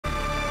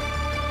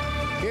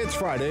It's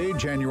Friday,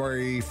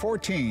 January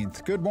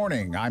 14th. Good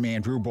morning. I'm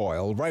Andrew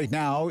Boyle. Right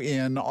now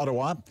in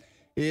Ottawa,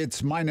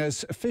 it's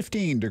minus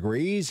 15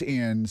 degrees.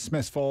 In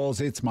Smiths Falls,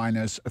 it's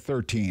minus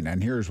 13.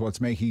 And here's what's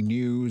making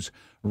news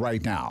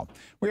right now.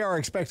 We are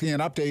expecting an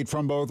update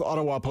from both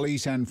Ottawa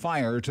Police and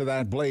Fire to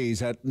that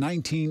blaze at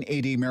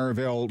 1980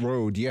 Merivale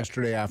Road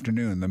yesterday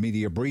afternoon. The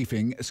media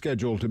briefing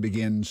scheduled to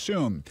begin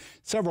soon.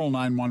 Several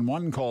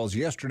 911 calls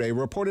yesterday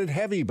reported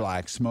heavy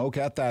black smoke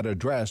at that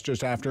address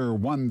just after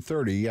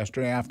 1:30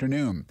 yesterday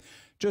afternoon.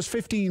 Just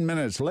 15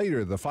 minutes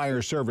later, the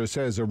fire service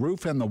says a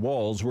roof and the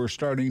walls were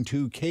starting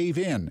to cave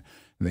in.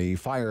 The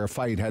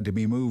firefight had to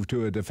be moved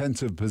to a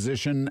defensive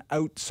position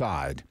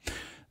outside.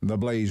 The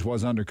blaze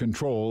was under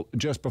control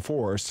just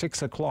before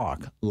 6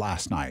 o'clock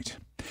last night.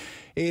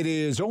 It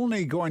is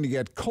only going to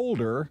get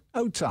colder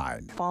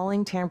outside.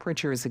 Falling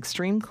temperatures,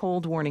 extreme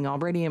cold warning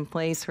already in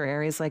place for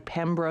areas like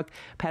Pembroke,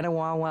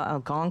 Petawawa,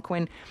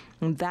 Algonquin.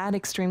 That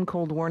extreme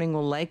cold warning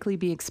will likely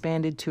be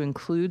expanded to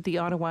include the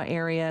Ottawa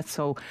area,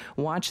 so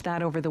watch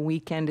that over the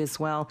weekend as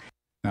well.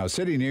 Now,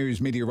 City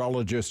News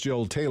meteorologist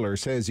Gilles Taylor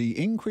says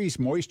the increased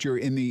moisture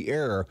in the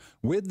air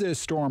with this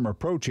storm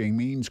approaching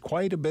means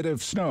quite a bit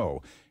of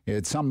snow.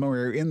 It's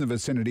somewhere in the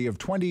vicinity of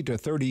 20 to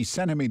 30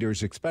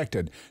 centimeters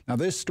expected. Now,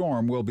 this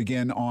storm will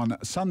begin on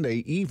Sunday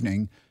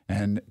evening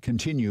and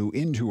continue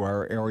into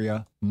our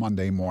area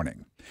Monday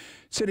morning.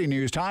 City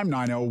News Time,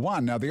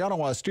 9:01. Now, the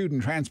Ottawa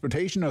Student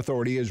Transportation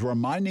Authority is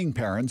reminding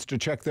parents to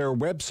check their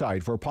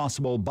website for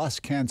possible bus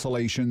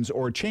cancellations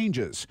or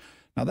changes.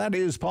 Now, that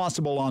is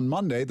possible on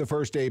Monday, the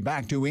first day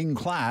back to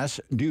in-class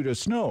due to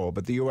snow,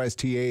 but the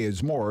USTA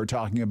is more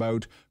talking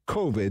about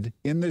COVID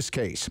in this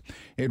case.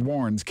 It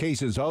warns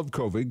cases of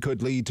COVID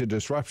could lead to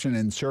disruption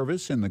in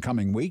service in the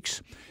coming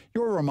weeks.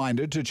 You're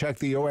reminded to check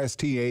the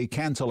USTA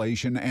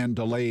cancellation and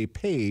delay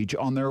page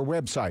on their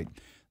website.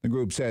 The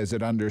group says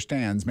it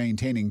understands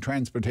maintaining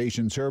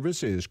transportation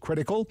service is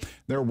critical.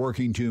 They're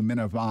working to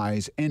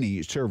minimize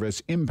any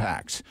service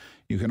impacts.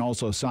 You can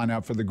also sign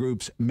up for the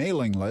group's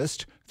mailing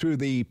list through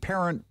the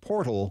parent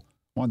portal,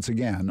 once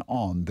again,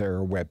 on their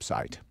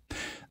website.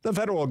 The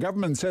federal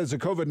government says a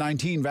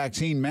COVID-19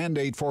 vaccine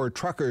mandate for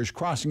truckers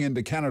crossing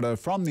into Canada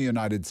from the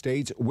United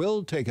States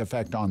will take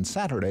effect on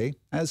Saturday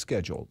as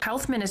scheduled.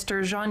 Health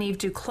Minister Jean-Yves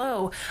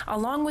Duclos,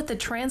 along with the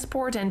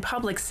Transport and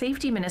Public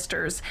Safety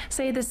Ministers,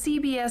 say the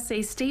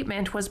CBSA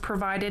statement was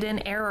provided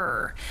in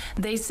error.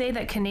 They say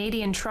that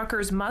Canadian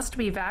truckers must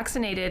be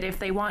vaccinated if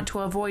they want to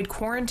avoid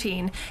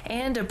quarantine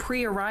and a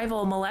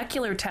pre-arrival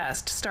molecular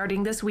test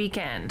starting this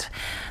weekend.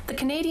 The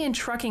Canadian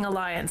Trucking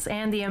Alliance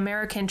and the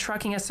American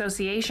Trucking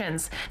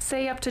Associations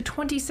say up to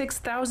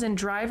 26,000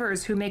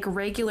 drivers who make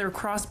regular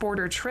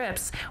cross-border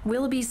trips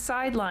will be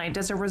sidelined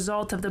as a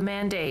result of the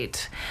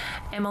mandate.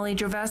 Emily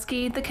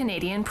Draveski, The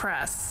Canadian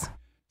Press.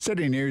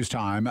 City News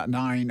Time,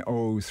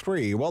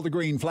 9:03. While the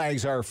green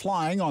flags are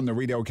flying on the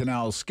Rideau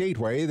Canal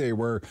Skateway, they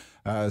were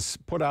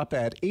put up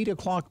at 8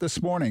 o'clock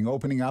this morning,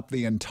 opening up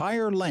the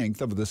entire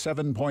length of the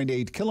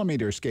 7.8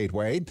 kilometer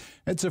skateway.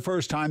 It's the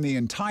first time the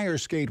entire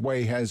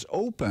skateway has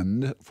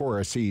opened for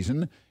a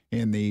season.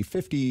 In the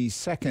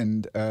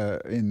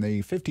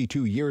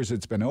 52 years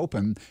it's been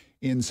open,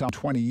 in some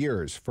 20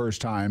 years, first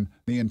time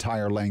the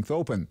entire length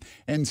open.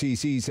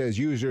 NCC says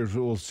users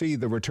will see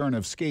the return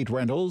of skate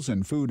rentals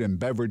and food and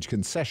beverage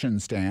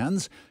concession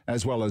stands,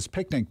 as well as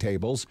picnic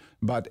tables,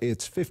 but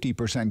it's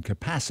 50%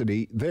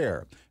 capacity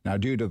there. Now,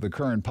 due to the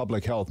current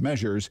public health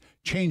measures,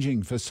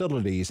 changing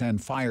facilities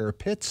and fire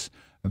pits,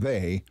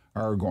 they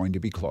are going to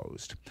be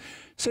closed.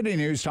 City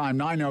News Time,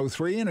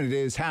 9:03, and it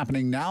is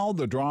happening now.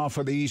 The draw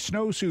for the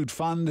Snowsuit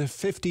Fund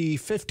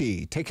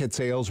 50/50. Ticket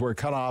sales were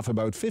cut off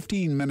about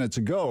 15 minutes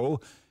ago,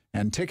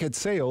 and ticket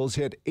sales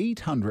hit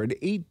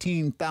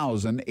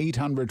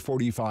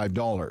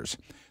 $818,845.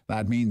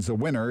 That means the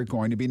winner,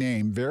 going to be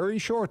named very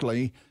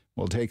shortly,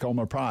 will take home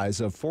a prize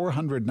of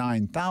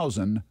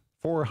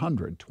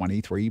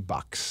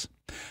 $409,423.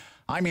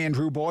 I'm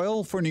Andrew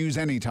Boyle for News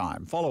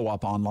Anytime. Follow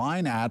up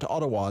online at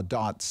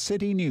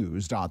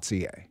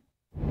ottawa.citynews.ca.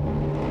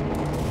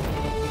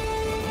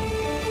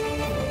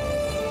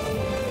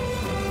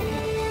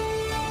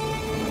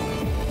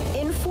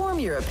 Inform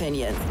your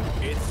opinion.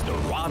 It's the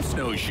Rob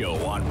Snow Show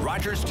on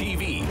Rogers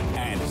TV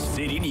and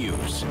City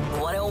News.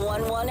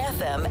 101.1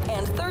 FM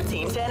and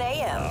 1310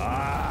 AM.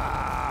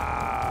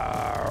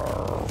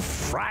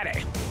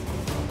 Friday.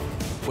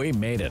 We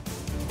made it.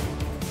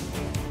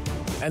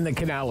 And the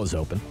canal is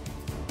open,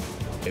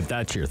 if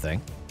that's your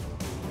thing.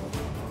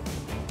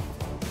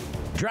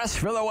 Dress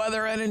for the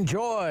weather and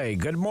enjoy.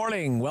 Good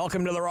morning.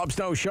 Welcome to the Rob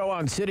Snow Show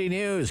on City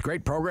News.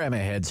 Great program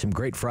ahead. Some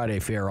great Friday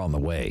fare on the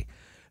way.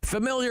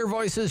 Familiar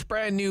voices,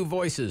 brand new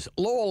voices.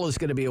 Lowell is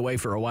going to be away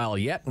for a while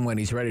yet, and when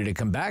he's ready to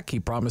come back, he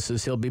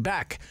promises he'll be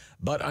back.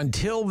 But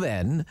until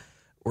then,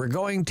 we're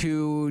going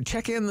to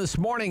check in this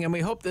morning, and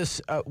we hope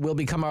this will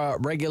become a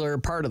regular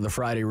part of the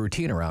Friday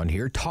routine around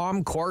here.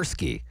 Tom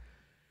Korski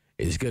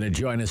is going to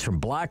join us from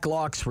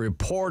Blacklock's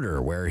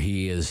Reporter, where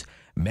he is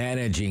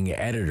managing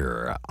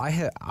editor. I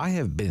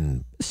have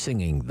been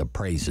singing the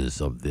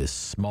praises of this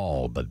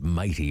small but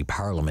mighty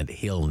Parliament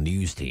Hill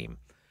news team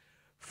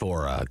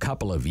for a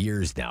couple of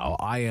years now.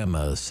 I am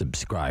a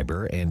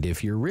subscriber, and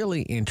if you're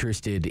really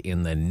interested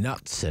in the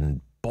nuts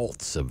and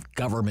bolts of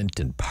government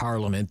and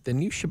parliament,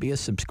 then you should be a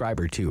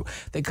subscriber too.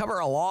 They cover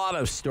a lot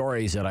of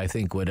stories that I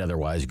think would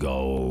otherwise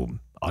go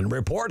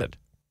unreported.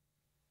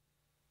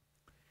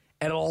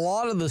 And a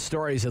lot of the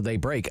stories that they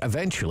break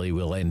eventually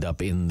will end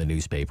up in the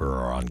newspaper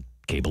or on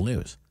cable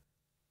news.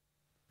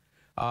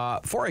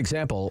 For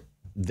example,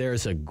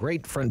 there's a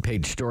great front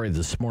page story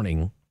this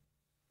morning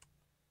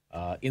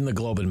in the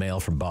Globe and Mail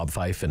from Bob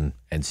Fife and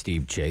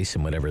Steve Chase.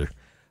 And whenever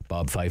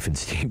Bob Fife and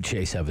Steve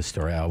Chase have a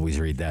story, I always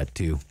read that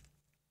too.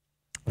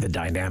 The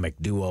dynamic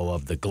duo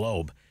of the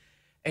Globe.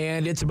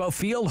 And it's about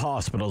field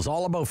hospitals,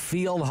 all about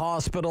field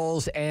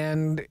hospitals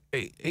and,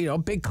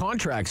 big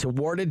contracts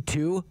awarded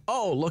to,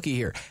 looky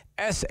here,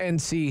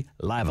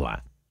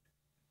 SNC-Lavalin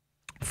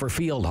for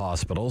field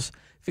hospitals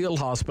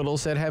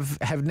that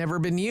have never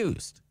been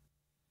used.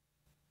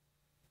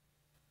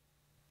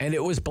 And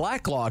it was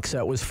Blacklock's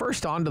that was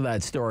first onto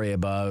that story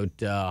about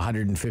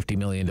 $150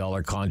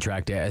 million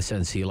contract to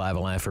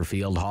SNC-Lavalin for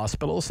field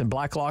hospitals. And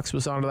Blacklock's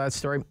was onto that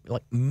story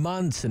like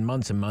months and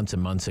months and months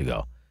and months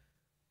ago.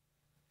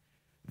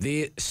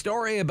 The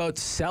story about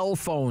cell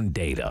phone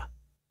data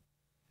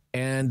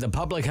and the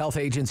Public Health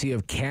Agency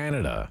of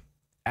Canada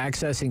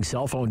accessing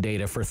cell phone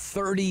data for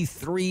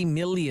 33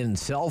 million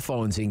cell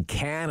phones in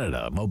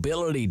Canada,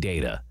 mobility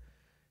data,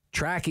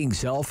 tracking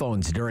cell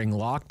phones during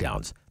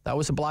lockdowns. That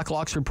was a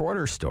Blacklock's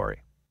reporter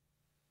story.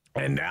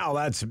 And now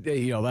that's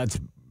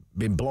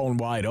been blown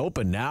wide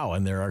open now,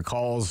 and there are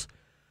calls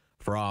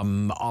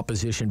from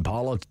opposition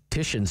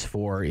politicians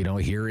for,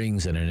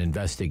 hearings and an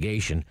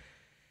investigation.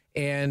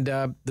 And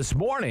this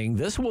morning,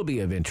 this will be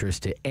of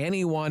interest to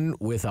anyone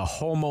with a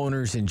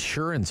homeowner's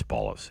insurance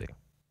policy.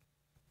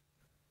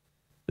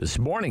 This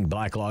morning,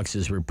 Blacklock's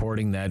is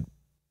reporting that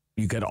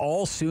you could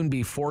all soon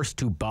be forced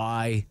to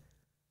buy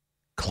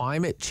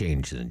climate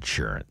change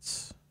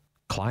insurance.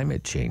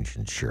 Climate change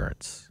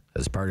insurance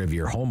as part of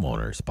your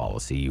homeowner's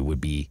policy. You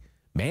would be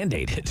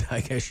mandated,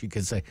 I guess you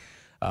could say,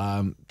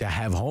 to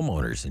have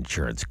homeowners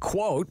insurance.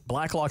 Quote,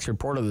 Blacklock's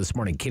reported this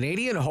morning,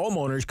 Canadian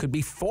homeowners could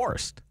be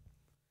forced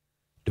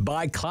to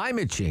buy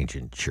climate change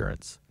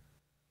insurance.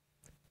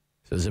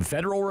 Says a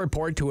federal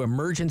report to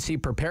Emergency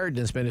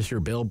Preparedness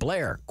Minister Bill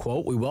Blair.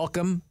 Quote, we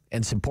welcome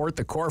and support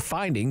the core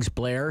findings,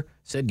 Blair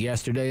said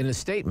yesterday in a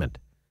statement.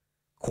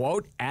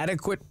 Quote,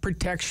 adequate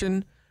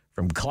protection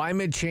from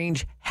climate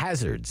change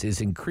hazards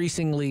is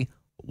increasingly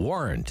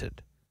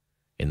warranted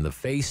in the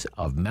face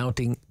of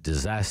mounting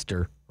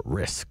disaster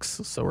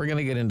risks. So we're going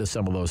to get into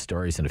some of those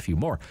stories and a few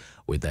more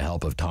with the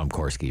help of Tom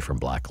Korski from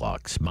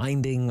Blacklock's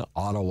Minding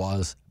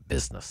Ottawa's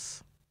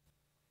Business.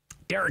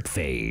 Derick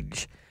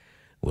Fage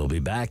will be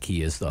back.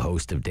 He is the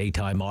host of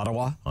Daytime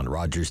Ottawa on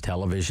Rogers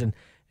Television,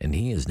 and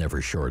he is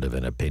never short of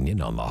an opinion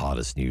on the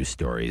hottest news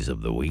stories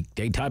of the week.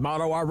 Daytime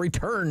Ottawa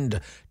returned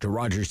to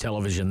Rogers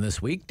Television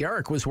this week.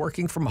 Derick was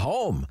working from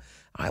home.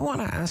 I want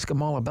to ask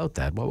him all about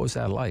that. What was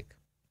that like?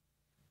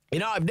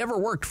 I've never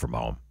worked from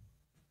home.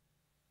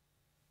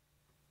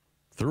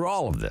 Through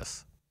all of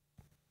this,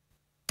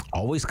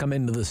 always come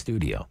into the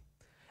studio.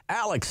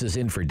 Alex is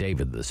in for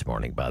David this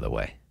morning, by the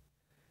way.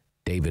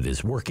 David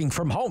is working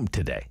from home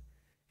today.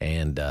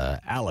 And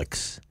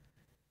Alex,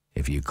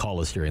 if you call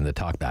us during the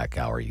talkback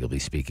hour, you'll be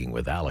speaking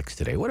with Alex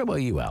today. What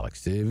about you,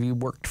 Alex? Have you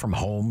worked from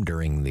home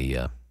during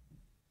the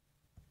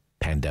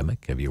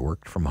pandemic? Have you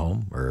worked from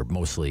home? Or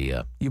mostly,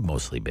 you've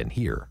mostly been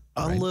here?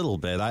 Right? A little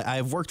bit.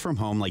 I've worked from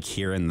home like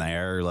here and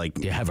there. Like,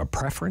 do you have a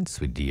preference?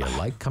 Do you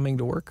like coming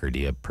to work, or do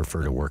you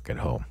prefer to work at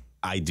home?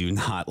 I do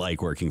not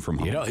like working from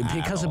home.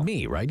 Because of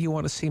me, right? You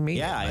want to see me?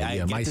 Yeah, I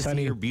get my to sunny,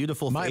 see your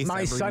beautiful face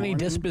my sunny morning.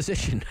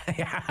 disposition.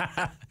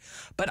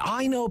 But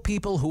I know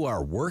people who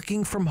are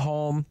working from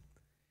home,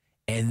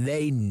 and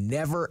they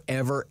never,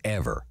 ever,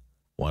 ever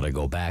want to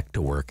go back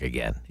to work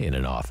again in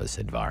an office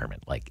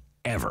environment, like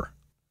ever.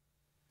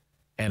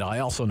 And I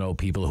also know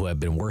people who have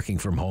been working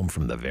from home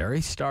from the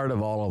very start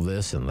of all of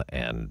this,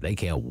 and they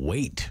can't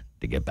wait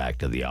to get back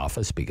to the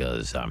office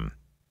because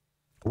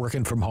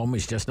working from home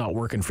is just not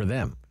working for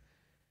them.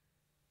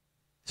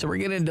 So we're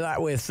getting into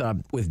that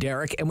with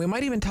Derick, and we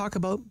might even talk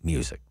about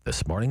music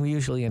this morning. We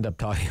usually end up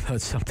talking about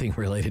something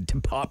related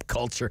to pop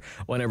culture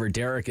whenever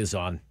Derick is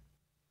on.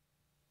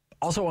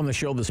 Also on the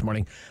show this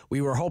morning, we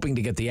were hoping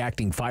to get the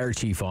acting fire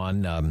chief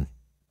on,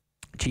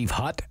 Chief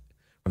Hutt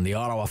from the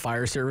Ottawa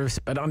Fire Service,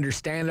 but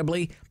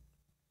understandably,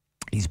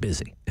 he's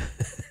busy.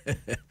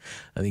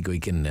 I think you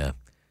can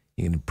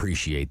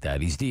appreciate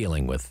that. He's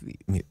dealing with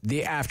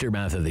the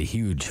aftermath of the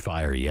huge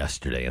fire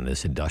yesterday in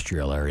this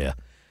industrial area.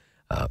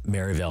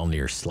 Merivale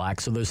near Slack.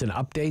 So there's an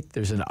update.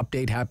 There's an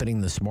update happening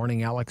this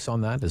morning, Alex,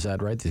 on that. Is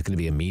that right? There's going to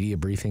be a media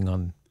briefing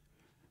on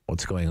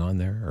what's going on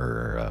there,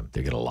 or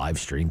they're going to live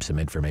stream some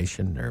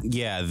information? Or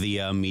yeah,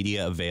 the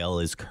media avail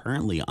is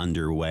currently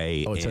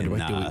underway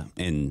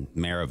in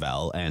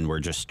Merivale, and we're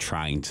just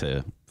trying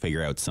to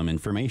figure out some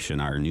information.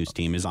 Our news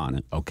team is on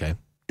it. Okay.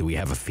 Do we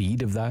have a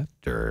feed of that,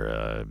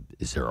 or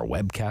is there a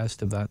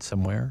webcast of that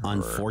somewhere?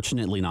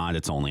 Unfortunately not.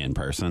 It's only in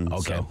person.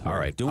 Okay. So all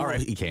right. Doing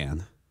what you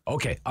can.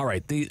 Okay, all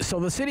right. So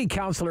the city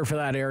councillor for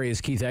that area is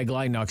Keith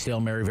Egli,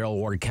 Knoxdale-Merivale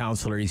ward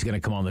councillor. He's going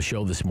to come on the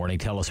show this morning,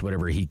 tell us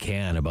whatever he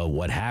can about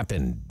what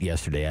happened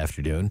yesterday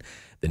afternoon,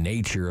 the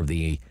nature of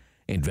the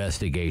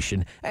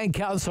investigation. And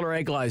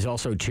Councillor Egli is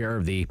also chair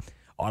of the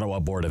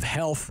Ottawa Board of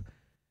Health.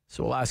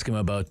 So we'll ask him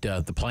about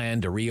the plan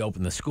to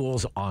reopen the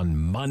schools on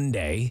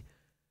Monday.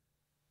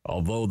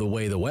 Although the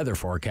way the weather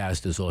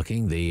forecast is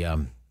looking,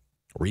 the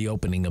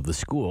reopening of the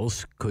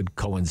schools could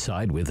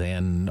coincide with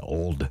an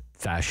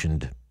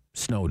old-fashioned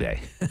snow day,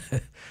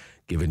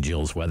 given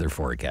Gilles' weather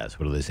forecast.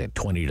 What do they say?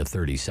 20 to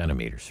 30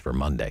 centimeters for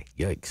Monday.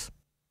 Yikes.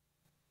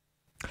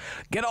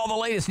 Get all the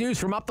latest news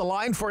from up the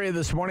line for you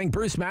this morning.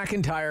 Bruce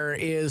McIntyre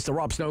is the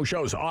Rob Snow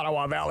Show's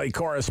Ottawa Valley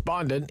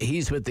correspondent.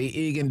 He's with the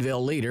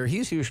Eganville Leader.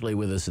 He's usually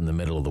with us in the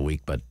middle of the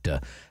week, but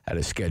had a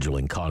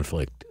scheduling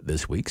conflict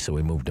this week, so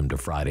we moved him to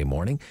Friday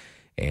morning.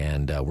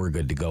 And we're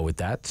good to go with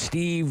that.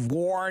 Steve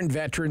Warne,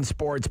 veteran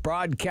sports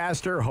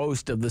broadcaster,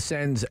 host of the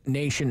Sens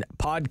Nation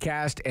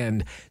podcast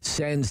and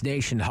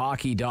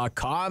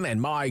SensNationHockey.com. And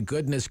my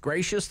goodness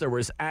gracious, there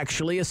was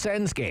actually a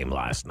Sens game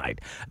last night.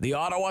 The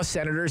Ottawa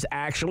Senators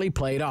actually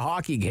played a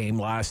hockey game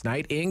last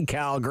night in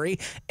Calgary,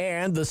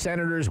 and the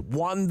Senators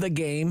won the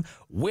game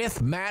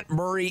with Matt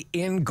Murray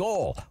in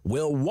goal.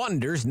 Will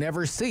wonders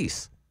never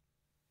cease?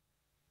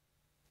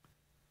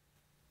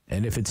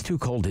 And if it's too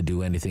cold to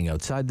do anything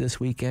outside this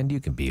weekend, you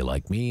can be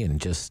like me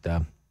and just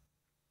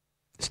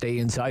stay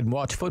inside and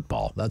watch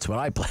football. That's what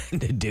I plan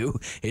to do.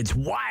 It's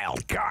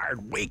wild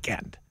card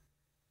weekend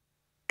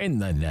in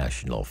the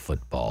National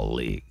Football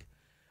League.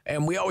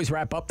 And we always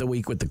wrap up the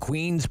week with the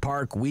Queen's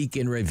Park Week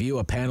in Review,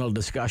 a panel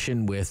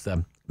discussion with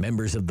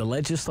members of the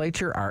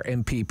legislature. Our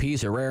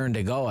MPPs are raring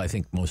to go. I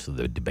think most of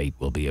the debate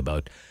will be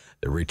about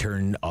the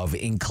return of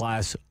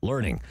in-class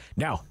learning.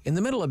 Now, in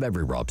the middle of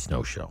every Rob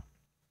Snow show,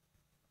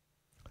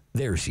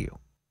 there's you.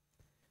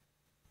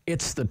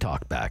 It's the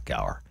talkback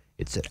hour.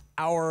 It's an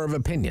hour of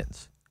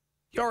opinions.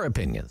 Your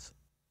opinions.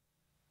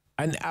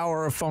 An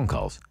hour of phone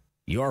calls.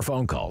 Your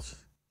phone calls.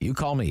 You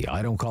call me.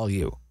 I don't call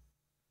you.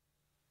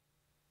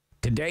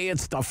 Today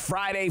it's the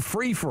Friday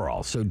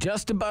free-for-all, so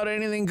just about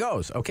anything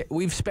goes. Okay,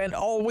 we've spent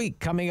all week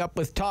coming up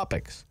with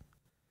topics.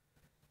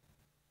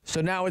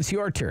 So now it's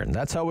your turn.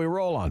 That's how we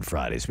roll on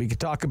Fridays. We could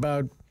talk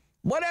about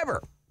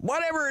whatever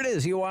it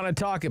is you want to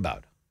talk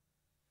about.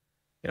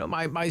 You know,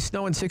 my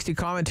Snow and 60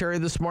 commentary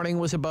this morning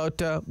was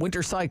about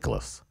winter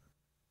cyclists.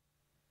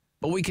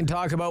 But we can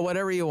talk about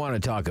whatever you want to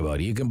talk about.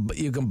 You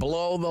can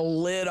blow the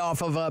lid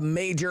off of a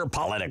major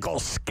political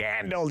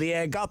scandal.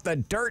 You got the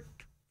dirt?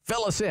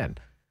 Fill us in.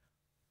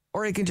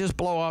 Or you can just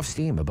blow off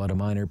steam about a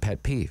minor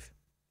pet peeve.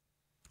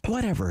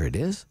 Whatever it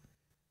is,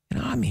 you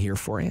know, I'm here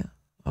for you,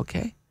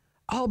 okay?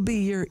 I'll be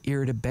your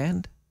ear to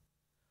bend.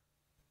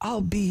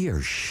 I'll be your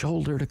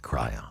shoulder to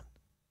cry on.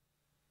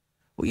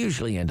 We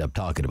usually end up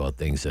talking about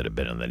things that have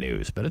been in the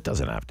news, but it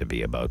doesn't have to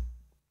be about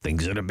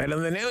things that have been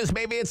in the news.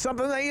 Maybe it's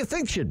something that you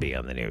think should be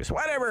on the news.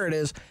 Whatever it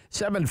is,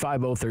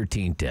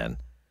 750-1310.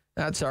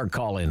 That's our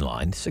call-in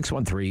line,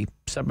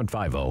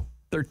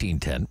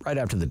 613-750-1310, right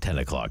after the 10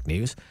 o'clock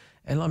news.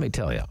 And let me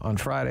tell you, on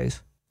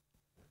Fridays,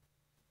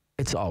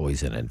 it's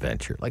always an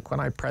adventure. Like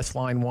when I press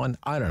line 1,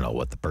 I don't know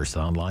what the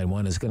person on line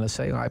 1 is going to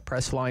say. When I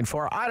press line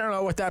 4, I don't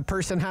know what that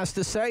person has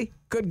to say.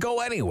 Could go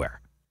anywhere.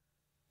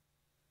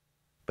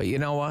 But you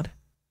know what?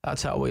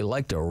 That's how we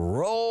like to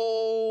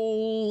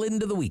roll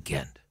into the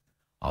weekend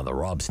on the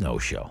Rob Snow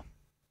Show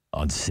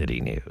on City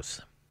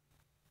News.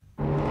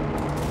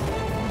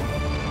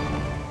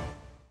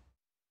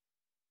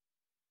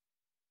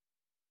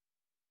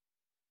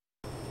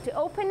 To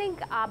opening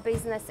a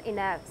business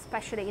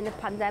especially in a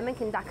pandemic,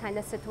 in that kind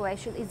of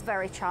situation, is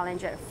very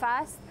challenging.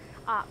 First,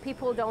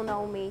 people don't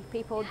know me,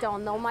 people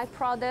don't know my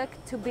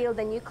product. To build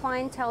a new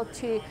clientele,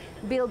 to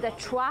build a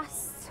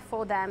trust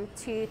for them,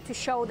 to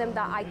show them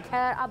that I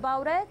care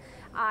about it.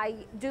 I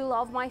do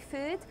love my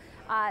food.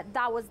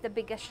 That was the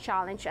biggest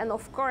challenge. And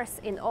of course,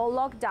 in all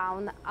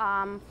lockdown,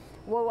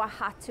 where I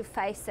had to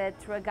face it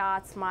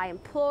regards my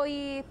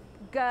employee,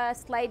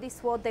 girls, ladies,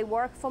 what they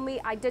work for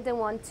me, I didn't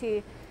want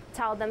to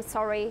tell them,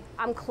 sorry,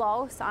 I'm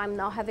closed, I'm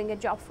not having a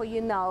job for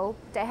you. No,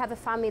 they have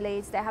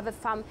families, they have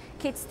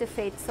kids to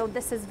feed. So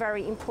this is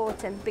very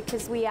important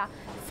because we are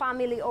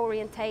family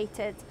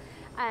orientated.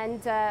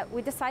 And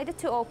we decided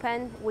to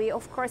open. We,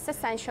 of course,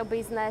 essential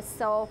business.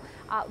 So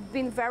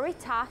been very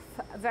tough,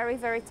 very,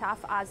 very tough,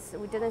 as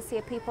we didn't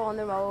see people on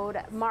the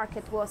road.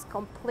 Market was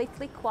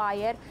completely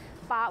quiet,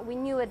 but we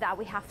knew it that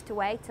we have to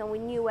wait, and we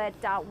knew it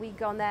that we're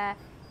gonna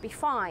be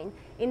fine.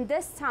 In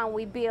this town,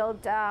 we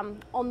built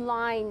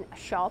online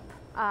shop,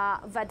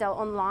 Vedel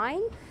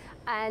Online,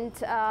 and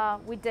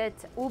we did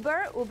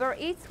Uber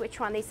Eats, which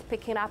one is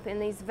picking up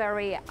and is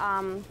very,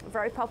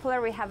 very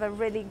popular. We have a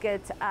really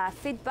good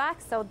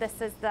feedback. So this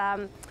is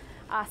the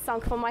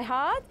song from my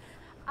heart.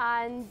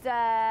 And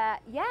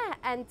yeah,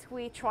 and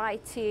we try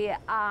to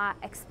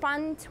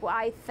expand.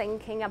 I'm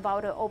thinking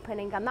about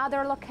opening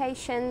another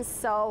location.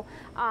 So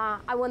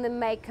I want to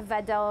make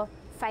Vedel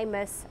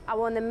famous. I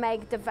want to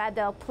make the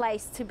Vedel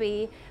place to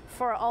be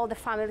for all the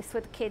families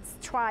with kids,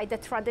 try the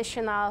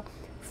traditional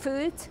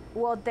food,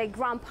 what their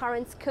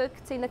grandparents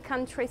cooked in the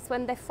countries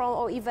when they're from,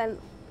 or even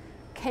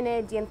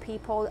Canadian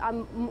people.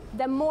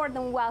 They're more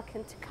than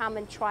welcome to come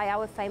and try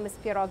our famous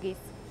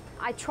pierogis.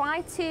 I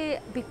try to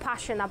be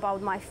passionate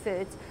about my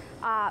food,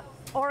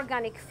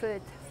 organic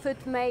food, food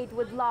made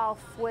with love,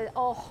 with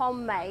all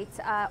homemade,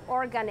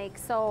 organic.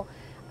 So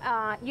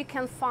you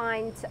can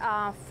find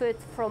food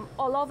from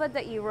all over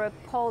the Europe: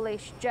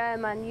 Polish,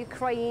 German,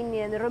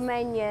 Ukrainian,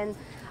 Romanian,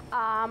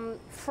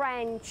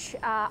 French,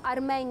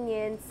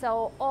 Armenian. So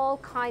all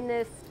kind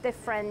of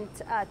different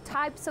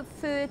types of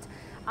food.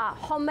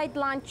 Homemade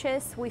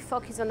lunches, we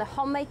focus on the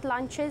homemade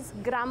lunches,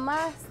 grandma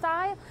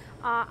style.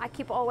 I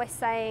keep always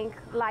saying,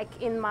 like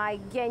in my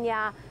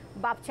Genia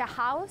Babcia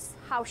house,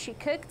 how she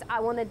cooked, I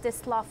wanted this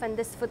love and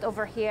this food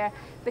over here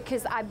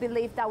because I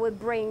believe that would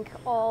bring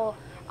all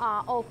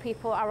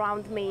people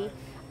around me.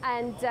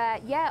 And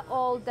yeah,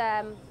 all the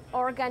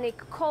organic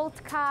cold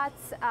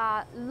cuts,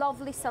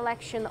 lovely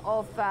selection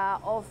of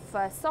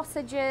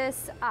sausages,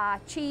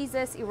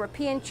 cheeses,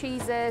 European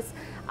cheeses,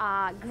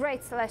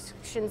 great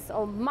selections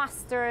of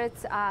mustards,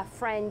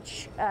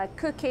 French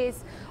cookies.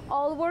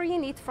 All what you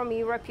need from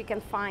Europe you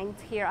can find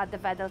here at the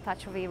Vedel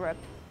Touch of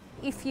Europe.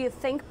 If you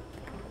think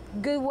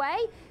good way,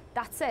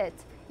 that's it.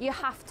 You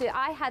have to,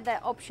 I had the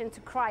option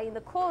to cry in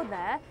the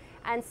corner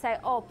and say,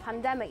 oh,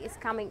 pandemic is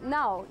coming.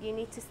 No, you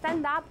need to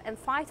stand up and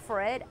fight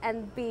for it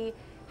and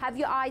have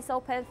your eyes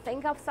open,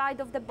 think outside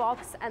of the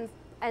box and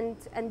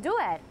do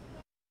it.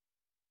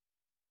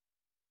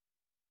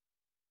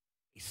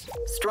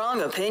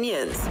 Strong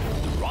opinions.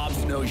 The Rob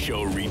Snow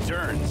Show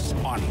returns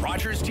on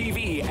Rogers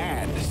TV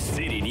and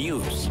City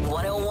News.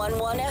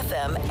 101.1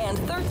 FM and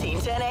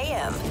 1310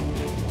 AM.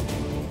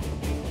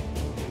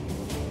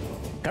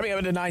 Coming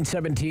up at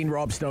 9:17,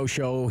 Rob Snow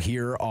Show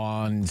here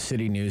on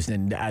City News.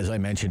 And as I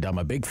mentioned, I'm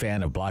a big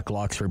fan of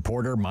Blacklock's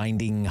reporter,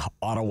 minding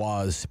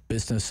Ottawa's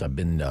business. I've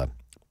been a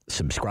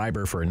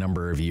subscriber for a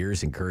number of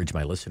years. Encourage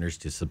my listeners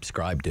to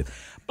subscribe to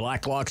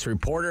Blacklock's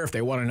reporter if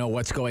they want to know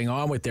what's going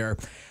on with their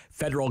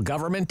federal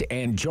government.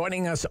 And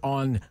joining us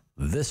on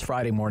this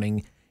Friday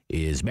morning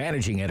is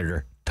managing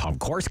editor Tom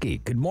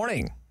Korski. Good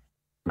morning.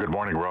 Good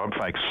morning, Rob.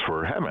 Thanks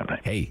for having me.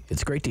 Hey,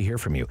 it's great to hear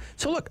from you.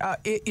 So look,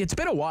 it's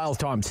been a while,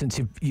 Tom, since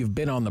you've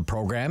been on the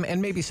program,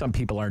 and maybe some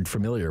people aren't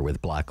familiar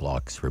with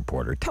Blacklock's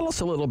reporter. Tell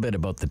us a little bit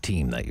about the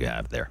team that you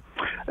have there.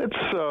 It's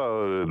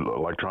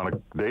electronic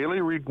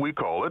daily, we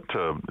call it.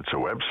 It's a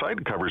website.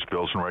 It covers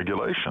bills and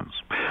regulations.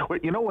 Well,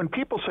 you know, when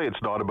people say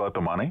it's not about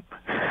the money,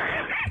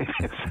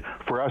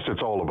 for us,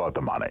 it's all about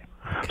the money.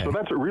 Okay. So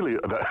that's really,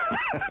 that's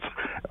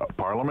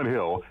Parliament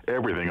Hill,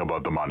 everything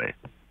about the money.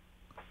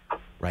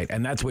 Right,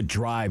 and that's what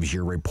drives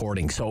your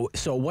reporting. So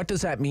what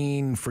does that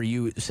mean for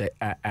you, say,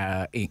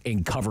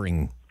 in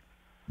covering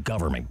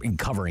government, in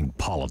covering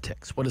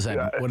politics? What does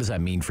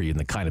that mean for you in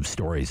the kind of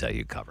stories that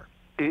you cover?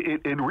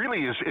 It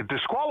really is. It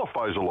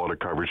disqualifies a lot of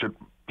coverage that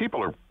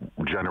people are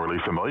generally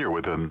familiar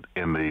with in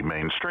the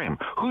mainstream.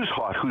 Who's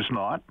hot, who's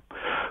not,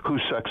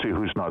 who's sexy,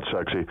 who's not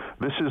sexy.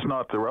 This is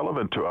not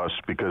relevant to us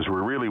because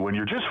we're really, when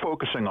you're just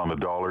focusing on the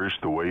dollars,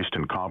 the waste,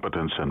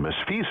 incompetence, and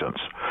misfeasance,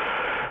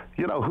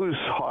 you know, who's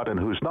hot and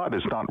who's not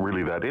is not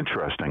really that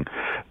interesting.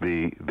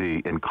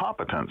 The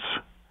incompetence,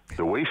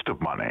 the waste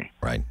of money,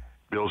 right,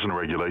 bills and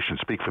regulations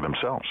speak for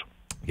themselves.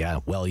 Yeah,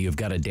 well, you've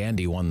got a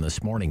dandy one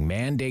this morning.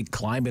 Mandate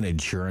climate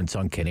insurance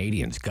on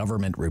Canadians.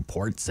 Government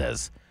report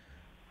says.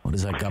 What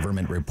does that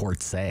government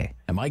report say?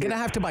 Am I going to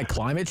have to buy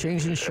climate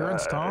change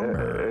insurance, Tom?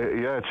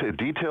 Yeah, it's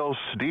details.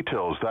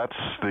 That's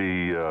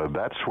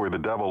where the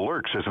devil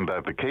lurks. Isn't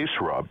that the case,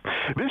 Rob?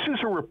 This is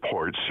a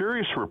report,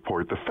 serious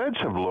report. The feds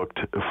have looked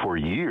for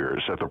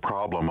years at the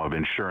problem of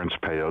insurance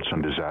payouts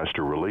and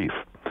disaster relief.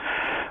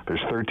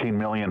 There's 13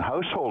 million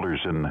householders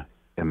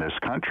in this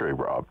country,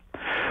 Rob.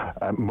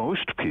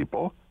 Most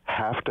people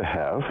have to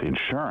have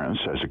insurance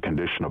as a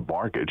condition of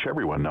mortgage.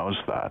 Everyone knows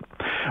that.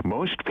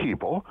 Most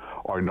people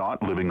are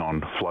not living on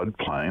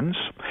floodplains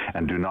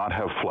and do not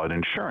have flood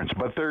insurance,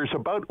 but there's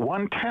about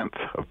 1/10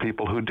 of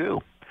people who do.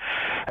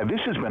 And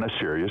this has been a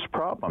serious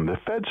problem. The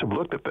feds have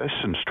looked at this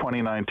since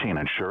 2019,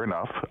 and sure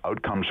enough,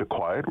 out comes a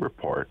quiet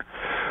report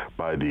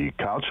by the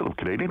Council of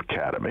Canadian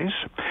Academies,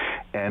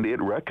 and it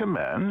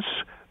recommends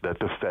that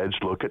the feds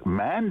look at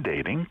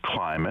mandating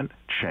climate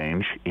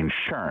change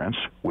insurance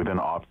with an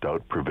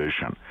opt-out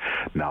provision.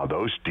 Now,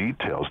 those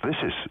details, this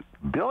is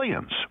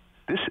billions.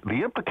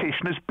 The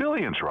implication is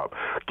billions, Rob.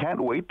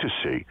 Can't wait to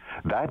see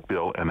that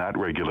bill and that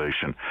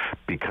regulation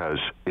because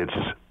that's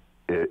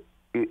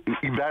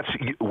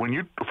when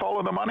you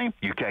follow the money,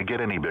 you can't get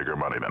any bigger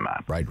money than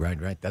that. Right.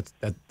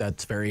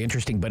 That's very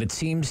interesting. But it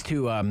seems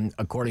to,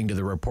 according to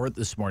the report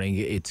this morning,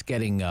 it's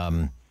getting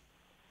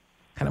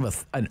kind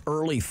of an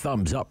early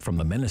thumbs up from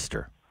the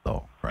minister,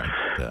 though, right?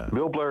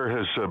 Bill Blair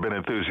has been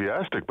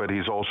enthusiastic, but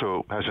he's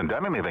also hasn't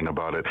done anything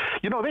about it.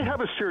 You know, they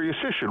have a serious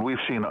issue. We've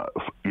seen,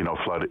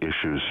 flood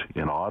issues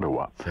in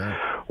Ottawa. Sure.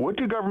 What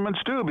do governments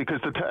do?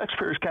 Because the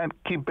taxpayers can't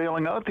keep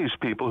bailing out these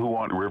people who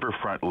want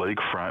riverfront,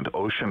 lakefront,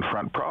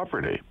 oceanfront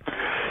property.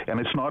 And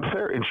it's not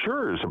fair.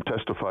 Insurers have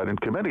testified in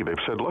committee. They've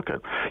said, look,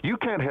 you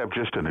can't have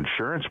just an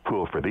insurance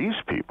pool for these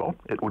people.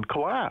 It would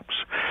collapse.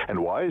 And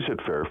why is it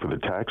fair for the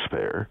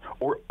taxpayer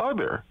or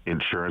other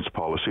insurance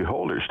policy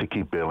holders to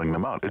keep bailing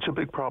them out? It's a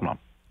big problem.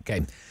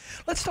 Okay.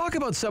 Let's talk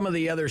about some of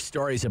the other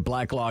stories that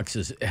Blacklock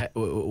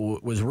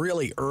was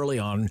really early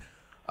on.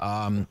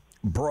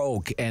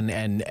 Broke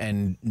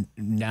and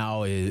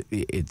now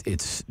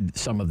it's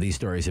some of these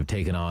stories have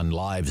taken on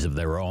lives of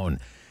their own.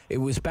 It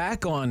was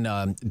back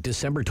on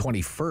December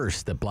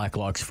 21st that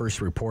Blacklock's first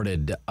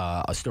reported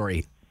a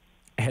story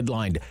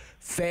headlined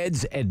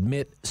 "Feds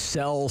Admit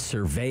Cell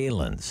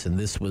Surveillance," and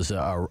this was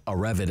a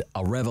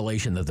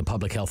revelation that the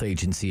Public Health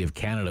Agency of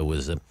Canada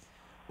was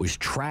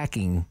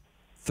tracking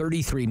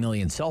 33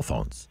 million cell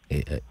phones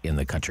in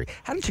the country.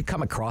 How did you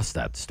come across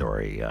that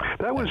story?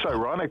 That was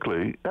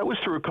ironically, that was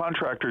through a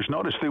contractor's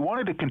notice. They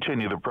wanted to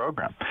continue the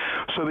program.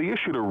 So they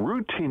issued a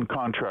routine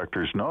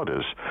contractor's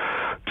notice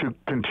to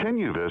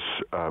continue this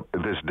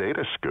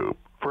data scoop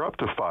for up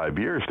to 5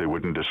 years. They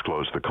wouldn't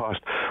disclose the cost.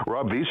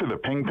 Rob, these are the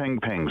ping, ping,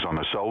 pings on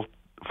the cell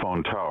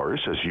phone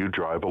towers as you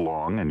drive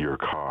along in your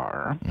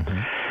car,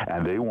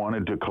 and they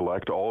wanted to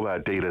collect all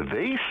that data,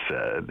 they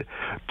said,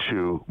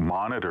 to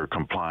monitor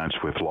compliance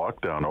with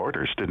lockdown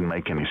orders. Didn't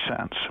make any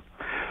sense.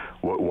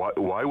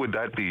 Why would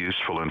that be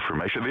useful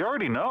information? They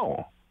already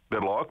know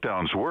that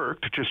lockdowns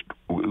worked. Just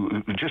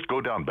go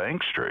down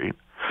Bank Street.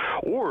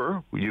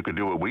 Or you could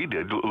do what we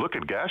did, look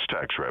at gas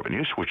tax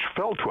revenues, which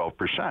fell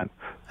 12%.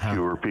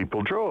 Fewer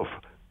people drove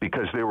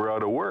because they were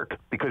out of work,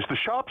 because the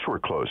shops were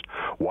closed.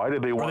 Why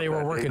did they want that? Or they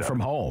were working data? From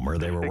home, or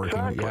they were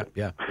exactly. working...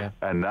 Yeah.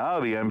 And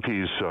now the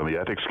MPs on the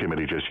Ethics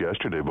Committee just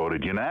yesterday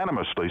voted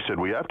unanimously, said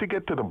we have to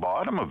get to the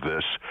bottom of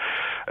this.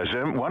 As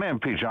one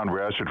MP, John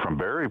Brassard from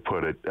Barrie,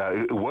 put it,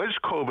 was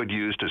COVID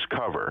used as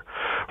cover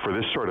for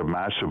this sort of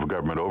massive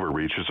government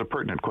overreach is a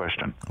pertinent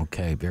question.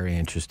 Okay, very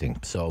interesting.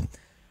 So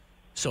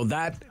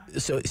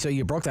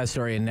you broke that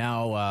story, and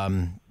now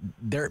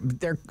there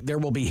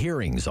will be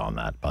hearings on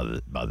that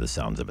by the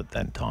sounds of it.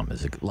 Then, Tom,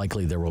 is it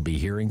likely there will be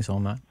hearings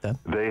on that? Then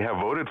they have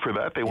voted for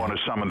that. They want to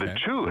summon the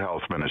two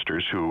health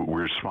ministers who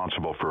were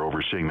responsible for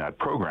overseeing that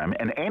program,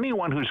 and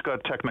anyone who's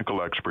got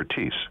technical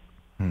expertise.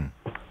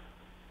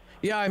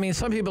 Yeah, I mean,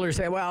 some people are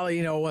saying, well,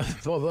 you know,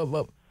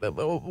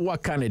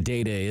 what kind of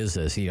data is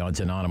this? You know,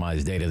 it's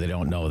anonymized data. They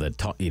don't know that.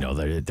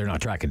 They're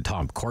not tracking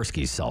Tom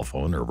Korski's cell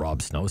phone or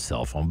Rob Snow's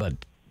cell phone, but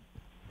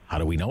how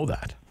do we know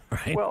that,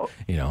 right? Well,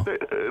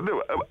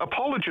 the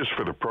apologists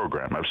for the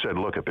program have said,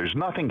 look, if there's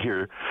nothing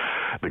here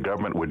the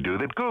government would do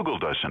that Google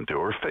doesn't do,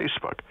 or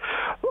Facebook.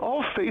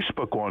 All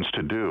Facebook wants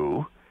to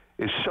do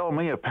is sell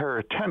me a pair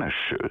of tennis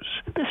shoes.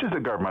 This is the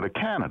government of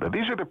Canada.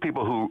 These are the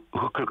people who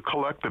could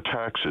collect the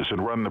taxes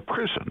and run the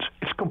prisons.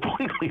 It's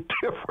completely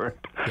different.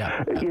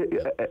 Yeah.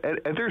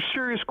 And there's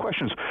serious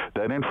questions.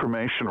 That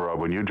information, Rob,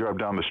 when you drive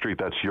down the street,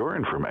 that's your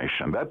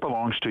information. That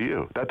belongs to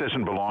you. That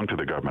doesn't belong to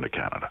the government of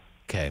Canada.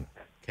 Okay.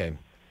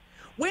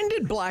 When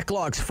did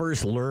Blacklock's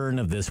first learn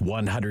of this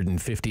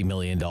 $150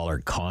 million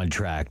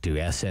contract to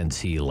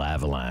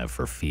SNC-Lavalin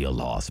for field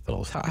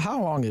hospitals?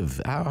 How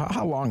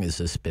long has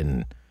this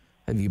been?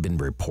 Have you been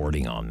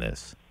reporting on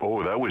this?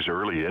 Oh, that was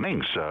early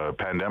innings.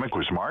 Pandemic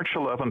was March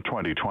 11,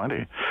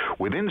 2020.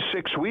 Within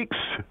 6 weeks,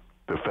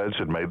 the feds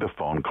had made the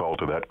phone call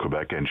to that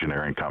Quebec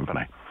engineering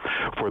company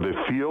for the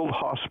field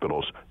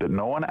hospitals that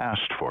no one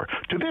asked for.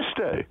 To this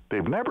day,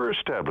 they've never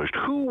established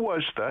who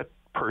was that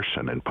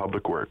person in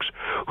Public Works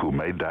who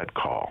made that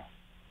call.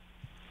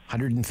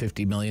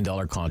 $150 million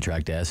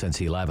contract to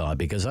SNC-Lavalin,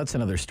 because that's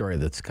another story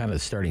that's kind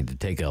of starting to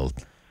take on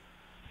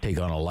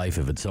a life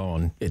of its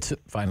own. It's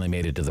finally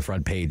made it to the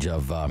front page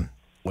of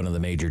one of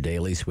the major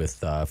dailies,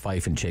 with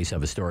Fife and Chase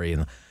have a story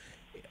in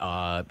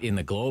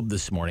the Globe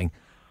this morning.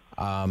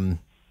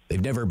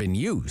 They've never been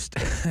used.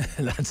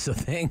 That's the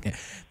thing.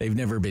 They've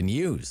never been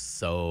used.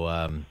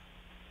 So...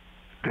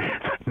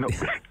 No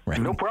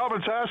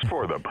province asked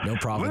for them. No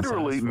province.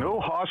 Literally, no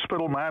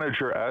hospital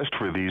manager asked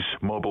for these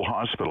mobile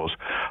hospitals.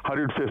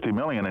 $150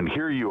 million, and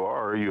here you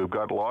are. You've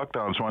got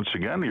lockdowns once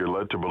again. You're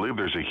led to believe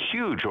there's a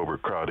huge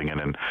overcrowding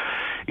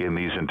in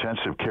these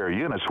intensive care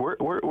units.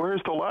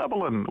 Where's the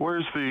Lavalin?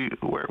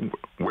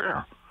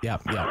 Where? Yeah.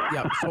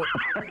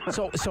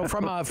 So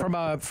from a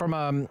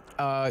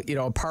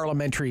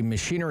parliamentary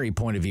machinery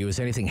point of view, is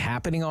anything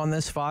happening on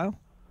this file?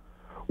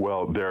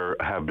 Well, there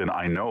have been,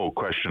 I know,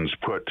 questions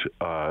put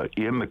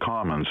in the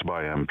Commons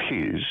by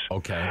MPs.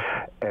 Okay.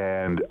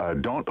 And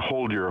don't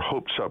hold your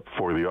hopes up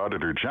for the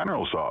Auditor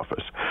General's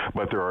office.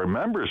 But there are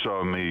members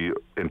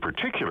in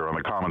particular on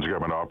the Commons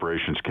Government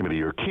Operations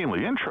Committee who are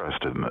keenly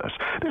interested in this.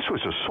 This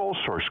was a sole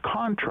source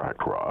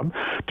contract, Rob,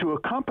 to a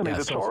company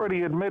that's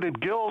already admitted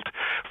guilt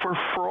for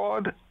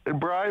fraud,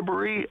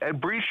 bribery,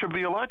 and breach of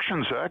the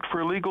Elections Act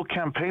for illegal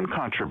campaign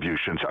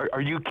contributions.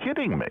 Are you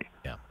kidding me?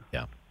 Yeah.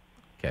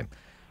 Okay.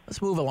 Let's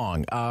move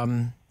along.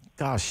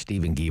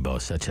 Stephen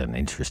Guilbeault, such an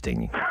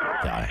interesting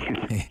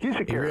guy. He's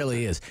a He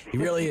really is. He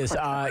really is.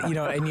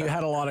 And you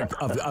had a lot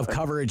of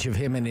coverage of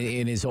him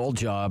in his old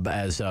job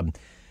as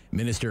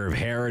Minister of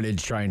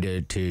Heritage, trying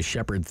to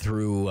shepherd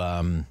through,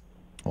 what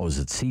was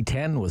it,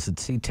 C10? Was it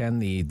C10,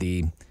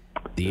 the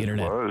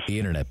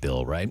internet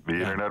bill, right? The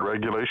internet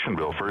regulation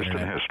bill, first in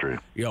history.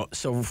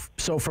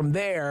 So from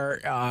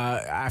there,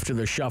 after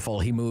the shuffle,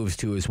 he moves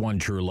to his one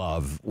true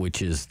love,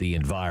 which is the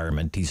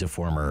environment. He's a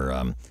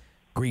former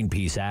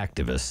Greenpeace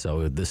activist,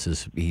 so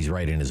he's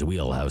right in his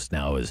wheelhouse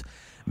now as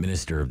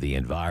Minister of the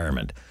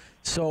Environment.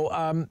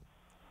 So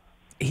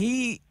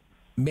he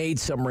made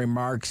some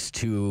remarks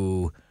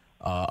to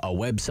a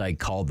website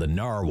called the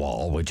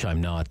Narwhal, which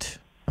I'm not.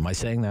 Am I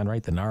saying that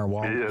right? The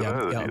Narwhal? Yeah,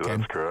 okay.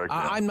 That's correct.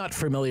 Yeah. I'm not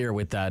familiar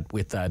with that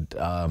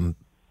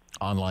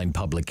online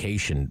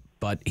publication,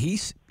 but he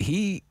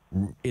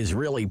is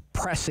really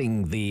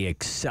pressing the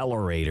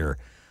accelerator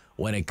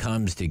when it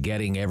comes to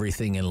getting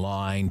everything in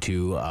line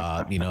to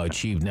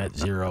achieve net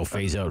zero,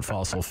 phase out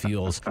fossil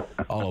fuels,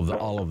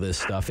 all of this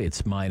stuff.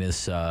 It's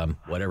minus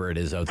whatever it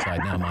is outside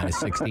now, minus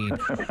 16.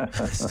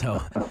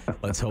 So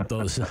let's hope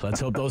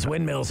those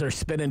windmills are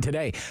spinning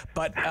today.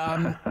 But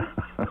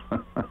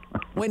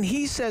when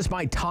he says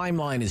my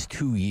timeline is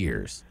 2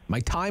 years,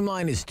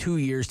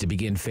 to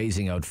begin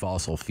phasing out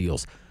fossil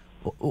fuels,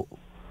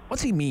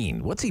 what's he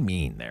mean? What's he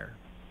mean there,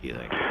 do you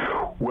think?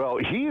 Well,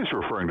 he is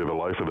referring to the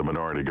life of the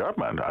minority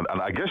government,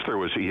 and I guess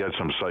he had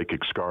some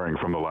psychic scarring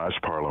from the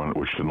last parliament,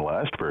 which didn't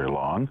last very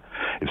long.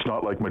 It's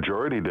not like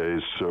majority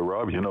days,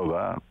 Rob, you know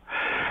that.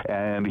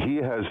 And he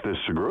has this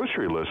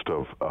grocery list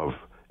of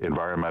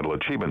environmental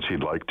achievements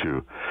he'd like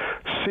to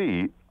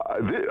see.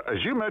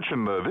 As you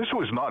mentioned, this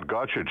was not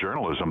gotcha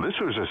journalism. This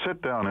was a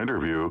sit-down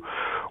interview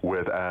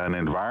with an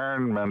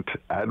environment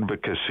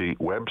advocacy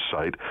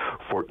website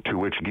to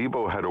which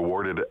Guilbeault had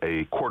awarded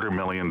a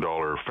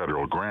 $250,000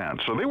 federal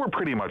grant. So they were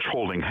pretty much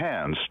holding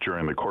hands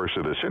during the course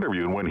of this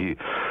interview. And when he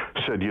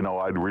said,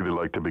 I'd really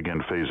like to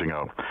begin phasing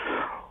out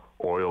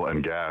oil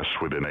and gas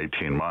within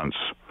 18 months,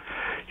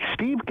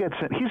 Steve gets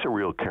in, he's a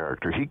real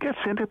character. He gets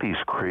into these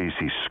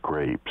crazy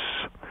scrapes,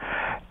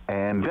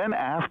 and then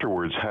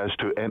afterwards has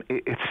to, and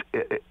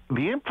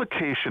the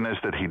implication is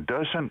that he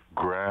doesn't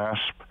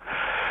grasp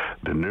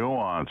the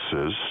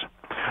nuances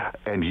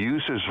and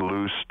uses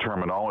loose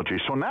terminology.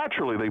 So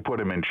naturally, they put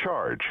him in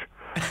charge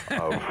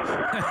of.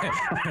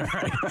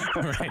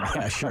 Right,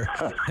 yeah, sure.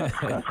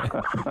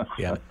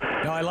 Yeah.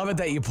 No, I love it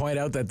that you point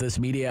out that this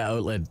media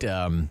outlet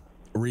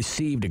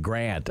received a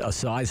grant, a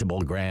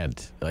sizable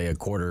grant, like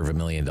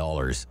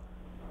 $250,000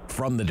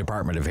 from the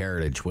Department of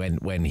Heritage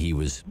when he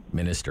was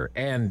minister,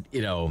 and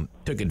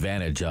took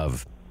advantage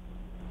of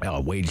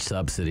wage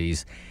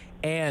subsidies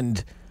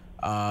and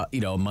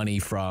money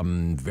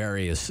from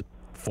various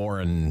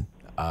foreign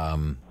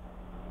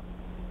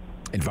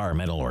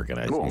environmental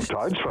organizations.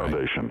 Tides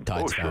Foundation. Right?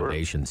 Tides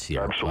Foundations,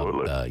 sure.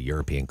 Absolutely.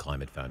 European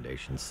Climate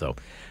Foundation. So,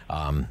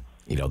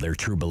 they're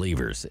true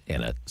believers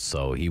in it.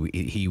 So he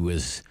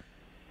was.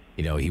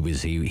 He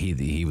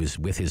was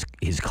with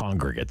his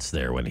congregates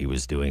there when he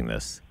was doing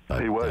this.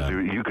 But, he was.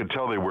 You could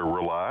tell they were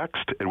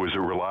relaxed. It was a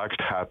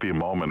relaxed, happy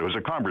moment. It was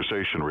a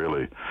conversation,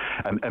 really,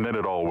 and then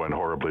it all went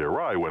horribly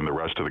awry when the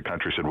rest of the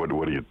country said, "What do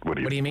you mean? What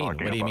do you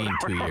mean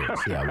 2 years?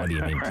 Yeah, what do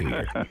you mean 2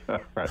 years?"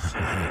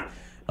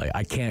 Like,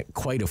 I can't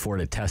quite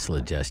afford a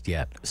Tesla just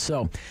yet.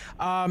 So,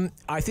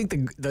 I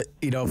think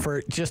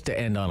for just to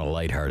end on a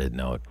lighthearted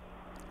note,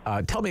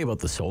 tell me about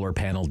the solar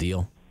panel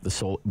deal. The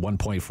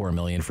 $1.4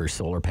 million for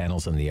solar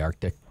panels in the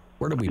Arctic.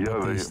 Where do we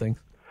put these things?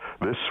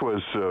 This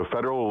was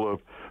federal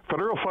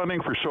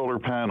funding for solar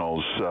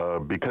panels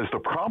because the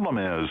problem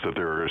is that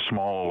there are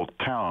small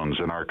towns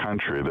in our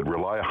country that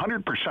rely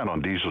 100%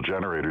 on diesel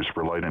generators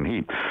for light and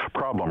heat.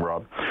 Problem,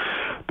 Rob,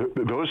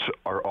 those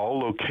are all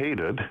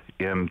located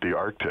in the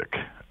Arctic.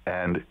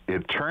 And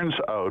it turns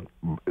out,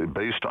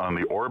 based on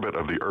the orbit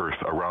of the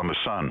Earth around the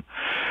sun,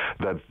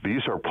 that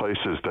these are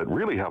places that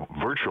really have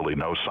virtually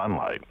no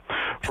sunlight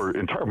for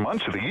entire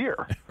months of the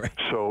year. Right.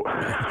 So,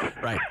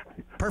 right,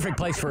 perfect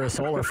place for a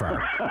solar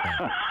farm.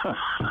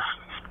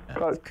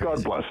 Yeah.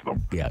 God bless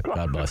them. Yeah,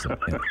 God bless them.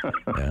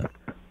 Yeah.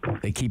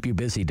 They keep you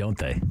busy, don't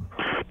they?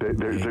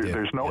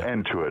 There's no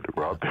end to it,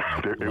 Rob.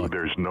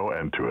 There's no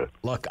end to it.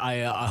 Look,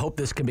 I hope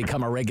this can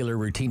become a regular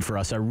routine for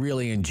us. I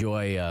really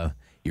enjoy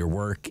your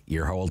work,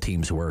 your whole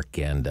team's work,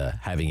 and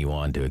having you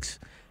on to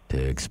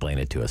explain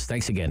it to us.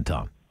 Thanks again,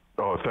 Tom.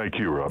 Oh, thank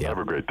you, Rob. Have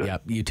a great day. Yeah,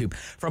 you too.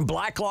 From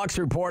Blacklock's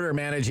reporter,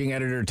 managing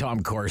editor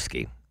Tom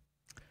Korski.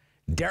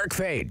 Derick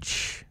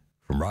Fage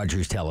from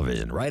Rogers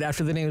Television. Right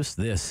after the news,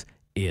 this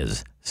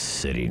is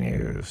City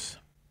News.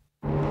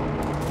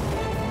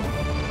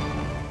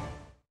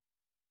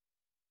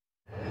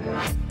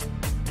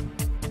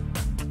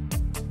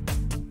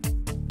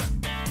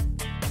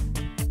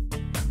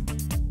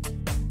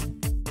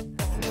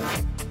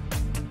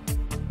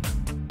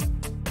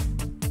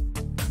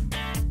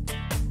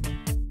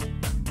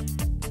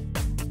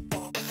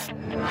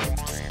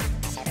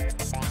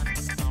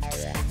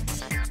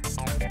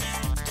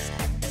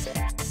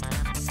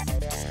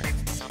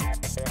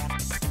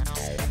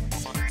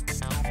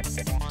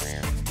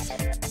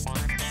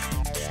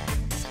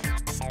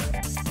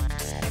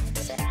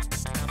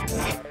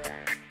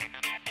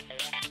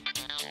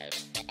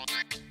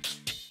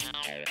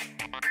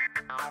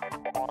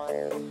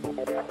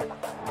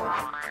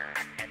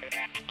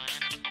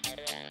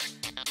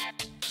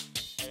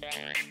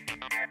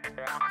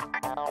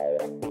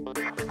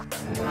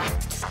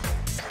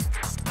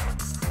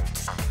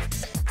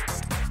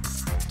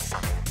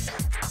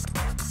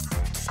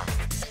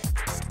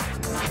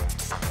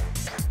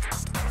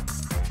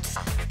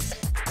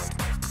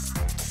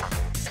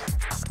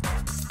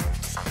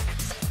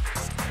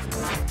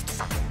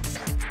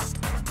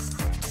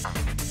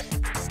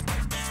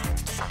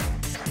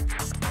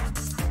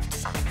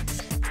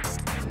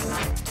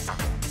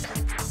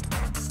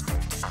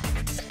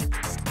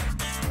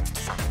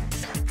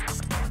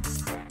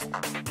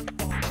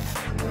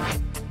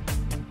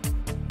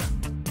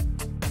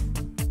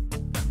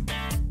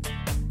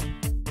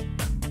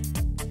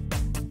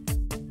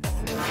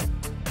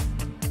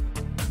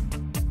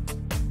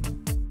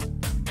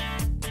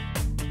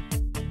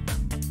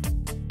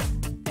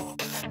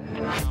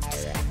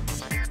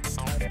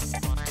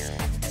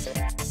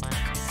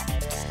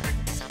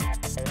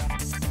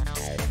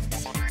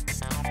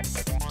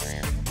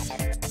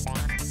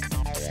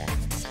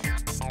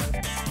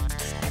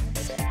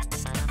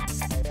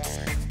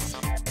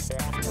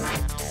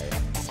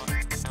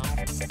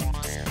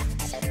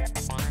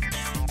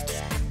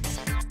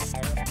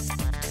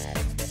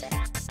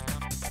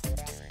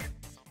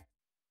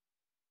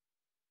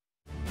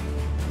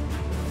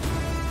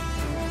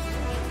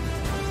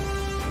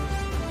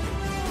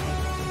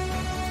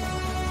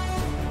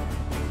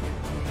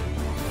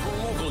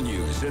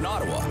 In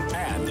Ottawa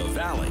and the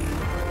Valley.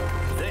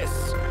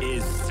 This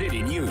is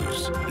City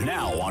News,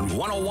 now on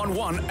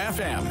 101.1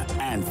 FM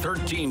and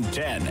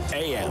 1310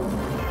 AM.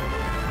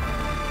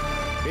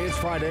 It's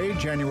Friday,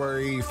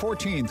 January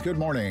 14th. Good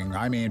morning.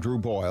 I'm Andrew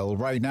Boyle.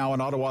 Right now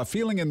in Ottawa,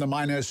 feeling in the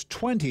minus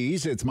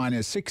 20s. It's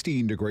minus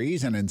 16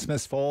 degrees, and in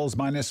Smiths Falls,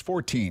 minus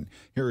 14.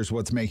 Here's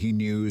what's making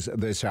news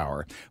this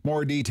hour.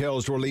 More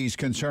details released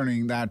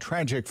concerning that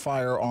tragic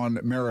fire on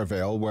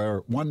Merivale, where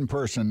one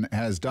person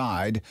has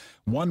died.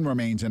 One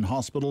remains in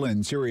hospital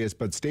in serious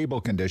but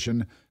stable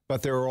condition.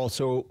 But there are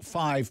also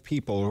 5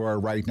 people who are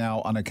right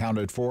now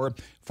unaccounted for.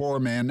 4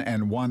 men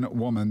and 1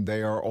 woman.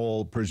 They are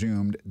all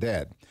presumed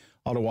dead.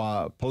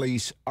 Ottawa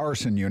Police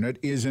Arson Unit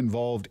is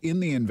involved in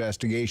the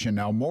investigation.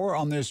 Now, more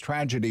on this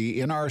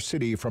tragedy in our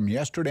city from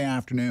yesterday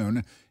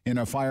afternoon in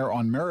a fire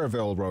on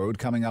Merivale Road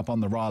coming up on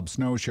the Rob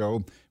Snow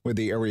Show with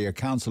the area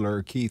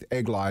councillor, Keith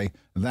Egli.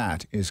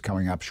 That is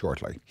coming up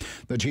shortly.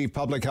 The Chief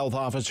Public Health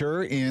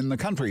Officer in the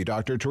country,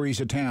 Dr.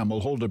 Theresa Tam,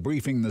 will hold a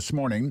briefing this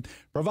morning,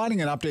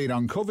 providing an update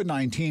on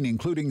COVID-19,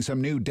 including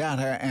some new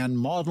data and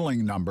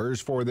modeling numbers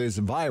for this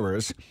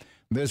virus.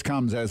 This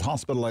comes as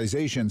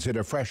hospitalizations hit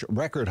a fresh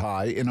record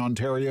high in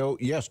Ontario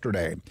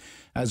yesterday.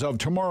 As of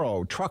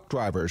tomorrow, truck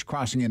drivers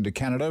crossing into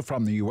Canada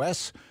from the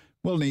U.S.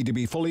 will need to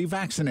be fully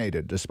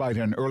vaccinated, despite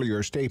an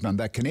earlier statement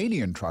that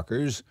Canadian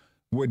truckers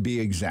would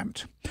be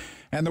exempt.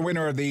 And the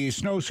winner of the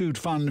Snowsuit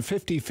Fund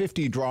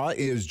 50-50 draw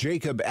is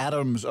Jacob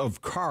Adams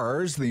of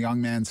Cars. The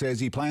young man says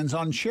he plans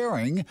on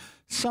sharing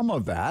some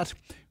of that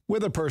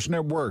with a person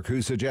at work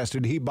who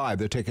suggested he buy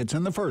the tickets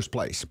in the first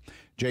place.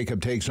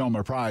 Jacob takes home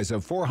a prize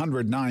of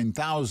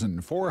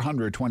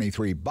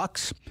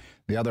 $409,423.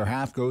 The other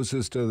half goes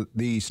to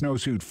the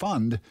Snowsuit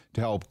Fund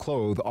to help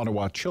clothe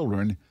Ottawa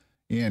children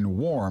in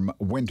warm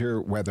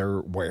winter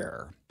weather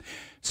wear.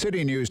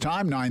 City News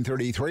Time,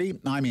 9:33.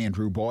 I'm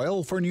Andrew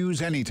Boyle. For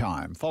News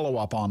Anytime, follow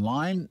up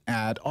online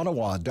at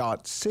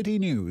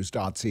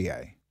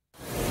ottawa.citynews.ca.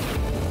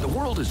 The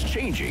world is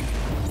changing.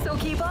 So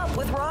keep up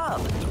with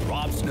Rob. The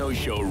Rob Snow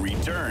Show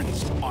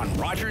returns on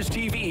Rogers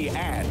TV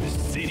and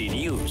City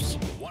News.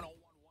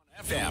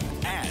 101.1 FM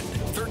and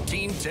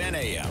 1310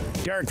 AM.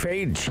 Derick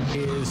Fage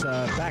is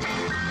back.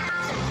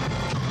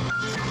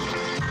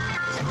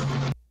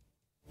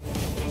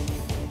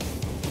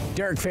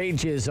 Derick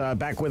Fage is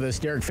back with us.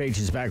 Derick Fage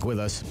is back with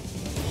us.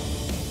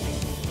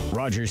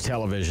 Rogers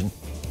Television.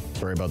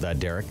 Sorry about that,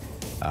 Derick.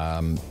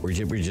 We're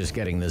just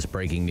getting this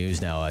breaking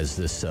news now as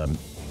this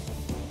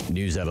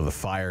news out of the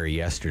fire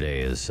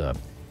yesterday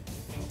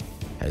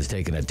has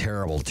taken a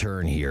terrible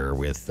turn here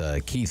with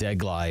Keith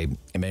Egli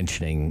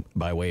mentioning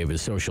by way of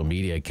his social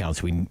media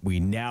accounts, we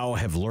now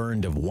have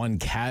learned of 1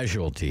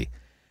 casualty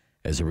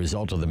as a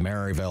result of the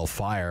Merivale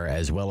fire,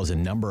 as well as a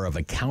number of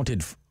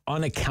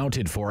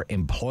unaccounted for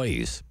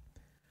employees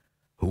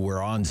who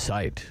were on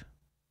site.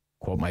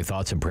 Quote, my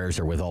thoughts and prayers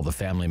are with all the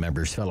family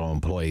members, fellow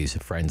employees,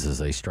 friends as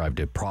they strive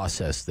to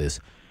process this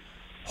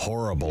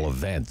horrible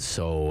event.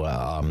 So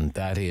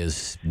that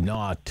is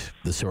not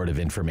the sort of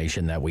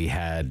information that we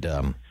had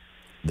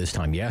this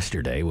time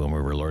yesterday when we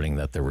were learning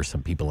that there were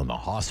some people in the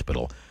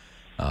hospital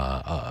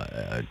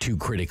too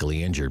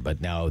critically injured.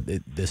 But now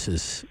this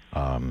is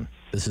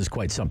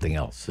quite something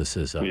else. This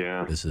is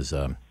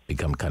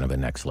become kind of a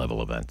next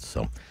level event.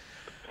 So.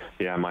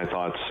 Yeah, my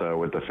thoughts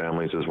with the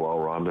families as well,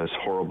 Rob. That's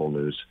horrible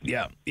news.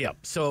 Yeah.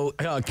 So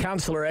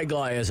Councillor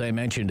Egli, as I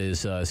mentioned,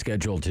 is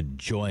scheduled to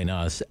join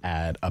us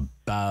at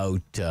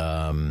about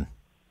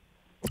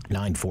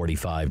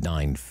 9:45,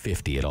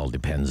 9:50. It all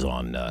depends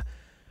on the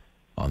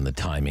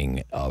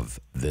timing of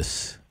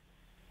this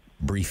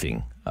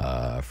briefing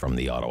from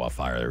the Ottawa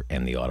Fire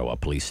and the Ottawa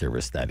Police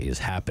Service that is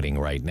happening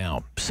right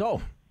now.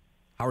 So,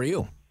 how are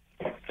you?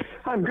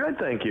 I'm good,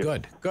 thank you.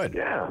 Good.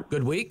 Yeah.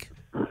 Good week?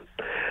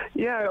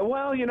 Yeah,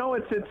 well,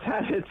 it's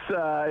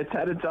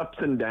had its ups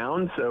and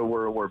downs. So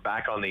we're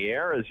back on the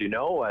air, as you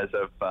know, as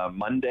of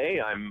Monday.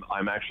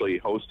 I'm actually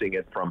hosting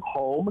it from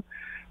home.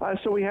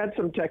 So we had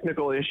some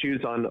technical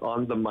issues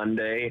on the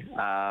Monday.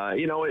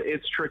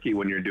 It's tricky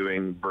when you're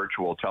doing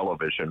virtual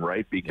television,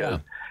 right? Because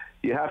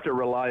you have to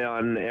rely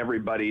on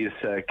everybody's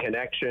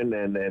connection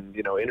and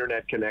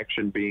internet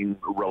connection being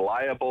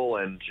reliable.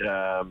 And,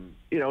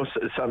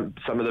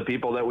 some of the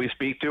people that we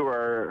speak to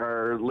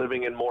are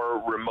living in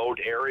more remote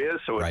areas.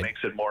 So it makes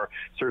it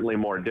certainly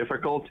more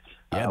difficult.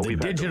 The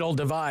digital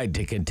divide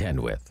to contend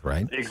with,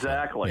 right?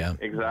 Exactly.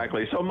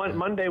 Exactly. So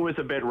Monday was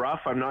a bit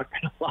rough. I'm not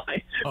going to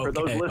lie. For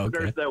those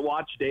listeners that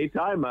watch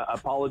daytime,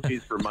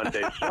 apologies for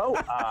Monday's show.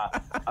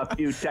 A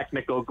few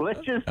technical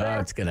glitches there.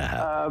 It's going to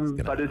happen.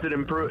 But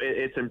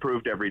it's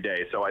improved every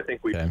day. So I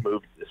think we've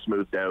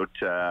smoothed out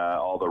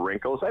all the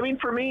wrinkles. I mean,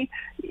 for me,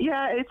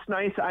 it's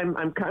nice.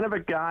 I'm kind of a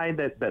guy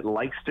that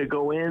likes to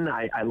go in.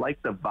 I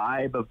like the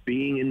vibe of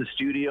being in the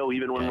studio.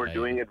 Even when we're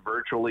doing it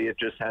virtually, it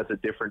just has a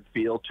different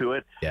feel to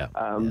it.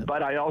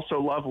 But I also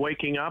love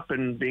waking up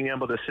and being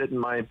able to sit in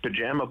my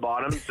pajama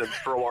bottoms and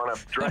throw on a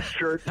dress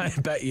shirt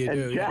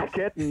and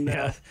jacket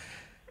and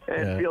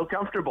feel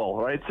comfortable,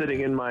 right,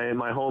 sitting in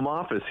my home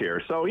office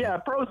here. So,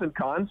 pros and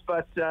cons,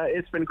 but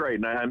it's been great.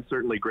 And I'm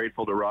certainly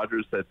grateful to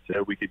Rogers that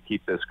we could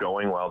keep this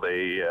going while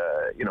they,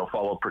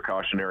 follow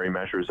precautionary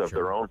measures of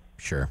their own.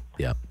 Sure.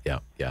 Yeah.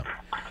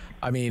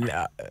 I mean,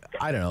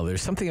 I don't know.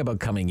 There's something about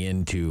coming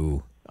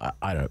into,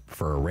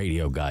 for a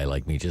radio guy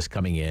like me, just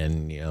coming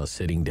in,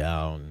 sitting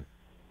down,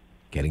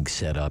 getting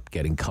set up,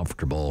 getting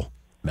comfortable,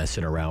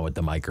 messing around with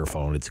the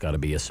microphone. It's got to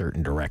be a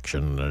certain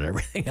direction and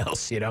everything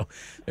else,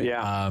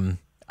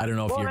 I don't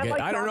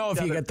know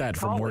if you get that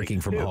from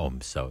working from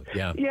home. So,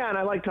 Yeah, and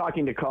I like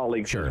talking to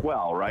colleagues as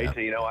well, right?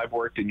 Yeah. I've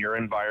worked in your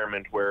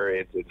environment where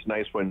it's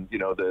nice when,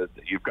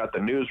 you've got the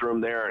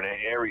newsroom there and,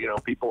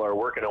 people are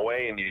working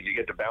away and you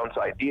get to bounce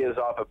ideas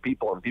off of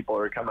people and people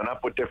are coming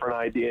up with different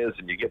ideas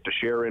and you get to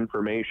share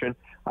information.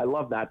 I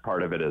love that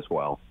part of it as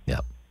well. Yeah.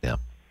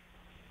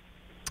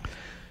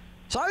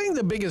 So I think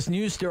the biggest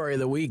news story of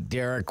the week,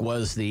 Derick,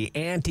 was the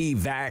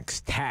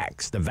anti-vax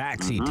tax, the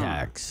Vaxi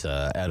tax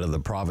out of the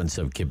province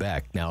of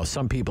Quebec. Now,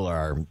 some people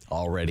are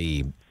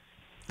already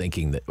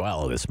thinking that,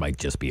 this might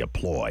just be a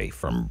ploy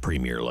from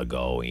Premier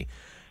Legault. He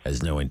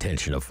has no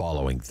intention of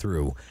following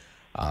through.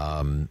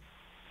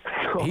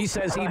 He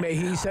says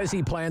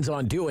he plans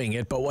on doing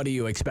it, but what do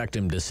you expect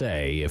him to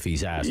say if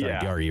he's asked,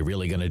 are you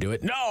really going to do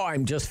it? No,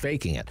 I'm just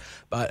faking it.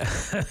 But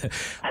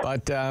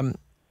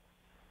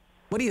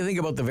what do you think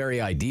about the very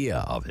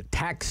idea of it,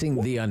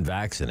 taxing the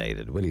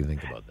unvaccinated? What do you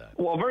think about that?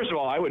 Well, first of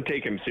all, I would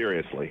take him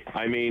seriously.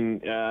 I mean,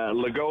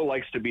 Legault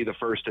likes to be the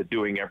first at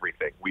doing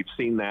everything. We've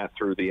seen that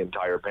through the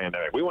entire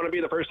pandemic. We want to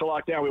be the first to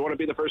lock down. We want to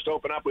be the first to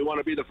open up. We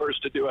want to be the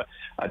first to do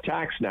a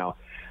tax now.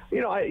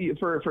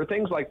 For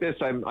things like this,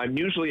 I'm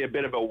usually a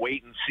bit of a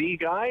wait-and-see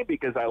guy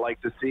because I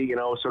like to see,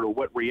 sort of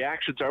what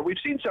reactions are. We've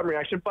seen some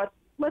reaction, but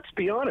let's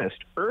be honest,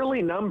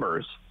 early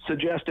numbers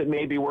suggest it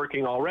may be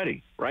working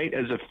already, right,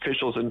 as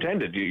officials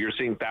intended. You're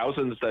seeing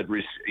thousands that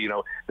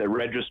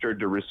registered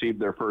to receive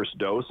their first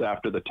dose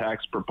after the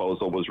tax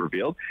proposal was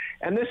revealed.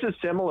 And this is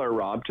similar,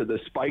 Rob, to the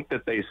spike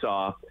that they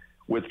saw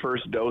with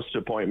first dose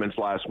appointments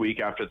last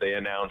week after they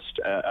announced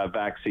a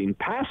vaccine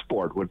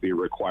passport would be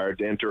required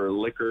to enter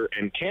liquor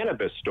and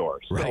cannabis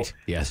stores. Right, so,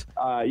 yes.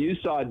 You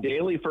saw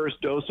daily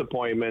first dose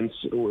appointments,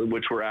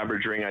 which were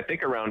averaging, I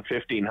think, around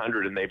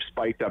 1,500, and they've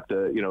spiked up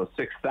to,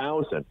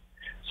 6,000.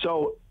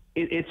 So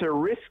it's a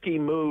risky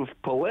move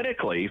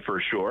politically, for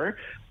sure,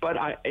 but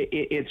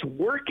it's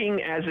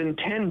working as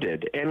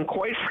intended. And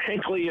quite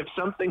frankly, if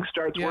something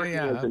starts working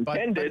as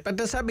intended... But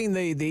does that mean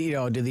do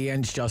the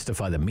ends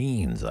justify the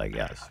means, I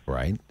guess,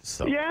 right?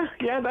 So.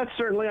 Yeah, that's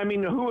certainly... I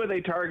mean, who are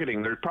they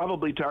targeting? They're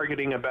probably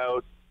targeting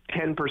about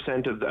 10%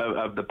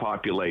 of the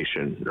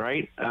population,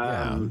 right?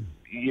 And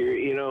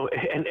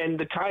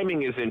the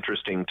timing is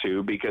interesting,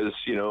 too, because,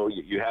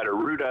 you had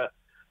Arruda,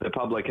 the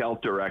public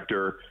health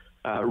director...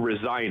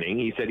 resigning.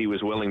 He said he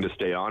was willing to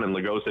stay on, and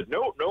Legault said,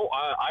 no,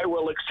 I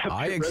will accept.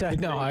 I accept.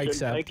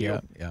 Thank you.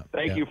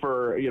 Thank you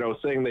for,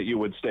 saying that you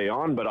would stay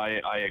on, but I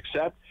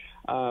accept.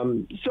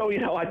 So,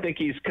 I think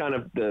he's kind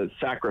of the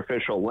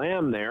sacrificial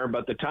lamb there,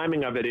 but the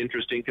timing of it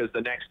interesting because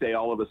the next day,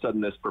 all of a sudden,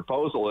 this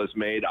proposal is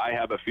made. I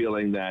have a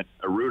feeling that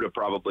Arruda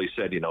probably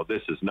said,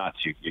 this is nuts.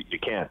 You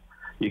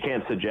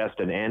can't suggest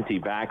an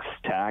anti-vax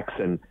tax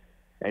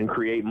and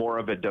create more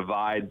of a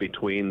divide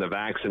between the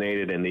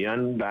vaccinated and the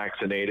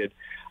unvaccinated.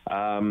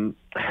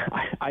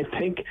 I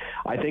think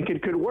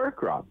it could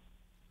work, Rob.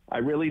 I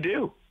really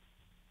do.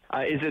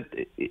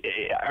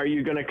 Are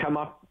you going to come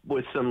up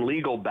with some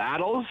legal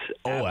battles?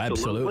 Oh,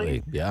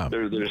 absolutely. Yeah.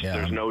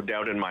 There's no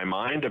doubt in my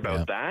mind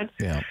about that.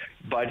 Yeah.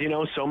 But,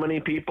 so many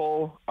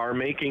people are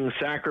making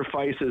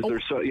sacrifices.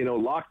 There's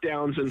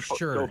lockdowns and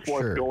so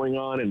forth going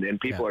on, and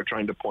people are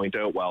trying to point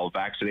out,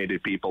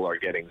 vaccinated people are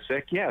getting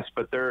sick. Yes,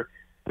 but they're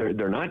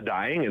not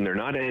dying and they're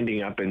not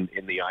ending up in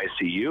the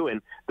ICU.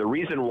 And the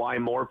reason why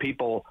more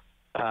people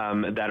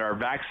that are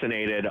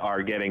vaccinated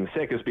are getting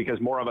sick is because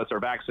more of us are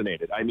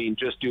vaccinated. I mean,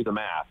 just do the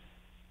math,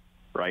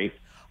 right?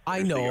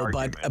 I know,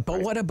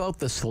 but what about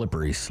the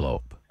slippery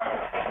slope?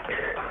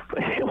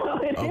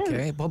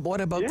 Okay, but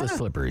what about the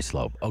slippery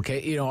slope?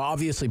 Okay, you know,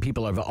 obviously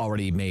people have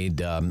already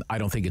made, I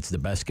don't think it's the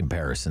best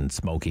comparison,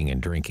 smoking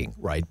and drinking,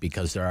 right?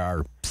 Because there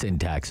are sin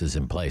taxes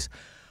in place.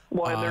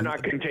 Well, and they're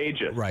not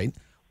contagious. Right.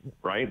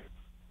 Right?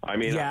 I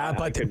mean, yeah,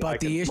 but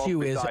the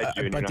issue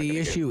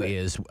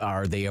is,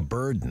 are they a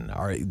burden?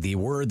 Are the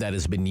word that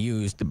has been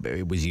used,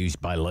 it was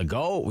used by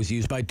Legault, it was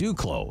used by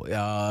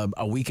Duclos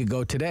a week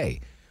ago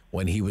today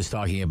when he was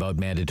talking about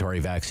mandatory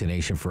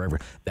vaccination forever,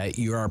 that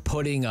you are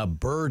putting a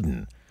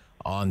burden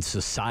on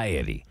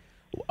society.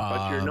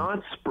 But you're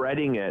not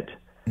spreading it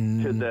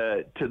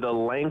to the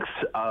lengths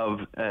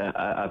of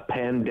a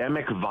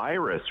pandemic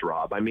virus,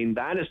 Rob. I mean,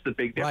 that is the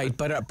big difference.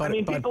 Right,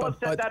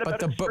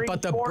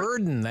 but the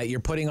burden that you're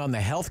putting on the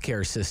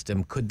healthcare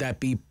system, could that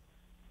be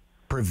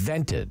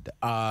prevented?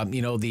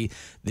 You know, the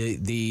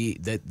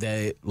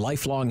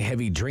lifelong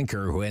heavy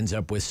drinker who ends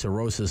up with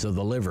cirrhosis of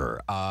the liver.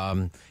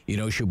 You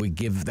know, should we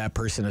give that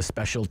person a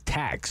special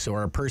tax?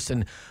 Or a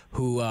person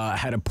who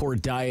had a poor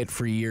diet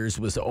for years,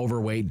 was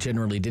overweight,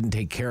 generally didn't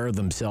take care of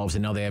themselves,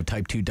 and now they have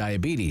type 2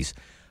 diabetes,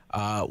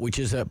 which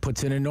is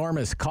puts an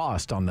enormous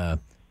cost on the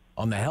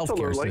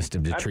healthcare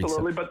system to treat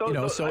them. But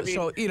those, is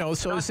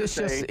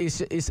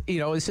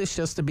this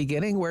just the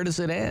beginning? Where does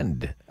it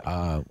end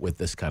with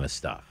this kind of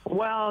stuff?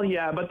 Well,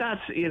 yeah, but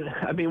that's,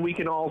 I mean, we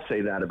can all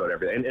say that about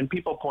everything, and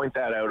people point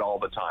that out all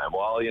the time.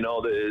 Well, you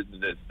know,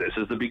 this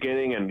is the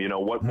beginning, and you know,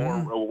 what more,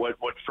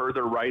 what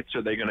further rights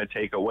are they going to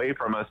take away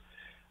from us?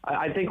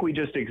 I think we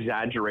just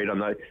exaggerate on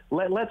that.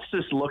 Let's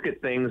just look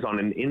at things on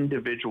an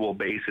individual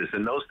basis.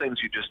 And those things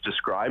you just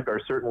described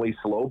are certainly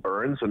slow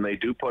burns, and they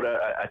do put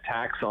a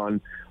tax on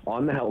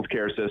the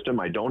healthcare system.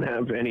 I don't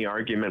have any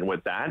argument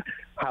with that.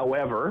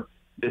 However,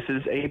 this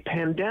is a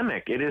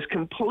pandemic. It is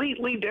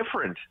completely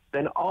different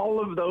than all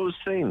of those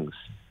things.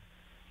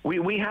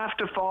 We have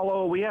to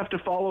follow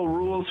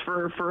rules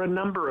for a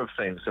number of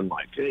things in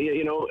life.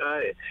 You know,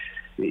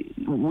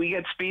 we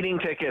get speeding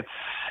tickets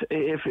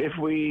if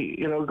we,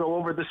 you know, go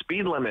over the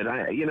speed limit.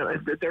 I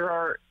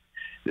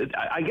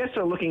guess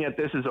they're looking at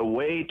this as a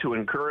way to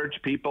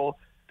encourage people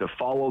to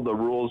follow the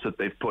rules that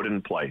they've put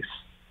in place.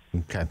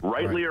 Okay.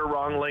 Rightly or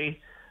wrongly.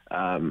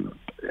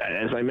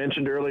 As I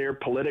mentioned earlier,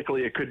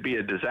 politically it could be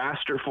a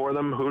disaster for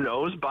them. Who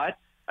knows? But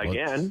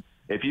again,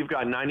 if you've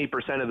got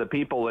 90% of the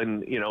people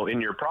in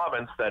your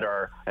province that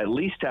are at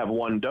least have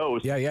one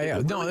dose.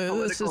 Yeah.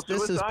 No, this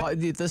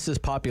is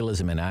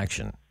populism in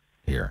action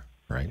here,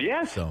 right?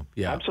 Yes. So,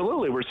 yeah.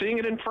 Absolutely. We're seeing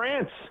it in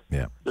France.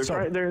 Yeah.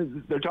 They're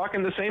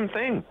talking the same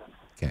thing.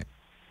 Okay.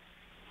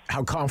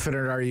 How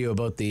confident are you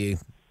about the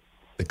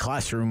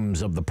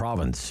classrooms of the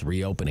province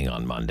reopening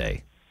on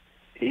Monday?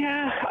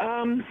 Yeah,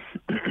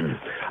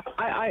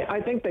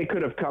 I think they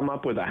could have come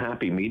up with a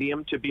happy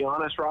medium, to be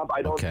honest, Rob.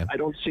 I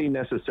don't see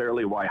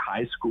necessarily why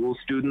high school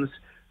students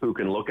who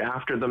can look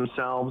after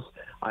themselves.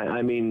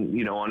 I mean,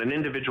 you know, on an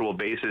individual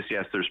basis,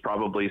 yes, there's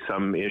probably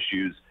some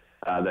issues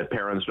that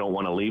parents don't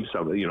want to leave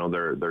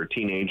their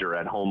teenager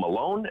at home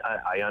alone.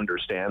 I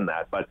understand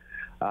that, but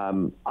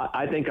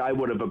I think I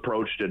would have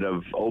approached it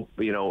of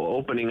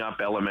opening up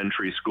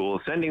elementary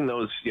schools, sending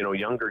those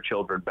younger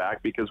children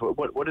back, because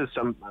what is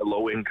some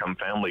low-income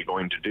family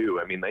going to do?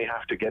 I mean, they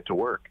have to get to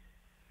work.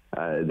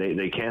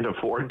 They can't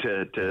afford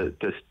to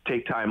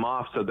take time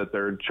off so that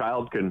their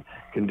child can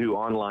do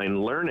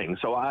online learning.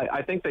 So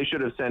I think they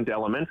should have sent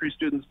elementary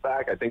students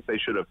back. I think they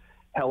should have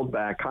held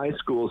back high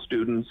school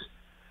students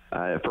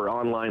for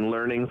online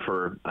learning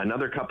for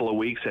another couple of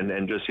weeks,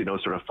 and just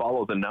sort of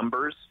follow the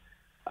numbers.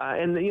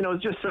 And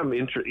just some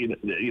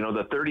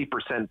the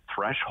 30%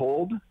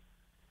 threshold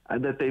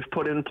that they've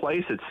put in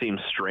place. It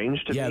seems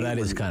strange to me. Yeah, that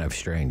is kind of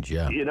strange.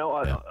 Yeah.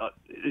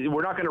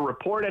 We're not going to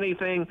report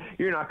anything.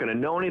 You're not going to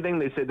know anything.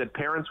 They say that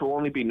parents will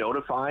only be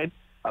notified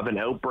of an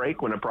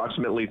outbreak when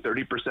approximately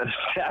 30% of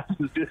staff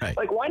is due. Right.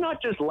 Like, why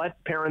not just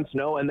let parents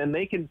know, and then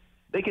they can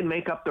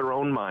make up their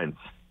own minds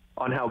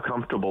on how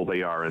comfortable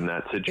they are in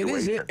that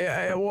situation.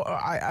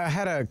 I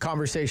had a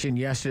conversation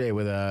yesterday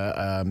with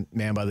a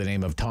man by the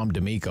name of Tom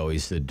D'Amico.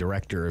 He's the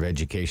director of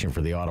education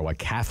for the Ottawa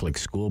Catholic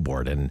School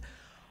Board, and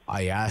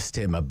I asked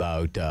him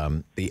about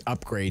the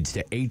upgrades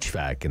to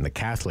HVAC in the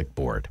Catholic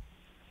Board.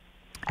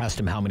 Asked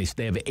him how many.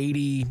 They have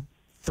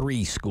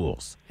 83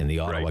 schools in the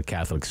Ottawa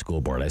Catholic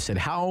School Board. I said,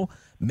 how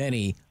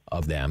many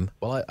of them?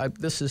 Well,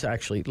 this is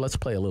actually, let's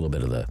play a little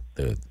bit of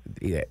the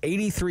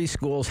 83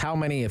 schools. How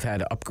many have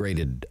had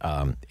upgraded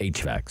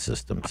HVAC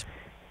systems?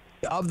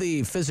 Of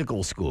the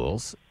physical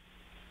schools,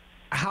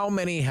 how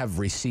many have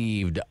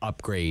received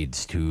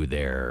upgrades to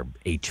their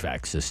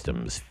HVAC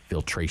systems,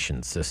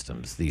 filtration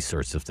systems, these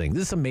sorts of things?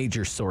 This is a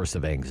major source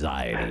of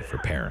anxiety for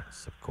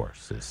parents, of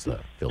course, is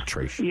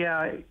filtration.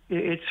 Yeah,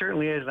 it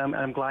certainly is.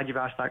 I'm glad you've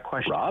asked that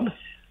question. Rob?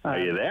 Are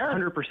you there?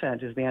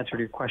 100% is the answer to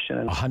your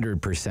question.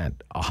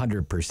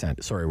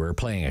 100%. Sorry, we were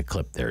playing a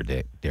clip there,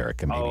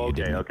 Derick. And maybe you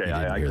didn't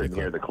I couldn't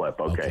hear the clip.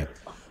 Okay.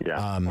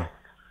 Yeah.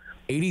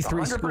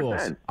 83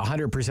 schools,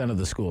 100% of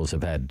the schools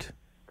have had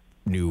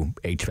new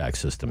HVAC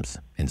systems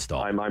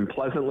installed. I'm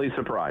pleasantly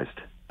surprised.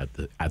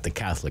 At the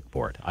Catholic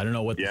board. I don't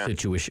know what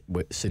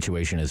the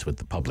situation is with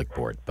the public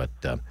board, but...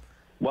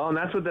 Well, and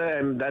that's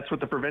what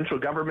the provincial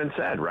government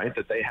said, right?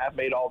 That they have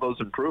made all those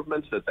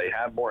improvements, that they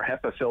have more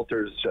HEPA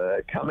filters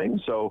coming.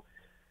 So,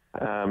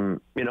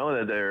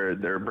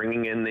 they're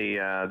bringing in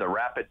the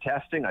rapid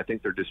testing. I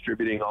think they're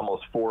distributing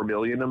almost 4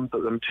 million of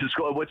them to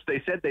school, which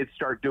they said they'd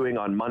start doing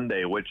on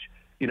Monday. Which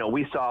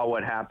we saw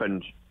what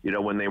happened.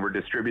 When they were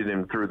distributing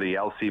them through the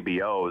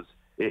LCBOs.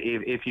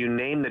 If you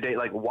name the date,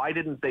 like why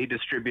didn't they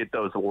distribute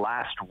those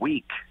last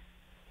week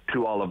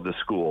to all of the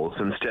schools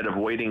instead of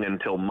waiting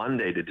until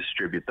Monday to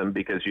distribute them?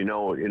 Because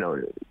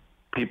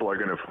people are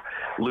going to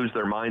lose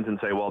their minds and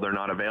say, well, they're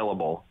not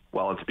available.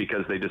 Well, it's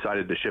because they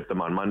decided to ship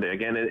them on Monday.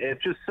 Again,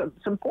 it's just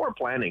some poor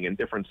planning in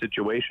different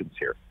situations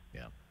here.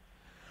 Yeah.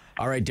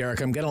 All right,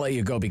 Derick, I'm going to let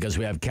you go because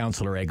we have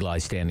Councillor Egli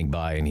standing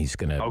by, and he's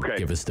going to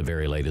give us the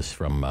very latest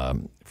from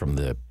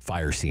the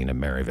fire scene in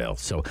Merivale.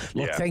 So,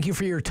 look, thank you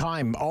for your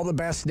time. All the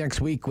best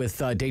next week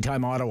with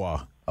Daytime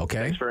Ottawa. Okay.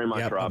 Thanks very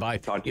much, Rob. Bye-bye.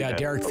 Talk to you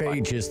Derick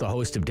Fage is the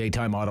host of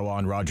Daytime Ottawa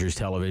on Rogers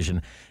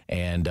Television.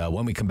 And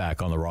when we come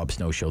back on the Rob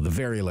Snow Show, the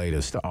very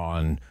latest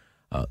on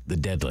the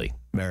deadly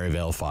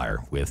Merivale fire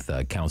with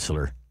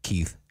Councillor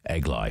Keith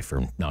Egli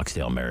from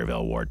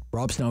Knoxdale-Merivale Ward.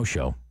 Rob Snow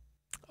Show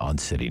on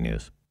City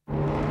News.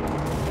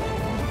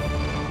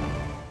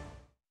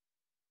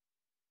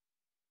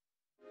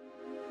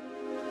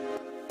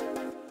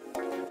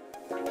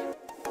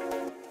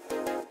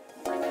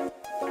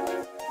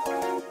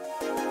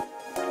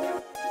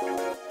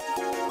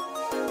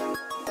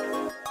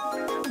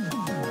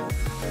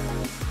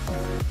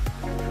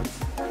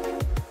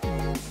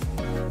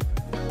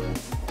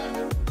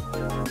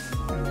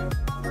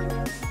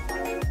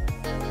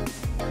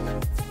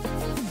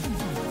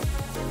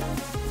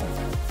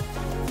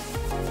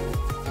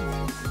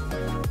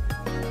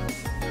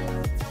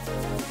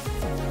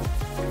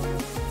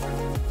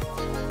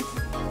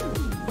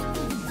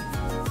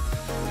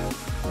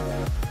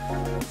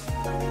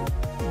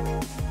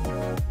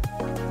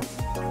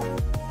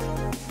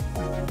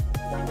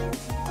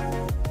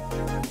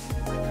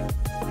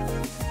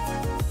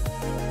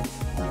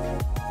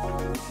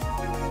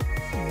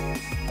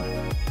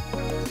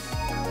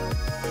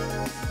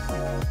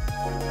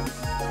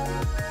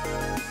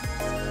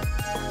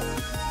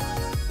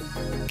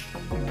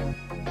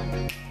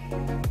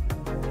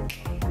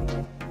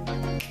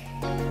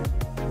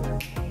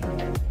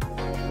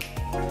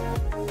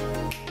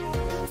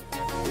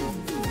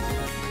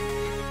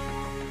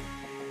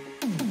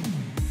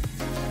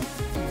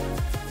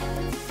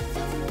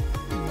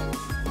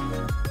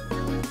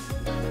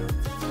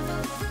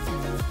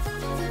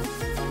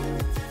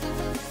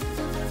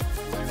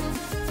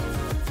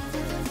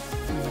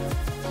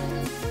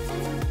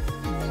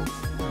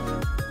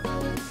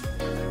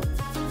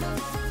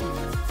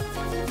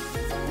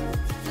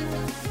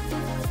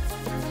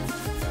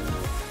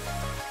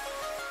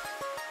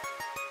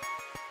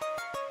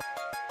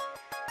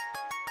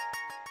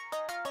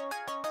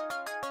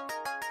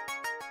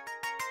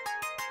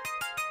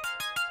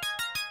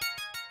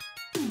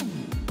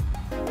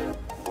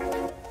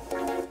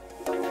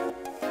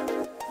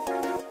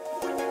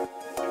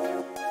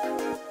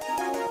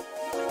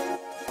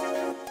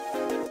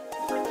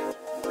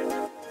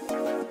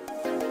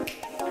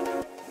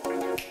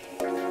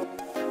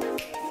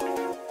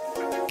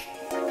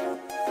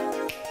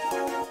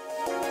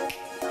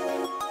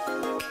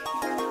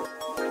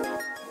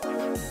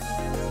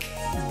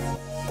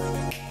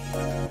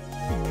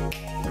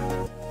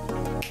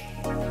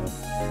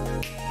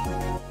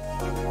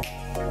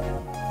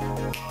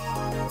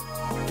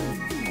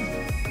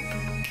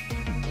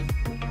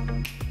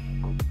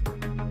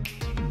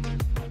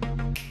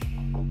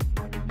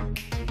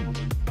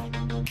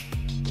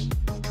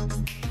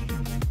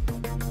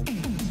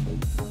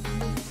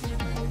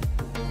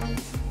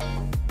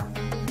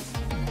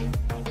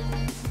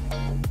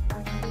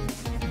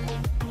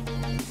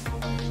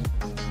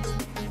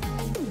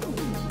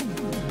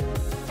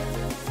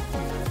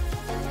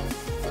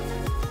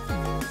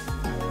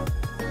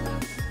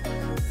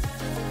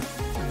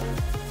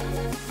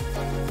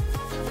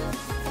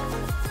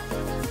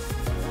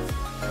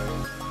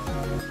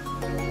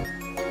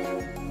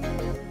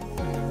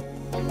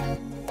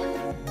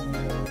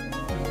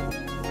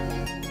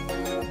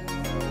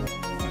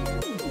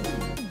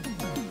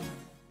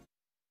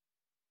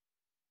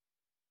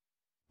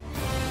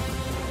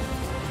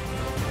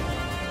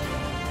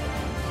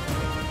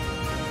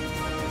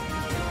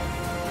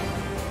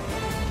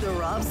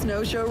 Rob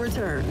Snow Show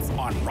returns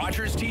on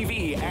Rogers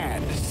TV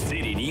and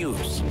City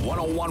News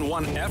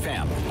 101.1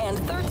 FM and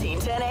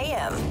 1310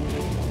 AM.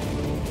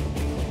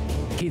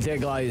 Keith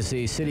Egli is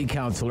the city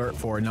councillor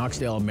for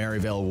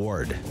Knoxdale-Merivale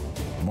Ward.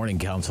 Morning,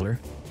 councillor.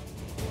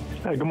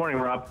 Good morning,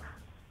 Rob.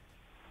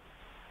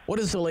 What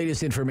is the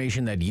latest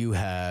information that you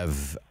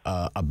have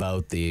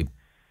about the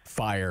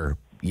fire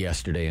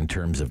yesterday in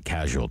terms of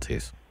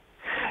casualties?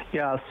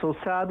 Yeah, so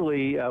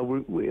sadly,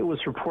 it was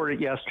reported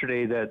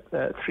yesterday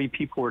that 3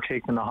 people were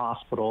taken to the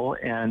hospital,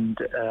 and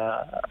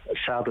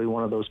sadly,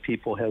 one of those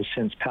people has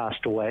since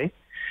passed away.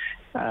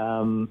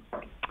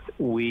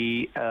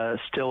 We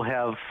still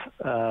have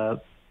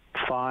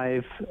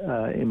 5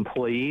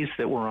 employees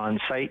that were on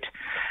site,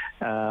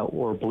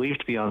 or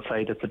believed to be on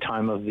site at the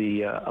time of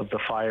the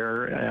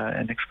fire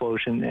and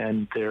explosion,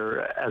 and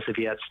they're, as of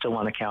yet, still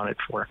unaccounted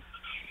for.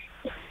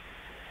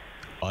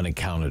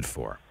 Unaccounted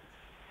for.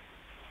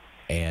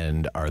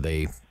 And are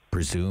they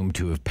presumed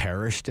to have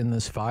perished in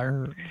this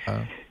fire,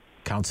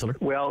 Councillor?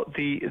 Well,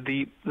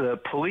 the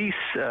police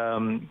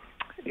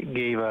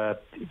gave a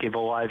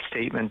live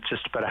statement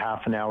just about a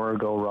half an hour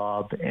ago,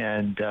 Rob,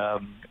 and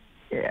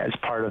as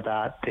part of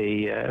that,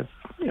 they,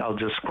 I'll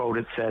just quote,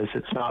 it says,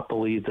 "It's not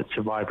believed that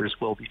survivors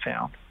will be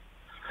found."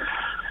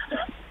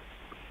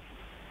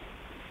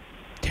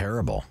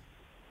 Terrible.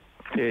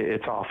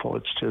 It's awful.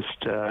 It's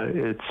just,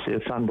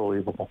 it's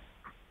unbelievable.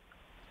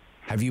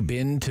 Have you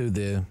been to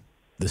the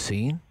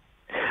scene?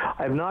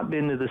 I've not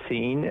been to the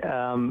scene.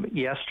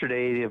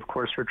 Yesterday, of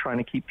course, we're trying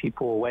to keep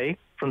people away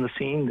from the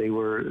scene.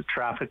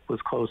 Traffic was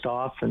closed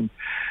off, and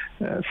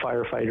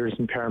firefighters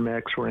and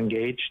paramedics were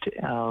engaged.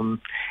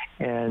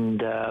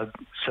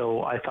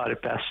 So I thought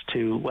it best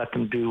to let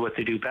them do what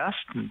they do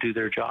best and do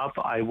their job.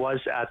 I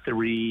was at the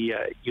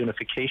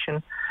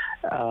reunification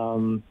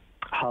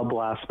hub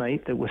last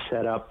night that was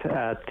set up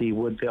at the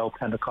Woodvale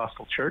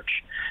Pentecostal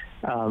Church.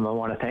 I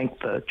want to thank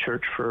the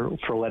church for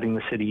letting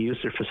the city use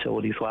their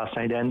facilities last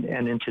night and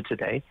into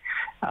today.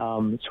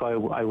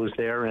 So I was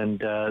there,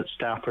 and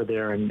staff were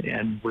there,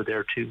 and were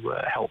there to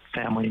help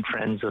family and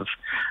friends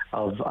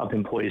of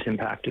employees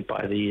impacted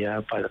by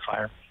the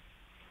fire.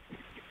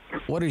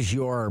 What is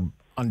your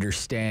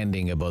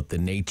understanding about the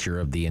nature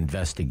of the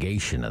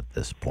investigation at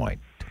this point?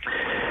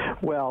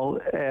 Well,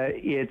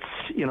 it's,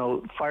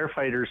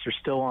 firefighters are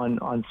still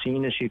on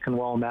scene, as you can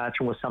well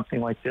imagine. With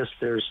something like this,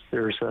 there's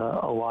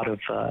a lot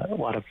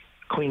of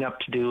cleanup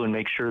to do and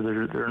make sure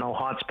there are no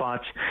hot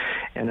spots.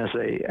 And as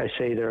I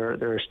say, there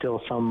are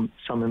still some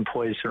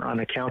employees that are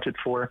unaccounted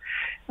for.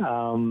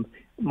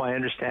 My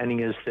understanding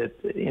is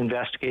that the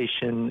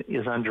investigation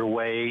is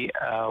underway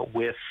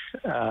with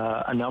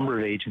a number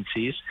of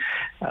agencies,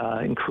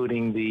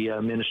 including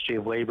the Ministry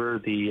of Labour,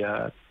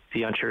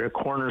 the Ontario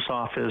Coroner's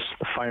Office,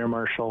 the Fire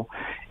Marshal,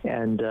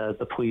 and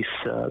the police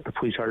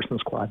arson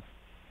squad.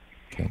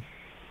 Okay.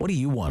 What do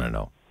you want to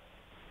know?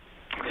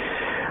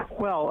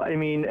 Well, I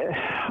mean,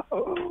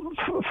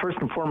 first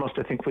and foremost,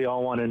 I think we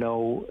all want to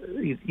know,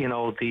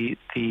 the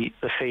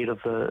fate of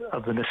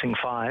the missing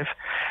 5,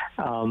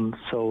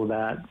 so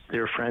that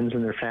their friends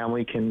and their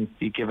family can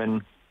be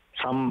given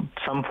some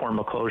form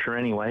of closure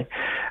anyway.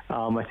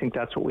 I think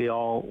that's what we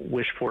all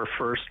wish for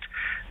first.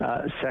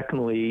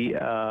 Secondly,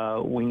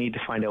 we need to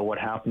find out what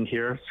happened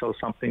here, so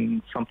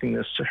something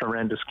this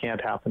horrendous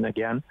can't happen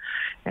again.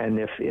 And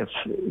if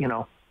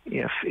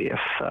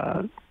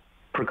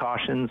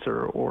precautions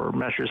or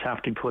measures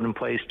have to be put in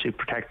place to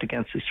protect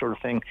against this sort of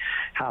thing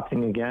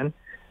happening again,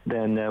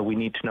 then we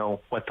need to know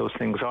what those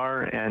things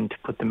are and to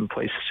put them in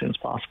place as soon as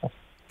possible.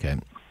 Okay.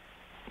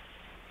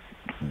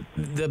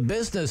 The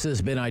business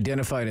has been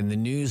identified in the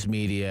news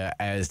media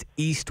as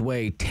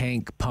Eastway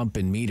Tank Pump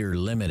and Meter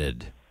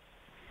Limited.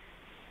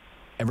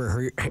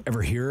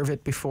 Ever hear of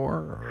it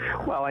before?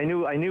 Well, I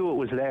knew it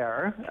was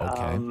there.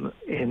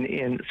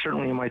 Okay.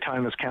 Certainly in my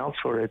time as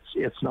councillor,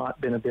 it's not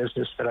been a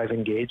business that I've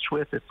engaged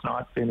with. It's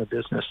not been a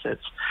business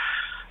that's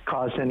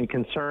caused any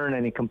concern,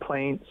 any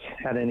complaints,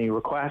 had any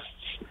requests.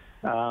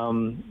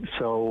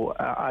 So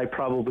I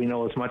probably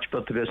know as much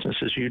about the business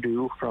as you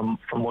do from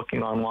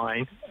looking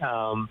online.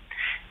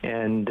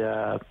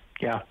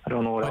 Yeah, I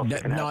don't know what else I can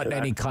add to that. Not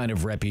any kind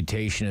of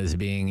reputation as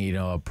being,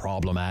 a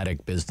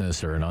problematic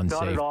business or an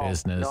unsafe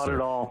business. Not at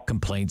all.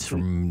 Complaints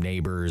from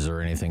neighbors or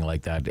anything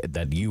like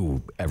that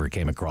you ever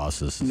came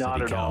across as city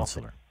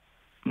councillor.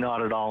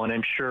 Not at all. And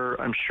I'm sure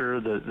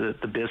the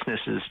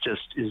business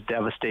is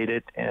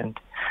devastated and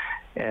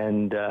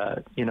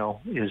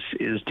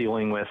is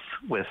dealing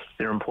with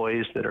their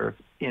employees that are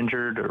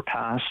injured or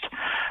passed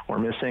or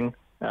missing.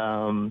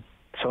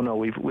 So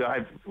no,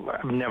 I've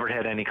never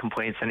had any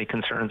complaints, any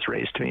concerns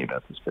raised to me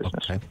about this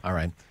business. Okay, all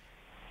right.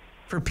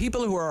 For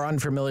people who are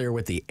unfamiliar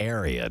with the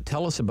area,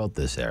 tell us about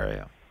this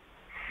area.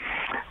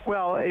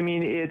 Well, I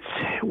mean, it's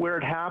where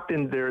it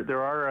happened.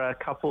 There are a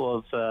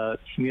couple of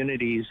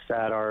communities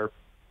that are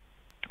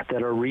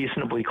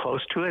reasonably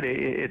close to it.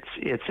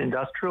 It's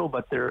industrial,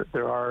 but there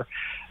are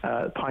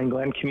Pine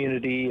Glen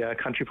community,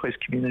 Country Place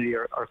community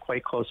are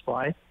quite close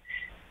by,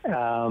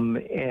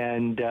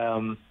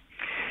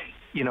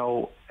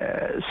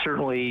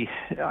 certainly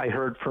I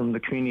heard from the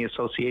community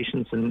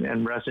associations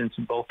and residents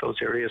in both those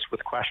areas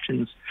with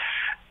questions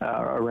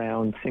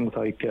around things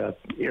like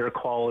air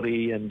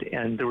quality,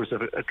 and there was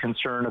a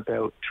concern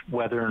about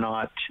whether or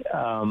not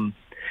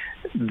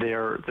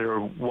their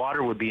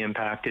water would be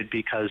impacted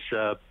because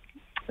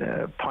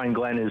Pine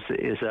Glen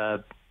is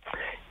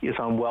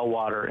on well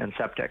water and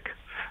septic.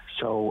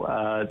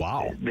 So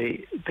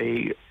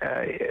they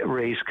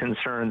raised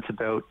concerns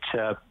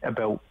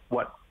about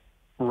what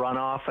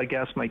runoff, I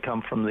guess, might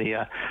come from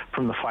the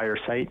fire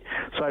site.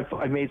 So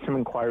I've made some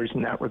inquiries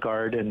in that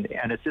regard, and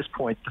at this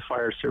point, the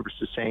fire service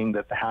is saying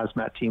that the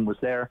hazmat team was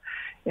there,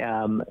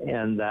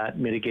 and that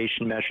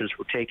mitigation measures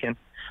were taken,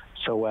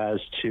 so as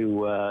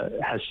to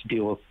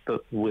deal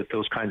with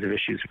those kinds of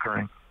issues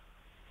occurring.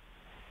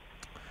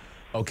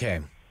 Okay.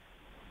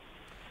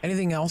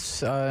 Anything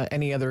else?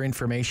 Any other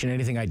information?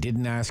 Anything I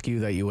didn't ask you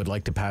that you would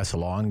like to pass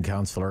along,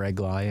 Councillor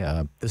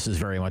Egli? This is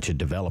very much a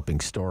developing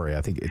story.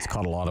 I think it's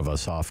caught a lot of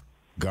us off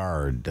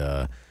guard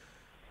that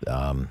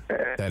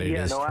it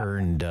has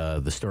turned.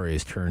 The story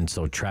has turned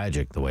so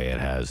tragic the way it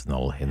has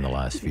in the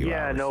last few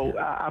hours.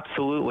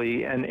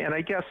 Absolutely. And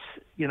I guess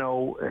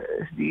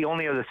the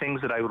only other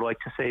things that I would like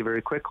to say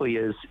very quickly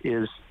is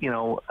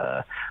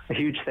a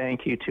huge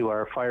thank you to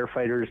our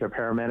firefighters, our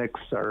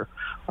paramedics,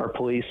 our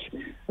police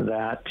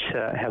that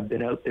have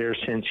been out there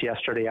since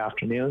yesterday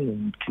afternoon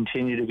and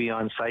continue to be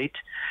on site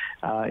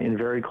in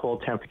very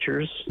cold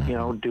temperatures,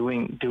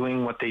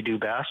 doing what they do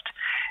best.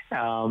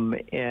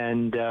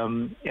 And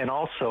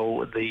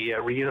also the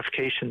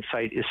reunification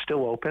site is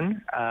still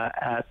open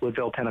at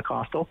Woodville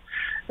Pentecostal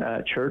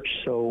Church.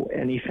 So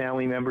any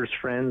family members,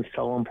 friends,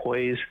 fellow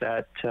employees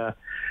that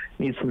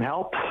need some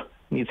help,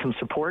 need some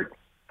support,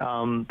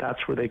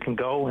 that's where they can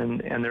go,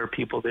 and there are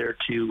people there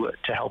to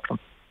help them.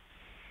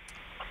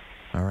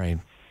 All right,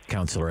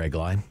 Councillor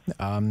Egli.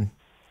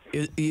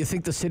 You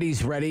think the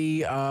city's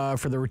ready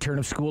for the return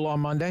of school on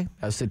Monday?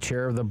 As the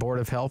chair of the Board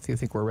of Health, you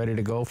think we're ready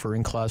to go for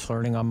in-class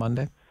learning on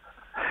Monday?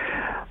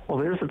 Well,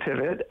 there's a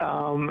pivot.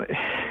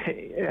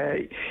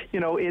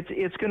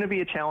 It's going to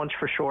be a challenge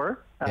for sure.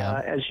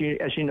 As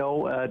you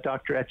know,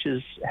 Dr.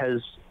 Etches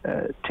has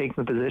taken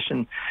the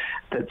position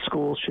that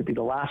schools should be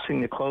the last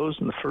thing to close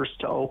and the first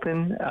to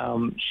open.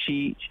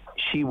 She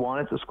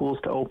wanted the schools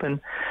to open,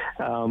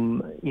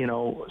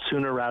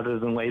 sooner rather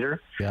than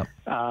later. Yep.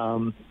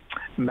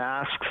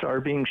 Masks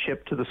are being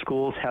shipped to the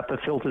schools. HEPA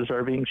filters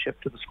are being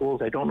shipped to the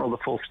schools. I don't know the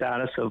full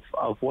status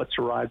of what's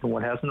arrived and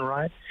what hasn't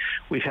arrived.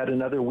 We've had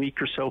another week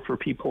or so for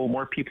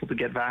more people to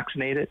get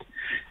vaccinated.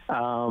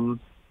 And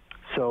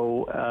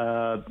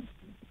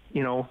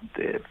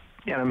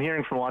I'm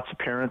hearing from lots of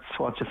parents,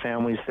 lots of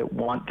families that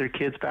want their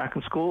kids back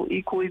in school.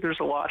 Equally, there's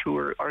a lot who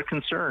are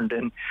concerned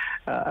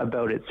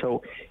about it.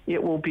 So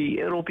it'll be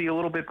a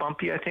little bit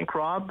bumpy, I think,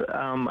 Rob.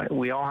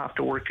 We all have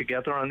to work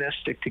together on this,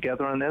 stick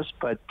together on this.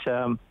 But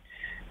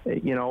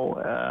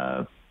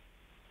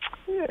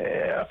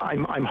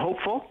I'm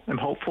hopeful. I'm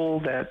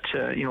hopeful that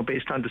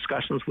based on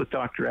discussions with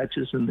Dr.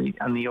 Etches and the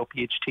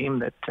OPH team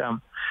that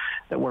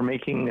we're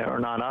making, or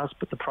not us,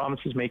 but the province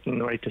is making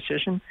the right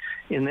decision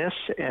in this,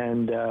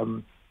 and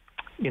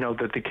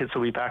that the kids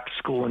will be back to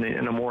school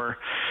in a more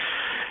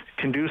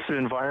conducive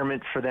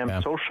environment for them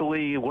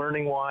socially,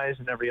 learning-wise,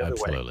 and every other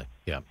way. Absolutely.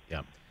 Yeah.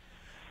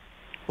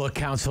 Look,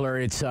 Councillor,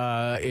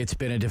 it's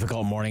been a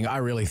difficult morning. I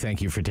really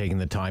thank you for taking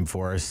the time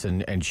for us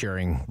and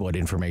sharing what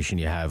information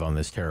you have on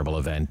this terrible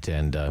event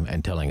and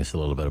telling us a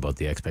little bit about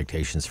the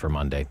expectations for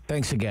Monday.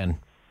 Thanks again.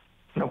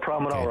 No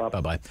problem at all, Rob.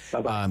 Bye-bye.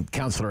 Bye-bye.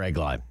 Councillor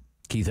Egli,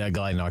 Keith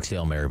Egli,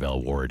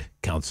 Knoxdale-Merivale Ward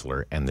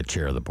Councillor and the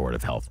Chair of the Board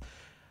of Health.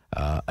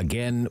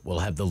 Again, we'll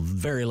have the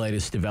very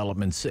latest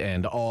developments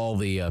and all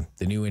the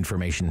new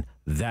information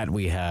that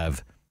we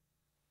have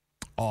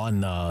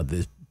on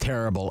the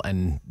terrible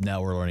and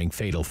now we're learning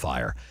fatal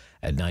fire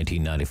at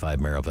 1995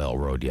 Merivale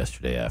Road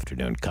yesterday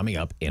afternoon. Coming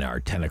up in our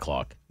 10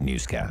 o'clock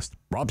newscast.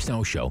 Rob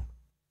Snow Show,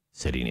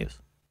 City News.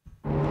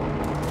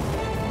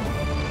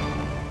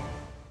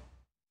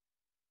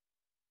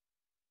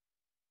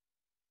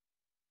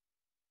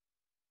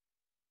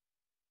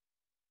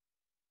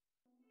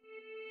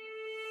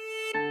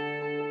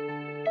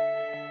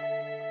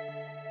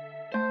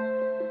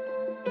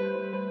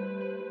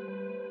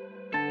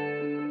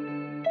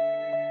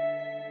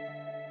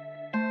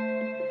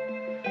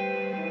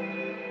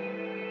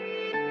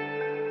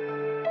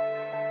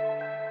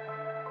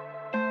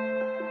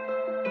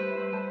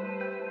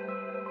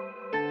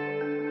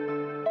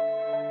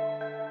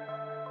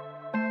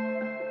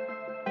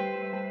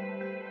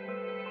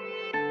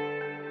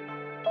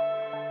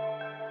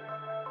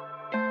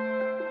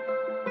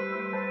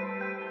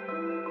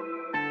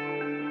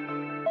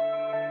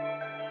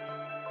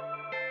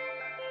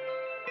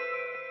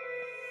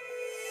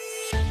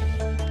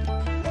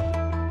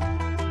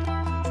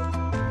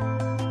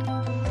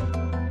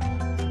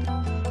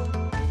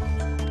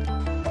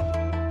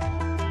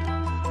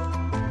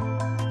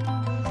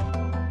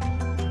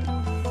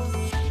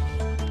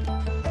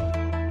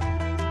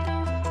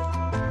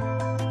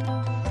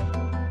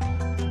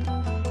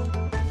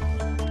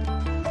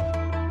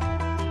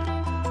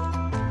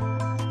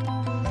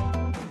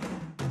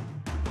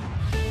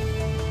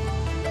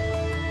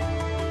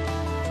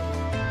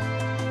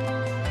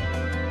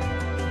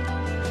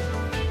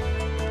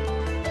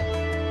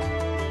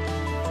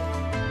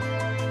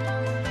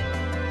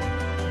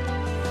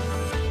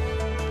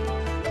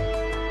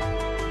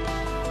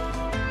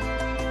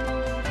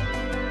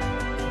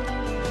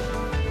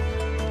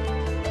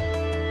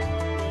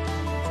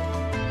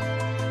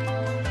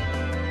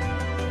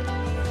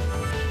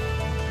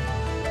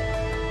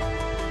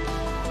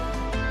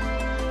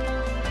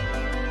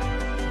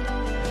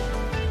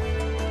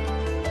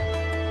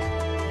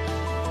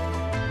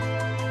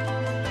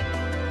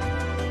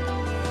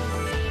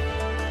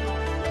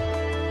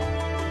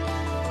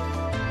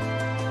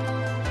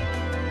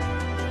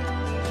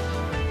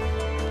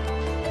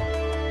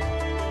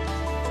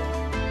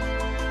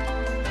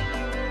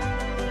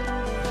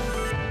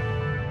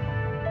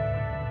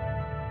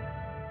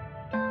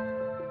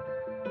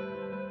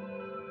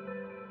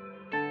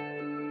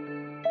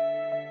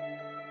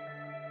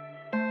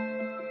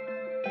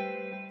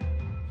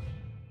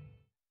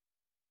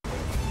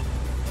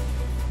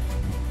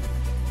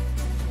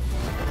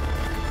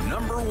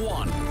 number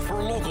one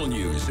for local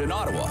news in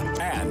Ottawa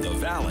and the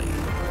Valley.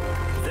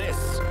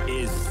 This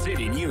is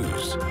City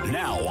News,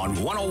 now on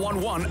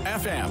 101.1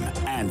 FM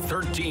and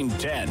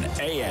 1310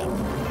 AM.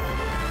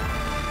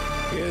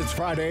 It's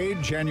Friday,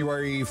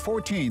 January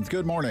 14th.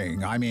 Good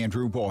morning. I'm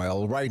Andrew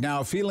Boyle. Right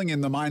now, feeling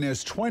in the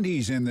minus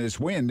 20s in this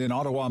wind in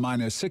Ottawa,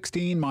 minus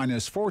 16,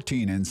 minus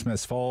 14 in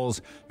Smiths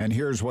Falls. And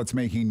here's what's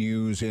making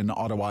news in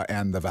Ottawa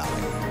and the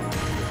Valley.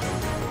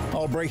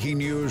 All breaking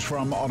news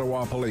from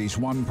Ottawa Police.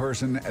 One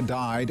person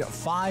died.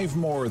 5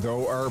 more,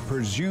 though, are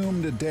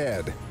presumed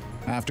dead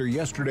after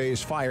yesterday's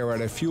fire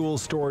at a fuel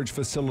storage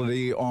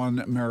facility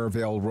on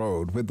Merivale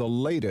Road. With the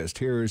latest,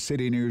 here's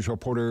City News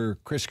reporter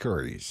Chris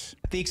Curries.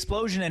 The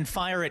explosion and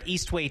fire at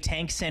Eastway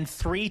Tank sent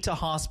 3 to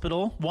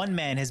hospital. 1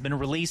 man has been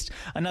released.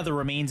 Another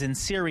remains in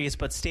serious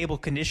but stable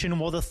condition,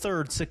 while the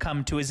 3rd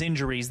succumbed to his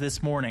injuries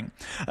this morning.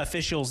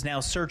 Officials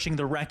now searching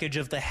the wreckage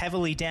of the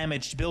heavily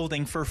damaged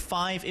building for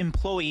 5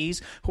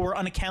 employees who are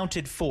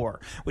unaccounted for,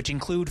 which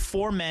include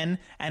 4 men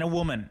and a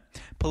woman.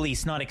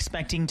 Police not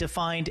expecting to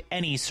find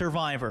any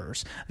survivors.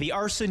 The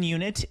arson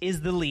unit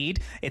is the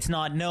lead. It's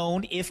not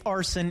known if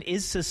arson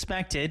is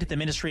suspected. The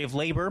Ministry of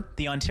Labour,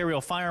 the Ontario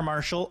Fire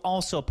Marshal,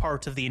 also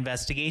part of the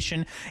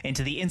investigation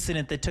into the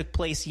incident that took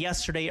place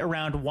yesterday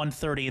around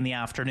 1:30 in the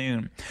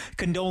afternoon.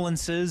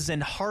 Condolences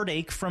and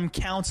heartache from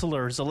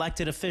councillors,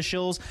 elected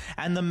officials,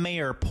 and the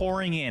mayor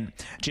pouring in.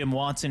 Jim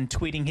Watson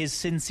tweeting his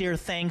sincere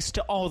thanks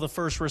to all the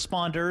first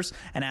responders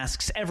and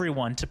asks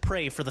everyone to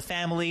pray for the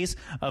families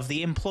of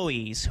the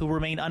employees who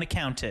remain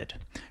unaccounted.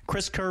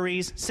 Chris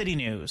Curries, City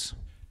News.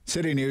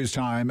 City News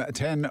time,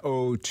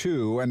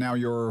 10:02, and now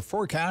your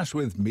forecast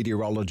with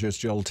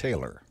meteorologist Gilles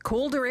Taylor.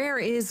 Colder air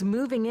is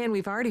moving in.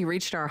 We've already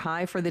reached our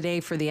high for the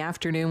day. For the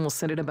afternoon, we'll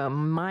sit at about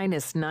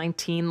minus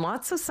 19.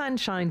 Lots of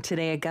sunshine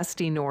today, a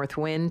gusty north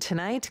wind.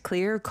 Tonight,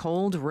 clear,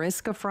 cold,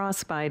 risk of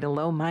frostbite. A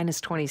low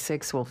minus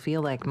 26 will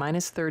feel like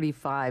minus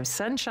 35.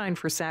 Sunshine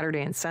for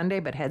Saturday and Sunday,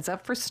 but heads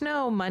up for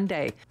snow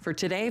Monday. For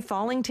today,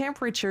 falling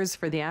temperatures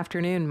for the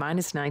afternoon,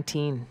 minus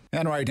 19.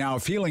 And right now,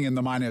 feeling in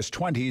the minus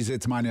 20s,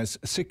 it's minus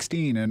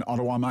 16 in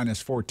Ottawa,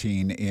 minus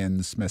 14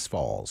 in Smiths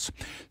Falls.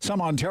 Some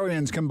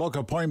Ontarians can book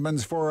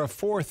appointments for a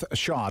 4th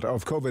shot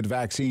of COVID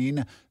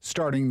vaccine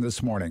starting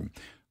this morning.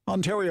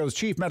 Ontario's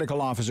Chief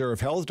Medical Officer of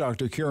Health,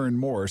 Dr. Kieran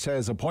Moore,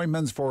 says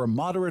appointments for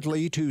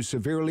moderately to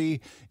severely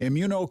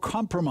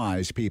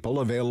immunocompromised people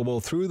available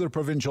through the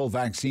Provincial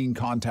Vaccine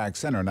Contact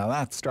Centre. Now,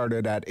 that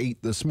started at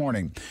 8 this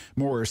morning.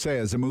 Moore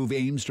says the move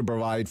aims to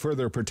provide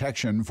further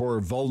protection for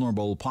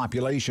vulnerable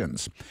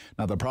populations.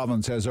 Now, the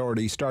province has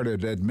already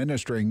started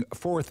administering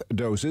 4th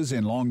doses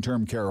in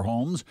long-term care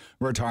homes,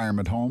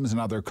 retirement homes, and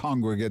other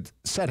congregate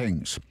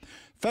settings.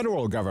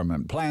 Federal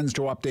government plans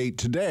to update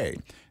today.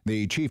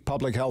 The Chief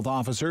Public Health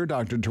Officer,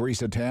 Dr.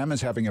 Teresa Tam,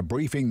 is having a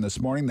briefing this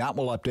morning that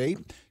will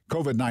update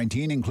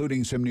COVID-19,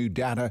 including some new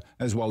data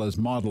as well as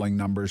modeling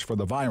numbers for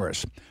the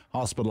virus.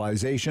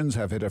 Hospitalizations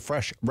have hit a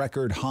fresh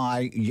record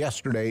high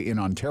yesterday in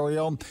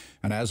Ontario,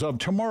 and as of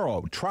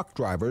tomorrow, truck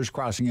drivers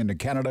crossing into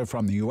Canada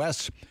from the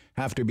U.S.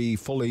 have to be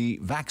fully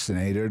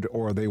vaccinated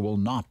or they will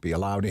not be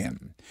allowed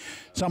in.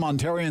 Some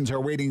Ontarians are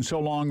waiting so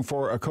long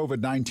for a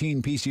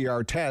COVID-19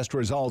 PCR test,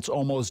 results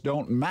almost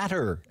don't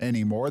matter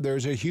anymore.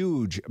 There's a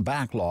huge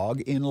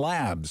backlog in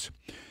labs.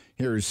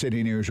 Here's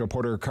City News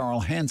reporter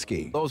Carl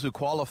Hansky. Those who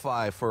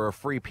qualify for a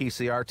free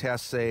PCR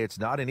test say it's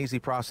not an easy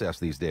process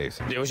these days.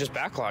 It was just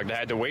backlogged. I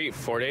had to wait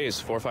 4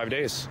 or 5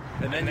 days.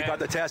 And then you got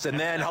the test, and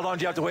then how long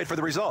do you have to wait for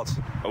the results?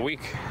 A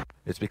week.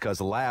 It's because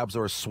labs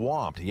are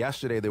swamped.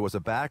 Yesterday, there was a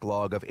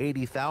backlog of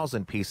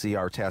 80,000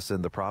 PCR tests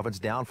in the province,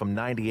 down from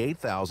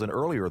 98,000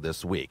 earlier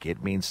this week.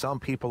 It means some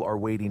people are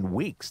waiting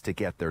weeks to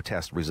get their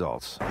test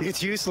results.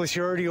 It's useless.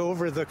 You're already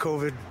over the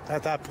COVID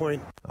at that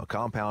point.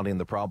 Compounding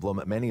the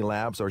problem, many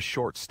labs are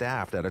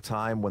short-staffed at a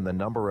time when the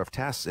number of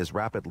tests is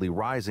rapidly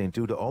rising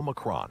due to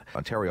Omicron.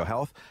 Ontario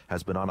Health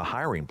has been on a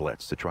hiring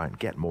blitz to try and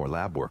get more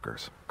lab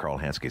workers. Carl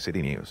Hansky,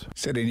 City News.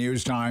 City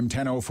News time,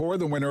 10:04.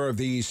 The winner of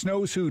the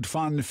Snowsuit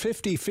Fund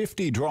 50-50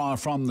 draw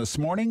from this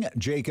morning,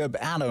 Jacob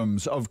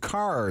Adams of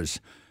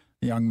Cars.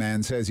 The young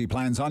man says he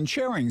plans on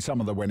sharing some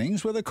of the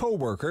winnings with a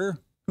co-worker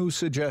who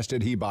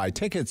suggested he buy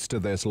tickets to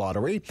this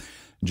lottery.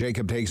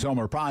 Jacob takes home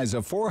a prize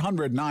of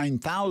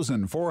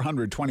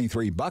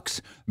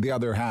 $409,423. The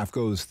other half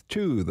goes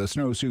to the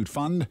Snowsuit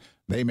Fund.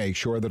 They make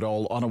sure that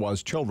all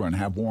Ottawa's children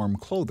have warm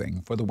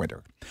clothing for the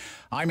winter.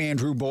 I'm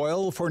Andrew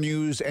Boyle for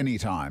News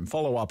Anytime.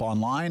 Follow up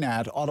online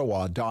at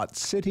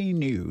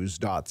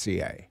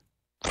ottawa.citynews.ca.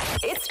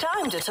 It's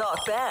time to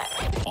talk back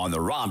on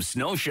the Rob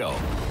Snow Show.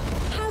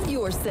 Have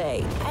your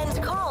say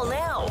and call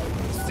now.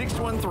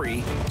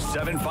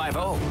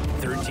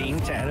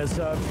 613-750-1310. It's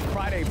a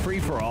Friday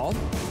free-for-all.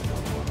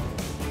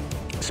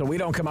 So we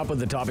don't come up with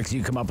the topics,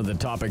 you come up with the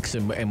topics,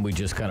 and we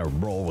just kind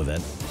of roll with it.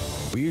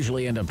 We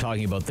usually end up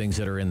talking about things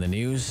that are in the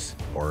news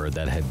or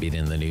that have been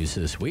in the news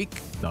this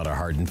week. Not a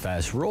hard and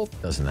fast rule.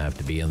 Doesn't have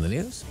to be in the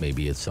news.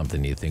 Maybe it's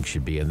something you think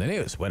should be in the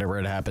news. Whatever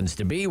it happens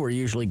to be, we're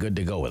usually good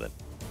to go with it.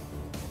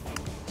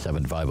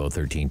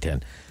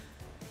 750-1310.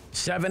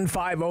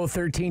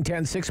 750-1310,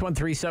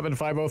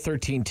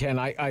 613-750-1310.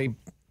 I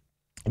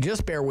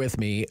just bear with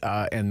me,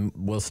 and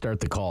we'll start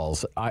the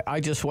calls. I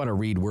just want to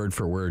read word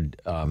for word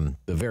the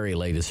very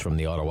latest from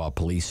the Ottawa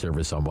Police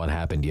Service on what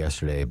happened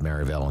yesterday at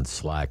Merivale and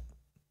Slack.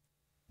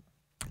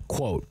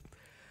 Quote,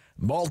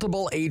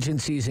 multiple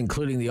agencies,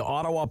 including the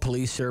Ottawa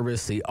Police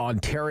Service, the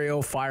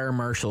Ontario Fire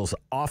Marshal's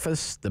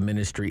Office, the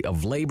Ministry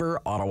of Labour,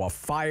 Ottawa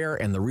Fire,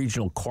 and the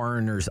Regional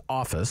Coroner's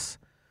Office,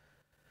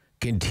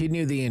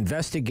 continue the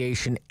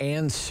investigation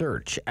and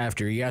search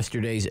after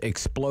yesterday's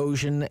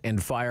explosion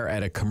and fire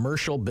at a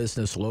commercial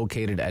business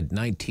located at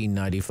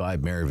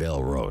 1995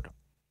 Merivale Road.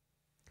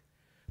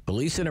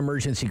 Police and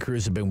emergency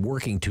crews have been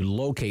working to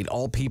locate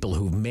all people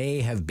who may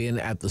have been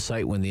at the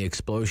site when the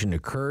explosion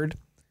occurred.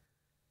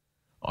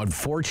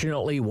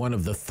 Unfortunately, one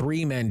of the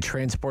 3 men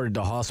transported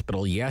to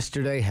hospital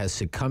yesterday has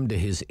succumbed to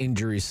his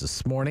injuries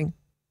this morning.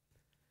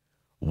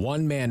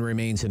 1 man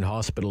remains in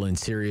hospital in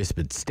serious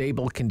but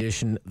stable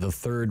condition. The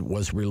 3rd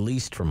was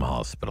released from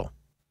hospital.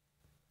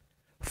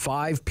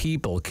 5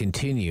 people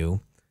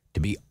continue to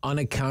be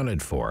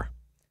unaccounted for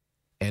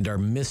and are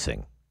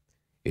missing.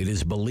 It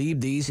is believed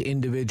these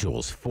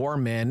individuals, 4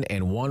 men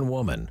and 1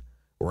 woman,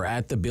 were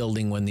at the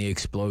building when the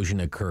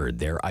explosion occurred.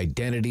 Their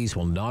identities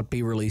will not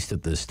be released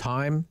at this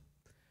time.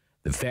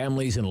 The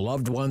families and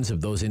loved ones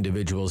of those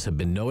individuals have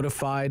been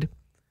notified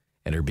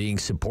and are being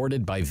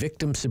supported by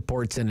victim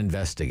supports and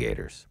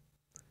investigators.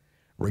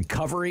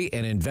 Recovery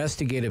and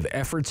investigative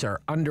efforts are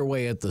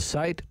underway at the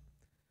site.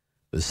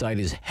 The site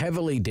is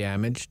heavily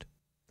damaged,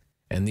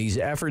 and these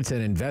efforts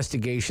and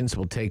investigations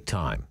will take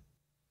time.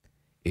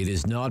 It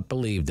is not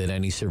believed that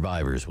any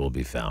survivors will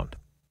be found.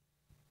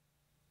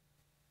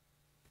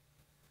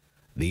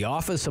 The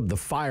Office of the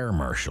Fire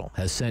Marshal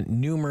has sent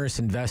numerous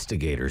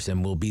investigators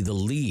and will be the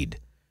lead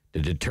to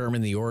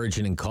determine the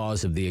origin and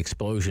cause of the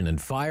explosion and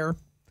fire.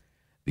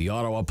 The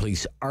Ottawa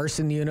Police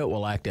Arson Unit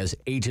will act as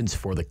agents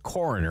for the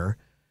coroner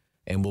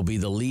and will be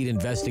the lead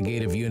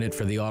investigative unit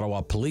for the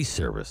Ottawa Police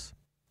Service.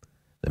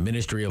 The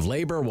Ministry of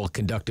Labour will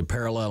conduct a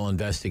parallel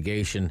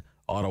investigation.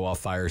 Ottawa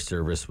Fire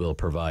Service will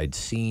provide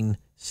scene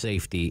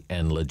safety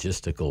and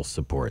logistical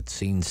support.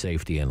 Scene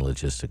safety and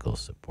logistical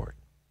support.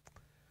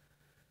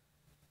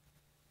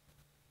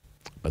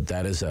 But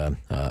that is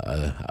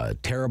a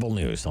terrible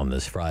news on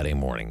this Friday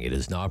morning. It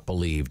is not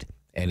believed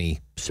any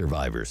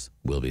survivors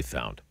will be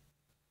found.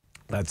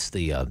 That's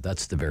the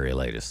very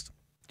latest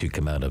to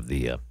come out of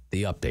the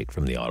update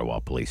from the Ottawa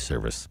Police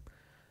Service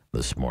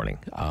this morning.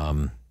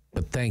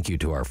 But thank you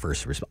to our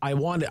first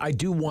responders. I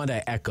do want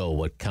to echo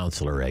what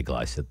Councillor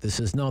Egli said. This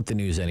is not the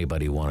news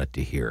anybody wanted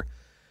to hear,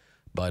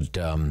 but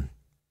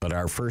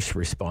our first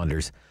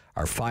responders,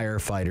 our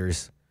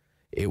firefighters,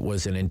 it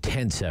was an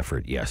intense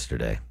effort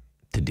yesterday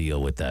to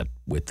deal with that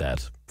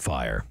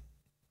fire.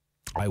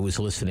 I was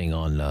listening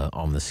on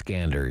the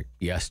scanner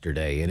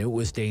yesterday, and it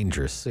was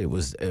dangerous. It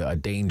was a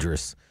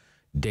dangerous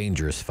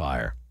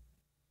fire,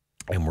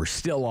 and we're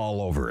still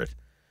all over it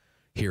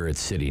here at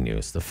City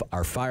News.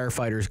 Our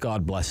firefighters,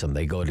 God bless them,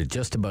 they go to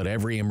just about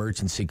every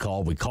emergency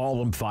call. We call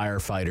them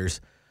firefighters,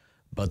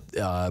 but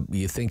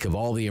you think of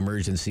all the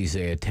emergencies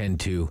they attend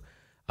to,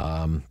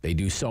 they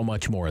do so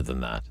much more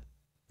than that.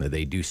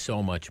 They do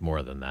so much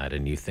more than that,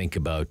 and you think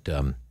about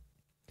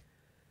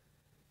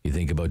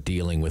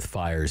dealing with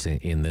fires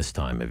in this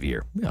time of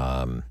year,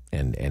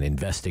 and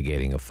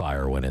investigating a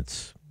fire when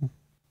it's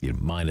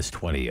minus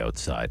 20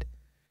 outside.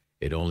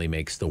 It only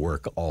makes the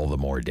work all the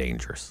more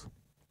dangerous.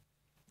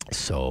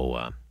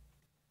 So,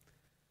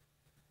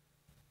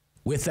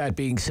 with that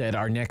being said,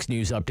 our next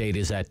news update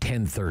is at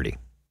 10:30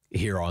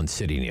 here on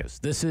City News.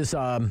 This is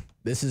our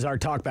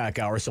talkback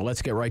hour, so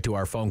let's get right to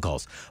our phone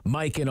calls.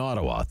 Mike in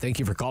Ottawa. Thank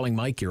you for calling,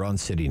 Mike. You're on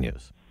City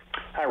News.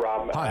 Hi,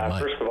 Rob. Hi,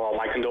 Mike. First of all,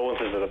 my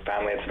condolences to the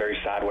family. It's very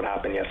sad what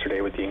happened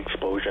yesterday with the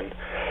explosion.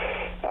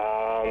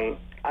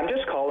 I'm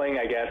just calling,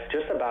 I guess,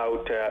 just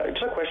about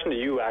just a question to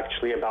you,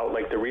 actually, about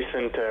like the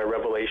recent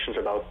revelations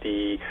about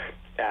the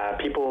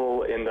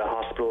people in the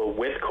hospital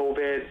with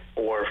COVID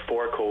or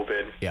for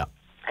COVID. Yeah.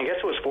 I guess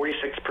it was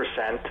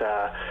 46%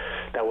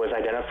 that was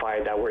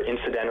identified that were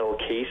incidental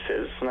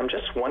cases. And I'm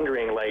just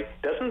wondering, like,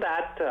 doesn't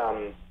that,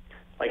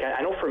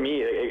 I know for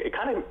me, it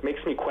kind of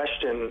makes me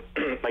question,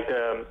 like,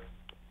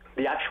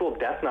 the actual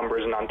death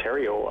numbers in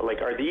Ontario.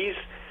 Like, are these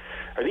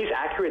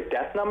accurate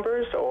death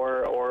numbers,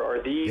 or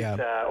are these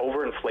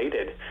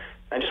overinflated?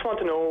 I just want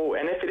to know,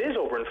 and if it is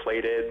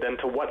overinflated, then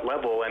to what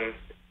level, and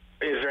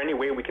is there any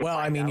way we can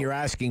find out? You're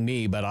asking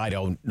me, but I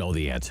don't know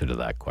the answer to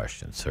that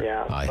question, sir.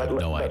 Yeah, I have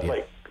no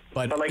idea.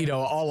 But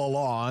all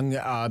along,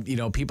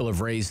 people have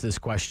raised this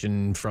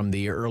question from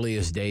the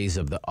earliest days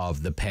of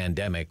the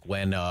pandemic.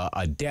 When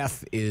a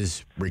death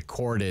is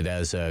recorded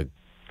as a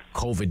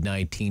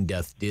COVID-19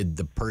 death, did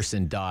the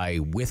person die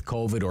with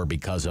COVID or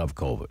because of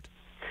COVID?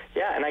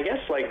 Yeah, and I guess,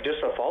 like,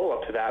 just a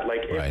follow-up to that,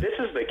 like, if this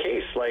is the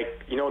case,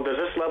 like, does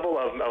this level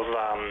of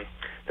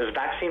does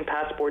vaccine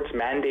passports,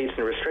 mandates,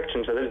 and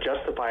restrictions, does it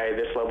justify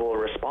this level of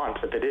response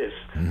if it is?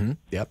 Mm-hmm.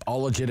 Yep,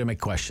 all legitimate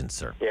questions,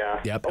 sir. Yeah.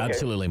 Yep, okay.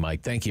 Absolutely,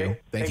 Mike. Thank you.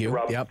 Thank you,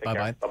 Rob. Yep,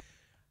 bye-bye.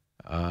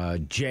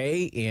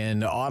 Jay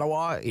in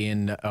Ottawa,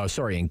 in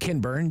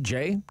Kinburn.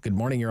 Jay, good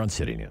morning. You're on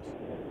City News.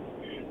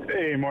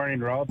 Hey, morning,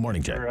 Rob.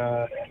 Morning, Jay.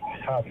 For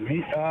having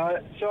me.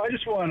 So I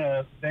just want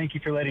to thank you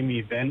for letting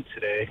me vent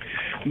today.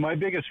 My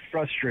biggest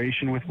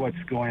frustration with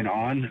what's going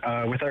on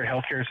with our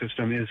healthcare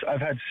system is I've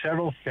had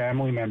several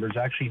family members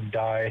actually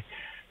die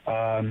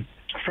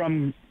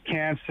from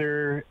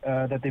cancer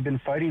that they've been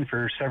fighting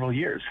for several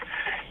years.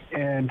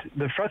 And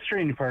the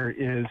frustrating part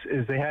is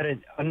they had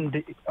an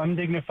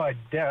undignified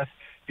death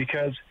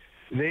because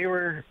they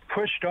were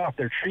pushed off.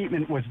 Their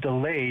treatment was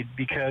delayed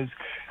because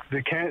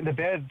the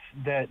beds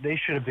that they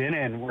should have been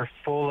in were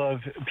full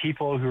of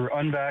people who are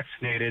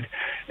unvaccinated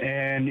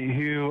and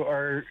who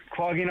are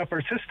clogging up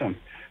our system.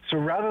 So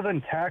rather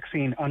than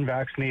taxing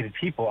unvaccinated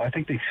people, I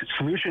think the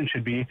solution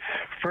should be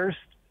first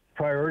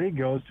priority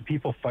goes to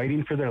people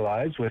fighting for their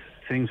lives with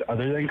things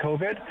other than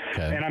COVID.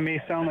 Okay. And I may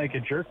sound like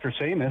a jerk for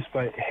saying this,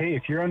 but hey,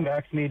 if you're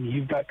unvaccinated and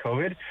you've got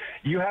COVID,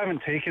 you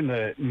haven't taken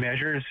the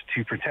measures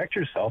to protect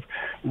yourself.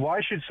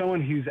 Why should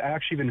someone who's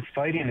actually been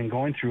fighting and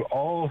going through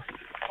all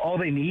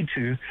they need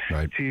to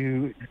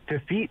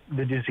defeat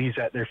the disease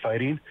that they're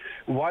fighting,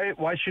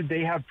 why should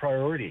they have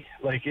priority?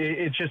 Like,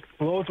 it just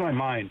blows my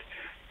mind.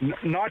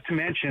 Not to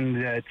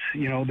mention that,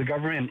 the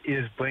government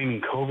is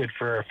blaming COVID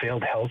for our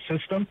failed health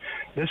system.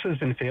 This has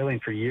been failing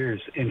for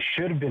years and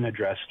should have been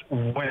addressed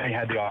when they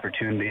had the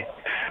opportunity.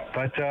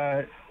 But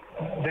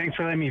thanks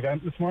for letting me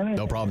vent this morning.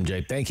 No problem,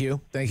 Jay. Thank you.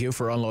 Thank you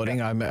for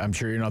unloading. I'm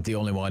sure you're not the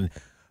only one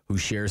who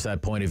shares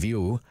that point of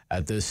view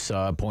at this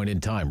point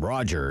in time.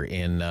 Roger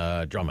in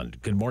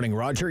Drummond. Good morning,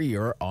 Roger.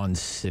 You're on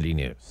City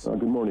News.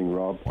 Good morning,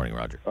 Rob. Morning,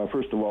 Roger.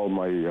 First of all,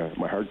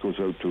 my heart goes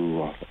out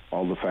to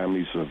all the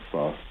families of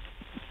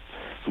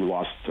who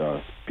lost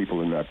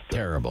people in that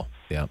terrible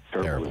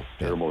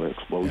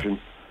explosion,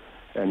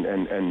 yeah.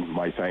 and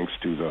my thanks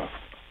to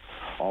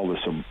all the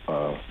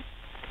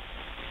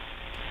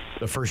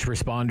first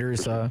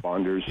responders.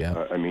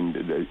 Yeah. I mean,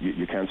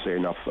 you can't say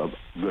enough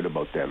good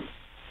about them.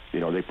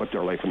 They put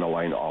their life on the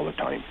line all the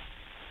time.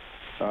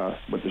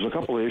 But there's a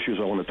couple of issues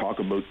I want to talk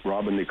about,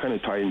 Rob, and they kind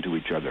of tie into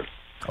each other.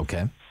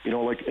 Okay.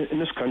 Like in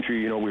this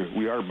country,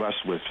 we are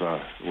blessed with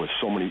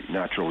so many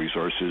natural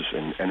resources,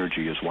 and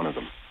energy is one of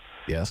them.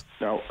 Yes.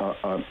 Now,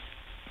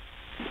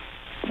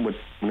 when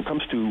it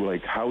comes to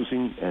like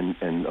housing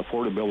and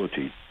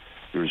affordability,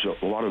 there's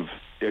a lot of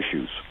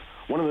issues.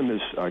 One of them is,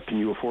 can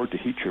you afford to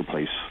heat your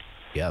place?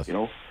 Yes.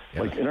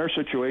 Like in our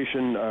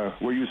situation,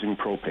 we're using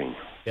propane.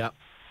 Yeah.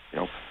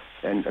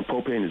 And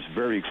propane is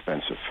very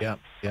expensive. Yeah.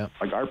 Yeah.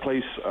 Like our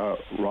place,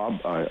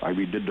 Rob, I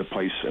redid the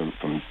place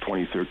from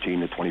 2013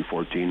 to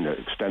 2014,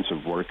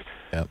 extensive work.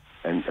 Yeah.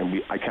 And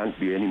I can't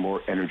be any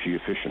more energy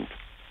efficient.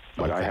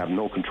 But I have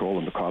no control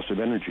on the cost of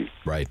energy.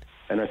 Right.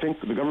 And I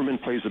think the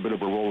government plays a bit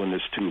of a role in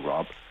this too,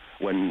 Rob.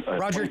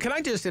 Roger, can I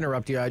just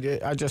interrupt you?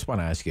 I just want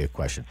to ask you a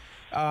question.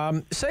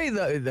 Say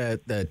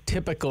the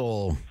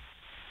typical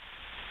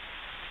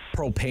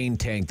propane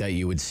tank that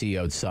you would see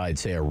outside,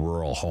 say, a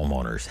rural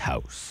homeowner's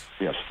house.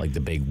 Yes. Like the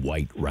big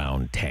white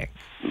round tank.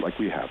 Like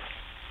we have.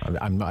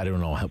 I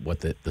don't know what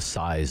the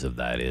size of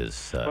that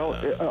is. Well,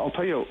 I'll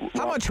tell you.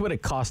 How much would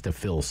it cost to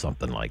fill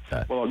something like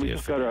that? Well, we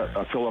just got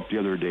a fill up the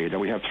other day. Now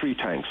we have 3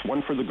 tanks.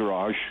 One for the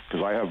garage,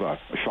 because I have a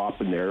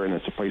shop in there, and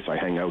it's a place I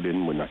hang out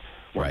in when I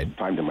want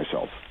time to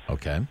myself.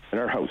 Okay. And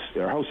our house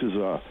is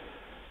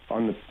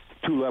on the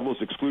 2 levels,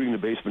 excluding the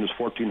basement, is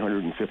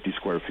 1,450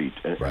 square feet.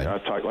 And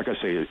like I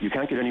say, you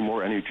can't get any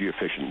more energy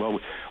efficient. Well,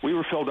 we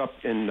were filled up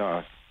in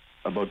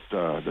about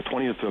the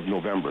 20th of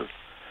November.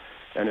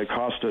 And it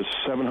cost us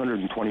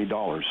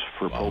 $720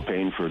 for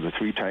propane for the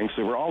 3 tanks.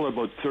 They were all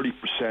about 30%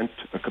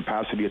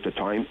 capacity at the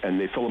time, and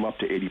they fill them up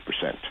to 80%.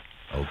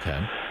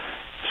 Okay.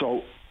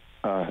 So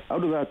out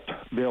of that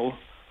bill,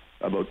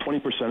 about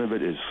 20% of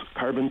it is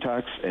carbon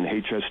tax and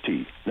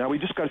HST. Now, we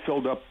just got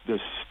filled up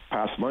this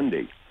past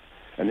Monday,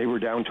 and they were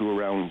down to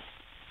around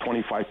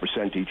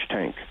 25% each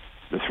tank,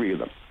 the 3 of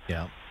them.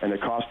 Yeah. And it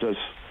cost us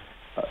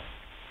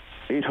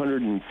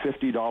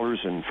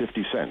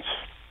 $850.50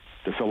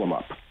 to fill them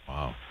up.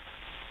 Wow.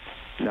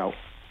 Now,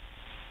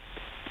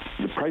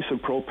 the price of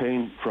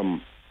propane from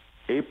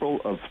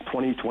April of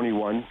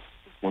 2021,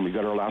 when we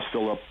got our last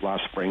fill up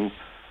last spring,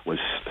 was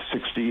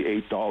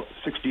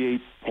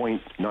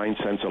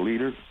 $68.9 cents a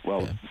liter.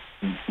 Well,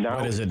 now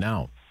what is it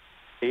now?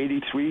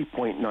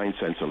 83.9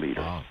 cents a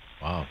liter. Wow.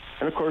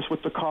 And of course,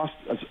 with the cost,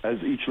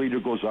 as each liter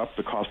goes up,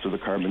 the cost of the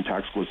carbon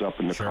tax goes up,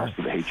 and the cost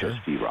of the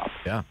HST, Rob.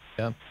 Yeah.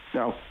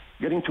 Now,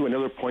 getting to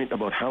another point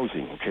about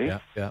housing, okay?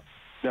 Yeah.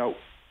 Now,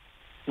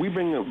 we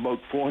bring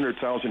about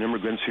 400,000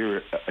 immigrants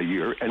here a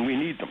year, and we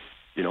need them.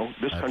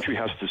 This country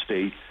has to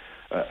stay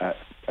a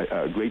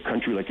great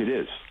country like it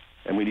is,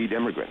 and we need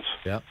immigrants.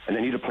 Yeah. And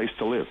they need a place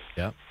to live.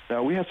 Yeah.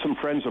 Now, we had some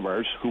friends of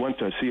ours who went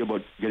to see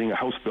about getting a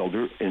house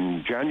builder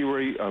in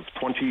January of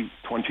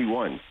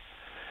 2021,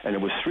 and it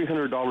was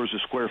 $300 a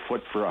square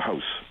foot for a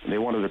house. And they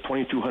wanted a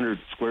 2,200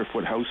 square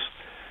foot house.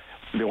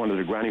 They wanted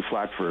a granny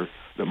flat for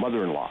the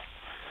mother-in-law.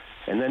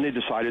 And then they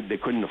decided they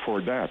couldn't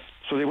afford that.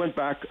 So they went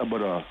back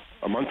about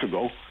a month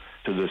ago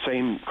to the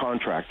same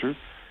contractor,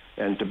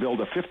 and to build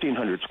a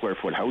 1,500 square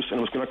foot house, and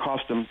it was going to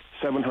cost them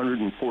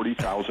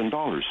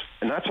 $740,000,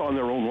 and that's on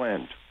their own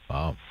land.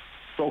 Wow.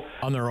 So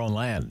on their own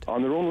land.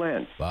 On their own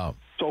land. Wow.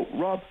 So,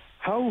 Rob,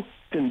 how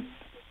can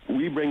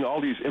we bring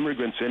all these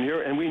immigrants in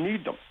here, and we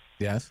need them?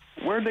 Yes.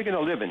 Where are they going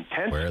to live, in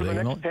tents for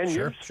the next 10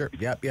 years? Sure.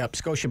 Yep.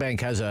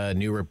 Scotiabank has a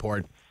new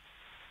report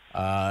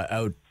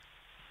out,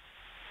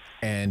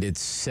 and it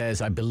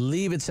says, I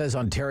believe it says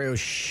Ontario's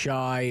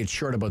it's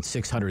short about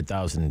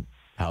 600,000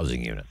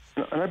 housing units.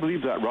 And I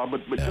believe that, Rob,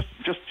 but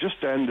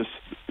just to end this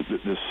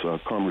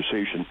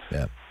conversation,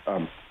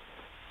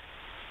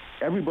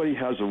 everybody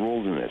has a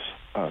role in this.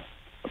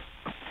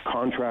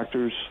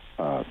 Contractors,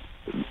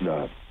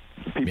 the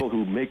people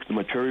who make the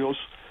materials,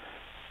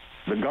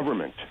 the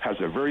government has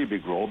a very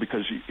big role,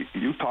 because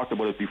you've talked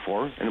about it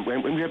before, and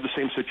when we have the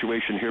same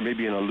situation here,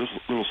 maybe in a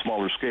little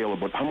smaller scale,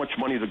 about how much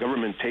money the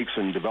government takes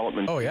in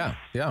development. Oh, yeah.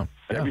 And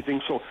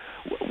everything. So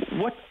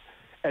what,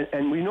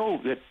 and we know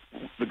that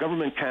the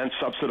government can't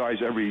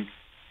subsidize every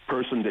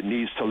person that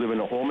needs to live in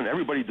a home, and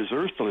everybody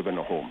deserves to live in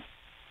a home.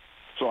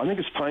 So I think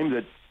it's time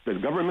that the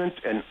government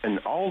and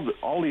all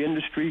the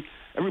industry,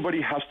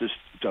 everybody has to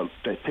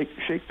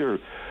shake their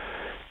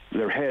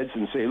heads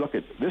and say, look,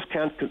 this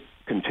can't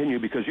continue,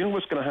 because you know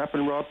what's going to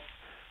happen, Rob?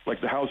 Like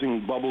the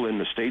housing bubble in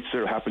the States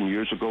there happened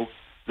years ago.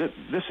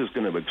 This is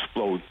going to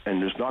explode, and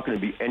there's not going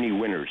to be any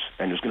winners,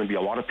 and there's going to be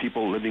a lot of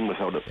people living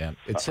without it. Yeah.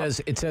 It says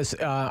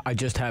I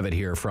just have it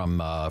here from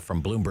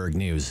Bloomberg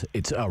News.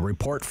 It's a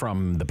report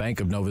from the Bank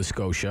of Nova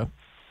Scotia,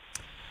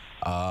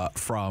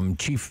 from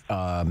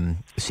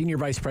Senior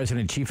Vice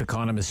President, Chief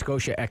Economist,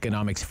 Scotia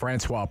Economics,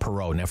 Francois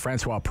Perreault. Now,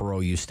 Francois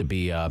Perreault used to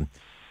be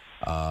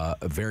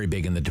very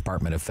big in the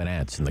Department of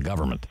Finance in the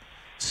government,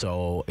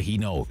 so he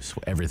knows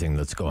everything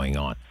that's going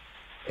on.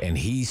 And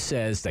he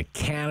says that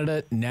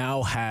Canada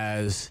now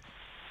has,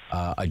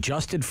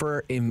 adjusted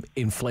for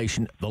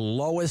inflation, the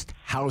lowest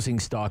housing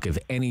stock of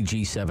any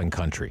G7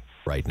 country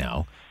right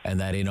now, and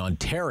that in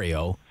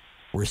Ontario,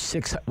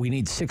 we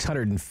need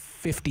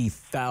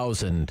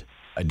 650,000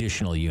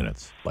 additional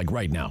units, like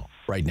right now,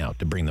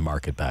 to bring the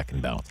market back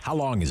in balance. How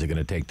long is it going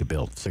to take to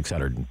build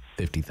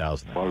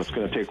 650,000? Well, it's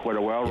going to take quite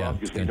a while, Rob,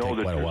 because we know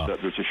that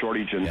there's a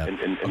shortage in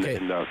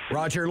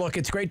Roger, look,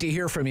 it's great to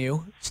hear from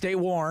you. Stay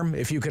warm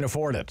if you can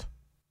afford it.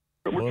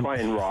 We're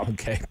trying, Rob.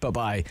 Okay,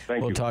 bye-bye.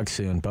 We'll talk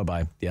soon.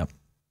 Bye-bye. Yep.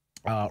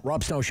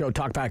 Rob Snow Show,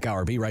 Talkback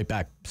Hour. Be right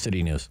back.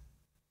 City News.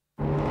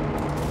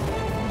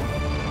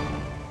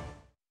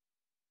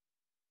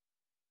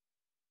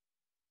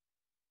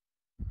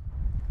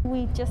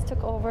 We just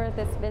took over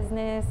this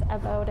business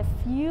about a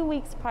few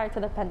weeks prior to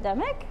the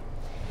pandemic,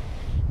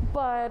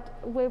 but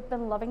we've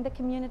been loving the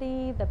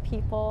community, the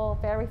people,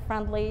 very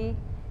friendly.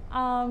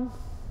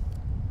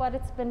 But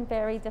it's been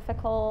very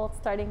difficult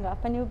starting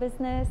up a new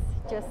business,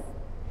 just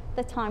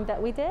the time that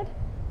we did,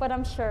 but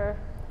I'm sure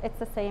it's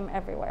the same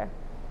everywhere.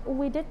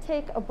 We did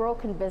take a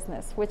broken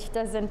business, which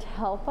doesn't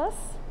help us,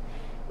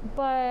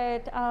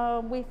 but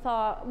we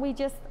thought we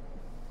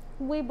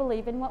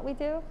believe in what we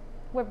do.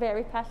 We're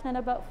very passionate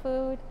about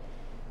food,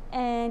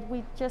 and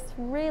we just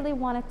really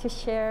wanted to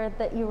share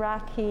the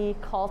Iraqi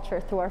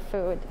culture through our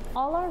food.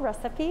 All our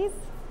recipes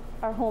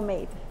are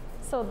homemade,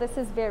 so this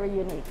is very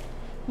unique.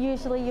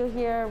 Usually you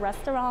hear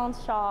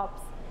restaurants, shops,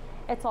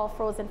 it's all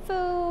frozen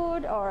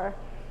food or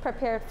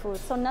prepared food.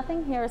 So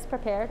nothing here is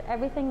prepared,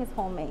 everything is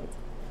homemade.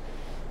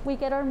 We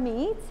get our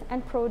meat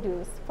and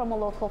produce from a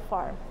local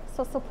farm.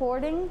 So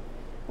supporting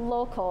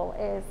local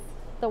is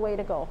the way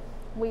to go.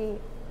 We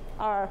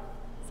are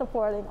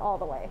supporting all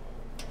the way.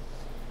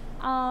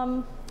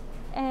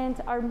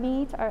 And our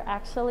meat are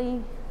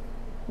actually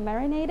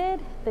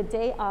marinated the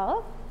day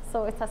of,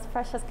 so it's as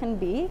fresh as can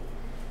be.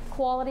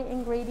 Quality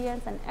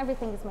ingredients, and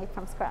everything is made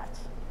from scratch.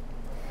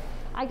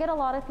 I get a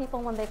lot of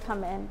people when they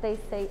come in, they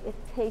say it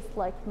tastes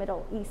like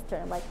Middle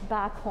Eastern, like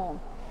back home.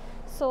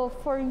 So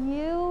for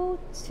you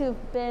to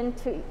have been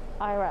to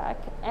Iraq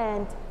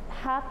and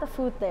have the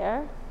food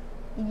there,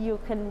 you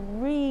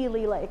can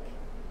really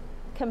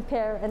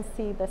compare and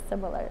see the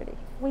similarity.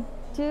 We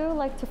do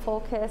like to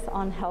focus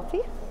on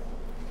healthy.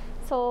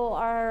 So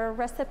our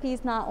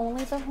recipes, not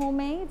only the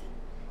homemade,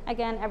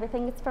 again,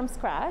 everything is from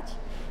scratch,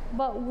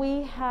 but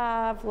we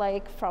have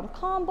from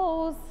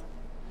combos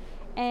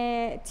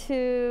and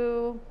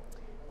to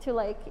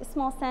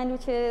small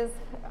sandwiches.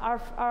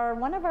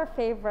 One of our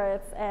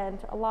favorites and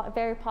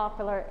very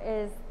popular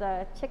is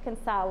the chicken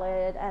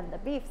salad and the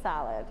beef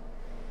salad.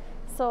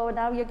 So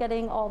now you're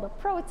getting all the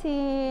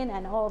protein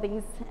and all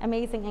these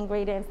amazing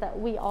ingredients that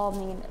we all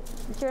need.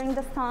 During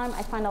this time,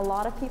 I find a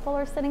lot of people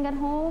are sitting at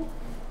home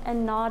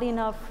and not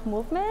enough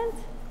movement.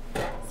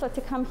 So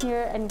to come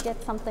here and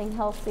get something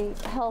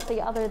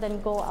healthy other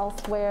than go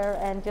elsewhere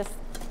and just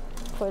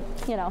put,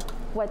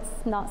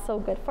 what's not so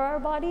good for our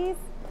bodies,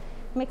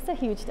 makes a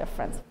huge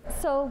difference.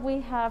 So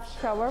we have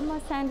shawarma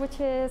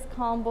sandwiches,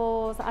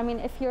 combos. I mean,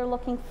 if you're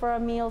looking for a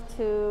meal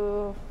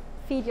to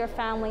feed your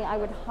family, I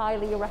would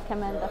highly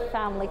recommend the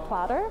family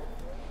platter.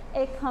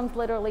 It comes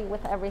literally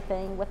with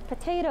everything, with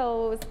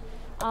potatoes,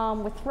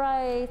 with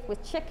rice,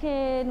 with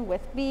chicken,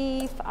 with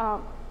beef,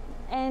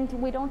 And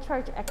we don't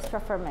charge extra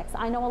for mix.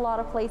 I know a lot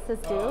of places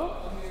do.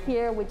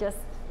 Here we just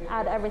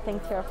add everything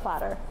to your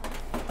platter.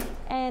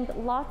 And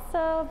lots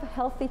of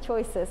healthy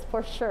choices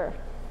for sure.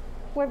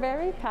 We're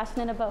very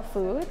passionate about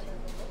food,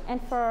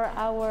 and for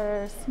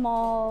our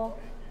small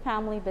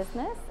family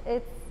business,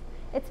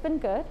 it's been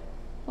good.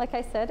 Like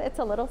I said, it's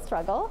a little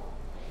struggle,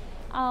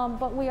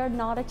 but we are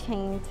not a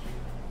chained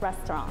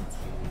restaurant.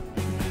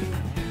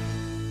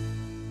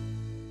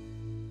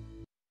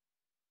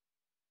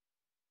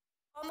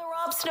 On the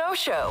Rob Snow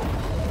Show.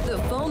 The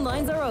phone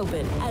lines are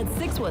open at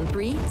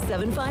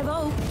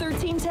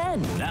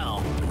 613-750-1310.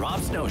 Now, the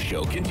Rob Snow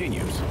Show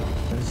continues.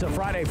 It's a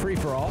Friday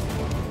free-for-all.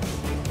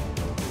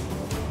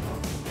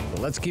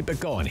 So let's keep it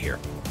going here.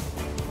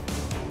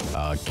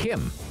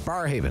 Kim,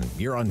 Barhaven,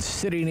 you're on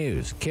City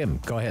News. Kim,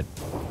 go ahead.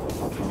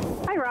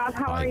 Hi, Rob.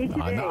 How are you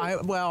today?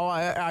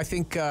 I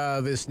think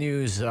this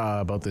news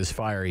about this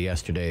fire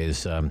yesterday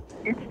is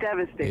it's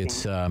devastating.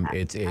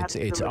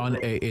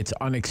 It's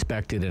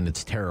unexpected and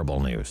it's terrible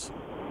news.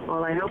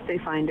 Well, I hope they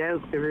find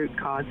out the root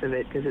cause of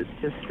it, because it's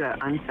just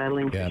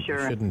unsettling for sure.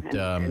 You shouldn't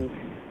go.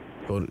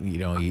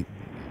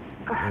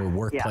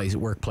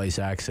 Workplace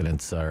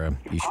accidents are.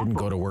 You shouldn't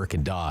go to work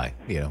and die.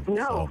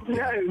 No.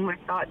 My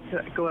thoughts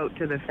go out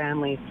to the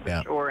families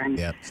for sure, and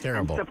it's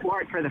terrible. And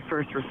support for the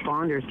first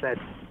responders that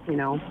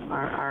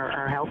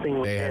are helping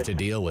with They have to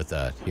deal with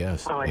that.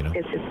 Yes. Oh, it's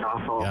just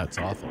awful. Yeah, it's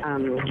awful.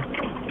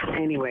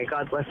 Anyway,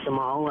 God bless them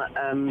all.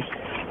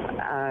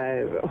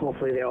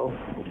 Hopefully they'll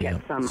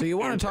get some. So you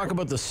want to talk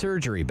about the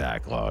surgery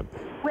backlog?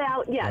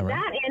 Well, yeah,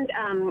 that, and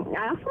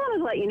I also wanted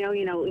to let you know,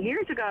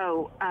 years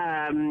ago,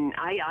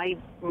 I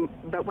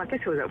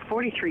guess it was about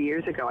 43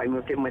 years ago, I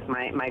moved in with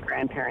my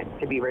grandparents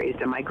to be raised,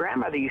 and my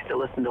grandmother used to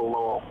listen to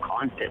Lowell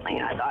constantly,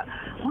 and I thought,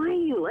 why are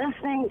you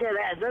listening to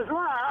this as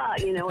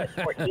well? At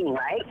 14,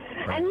 right?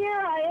 And here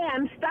I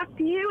am, stuck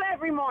to you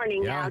every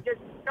morning now,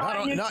 just not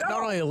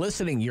only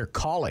listening, you're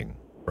calling.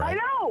 Right. I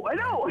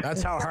know.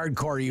 That's how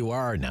hardcore you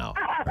are now.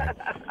 Right.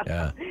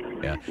 Yeah.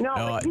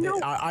 No,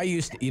 I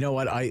used to,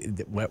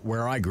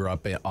 where I grew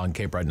up on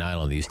Cape Breton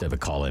Island, they used to have a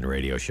call-in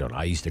radio show, and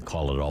I used to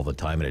call it all the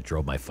time, and it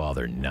drove my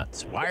father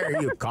nuts. Why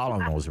are you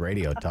calling those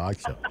radio talk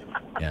shows?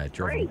 Yeah, it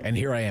drove him. And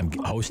here I am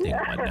hosting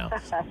one now.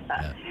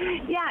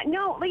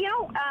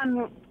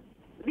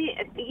 You I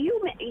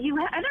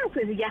don't know if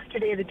it was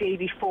yesterday or the day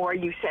before,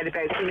 you said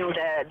about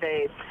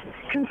the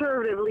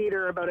conservative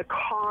leader about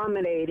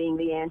accommodating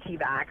the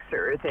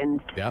anti-vaxxers, and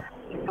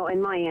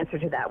and my answer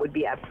to that would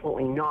be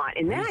absolutely not.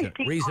 And then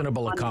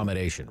reasonable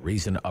accommodation,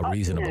 reasonable. No,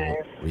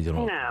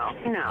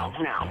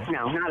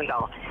 not at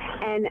all.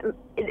 And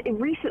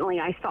recently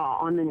I saw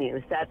on the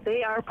news that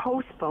they are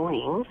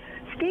postponing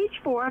stage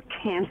 4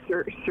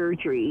 cancer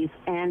surgeries,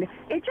 and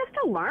it just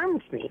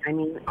alarmed me. I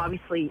mean,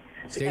 obviously,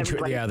 there's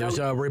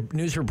a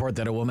news report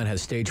that a woman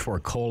has stage 4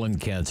 colon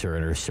cancer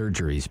and her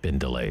surgery's been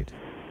delayed.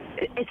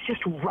 It's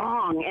just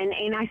wrong.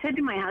 And I said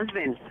to my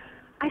husband,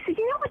 I said,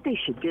 you know what they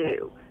should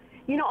do?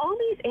 All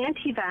these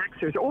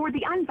anti-vaxxers or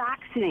the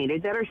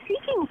unvaccinated that are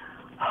seeking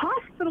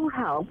hospital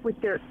help with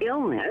their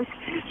illness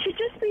should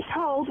just be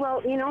told,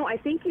 well, I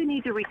think you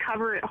need to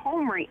recover at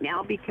home right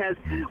now, because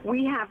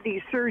we have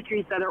these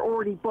surgeries that are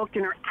already booked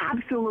and are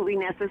absolutely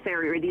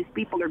necessary, or these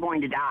people are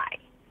going to die.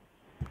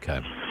 Okay.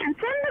 And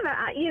send them,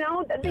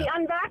 the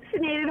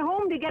unvaccinated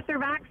home to get their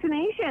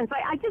vaccinations.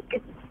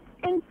 It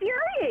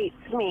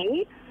infuriates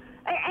me.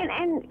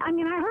 And I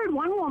mean, I heard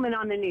one woman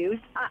on the news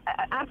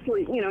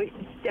absolutely,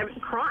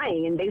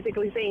 crying and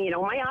basically saying,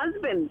 my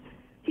husband,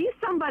 he's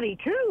somebody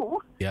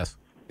too. Yes.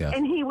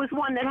 And he was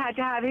one that had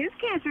to have his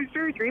cancer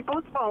surgery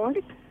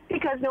postponed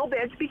because no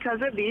beds,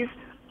 because of these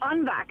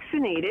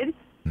unvaccinated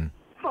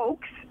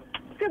folks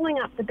filling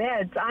up the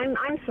beds. I'm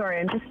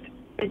sorry.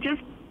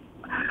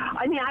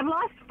 I've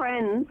lost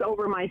friends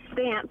over my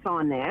stance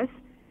on this,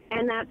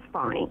 and that's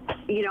fine.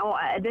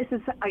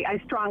 I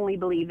strongly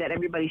believe that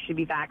everybody should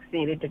be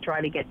vaccinated to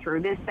try to get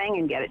through this thing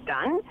and get it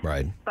done.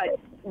 Right. But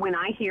when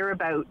I hear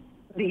about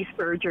these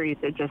surgeries,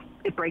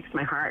 it breaks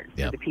my heart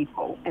for the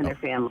people and their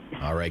families.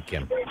 All right,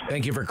 Kim.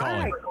 Thank you for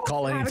calling. Right.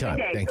 Call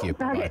anytime. Thank you.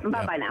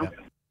 Bye-bye now.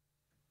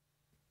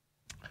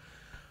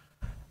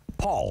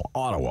 Paul,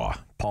 Ottawa.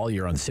 Paul,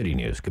 you're on City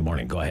News. Good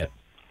morning. Go ahead.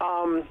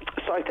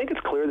 So I think it's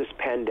clear this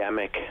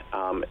pandemic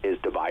is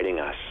dividing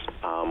us,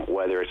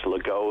 whether it's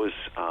Legault's,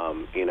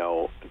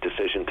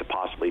 decision to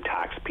possibly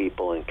tax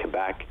people in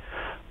Quebec,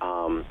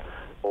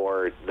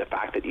 or the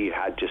fact that you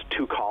had just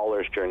 2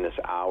 callers during this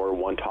hour,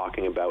 one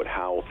talking about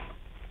how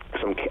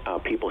some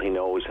people he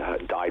knows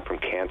died from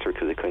cancer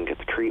because they couldn't get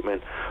the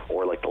treatment,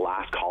 or like the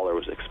last caller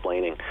was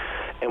explaining.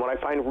 And what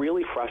I find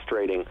really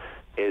frustrating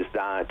is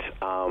that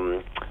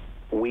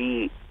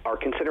we are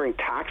considering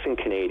taxing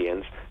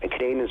Canadians, and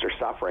Canadians are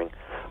suffering,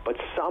 but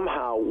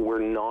somehow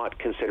we're not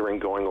considering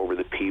going over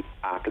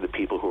after the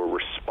people who are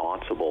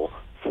responsible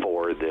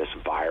for this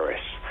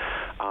virus.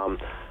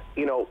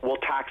 We'll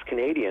tax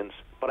Canadians,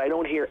 but I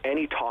don't hear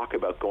any talk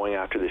about going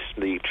after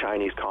the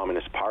Chinese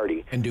Communist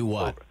Party. And do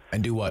what?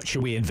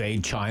 Should we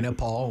invade China,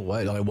 Paul?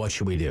 What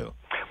should we do?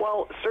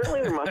 Well,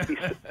 certainly there must be.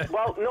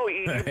 Well, no,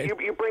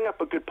 you bring up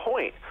a good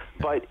point,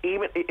 but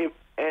even if,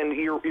 and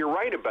you're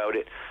right about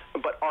it.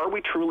 But are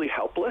we truly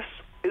helpless?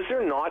 Is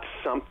there not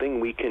something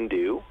we can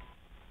do?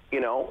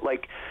 Well,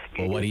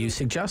 what do you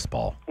suggest,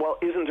 Paul? Well,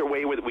 isn't there a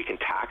way that we can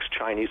tax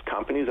Chinese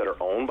companies that are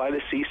owned by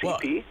the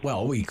CCP?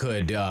 Well, we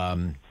could. What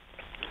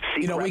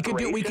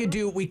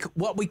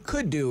we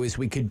could do is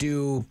we could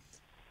do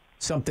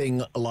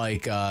something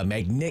like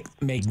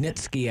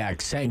Magnitsky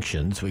Act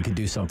sanctions. We could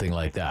do something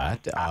like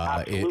that.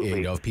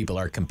 Absolutely. If people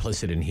are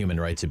complicit in human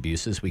rights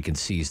abuses, we can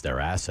seize their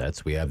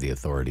assets. We have the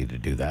authority to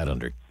do that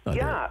under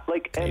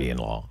Canadian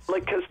law.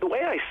 Because the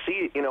way I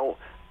see it,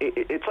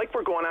 it's like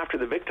we're going after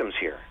the victims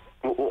here.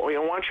 Why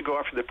don't you go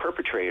after the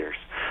perpetrators?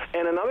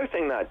 And another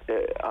thing that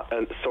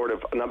sort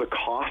of another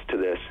cost to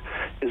this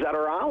is that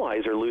our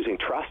allies are losing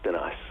trust in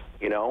us.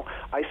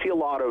 I see a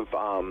lot of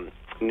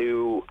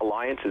new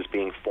alliances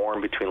being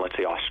formed between, let's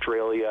say,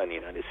 Australia and the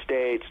United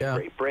States,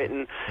 Great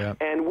Britain,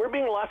 and we're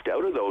being left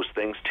out of those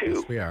things too.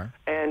 Yes, we are.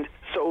 And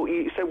so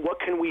you said, what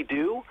can we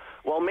do?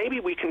 Well, maybe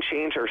we can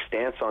change our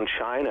stance on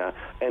China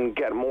and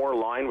get more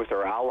aligned with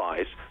our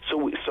allies, so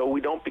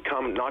we don't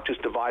become not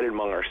just divided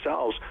among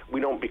ourselves,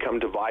 we don't become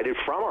divided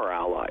from our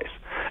allies.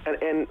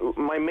 And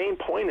my main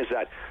point is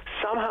that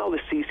somehow the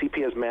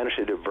CCP has managed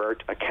to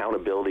divert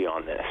accountability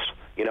on this.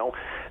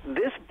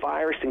 This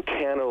virus in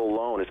Canada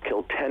alone has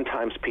killed 10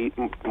 times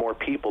more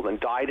people than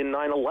died in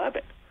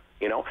 9/11.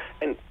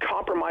 And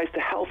compromised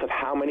the health of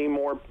how many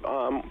more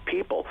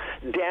people,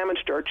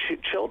 damaged our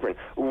children,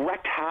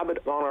 wreaked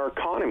havoc on our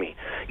economy.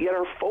 Yet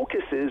our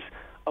focus is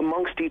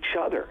amongst each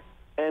other.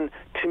 And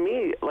to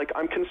me,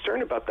 I'm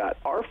concerned about that.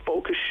 Our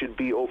focus should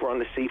be over on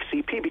the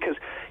CCP, because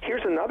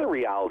here's another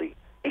reality.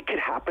 It could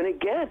happen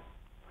again.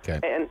 Okay.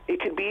 And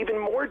it could be even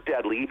more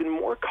deadly, even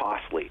more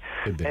costly.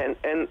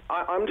 And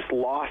I'm just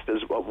lost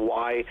as of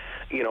why,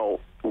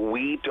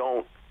 we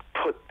don't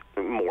put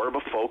more of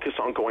a focus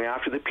on going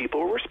after the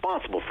people who are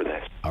responsible for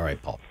this. All right,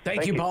 Paul.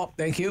 Thank you, Paul.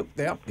 Thank you.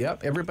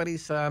 Yep.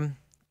 Everybody's,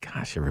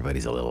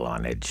 everybody's a little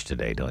on edge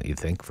today, don't you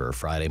think, for a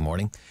Friday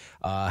morning?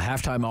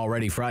 Halftime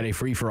already. Friday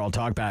Free for All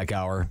Talkback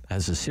Hour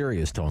has a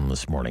serious tone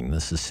this morning.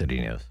 This is City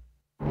News.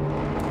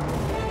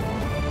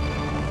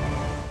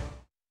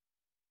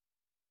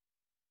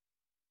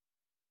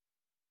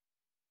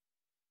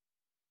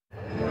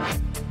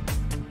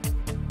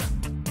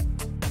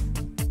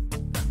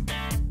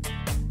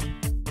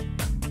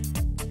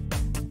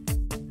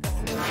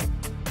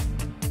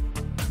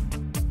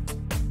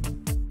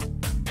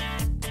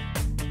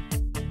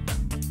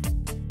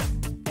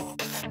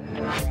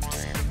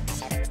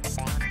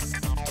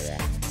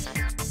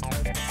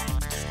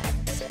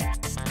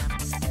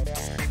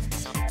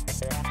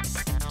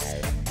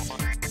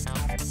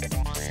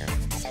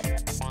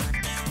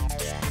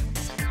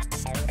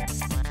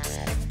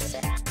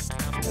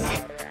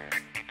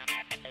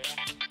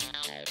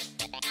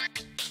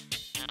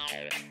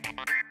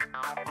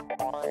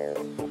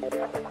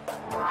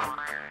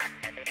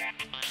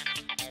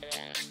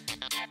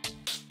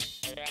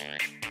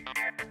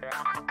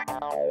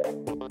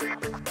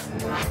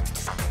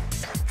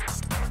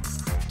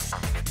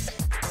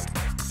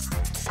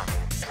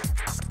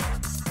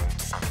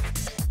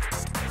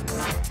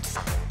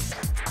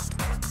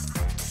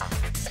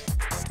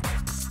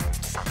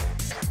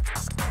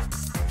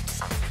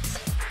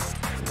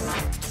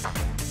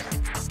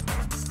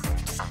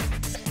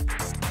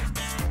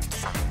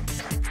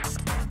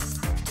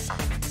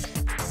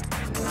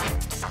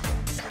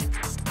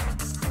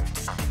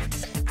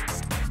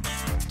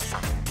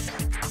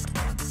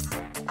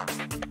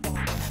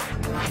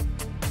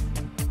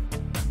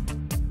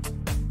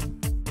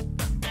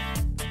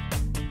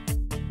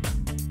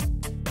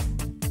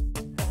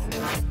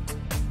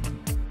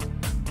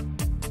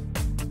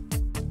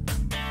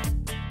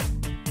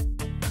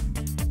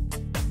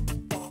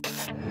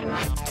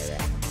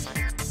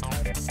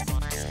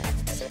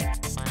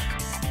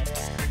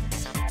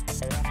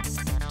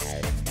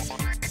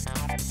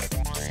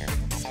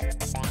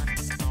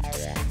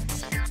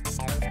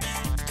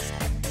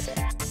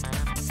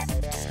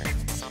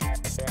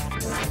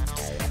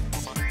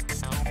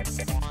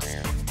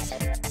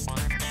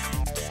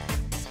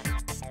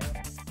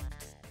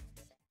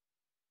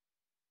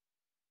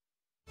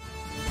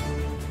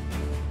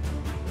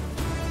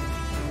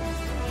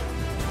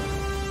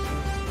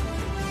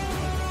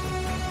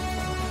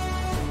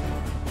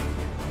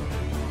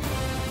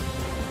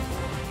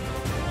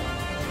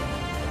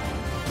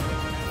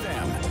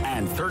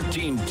 and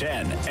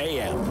 1310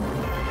 AM.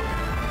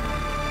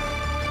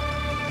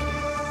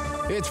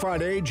 It's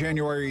Friday,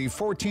 January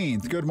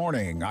 14th. Good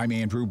morning. I'm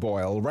Andrew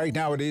Boyle. Right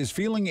now it is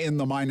feeling in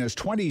the minus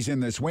 20s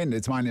in this wind.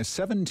 It's minus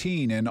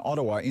 17 in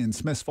Ottawa in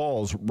Smiths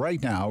Falls.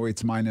 Right now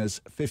it's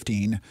minus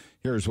 15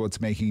 Here's what's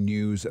making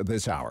news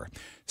this hour.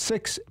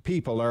 6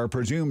 people are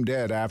presumed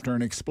dead after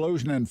an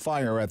explosion and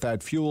fire at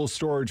that fuel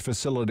storage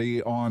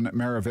facility on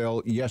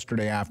Merivale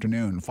yesterday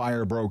afternoon.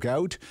 Fire broke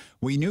out.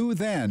 We knew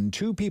then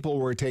 2 people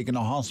were taken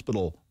to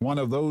hospital. One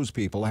of those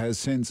people has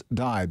since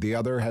died. The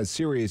other has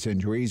serious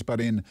injuries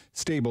but in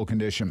stable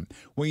condition.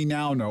 We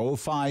now know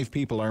 5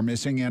 people are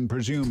missing and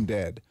presumed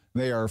dead.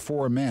 They are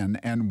 4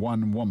 men and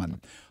 1 woman.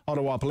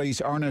 Ottawa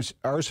Police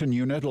Arson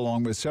Unit,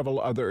 along with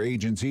several other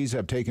agencies,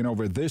 have taken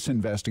over this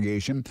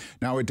investigation.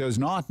 Now, it does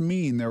not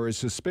mean there is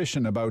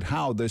suspicion about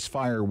how this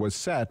fire was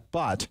set,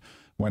 but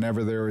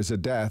whenever there is a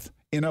death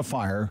in a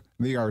fire,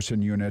 the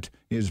arson unit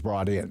is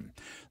brought in.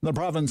 The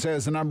province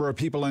says the number of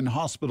people in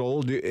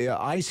hospital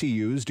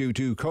ICUs due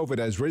to COVID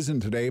has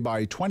risen today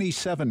by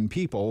 27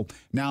 people,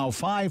 now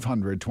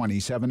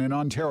 527 in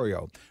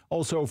Ontario.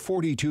 Also,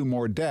 42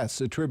 more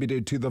deaths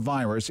attributed to the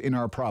virus in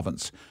our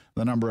province.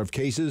 The number of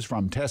cases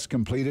from tests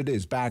completed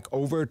is back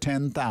over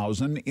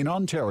 10,000 in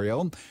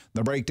Ontario.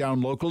 The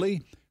breakdown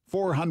locally: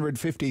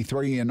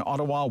 453 in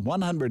Ottawa,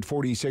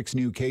 146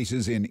 new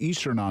cases in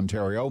Eastern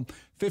Ontario,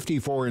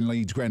 54 in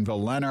Leeds,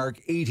 Grenville, Lanark,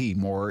 80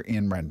 more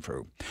in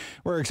Renfrew.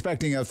 We're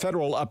expecting a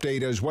federal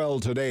update as well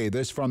today.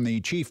 This from the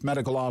Chief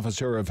Medical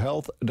Officer of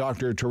Health,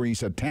 Dr.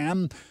 Teresa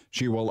Tan.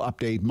 She will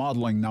update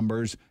modeling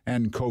numbers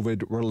and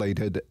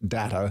COVID-related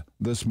data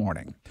this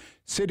morning.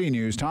 City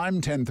News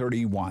Time,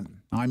 10:31.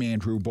 I'm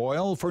Andrew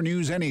Boyle for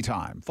News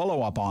Anytime.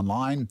 Follow up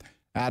online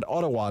at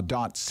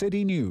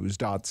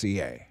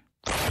ottawa.citynews.ca.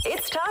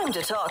 It's time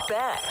to talk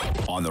back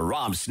on the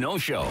Rob Snow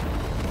Show.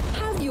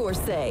 Have your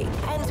say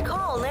and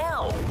call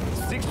now.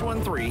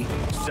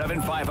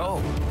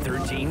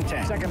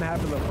 613-750-1310. Second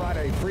half of the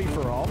Friday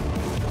free-for-all.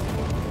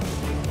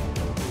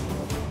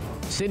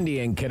 Cindy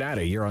in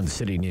Canada, you're on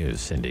City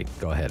News. Cindy,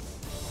 go ahead.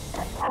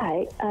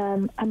 Hi,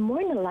 I'm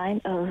more in the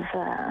line of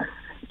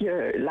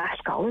your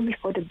last caller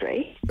before the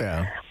break.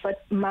 Yeah.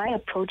 But my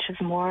approach is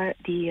more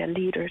the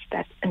leaders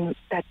that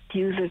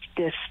uses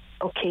this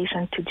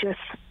occasion to just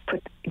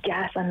put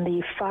gas on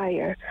the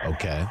fire.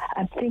 Okay.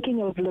 I'm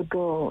thinking of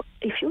Legault.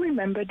 If you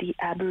remember the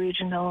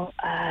Aboriginal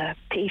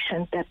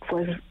patient that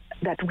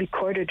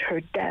recorded her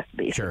death,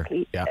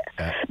 basically, sure.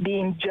 Yeah.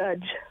 Being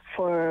judged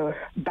for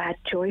bad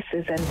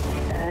choices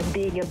and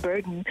being a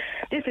burden.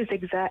 This is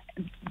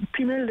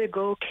Premier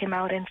Legault came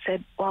out and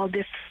said, well,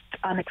 this is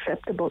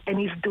unacceptable, and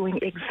he's doing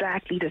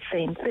exactly the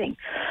same thing,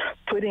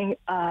 putting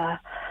a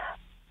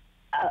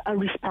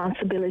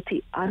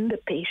responsibility on the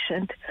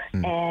patient,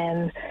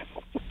 and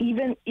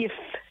even if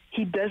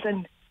he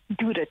doesn't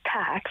do the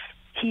tax,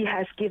 he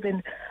has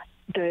given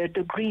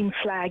the green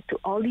flag to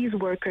all these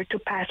workers to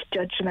pass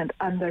judgment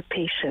on their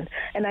patient.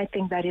 And I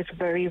think that is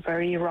very,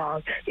 very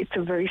wrong. It's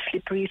a very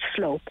slippery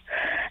slope.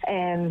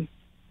 And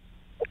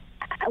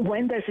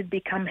when does it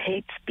become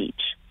hate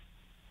speech?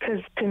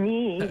 Because to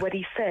me, what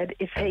he said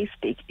is hate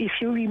speech. If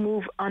you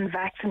remove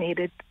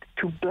unvaccinated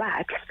to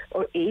blacks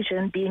or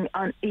Asian being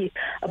a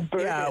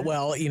burden. Yeah,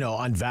 well,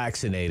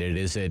 unvaccinated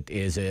is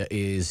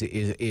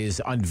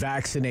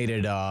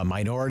unvaccinated a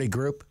minority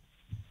group?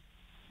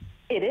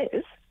 It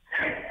is.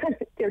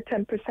 They're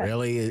 10%.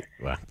 Really?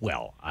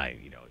 Well,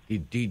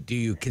 do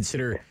you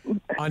consider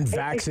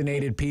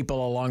unvaccinated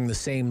people along the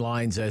same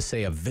lines as,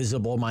 say, a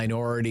visible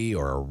minority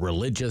or a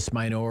religious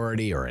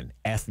minority or an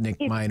ethnic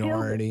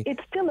minority?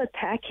 It's still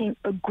attacking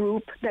a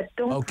group that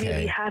don't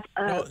really have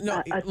a...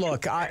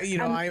 Look, I'm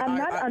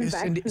not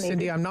unvaccinated.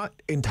 Cindy, I'm not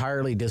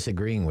entirely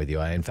disagreeing with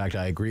you. In fact,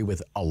 I agree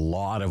with a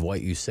lot of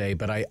what you say,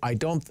 but I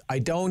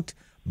don't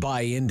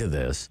buy into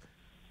this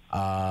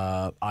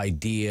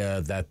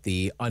idea that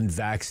the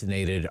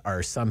unvaccinated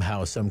are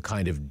somehow some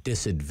kind of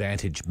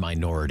disadvantaged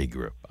minority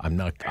group. I'm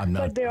not.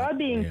 But they are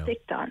being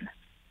picked on.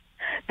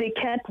 They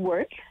can't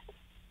work.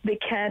 They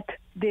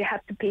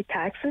have to pay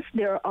taxes.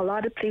 There are a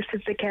lot of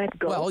places they can't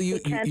go. Well, you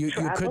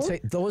could say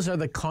those are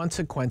the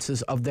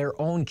consequences of their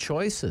own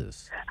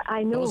choices.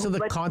 I know. Those are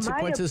the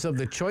consequences of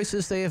the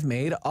choices they have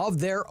made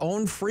of their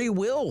own free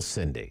will,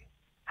 Cindy.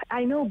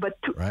 I know,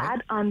 but to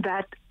add on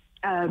that,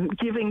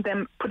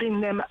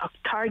 putting them a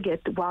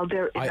target while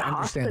they're in the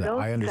hospital.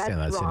 I understand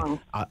that, wrong.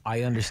 Cindy.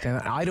 I understand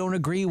that. I don't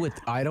agree with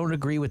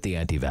the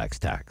anti-vax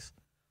tax.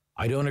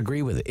 I don't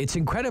agree with it. It's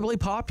incredibly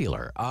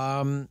popular.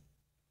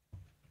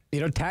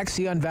 Tax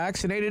the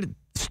unvaccinated,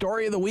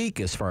 story of the week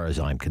as far as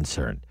I'm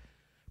concerned.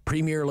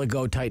 Premier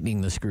Legault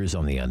tightening the screws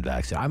on the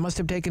unvaccinated. I must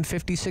have taken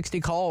 50,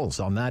 60 calls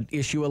on that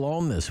issue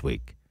alone this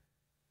week.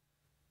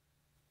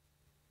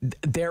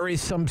 There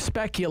is some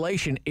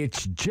speculation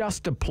it's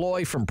just a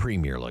ploy from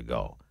Premier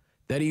Legault,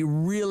 that he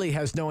really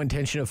has no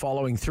intention of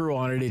following through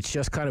on it. It's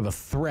just kind of a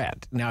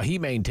threat. Now, he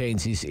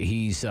maintains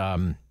he's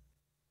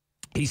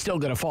still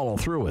going to follow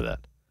through with it.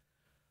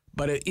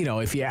 But,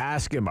 if you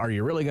ask him, are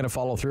you really going to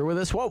follow through with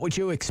this? What would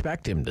you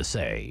expect him to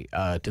say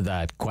to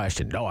that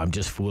question? No, I'm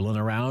just fooling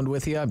around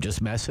with you. I'm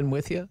just messing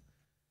with you.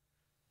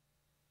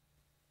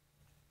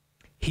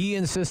 He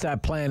insists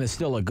that plan is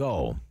still a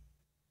go.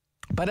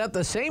 But at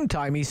the same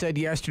time, he said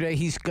yesterday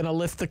he's going to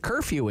lift the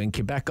curfew in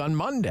Quebec on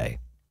Monday.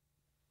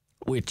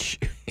 which,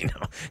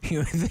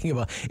 you think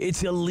about,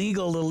 it's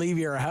illegal to leave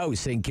your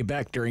house in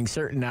Quebec during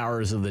certain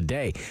hours of the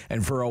day.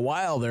 And for a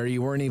while there,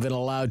 you weren't even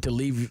allowed to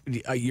leave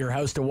your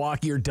house to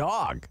walk your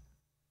dog.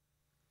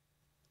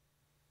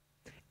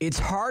 It's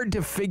hard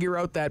to figure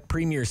out that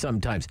premier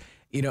sometimes.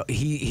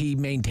 He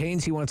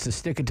maintains he wants to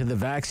stick it to the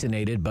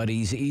vaccinated, but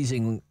he's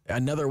easing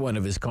another one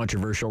of his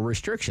controversial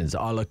restrictions, a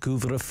la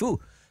couvre-feu,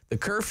 the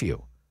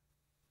curfew.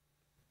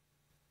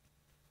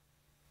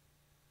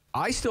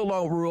 I still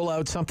don't rule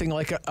out something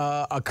like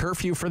a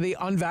curfew for the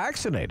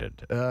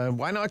unvaccinated.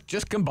 Why not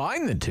just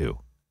combine the two?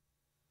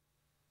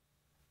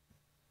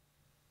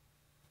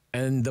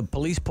 And the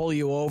police pull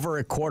you over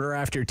at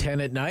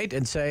 10:15 at night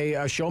and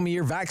say, show me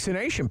your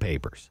vaccination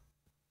papers.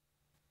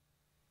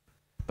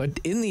 But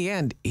in the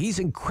end, he's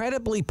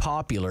incredibly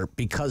popular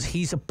because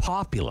he's a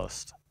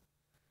populist.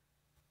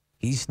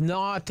 He's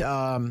not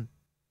an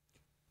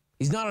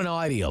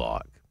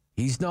ideologue.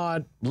 He's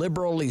not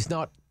liberal. He's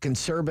not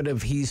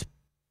conservative. He's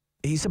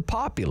a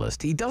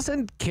populist. He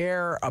doesn't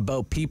care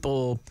about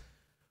people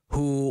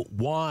who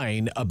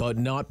whine about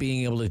not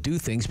being able to do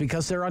things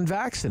because they're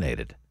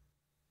unvaccinated.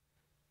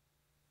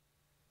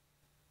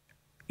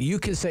 You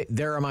can say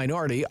they're a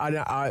minority.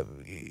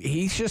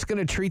 He's just going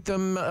to treat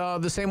them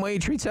the same way he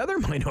treats other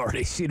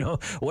minorities,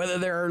 whether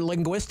they're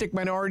linguistic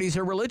minorities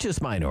or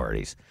religious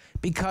minorities,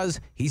 because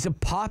he's a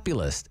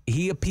populist.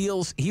 He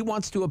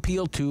wants to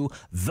appeal to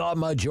the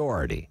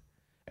majority,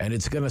 and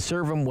it's going to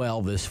serve him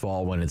well this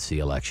fall when it's the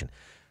election.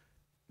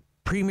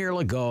 Premier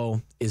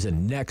Legault is a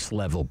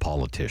next-level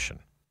politician.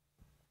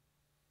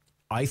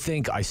 I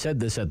think I said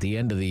this at the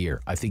end of the year.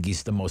 I think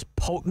he's the most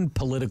potent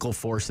political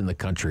force in the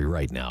country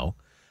right now.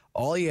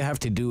 All you have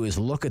to do is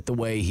look at the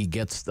way he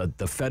gets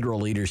the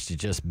federal leaders to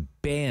just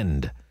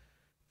bend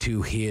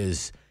to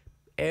his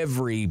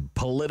every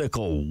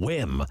political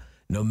whim,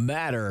 no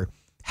matter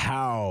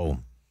how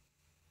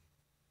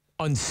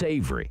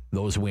unsavory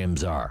those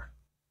whims are.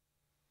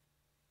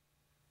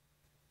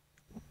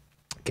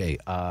 Okay,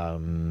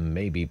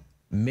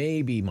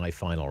 maybe my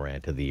final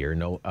rant of the year.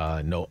 No,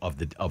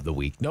 of the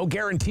week. No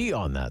guarantee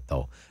on that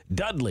though.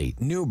 Dudley,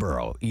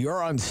 Newborough,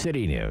 you're on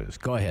City News.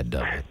 Go ahead,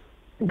 Dudley.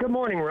 Good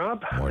morning,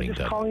 Rob. Morning, I'm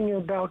just calling you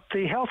about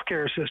the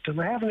healthcare system.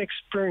 I have an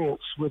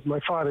experience with my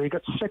father. He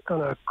got sick on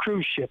a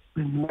cruise ship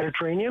in the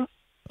Mediterranean.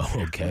 Oh,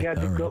 okay. He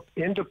had to go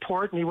into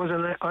port, and he was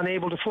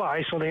unable to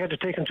fly, so they had to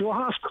take him to a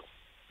hospital.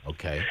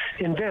 Okay.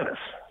 In Venice.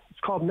 It's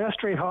called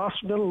Mestre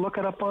Hospital. Look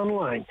it up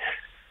online.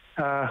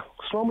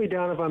 Slow me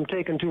down if I'm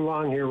taking too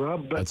long here,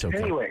 Rob. But that's okay.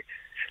 Anyway,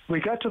 we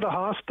got to the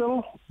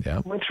hospital,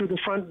 went through the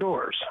front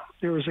doors.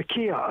 There was a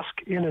kiosk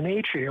in an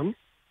atrium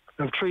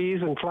of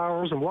trees and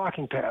flowers and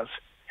walking paths.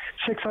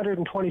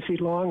 620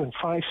 feet long and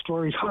 5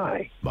 stories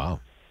high. Wow.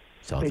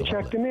 Sounds They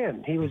checked him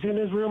in. He was in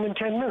his room in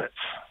 10 minutes.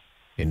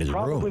 In his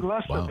room? Probably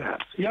less than that.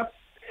 Yep.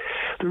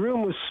 The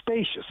room was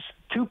spacious.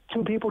 Two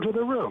people to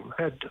the room.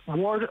 Had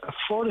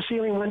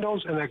floor-to-ceiling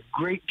windows and a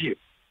great view.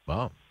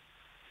 Wow.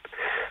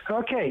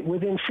 Okay,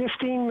 within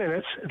 15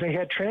 minutes, they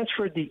had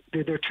transferred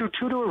there are two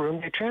to a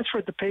room. They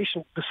transferred the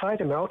patient beside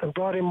him out and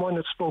brought in one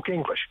that spoke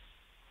English.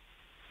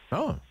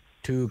 Oh.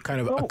 To kind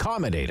of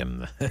accommodate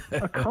him.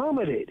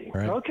 Accommodating.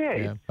 Right.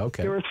 Okay. Yeah.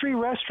 Okay. There were 3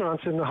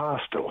 restaurants in the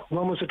hospital.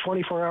 One was a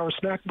 24-hour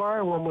snack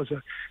bar, one was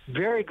a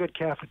very good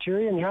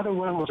cafeteria, and the other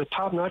one was a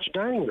top-notch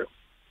dining room.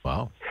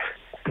 Wow.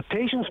 The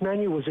patient's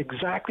menu was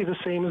exactly the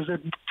same as the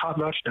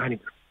top-notch dining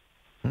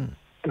room.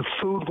 The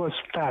food was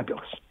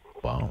fabulous.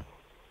 Wow.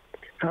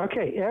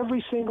 Okay,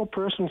 every single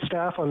person,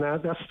 staff on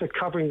that's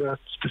covering the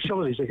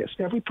facilities, I guess.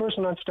 Every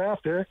person on staff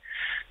there,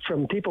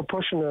 from people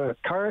pushing a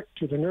cart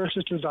to the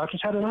nurses to the doctors,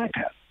 had an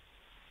iPad.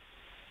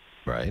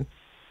 Right.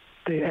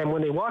 And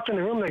when they walked in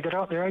the room, they got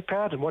out their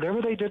iPad, and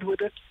whatever they did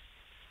with it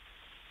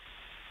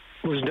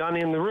was done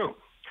in the room.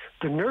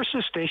 The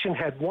nurses' station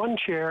had 1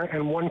 chair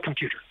and 1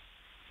 computer.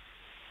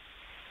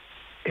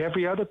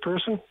 Every other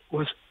person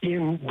was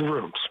in the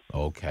rooms.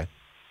 Okay.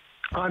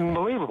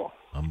 Unbelievable.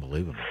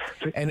 Unbelievable.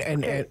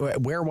 And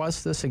where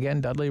was this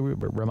again, Dudley?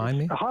 Remind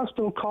me. A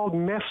hospital called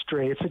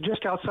Mestre. It's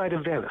just outside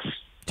of Venice.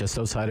 Just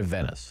outside of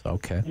Venice.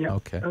 Okay. Yeah.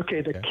 Okay.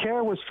 Okay. The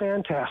care was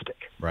fantastic.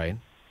 Right.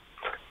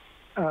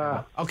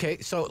 Okay.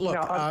 So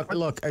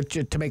look,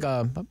 to make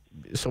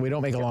so we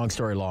don't make a long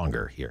story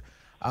longer here.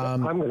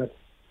 I'm gonna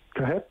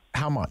go ahead.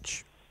 How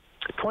much?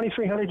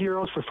 2,300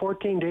 euros for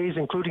 14 days,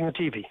 including the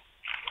TV.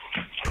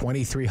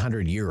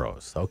 2,300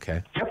 euros.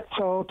 Okay. Yep.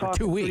 So for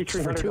 2 weeks.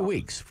 For 2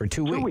 weeks. For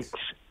 2 weeks. 2 weeks,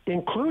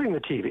 including the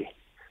TV,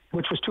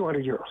 which was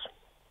 200 euros.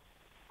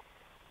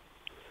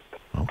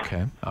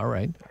 Okay. All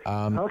right.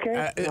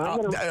 Okay.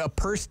 A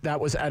purse that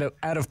was out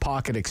of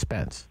pocket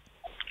expense.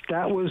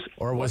 That was.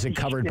 Or was it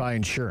covered by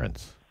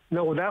insurance?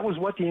 No, that was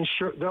what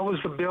that was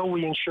the bill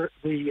we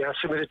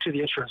submitted to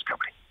the insurance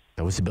company.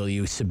 That was the bill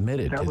you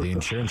submitted to the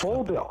insurance company.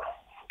 Full bill.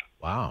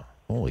 Wow.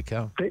 Holy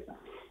cow.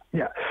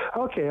 Yeah.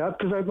 Okay.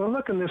 Because I've been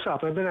looking this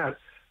up. I've been at.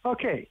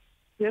 Okay.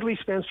 Italy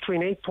spends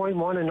between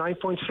 8.1 and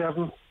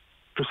 9.7%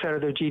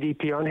 of their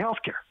GDP on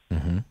healthcare.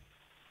 Mm-hmm.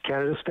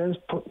 Canada spends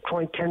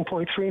 10.3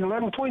 and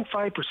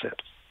 11.5%.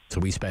 So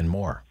we spend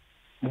more.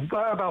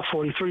 About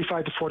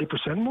 35 to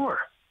 40% more.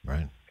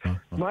 Right.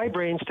 My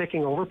brain's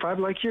taking over,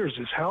 probably like yours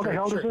is. How the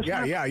hell does this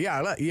happen?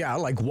 Yeah.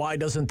 Like, why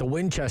doesn't the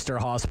Winchester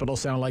Hospital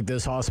sound like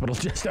this hospital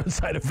just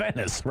outside of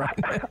Venice, right?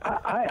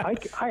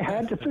 I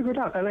had to figure it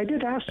out, and I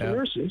did ask the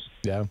nurses.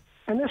 Yeah.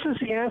 And this is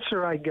the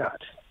answer I got.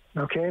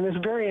 Okay, and it's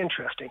very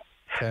interesting.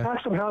 Okay.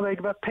 Asked them how they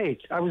got paid.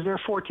 I was there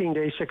 14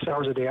 days, 6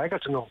 hours a day. I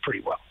got to know them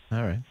pretty well.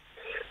 All right.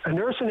 A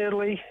nurse in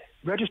Italy,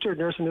 registered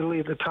nurse in Italy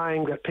at the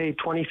time, got paid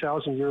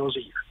 20,000 euros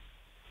a year.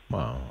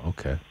 Wow.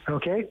 Okay.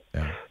 Okay.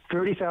 Yeah.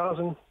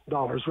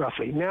 $30,000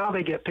 roughly. Now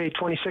they get paid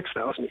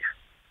 $26,000 a year.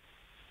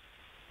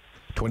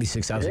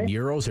 26,000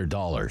 euros or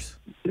dollars?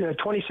 Yeah,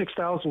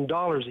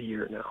 $26,000 a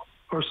year now.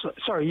 Or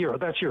sorry, euro.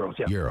 That's euros.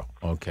 Yeah. Euro.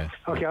 Okay.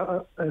 Okay.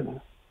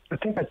 I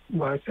think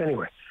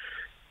anyway.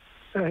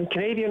 A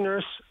Canadian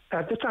nurse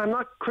at this time. I'm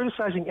not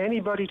criticizing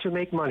anybody to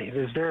make money. It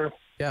is their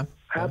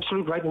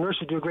absolute right. The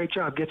nurses do a great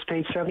job. Gets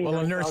paid $79,000. Well,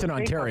 a nurse in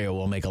Ontario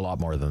will make a lot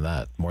more than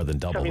that, more than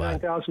double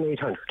that.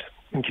 $79,800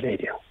 in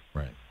Canadian.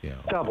 Right. Yeah.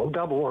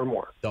 Double or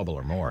more. Double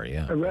or more.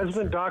 Yeah. A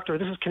resident doctor.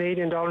 This is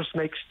Canadian dollars.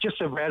 Makes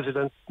just a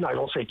resident. No, I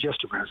don't say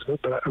just a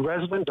resident, but a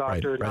resident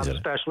doctor, not a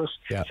specialist.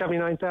 Yeah.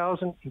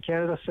 $79,000 in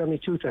Canada.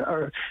 $72,000,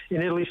 or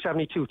in Italy,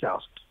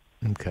 $72,000.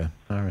 Okay.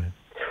 All right.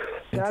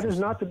 That is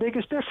not the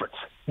biggest difference.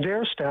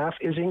 Their staff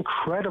is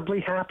incredibly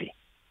happy.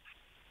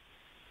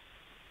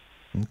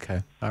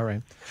 Okay. All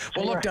right.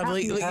 Well, look,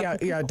 Dudley.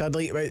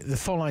 Dudley. The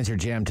phone lines are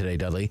jammed today,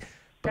 Dudley.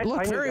 But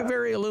look,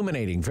 very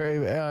illuminating,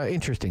 very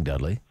interesting,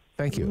 Dudley.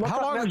 Thank you.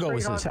 How long ago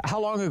was this?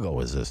 How long ago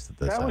was this?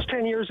 That was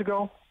 10 years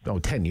ago. Oh,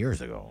 10 years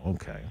ago.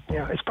 Okay. Well,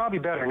 yeah, it's probably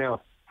better now.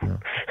 Yeah.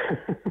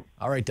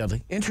 All right,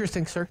 Dudley.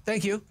 Interesting, sir.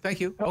 Thank you.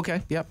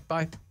 Okay. Yep.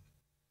 Bye.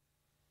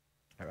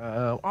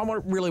 I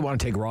really want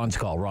to take Ron's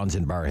call. Ron's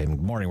in Barham.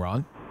 Good morning,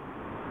 Ron.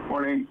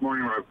 Morning,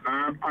 Rob.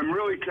 I'm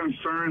really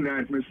concerned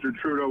that Mr.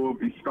 Trudeau will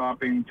be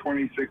stopping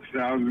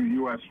 26,000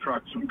 U.S.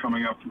 trucks from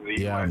coming up from the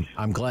U.S. Yeah,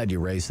 I'm glad you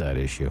raised that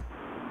issue.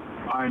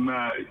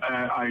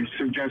 I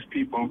suggest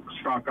people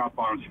stock up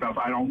on stuff.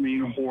 I don't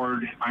mean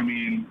hoard. I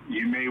mean,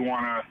 you may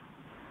want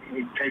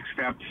to take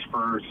steps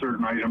for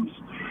certain items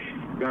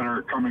that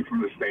are coming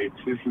from the States.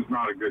 This is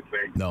not a good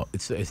thing. No,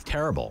 it's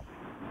terrible.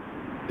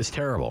 It's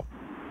terrible.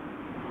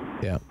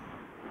 Yeah.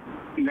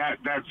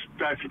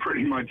 That's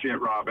pretty much it,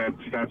 Rob.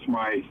 That's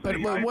my. But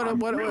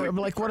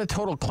what a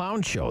total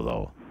clown show,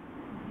 though.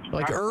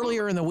 Like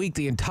earlier in the week,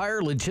 the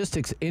entire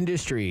logistics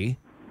industry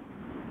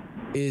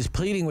is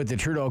pleading with the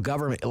Trudeau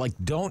government, like,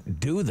 don't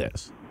do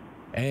this,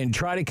 and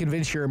try to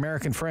convince your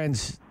American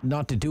friends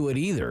not to do it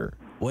either.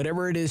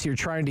 Whatever it is you're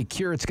trying to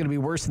cure, it's going to be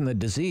worse than the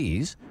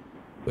disease.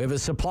 We have a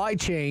supply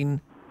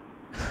chain.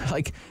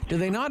 Like, do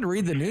they not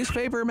read the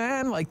newspaper,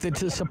 man? Like,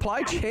 the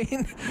supply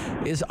chain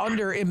is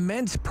under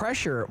immense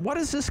pressure. What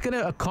is this going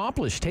to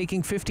accomplish?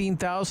 Taking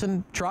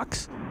 15,000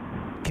 trucks,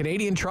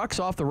 Canadian trucks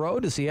off the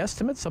road is the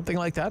estimate, something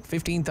like that.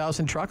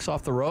 15,000 trucks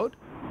off the road.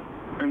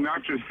 And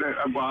not just that,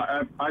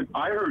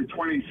 I heard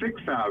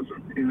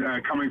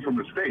 26,000 coming from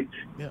the States.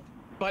 Yeah,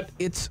 but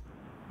it's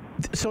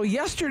so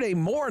yesterday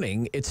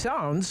morning. It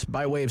sounds,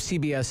 by way of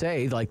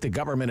CBSA, like the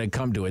government had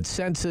come to its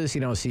senses.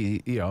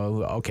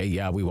 Okay,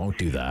 yeah, we won't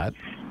do that.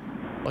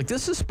 Like,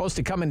 this is supposed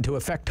to come into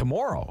effect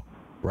tomorrow,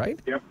 right?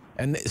 Yep.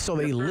 And so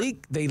they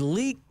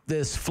leak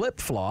this flip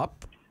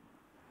flop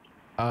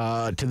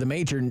to the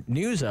major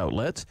news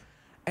outlets,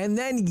 and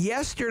then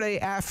yesterday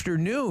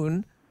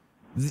afternoon,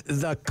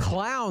 the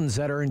clowns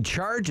that are in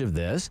charge of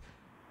this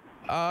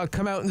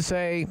come out and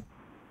say,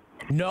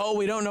 no,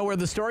 we don't know where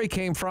the story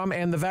came from,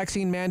 and the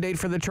vaccine mandate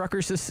for the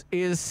truckers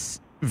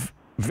is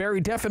very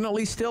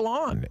definitely still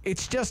on.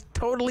 It's just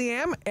totally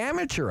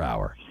amateur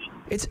hour.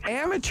 It's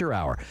amateur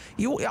hour.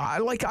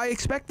 I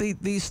expect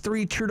these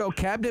three Trudeau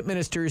cabinet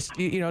ministers,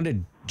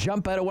 to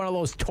jump out of one of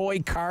those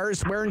toy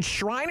cars wearing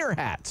Shriner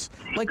hats.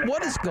 Like,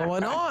 what is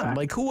going on?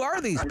 Like, who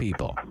are these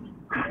people?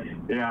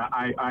 Yeah,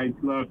 I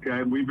look,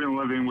 we've been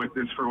living with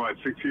this for,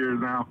 6 years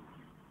now?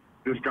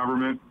 This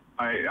government,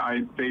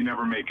 they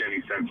never make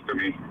any sense to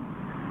me.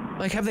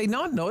 Like, have they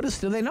not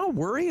noticed? Do they not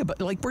worry about,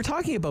 we're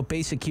talking about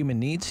basic human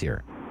needs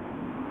here.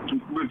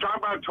 We're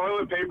talking about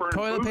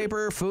toilet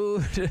paper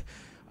food,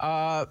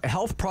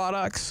 health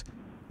products,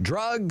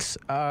 drugs,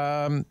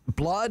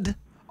 blood,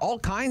 all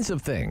kinds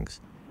of things.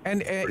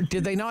 And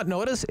did they not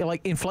notice,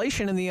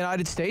 inflation in the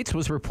United States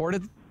was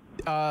reported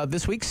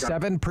this week,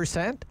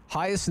 7%,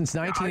 highest since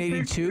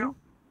 1982.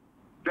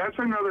 That's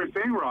another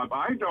thing, Rob.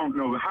 I don't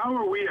know. How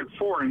are we at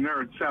 4 and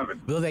they're at 7?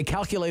 Well, they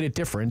calculate it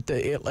different.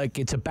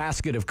 It's a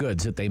basket of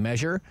goods that they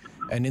measure.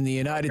 And in the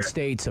United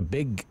States, a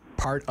big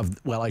part of,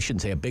 I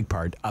shouldn't say a big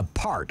part, a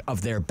part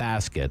of their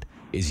basket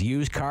is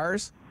used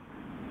cars.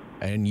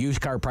 And used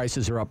car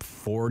prices are up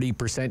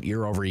 40%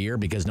 year over year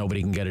because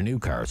nobody can get a new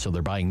car. So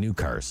they're buying new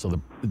cars.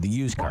 So the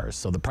used cars.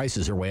 So the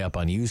prices are way up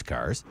on used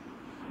cars.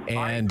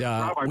 And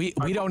we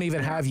don't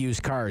even have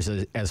used cars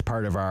as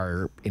part of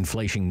our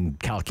inflation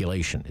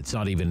calculation. It's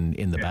not even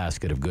in the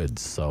basket of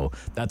goods. So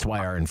that's why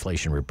our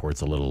inflation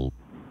report's a little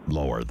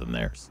lower than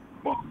theirs.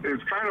 Well,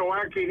 it's kind of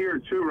wacky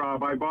here too,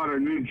 Rob. I bought a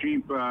new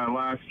Jeep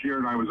last year,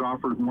 and I was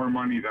offered more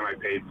money than I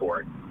paid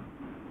for it.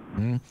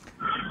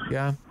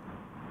 Yeah.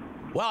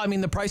 Well, I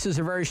mean, the prices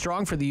are very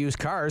strong for the used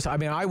cars. I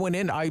mean, I went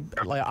in, I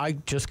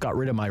just got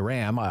rid of my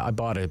Ram. I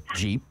bought a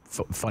Jeep,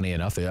 funny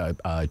enough,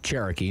 a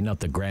Cherokee, not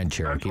the Grand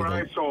Cherokee. That's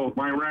what I sold,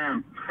 my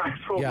Ram. I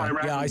sold my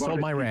Ram. Yeah, I sold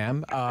my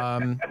Ram.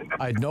 I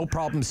had no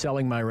problem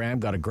selling my Ram,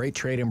 got a great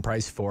trade-in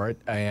price for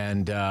it,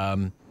 and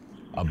I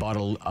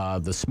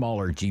bought the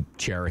smaller Jeep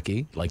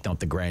Cherokee, like not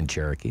the Grand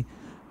Cherokee,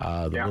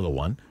 the little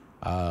one.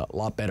 A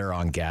lot better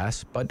on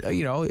gas, but,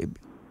 you know,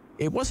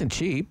 it wasn't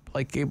cheap.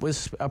 Like, it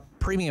was a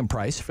premium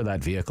price for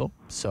that vehicle.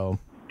 So,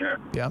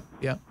 yeah.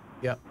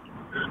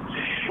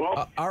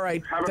 Well, all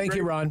right. Thank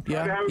you, Ron.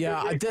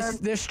 Yeah.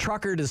 This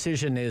trucker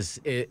decision is,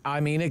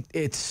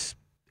 it's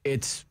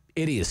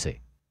idiocy.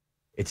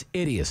 It's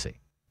idiocy.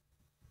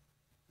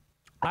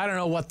 I don't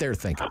know what they're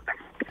thinking.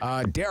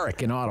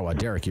 Derick in Ottawa.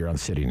 Derick, you're on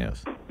City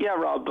News. Yeah,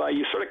 Rob,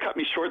 you sort of cut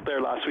me short there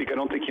last week. I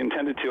don't think you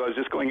intended to. I was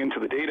just going into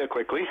the data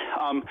quickly.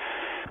 I'll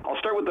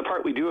start with the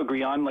part we do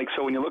agree on. Like,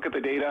 so when you look at the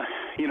data,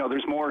 you know,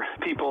 there's more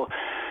people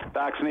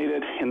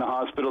vaccinated in the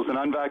hospitals than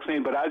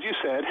unvaccinated. But as you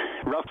said,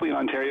 roughly in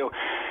Ontario,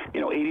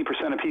 you know,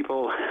 80% of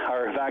people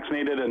are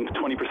vaccinated and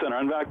 20% are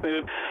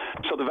unvaccinated.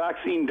 So the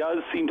vaccine does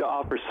seem to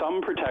offer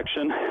some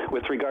protection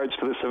with regards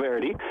to the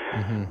severity.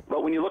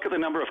 But when you look at the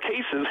number of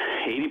cases,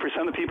 80%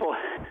 of the people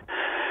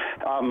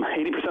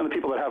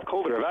that have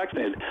COVID are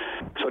vaccinated.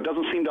 So it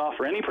doesn't seem to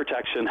offer any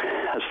protection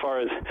as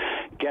far as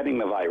getting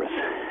the virus,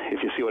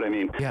 if you see what I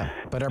mean. Yeah,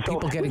 but are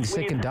people getting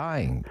sick and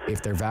dying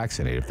if they're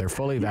vaccinated? If they're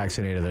fully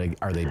vaccinated,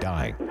 are they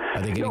dying?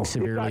 Are they getting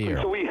severely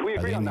ill? So we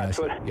agree on that.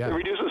 So it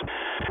reduces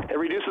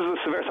the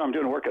severity. So I'm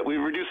doing a workout. We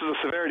reduces the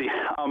severity.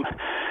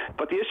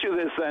 But the issue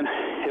is then,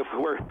 if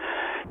we're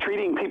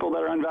treating people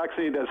that are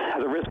unvaccinated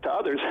as a risk to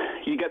others,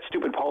 you get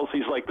stupid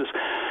policies like this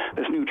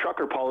new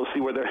trucker policy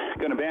where they're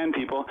going to ban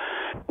people,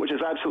 which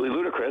is absolutely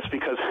ludicrous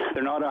because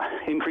they're not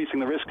increasing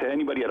the risk to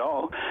anybody at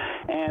all.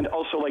 And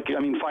also,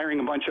 firing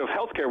a bunch of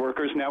healthcare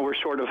workers, now we're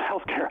short of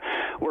healthcare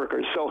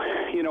workers. So,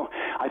 you know,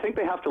 I think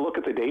they have to look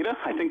at the data.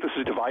 I think this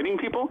is dividing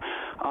people.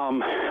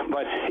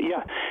 But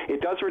yeah,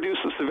 it does reduce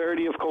the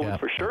severity of COVID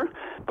for sure,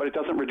 but it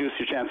doesn't reduce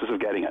your chances of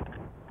getting it.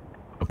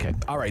 Okay.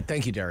 All right.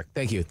 Thank you, Derick.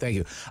 Thank you.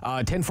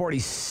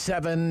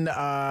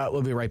 10:47.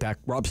 We'll be right back.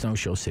 Rob Snow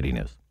Show, City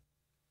News.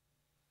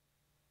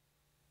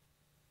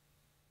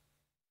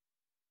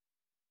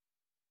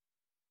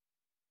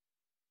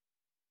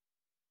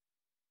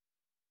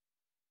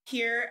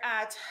 Here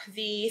at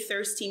the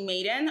Thirsty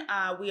Maiden,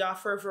 we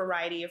offer a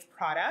variety of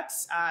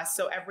products.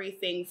 So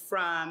everything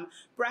from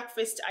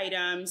breakfast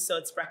items, so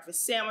it's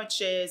breakfast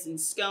sandwiches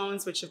and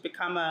scones, which have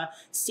become a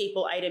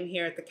staple item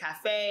here at the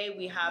cafe.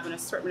 We have an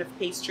assortment of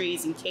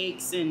pastries and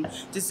cakes and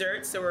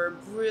desserts. So we're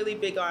really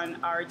big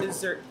on our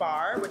dessert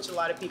bar, which a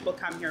lot of people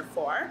come here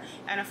for.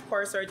 And of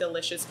course, our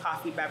delicious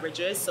coffee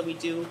beverages. So we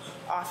do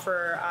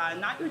offer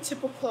not your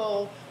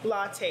typical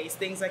lattes,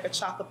 things like a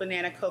chocolate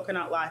banana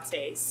coconut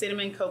latte,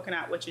 cinnamon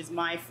coconut, which is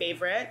my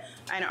favorite,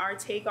 and our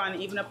take on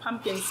even a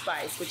pumpkin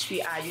spice, which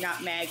we add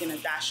nutmeg and a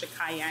dash of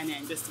cayenne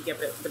in just to give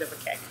it a bit of a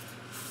kick.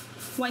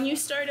 When you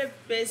start a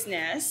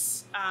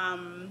business,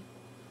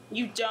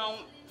 you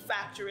don't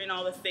factor in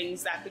all the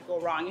things that could go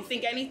wrong. You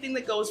think anything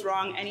that goes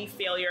wrong, any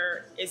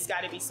failure, it's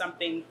got to be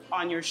something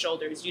on your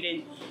shoulders. You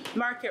didn't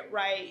market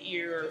right,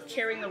 you're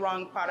carrying the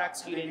wrong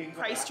products, you didn't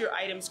price your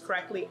items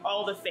correctly,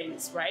 all the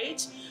things,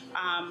 right?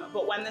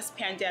 But when this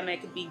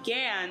pandemic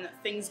began,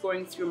 things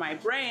going through my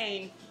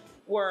brain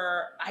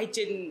were I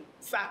didn't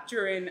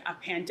factor in a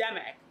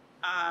pandemic.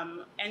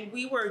 And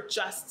we were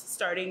just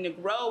starting to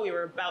grow. We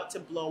were about to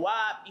blow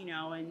up, you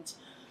know, and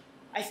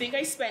I think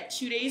I spent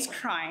 2 days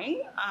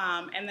crying.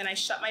 And then I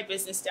shut my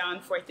business down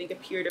for, I think, a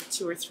period of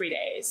 2 or 3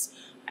 days.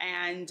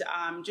 And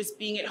just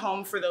being at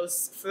home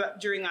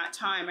during that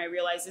time, I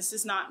realized this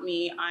is not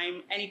me.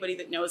 Anybody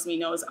that knows me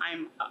knows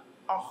I'm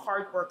a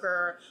hard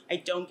worker. I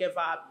don't give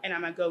up, and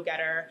I'm a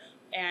go-getter.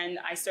 And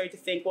I started to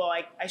think, well,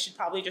 I should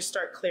probably just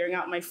start clearing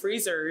out my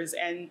freezers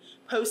and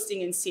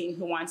posting and seeing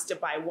who wants to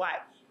buy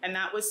what. And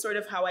that was sort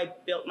of how I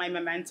built my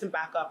momentum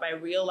back up. I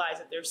realized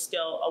that there's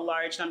still a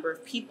large number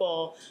of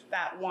people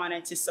that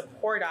wanted to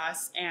support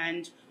us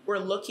and were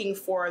looking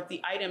for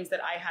the items that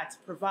I had to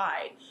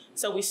provide.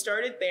 So we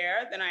started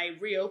there. Then I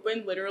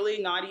reopened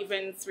literally not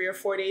even 3 or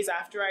 4 days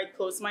after I'd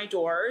closed my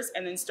doors,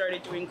 and then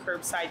started doing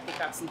curbside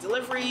pickups and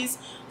deliveries.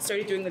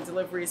 Started doing the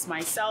deliveries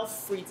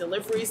myself, free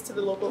deliveries to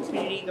the local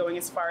community, going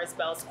as far as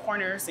Bell's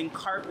Corners and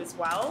Carp as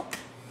well.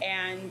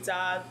 And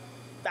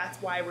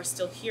that's why we're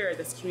still here.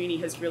 This community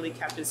has really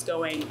kept us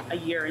going a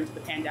year into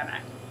the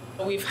pandemic.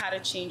 We've had a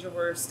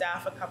changeover of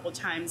staff a couple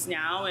times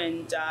now,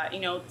 and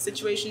you know,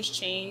 situations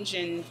change,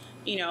 and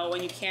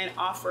when you can't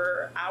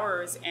offer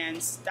hours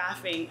and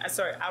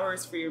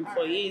hours for your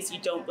employees, you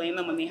don't blame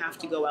them when they have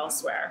to go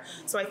elsewhere.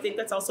 So I think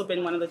that's also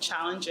been one of the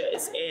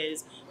challenges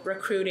is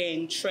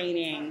recruiting,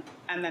 training,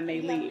 and then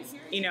they leave,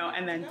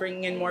 and then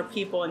bringing in more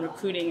people and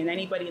recruiting, and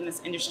anybody in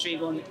this industry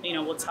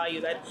will tell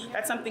you that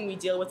that's something we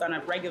deal with on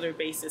a regular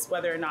basis,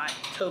 whether or not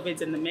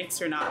COVID's in the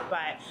mix or not,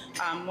 but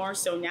more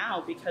so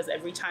now because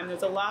every time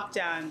there's a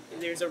lockdown,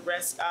 there's a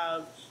risk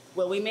of,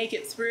 will we make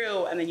it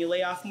through? And then you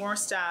lay off more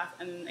staff,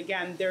 and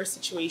again, their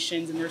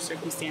situations and their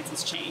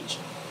circumstances change.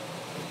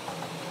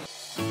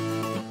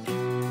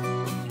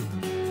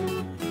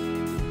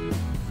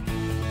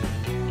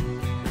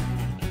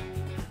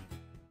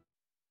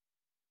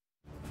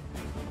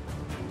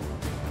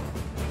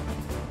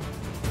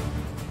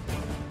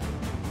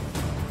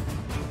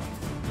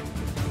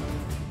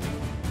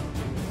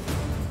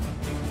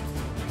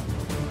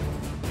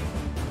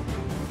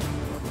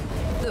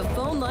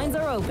 Lines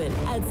are open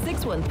at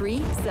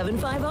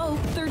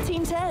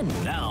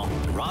 613-750-1310. Now,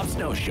 the Rob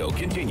Snow Show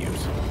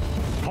continues.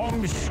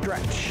 Home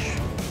stretch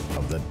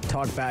of the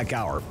Talkback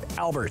Hour.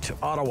 Albert,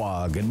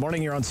 Ottawa. Good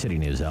morning. You're on City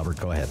News.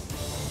 Albert, go ahead.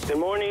 Good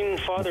morning,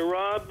 Father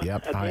Rob.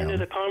 Yep, At the end of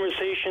the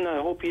conversation,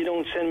 I hope you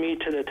don't send me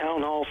to the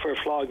town hall for a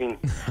flogging.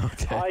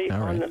 Okay. I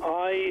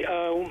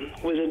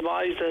was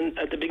advised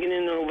at the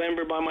beginning of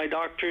November by my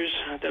doctors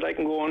that I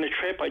can go on a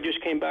trip. I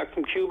just came back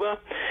from Cuba,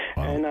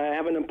 and I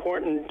have an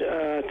important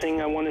thing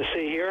I want to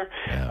say here.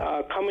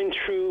 Yeah. Coming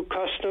through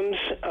customs,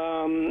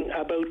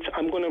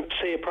 I'm going to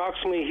say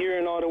approximately here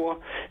in Ottawa,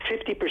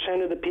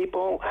 50% of the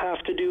people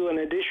have to do an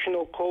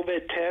additional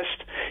COVID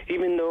test,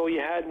 even though you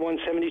had one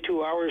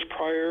 72 hours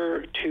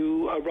prior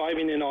to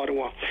arriving in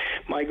Ottawa.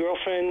 My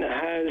girlfriend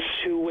has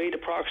to wait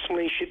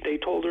approximately, they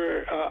told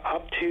her,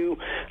 up to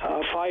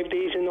 5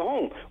 days in the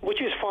home,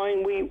 which is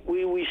fine.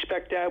 We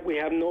respect that. We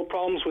have no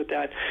problems with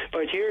that.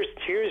 But here's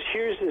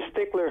the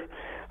stickler.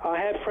 I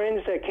had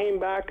friends that came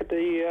back at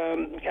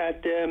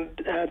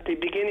the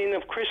beginning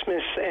of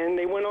Christmas, and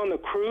they went on a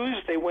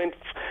cruise. They went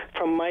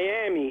from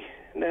Miami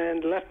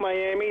and left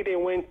Miami. They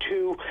went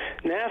to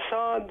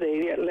Nassau.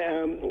 They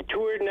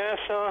toured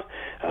Nassau.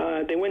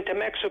 They went to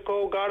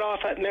Mexico, got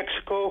off at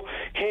Mexico,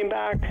 came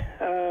back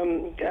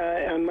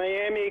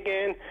Miami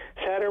again,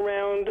 sat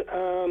around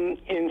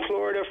in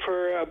Florida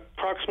for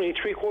approximately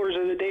 3/4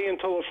 of the day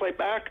until the flight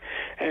back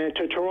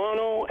to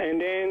Toronto. And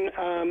then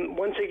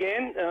once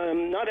again,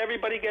 not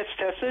everybody gets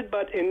tested,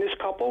 but in this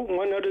couple,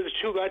 one out of the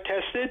two got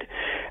tested.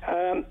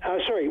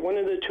 One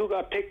of the two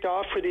got picked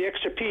off for the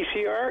extra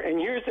PCR. And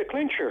here's the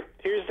clincher.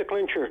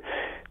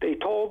 They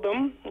told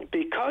them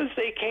because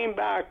they came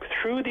back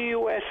through the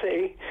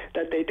USA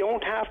that they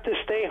don't have to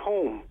stay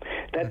home,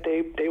 that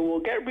they will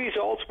get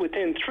results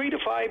within 3 to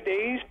 5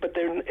 days, but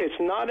it's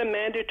not a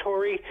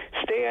mandatory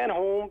stay at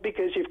home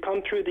because you've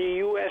come through the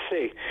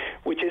USA,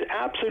 which is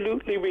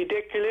absolutely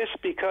ridiculous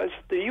because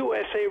the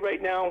USA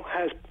right now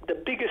has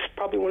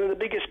probably one of the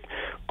biggest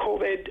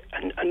COVID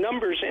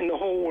numbers in the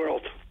whole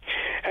world.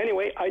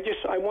 Anyway,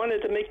 I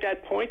wanted to make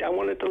that point. I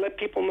wanted to let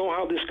people know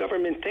how this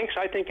government thinks.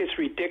 I think it's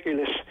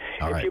ridiculous.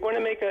 If you're going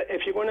to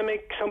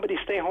make somebody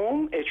stay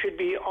home, it should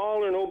be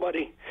all or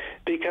nobody.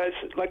 Because,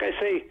 like I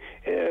say,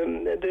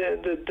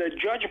 the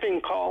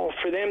judgment call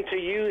for them to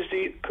use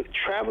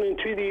traveling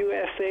to the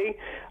USA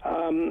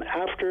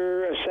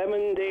after a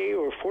 7-day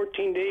or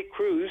 14-day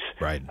cruise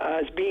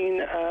as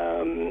being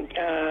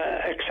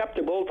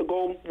acceptable to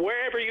go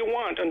wherever you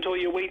want until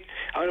you wait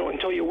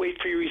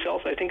for your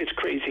results. I think it's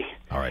crazy.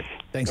 All right.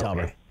 Thanks,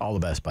 Albert. All the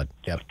best, bud.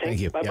 Yep.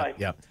 Thank you. Bye-bye.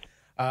 Yep.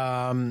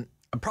 I'm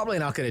probably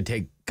not going to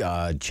take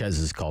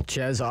Chez's call.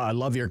 Chez, I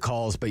love your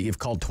calls, but you've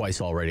called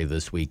twice already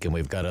this week, and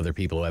we've got other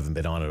people who haven't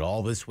been on at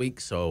all this week,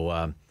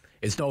 so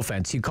it's no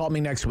offense. You call me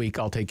next week,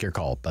 I'll take your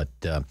call. But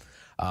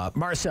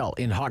Marcel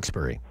in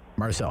Hawkesbury.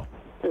 Marcel.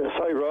 Yes,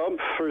 hi, Rob.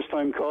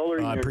 First-time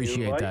caller. I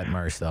appreciate that,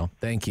 Marcel.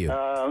 Thank you.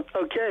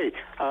 Okay.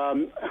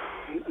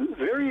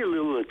 Very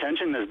little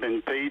attention has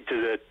been paid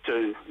to that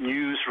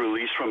news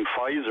release from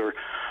Pfizer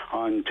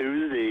on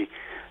Tuesday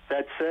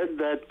that said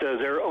that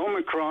their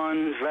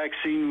Omicron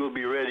vaccine will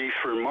be ready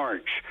for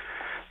March.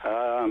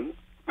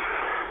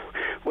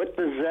 What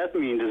does that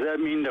mean? Does that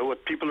mean that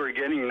what people are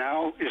getting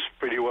now is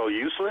pretty well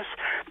useless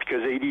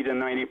because 80 to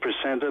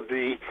 90% of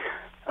the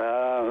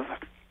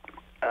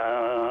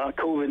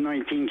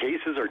COVID-19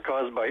 cases are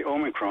caused by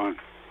Omicron?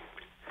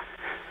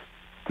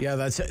 Yeah,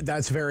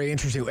 that's very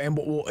interesting. And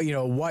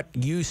what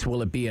use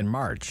will it be in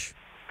March?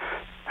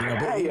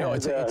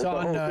 It's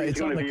on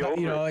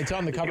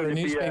the cover of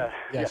newspaper.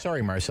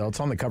 Sorry, Marcel.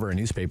 It's on the cover of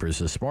newspapers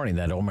this morning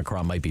that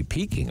Omicron might be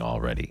peaking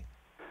already.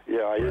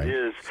 Yeah, it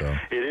is. So.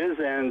 It is,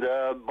 and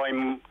by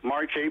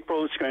March,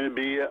 April, it's going to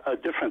be a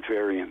different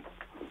variant.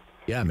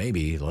 Yeah,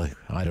 maybe.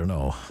 I don't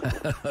know.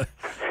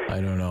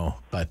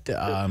 But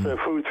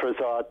it's food for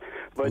thought.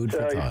 But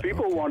if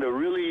people want to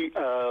really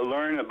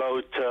learn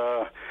about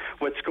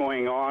what's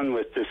going on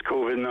with this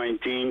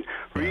COVID-19,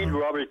 read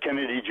Robert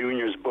Kennedy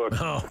Jr.'s book.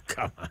 Oh,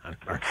 come on.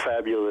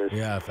 Fabulous.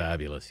 Yeah,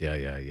 fabulous.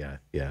 Yeah.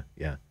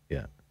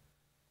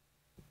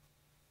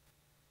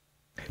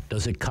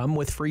 Does it come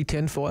with free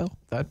tinfoil,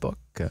 that book?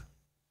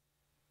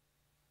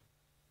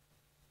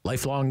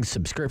 Lifelong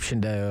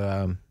subscription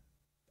to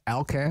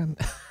Alcan?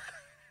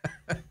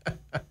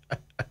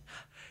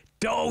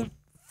 Don't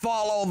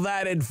follow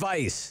that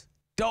advice.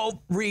 Don't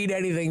read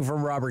anything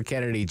from Robert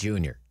Kennedy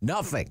Jr.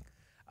 Nothing.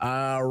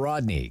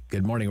 Rodney.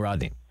 Good morning,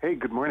 Rodney. Hey,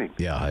 good morning.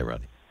 Yeah, hi,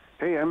 Rodney.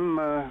 Hey,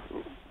 I'm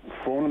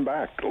phoning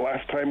back.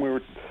 Last time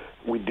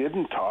we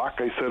didn't talk.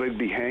 I said I'd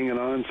be hanging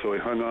on, so I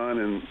hung on,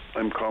 and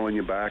I'm calling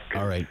you back.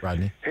 All right,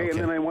 Rodney. Hey, okay. And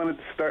then I wanted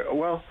to start.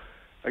 Well,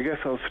 I guess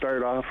I'll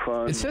start off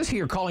on. It says here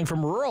you're calling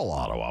from rural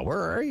Ottawa.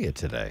 Where are you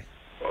today?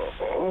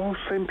 Oh,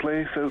 same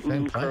place out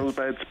in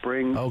Carlsbad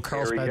Springs. Oh,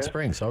 Carlsbad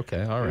Springs.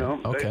 Okay, all right. You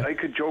know, okay. I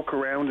could joke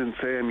around and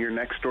say I'm your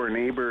next door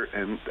neighbor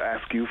and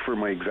ask you for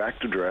my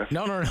exact address.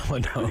 No.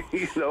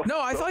 You know?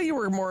 No, I thought you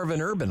were more of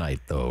an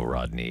urbanite, though,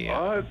 Rodney.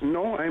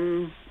 No,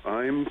 I'm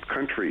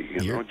country.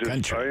 You're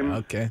country. I'm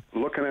okay.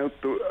 Looking out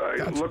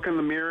I look in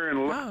the mirror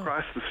and look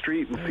across the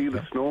street and see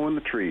the snow and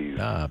the trees.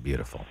 Ah,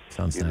 beautiful.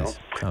 Sounds nice.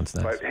 Sounds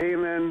nice. But hey,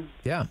 man.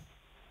 Yeah.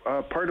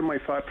 Part of my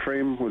thought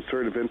frame was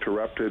sort of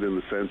interrupted in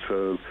the sense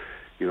of,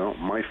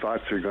 my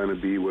thoughts are going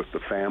to be with the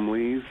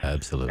families.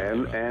 Absolutely.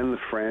 And the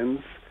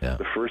friends, yeah.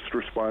 The first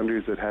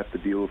responders that had to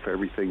deal with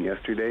everything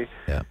yesterday,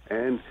 yeah.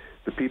 And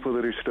the people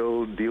that are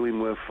still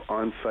dealing with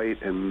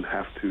on-site and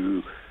have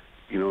to,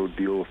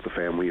 deal with the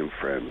family and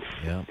friends.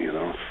 Yeah.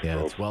 Yeah,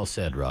 so, it's well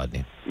said,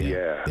 Rodney.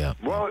 Yeah.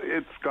 Well,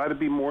 it's got to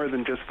be more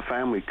than just the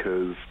family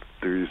because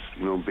there's,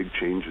 big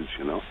changes,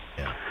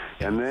 Yeah.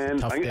 And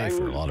then I'm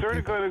sort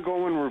of going to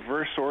go in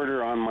reverse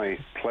order on my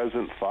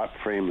pleasant thought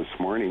frame this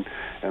morning.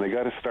 And I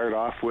got to start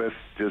off with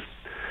just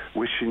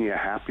wishing you a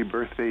happy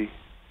birthday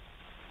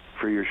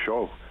for your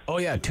show. Oh,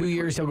 yeah, 2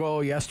 years ago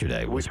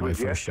yesterday was my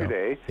first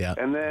yesterday. show. Yeah.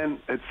 And then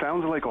it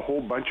sounds like a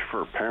whole bunch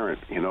for a parent,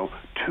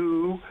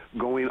 2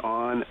 going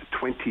on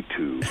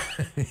 22.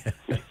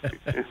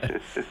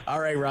 All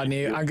right,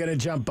 Rodney, I'm going to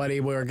jump, buddy.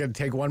 We're going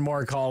to take one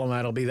more call, and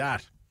that'll be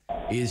that.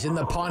 He's in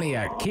the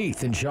Pontiac.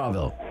 Keith in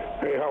Shawville.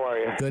 Hey, how are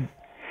you? Good.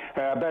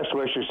 Best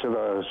wishes to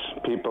those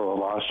people,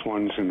 the lost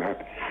ones in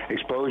that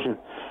explosion.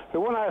 The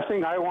one other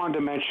thing I wanted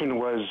to mention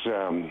was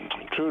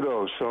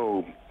Trudeau,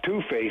 so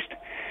two-faced.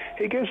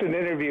 He gives an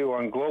interview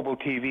on Global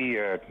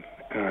TV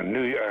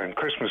on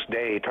Christmas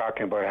Day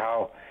talking about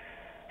how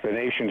the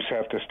nations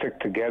have to stick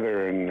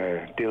together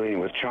in dealing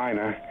with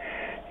China.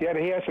 Yet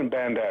he hasn't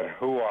banned that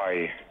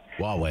Huawei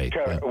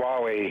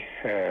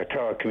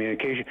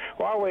telecommunication.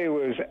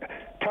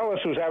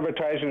 TELUS was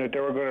advertising that they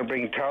were going to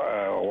bring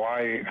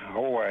Huawei,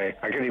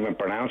 I can't even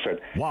pronounce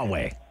it.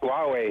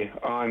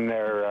 Huawei on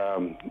their,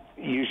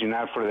 using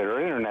that for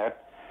their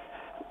internet,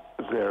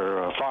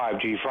 their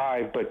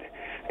 5G5, but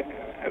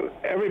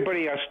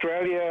everybody,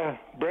 Australia,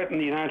 Britain,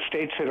 the United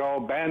States had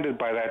all banned it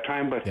by that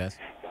time, but yes.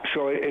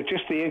 So it's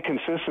just the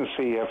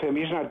inconsistency of him.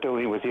 He's not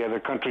dealing with the other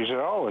countries at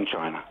all in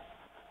China.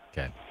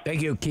 Okay.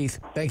 Thank you, Keith.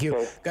 Thank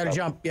you. Got to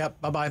jump. Yep.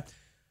 Bye-bye.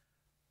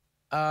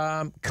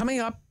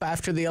 Coming up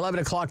after the 11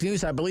 o'clock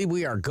news, I believe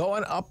we are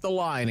going up the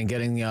line and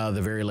getting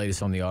the very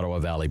latest on the Ottawa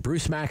Valley.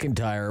 Bruce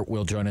McIntyre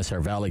will join us,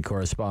 our Valley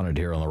correspondent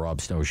here on the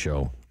Rob Snow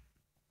Show,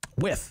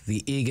 with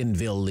the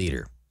Eganville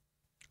leader.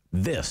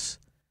 This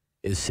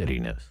is City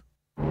News.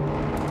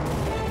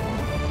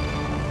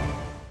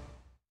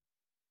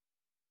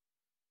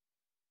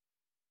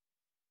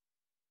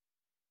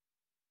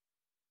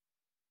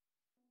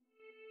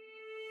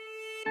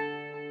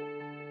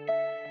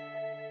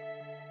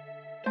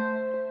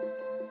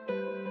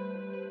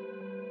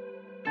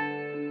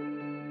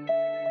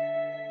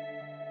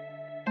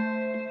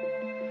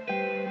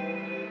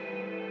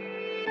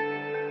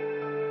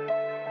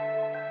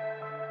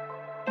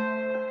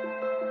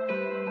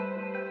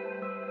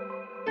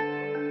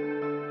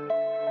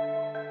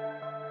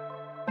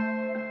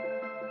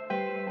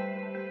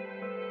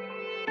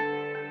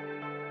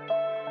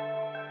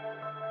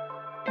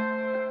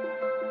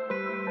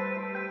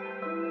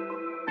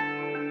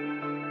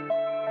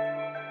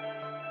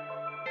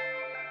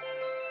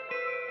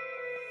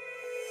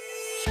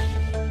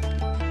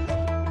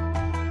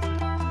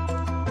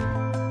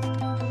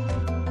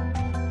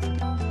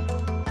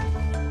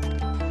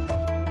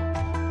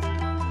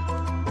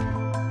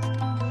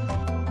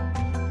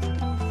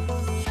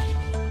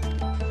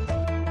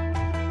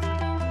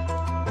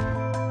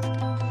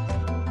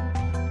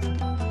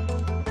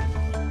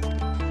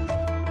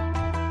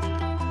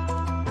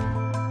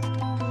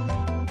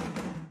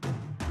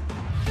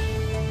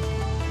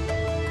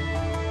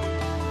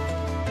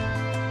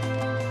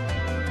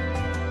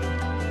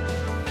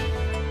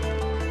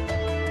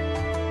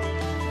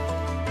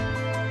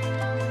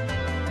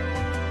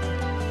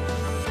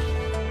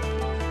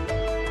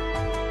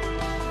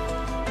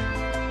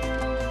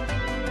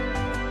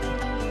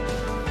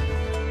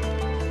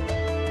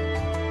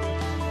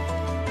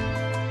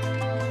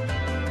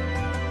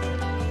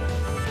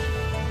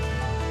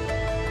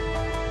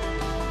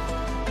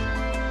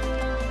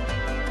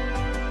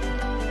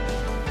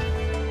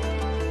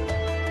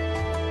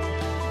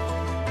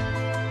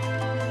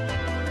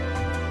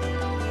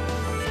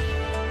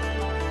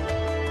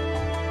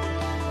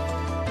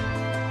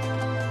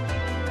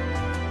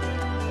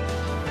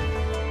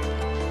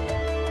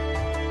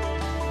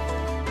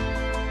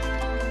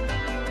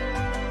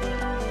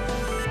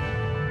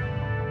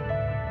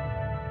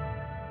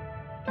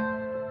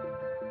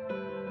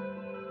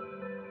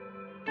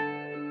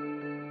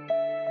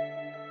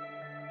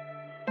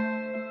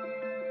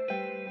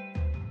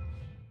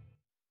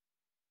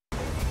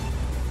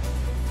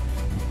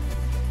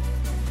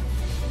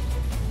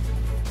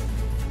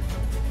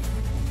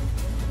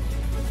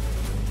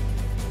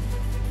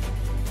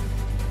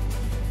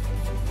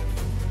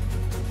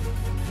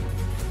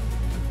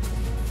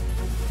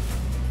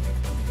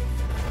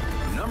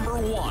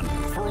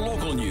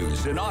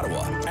 news in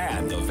Ottawa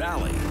and the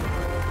Valley.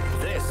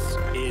 This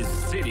is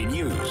City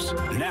News,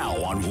 now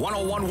on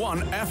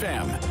 101.1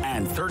 FM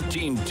and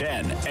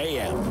 1310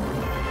 AM.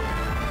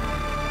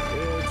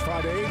 It's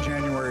Friday,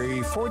 January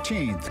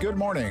 14th. Good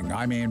morning.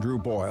 I'm Andrew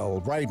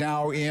Boyle. Right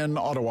now in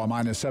Ottawa,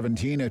 minus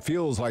 17. It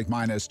feels like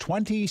minus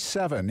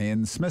 27.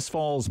 In Smiths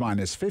Falls,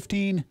 minus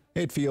 15.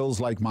 It feels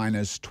like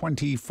minus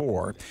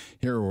 24.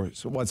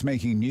 Here's what's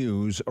making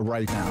news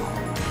right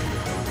now.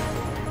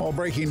 Well,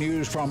 breaking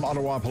news from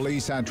Ottawa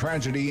Police, a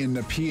tragedy in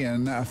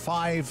Nepean.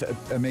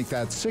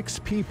 6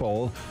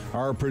 people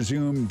are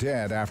presumed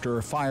dead after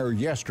a fire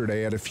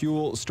yesterday at a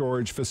fuel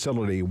storage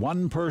facility.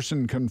 One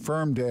person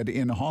confirmed dead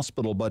in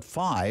hospital, but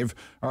 5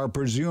 are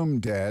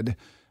presumed dead.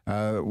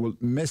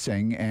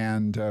 Missing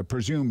and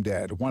presumed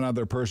dead. One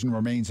other person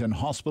remains in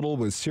hospital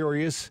with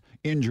serious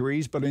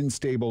injuries but in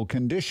stable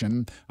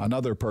condition.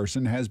 Another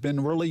person has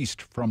been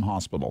released from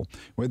hospital.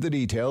 With the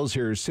details,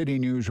 here's City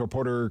News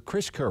reporter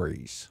Chris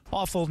Curries.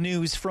 Awful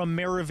news from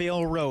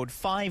Merivale Road.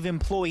 5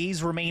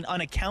 employees remain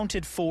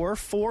unaccounted for,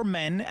 4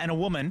 men and a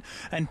woman,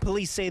 and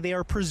police say they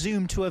are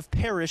presumed to have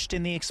perished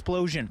in the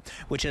explosion,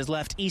 which has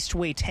left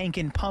Eastway tank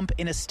and pump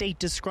in a state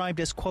described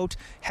as, quote,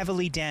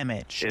 heavily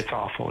damaged. It's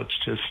awful. It's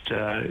just,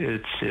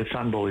 it's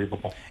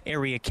unbelievable.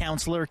 Area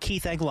Councillor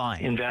Keith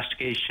Egli.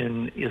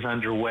 Investigation is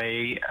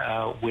underway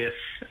with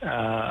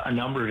a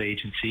number of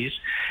agencies,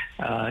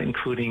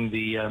 including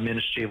the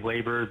Ministry of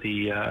Labour,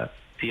 the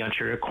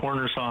Ontario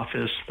Coroner's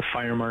Office, the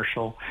Fire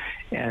Marshal,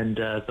 and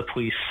the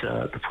police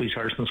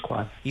arson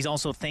squad. He's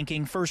also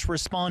thanking first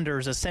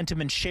responders, a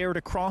sentiment shared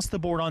across the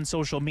board on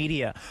social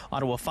media.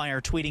 Ottawa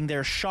Fire tweeting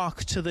their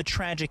shock to the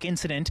tragic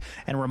incident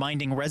and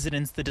reminding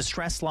residents the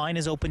distress line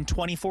is open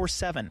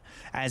 24/7,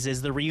 as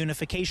is the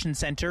Reunification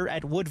Centre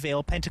at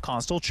Woodvale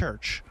Pentecostal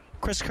Church.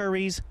 Chris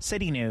Curries,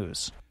 City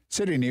News.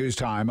 City News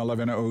time,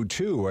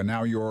 11:02, and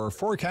now your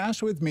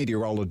forecast with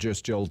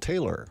meteorologist Jill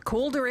Taylor.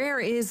 Colder air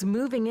is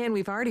moving in.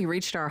 We've already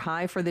reached our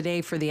high for the day.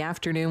 For the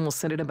afternoon, we'll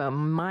sit at about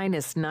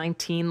minus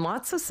 19.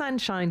 Lots of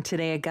sunshine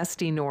today, a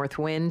gusty north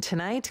wind.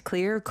 Tonight,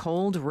 clear,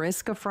 cold,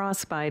 risk of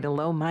frostbite. A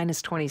low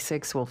minus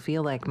 26 will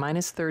feel like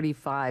minus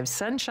 35.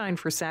 Sunshine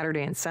for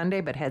Saturday and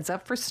Sunday, but heads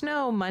up for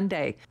snow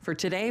Monday. For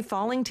today,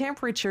 falling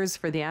temperatures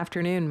for the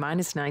afternoon,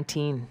 minus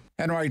 19.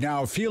 And right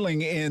now,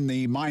 feeling in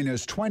the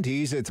minus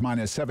 20s, it's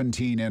minus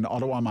 17 in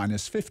Ottawa,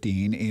 minus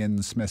 15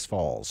 in Smiths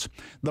Falls.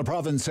 The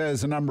province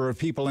says the number of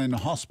people in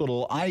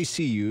hospital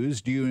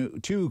ICUs due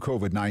to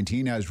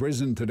COVID-19 has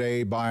risen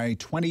today by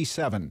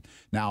 27.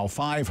 Now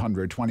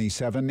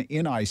 527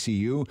 in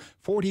ICU,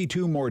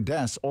 42 more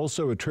deaths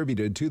also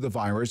attributed to the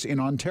virus in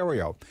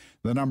Ontario.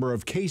 The number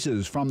of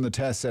cases from the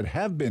tests that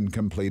have been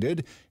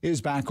completed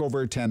is back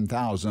over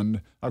 10,000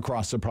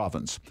 across the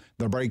province.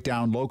 The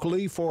breakdown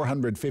locally,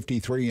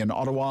 453 in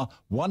Ottawa,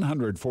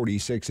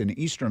 146 in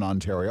Eastern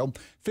Ontario,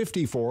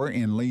 54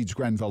 in Leeds,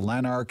 Grenville,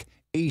 Lanark,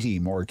 80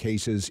 more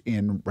cases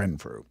in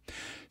Renfrew.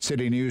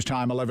 City News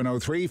time,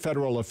 11:03.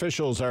 Federal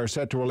officials are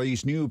set to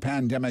release new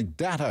pandemic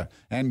data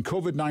and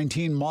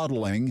COVID-19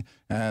 modeling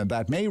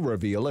that may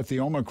reveal if the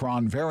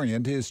Omicron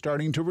variant is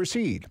starting to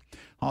recede.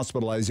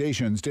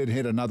 Hospitalizations did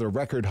hit another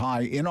record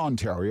high in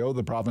Ontario.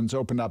 The province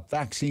opened up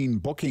vaccine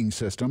booking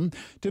system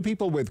to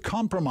people with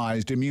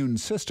compromised immune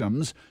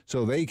systems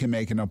so they can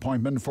make an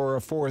appointment for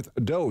a 4th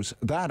dose.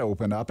 That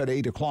opened up at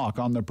 8 o'clock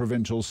on the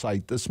provincial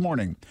site this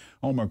morning.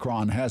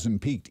 Omicron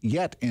hasn't peaked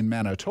yet in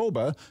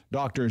Manitoba.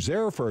 Doctors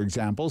there, for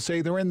example,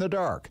 say they're in the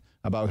dark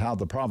about how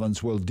the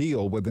province will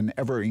deal with an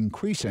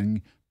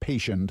ever-increasing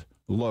patient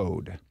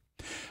load.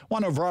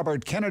 One of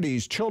Robert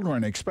Kennedy's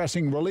children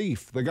expressing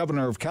relief. The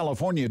governor of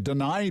California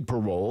denied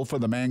parole for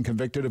the man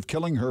convicted of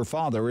killing her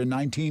father in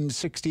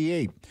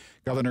 1968.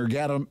 Governor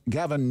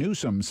Gavin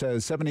Newsom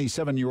says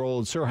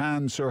 77-year-old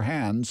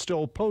Sirhan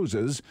still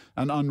poses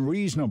an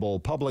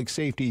unreasonable public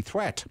safety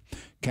threat.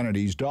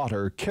 Kennedy's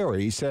daughter,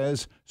 Carrie,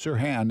 says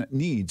Sirhan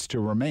needs to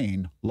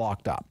remain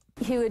locked up.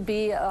 He would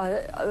be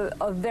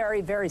a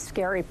very, very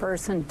scary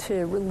person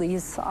to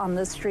release on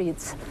the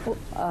streets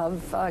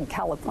of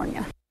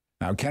California.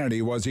 Now,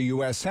 Kennedy was a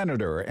U.S.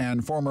 Senator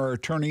and former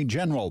Attorney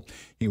General.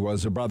 He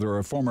was a brother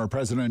of former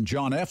President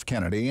John F.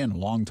 Kennedy and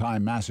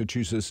longtime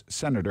Massachusetts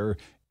Senator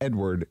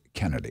Edward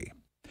Kennedy.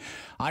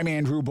 I'm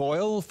Andrew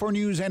Boyle for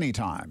News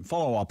Anytime.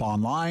 Follow up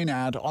online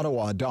at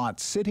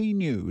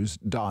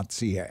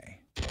ottawa.citynews.ca.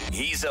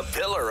 He's a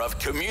pillar of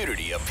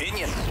community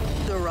opinion.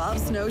 The Rob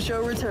Snow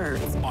Show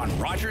returns on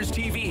Rogers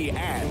TV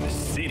and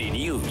City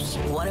News.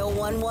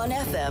 101.1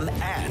 FM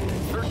and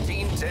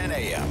 1310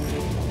 AM.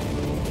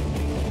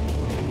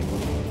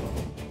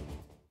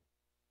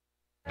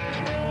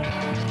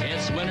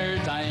 It's winter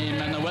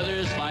time and the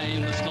weather's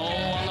fine. The snow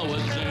on the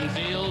woods and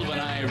field when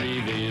I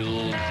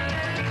reveal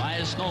my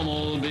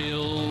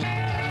snowmobile.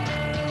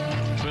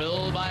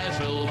 Thrill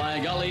by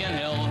gully and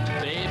hill,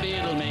 baby,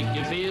 it'll make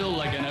you feel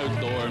like an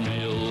outdoor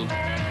meal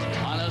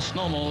on a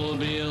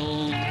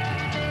snowmobile.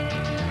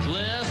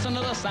 Listen to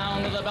the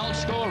sound of the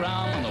bells go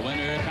round when the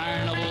winter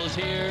carnival's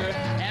here.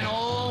 And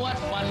oh, what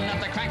fun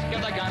at the crack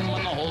of the gun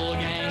when the whole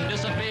gang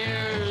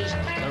disappears.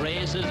 The The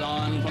race is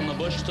on from the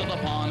bush to the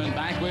pond and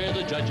back where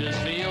the judges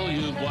feel.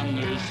 You've won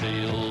their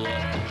seal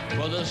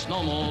for the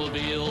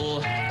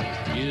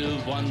snowmobile.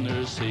 You've won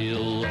their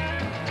seal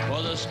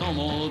for the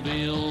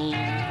snowmobile.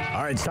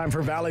 All right, it's time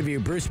for Valley View.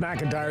 Bruce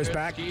McIntyre's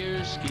back.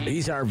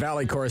 He's our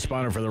Valley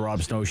correspondent for the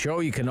Rob Snow Show.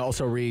 You can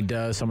also read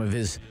some of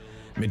his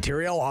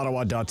material,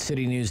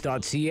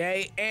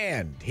 ottawa.citynews.ca,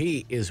 and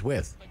he is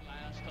with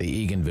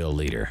the Eganville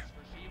leader.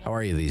 How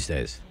are you these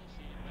days?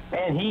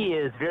 And he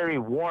is very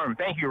warm.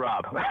 Thank you,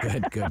 Rob.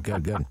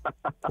 Good.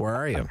 Where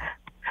are you?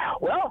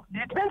 Well,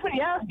 it depends when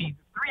you ask me.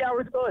 3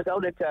 hours ago, I was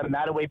out at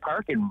Mattaway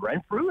Park in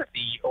Renfrew at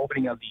the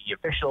opening of the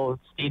official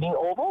skating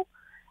oval.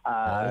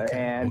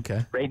 And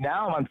right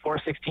now I'm on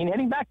 416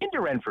 heading back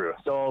into Renfrew.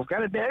 So I've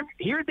got it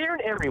here, there,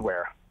 and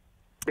everywhere.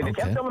 Been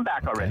kept coming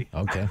back already.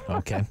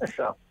 Okay.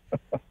 So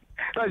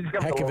I just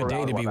got heck of a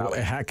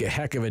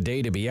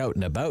day to be out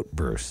and about,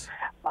 Bruce.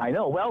 I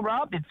know. Well,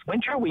 Rob, it's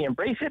winter. We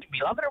embrace it.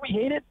 We love it or we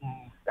hate it.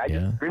 And I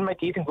just grin my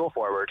teeth and go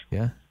forward.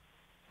 Yeah.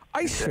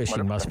 Ice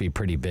fishing must be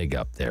pretty big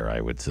up there,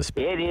 I would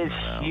suspect. It is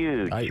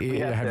huge. Are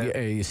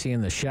you seeing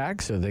the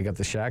shacks? Have they got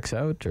the shacks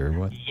out or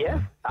what?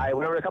 Yes. I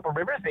went over to a couple of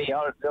rivers. They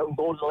are out on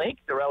Golden Lake.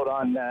 They're out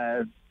on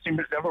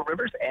several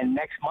rivers. And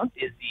next month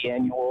is the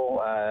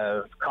annual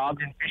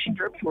Cobden Fishing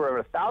Derby where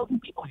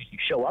 1,000 people usually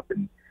show up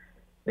and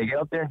they get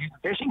out there and do some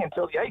fishing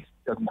until the ice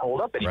doesn't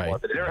hold up anymore.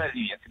 Right. But,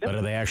 but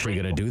are they actually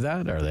going to do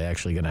that? Are they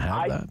actually going to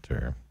have that?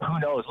 Or who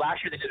knows?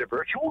 Last year they did a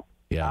virtual.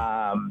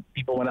 Yeah.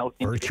 People went out.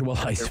 Virtual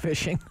ice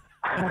fishing?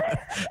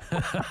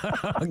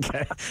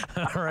 Okay.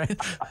 All right.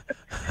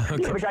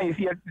 Okay. The guy you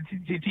see on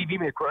TV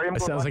in the aquarium.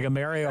 It sounds like a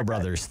Mario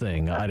Brothers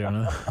thing. I don't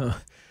know.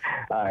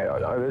 I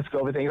don't know. This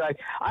COVID thing.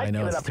 I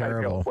know it's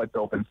terrible. What's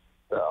open?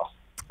 So.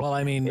 Well,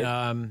 I mean,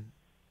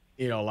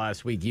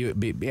 last week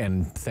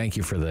and thank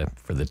you for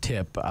the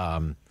tip.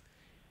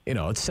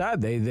 It's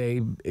sad.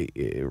 They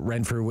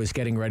Renfrew was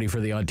getting ready for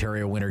the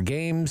Ontario Winter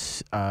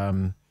Games.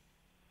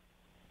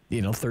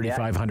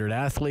 3,500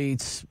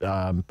 athletes.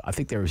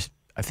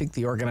 I think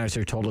the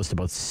organizer told us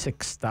about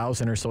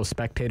 6,000 or so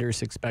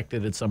spectators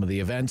expected at some of the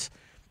events.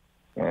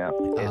 Yeah.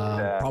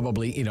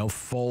 Probably,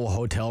 full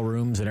hotel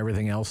rooms and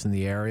everything else in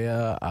the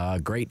area.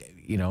 Great,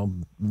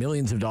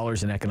 millions of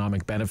dollars in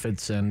economic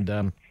benefits,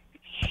 and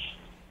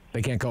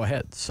they can't go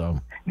ahead.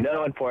 So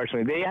no,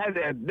 unfortunately, they had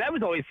that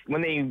was always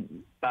when they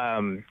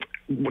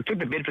took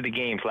the bid for the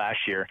games last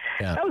year.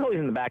 Yeah. That was always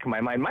in the back of my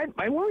mind.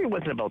 My worry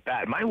wasn't about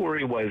that. My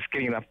worry was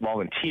getting enough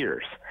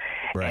volunteers.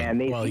 Right. And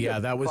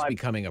that was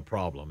becoming a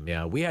problem.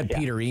 Yeah, we had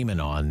Peter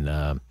Eamon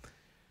on.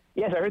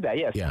 Yes, I heard that.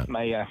 Yes, yeah.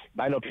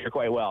 I know Peter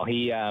quite well.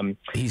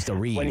 He's the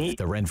Reeve,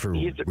 the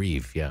Renfrew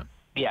Reeve. Yeah.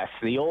 Yes,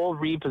 the old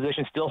Reeve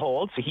position still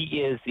holds. So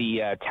he is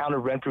the town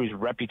of Renfrew's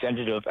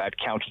representative at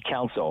county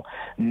council.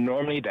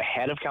 Normally, the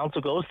head of council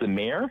goes, the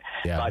mayor.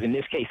 Yeah. But in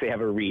this case, they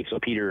have a Reeve. So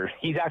Peter,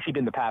 he's actually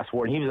been the past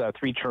warden. He was a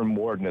 3-term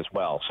warden as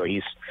well. So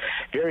he's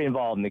very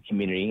involved in the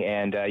community.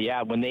 And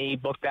when they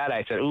booked that,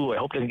 I said, "Ooh, I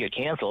hope it doesn't get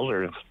canceled."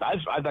 Or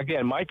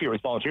again, my fear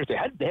was volunteers. They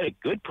had a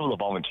good pool of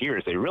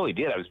volunteers. They really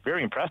did. I was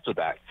very impressed with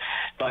that.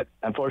 But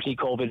unfortunately,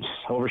 COVID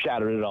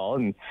overshadowed it all.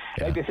 And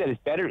like I said, it's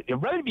better.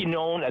 It'd rather be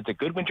known as a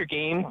good winter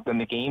game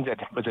than the games that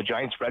was a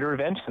giant spreader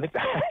event. I think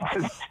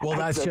well,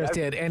 that's just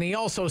it. And he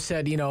also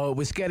said, it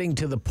was getting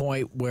to the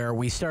point where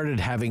we started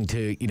having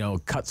to,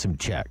 cut some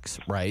checks,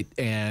 right?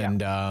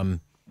 And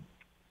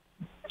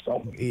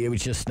it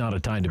was just not a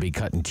time to be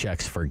cutting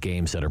checks for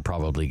games that are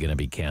probably going to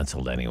be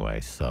canceled anyway.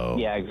 So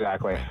yeah,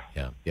 exactly.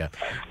 Yeah.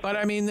 But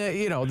I mean,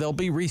 they'll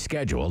be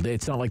rescheduled.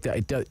 It's not like that.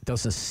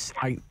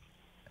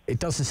 It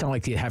doesn't sound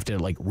like you have to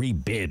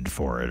rebid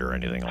for it or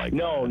anything like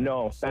that.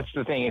 No, that's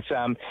the thing. It's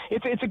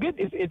a good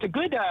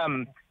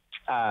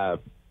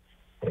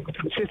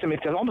system.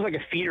 It's almost like a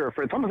feeder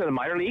it's almost like the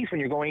minor leagues when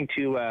you're going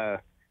to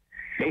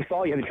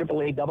baseball. You have the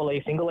AAA,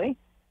 AA, single A,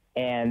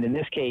 and in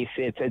this case,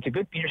 it's a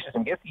good feeder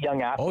system. Get the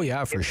young athletes. Oh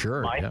yeah, for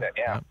sure. Mindset,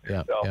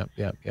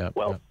 yeah.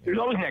 Well, there's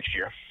always next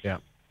year. Yeah.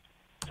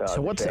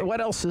 So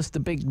what else is the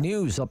big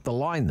news up the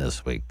line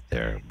this week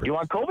there, Bruce? You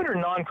want COVID or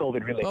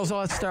non-COVID related? Well, so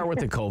let's start with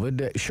the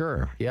COVID.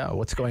 Sure. Yeah,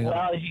 what's going on?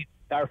 Well,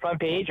 our front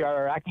page,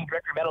 our acting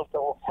director of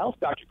mental health,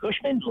 Dr.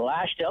 Cushman,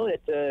 lashed out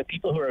at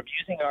people who are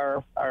abusing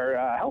our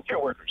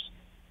healthcare workers.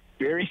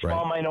 Very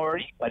small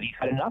minority, but he's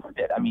had enough of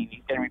it. I mean,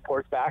 he's getting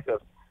reports back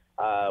of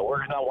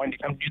workers not wanting to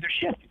come do their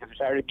shift because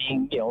they're tired of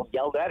being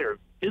yelled at or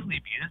physically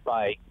abused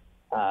by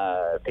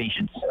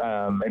patients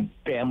and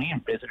family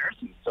and visitors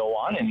and so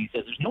on. And he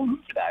says there's no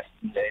room for that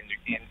in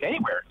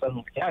anywhere in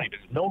Southern County.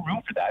 There's no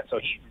room for that. So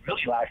he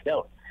really lashed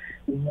out.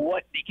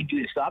 What they can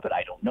do to stop it,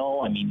 I don't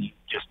know. I mean, you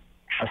just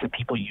trust that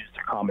people use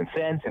their common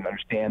sense and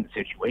understand the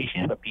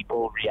situation, but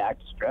people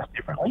react to stress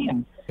differently.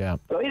 And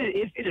so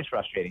it is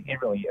frustrating. It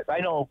really is.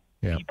 I know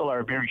people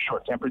are very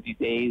short-tempered these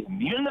days,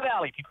 and even in the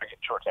Valley, people are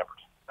getting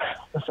short-tempered.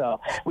 So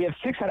we have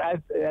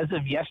 600, as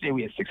of yesterday,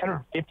 we have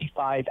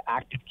 655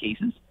 active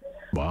cases.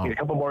 Wow. We had a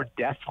couple more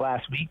deaths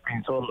last week,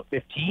 bringing a total of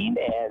 15.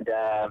 And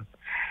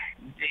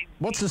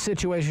what's the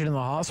situation in the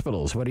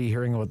hospitals? What are you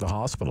hearing about the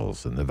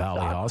hospitals and the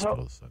Valley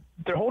hospitals?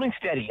 They're holding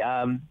steady.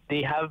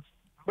 They have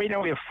right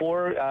now we have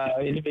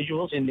 4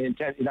 individuals in the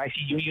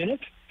ICU unit.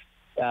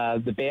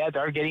 The beds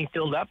are getting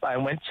filled up. I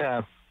went,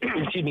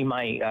 excuse me,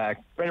 my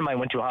friend of mine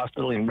went to a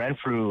hospital in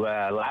Renfrew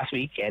last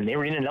week, and they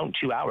were in and out in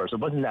 2 hours. It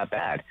wasn't that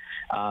bad.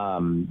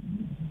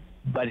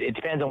 But it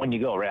depends on when you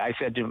go, right? I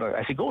said,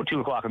 go at 2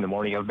 o'clock in the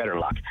morning. You have better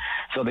luck.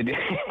 So they did.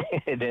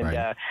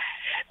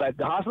 But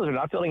the hospitals are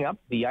not filling up.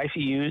 The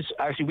ICUs,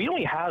 actually, we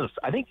only have,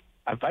 I think,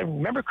 if I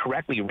remember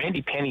correctly,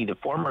 Randy Penny, the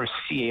former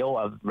CAO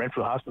of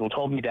Renfrew Hospital,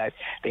 told me that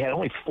they had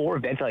only 4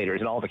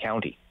 ventilators in all the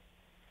county.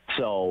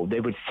 So they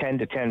would send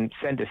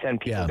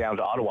people down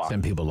to Ottawa.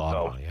 Send people to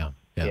Ottawa,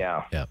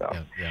 yeah.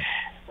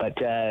 But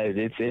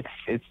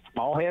it's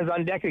all hands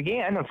on deck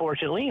again,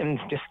 unfortunately, and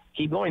just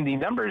keep going. The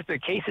numbers, the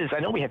cases, I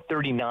know we had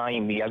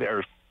 139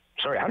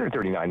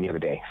 the other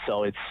day.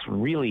 So it's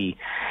really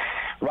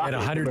rocky. Had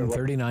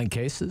 139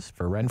 cases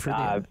for Renfrew?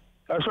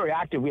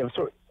 Active. We have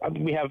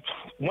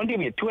one day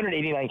we had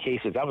 289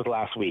 cases. That was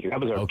last week. That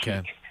was our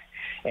peak.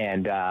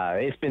 And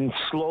it's been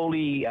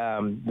slowly,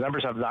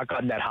 numbers have not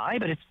gotten that high,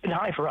 but it's been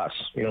high for us.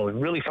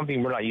 Really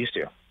something we're not used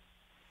to.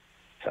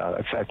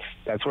 So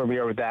that's where we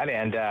are with that.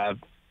 And,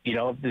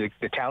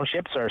 the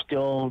townships are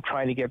still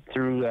trying to get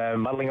through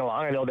muddling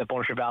along. I know that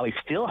Bonaire Valley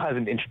still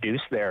hasn't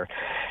introduced their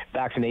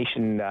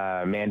vaccination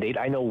mandate.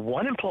 I know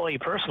one employee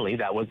personally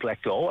that was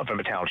let go from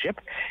a township.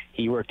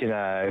 He worked in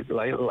a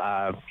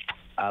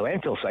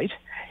landfill site,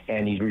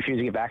 and he's refusing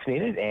to get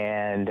vaccinated,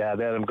 and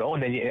they let him go,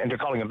 and they're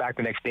calling him back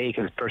the next day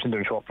because the person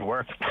didn't show up for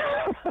work.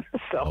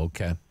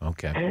 Okay.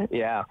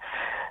 Yeah.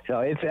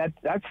 So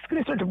that's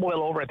going to start to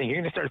boil over. I think you're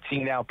going to start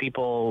seeing now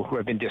people who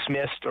have been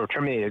dismissed or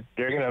terminated.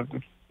 They're going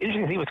to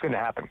interesting to see what's going to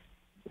happen.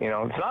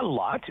 It's not a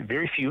lot,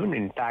 very few,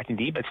 in fact,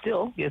 indeed, but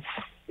still,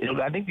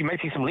 I think you might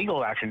see some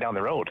legal action down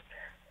the road.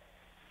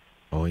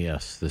 Oh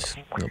yes,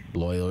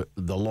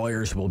 the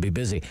lawyers will be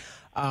busy.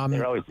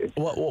 They're always busy.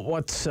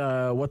 What's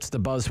the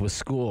buzz with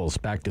schools?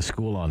 Back to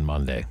school on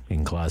Monday,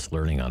 in-class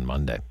learning on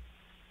Monday.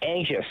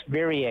 Anxious,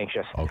 very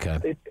anxious.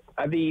 Okay.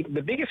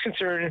 The biggest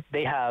concern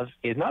they have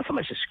is not so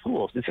much the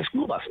schools; it's the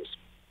school buses.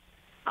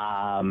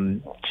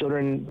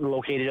 Children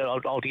located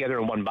all together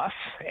in one bus,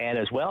 and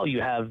as well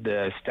you have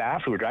the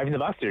staff who are driving the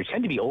bus. There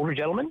tend to be older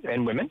gentlemen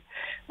and women.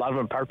 A lot of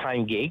them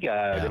part-time gig.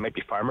 They might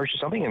be farmers or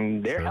something,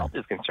 and their health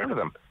is concerned with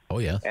them. Oh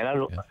yeah. And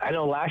I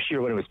know last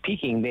year when it was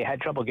peaking, they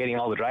had trouble getting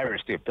all the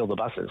drivers to fill the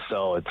buses.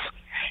 So it's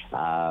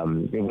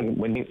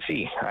when you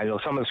see, I know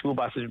some of the school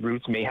buses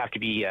routes may have to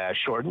be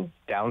shortened,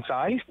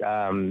 downsized.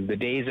 The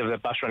days of the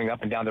bus running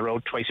up and down the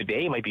road twice a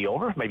day might be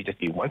over. It might just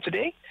be once a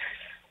day.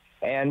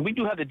 And we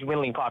do have the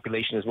dwindling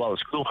population as well. The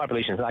school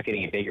population is not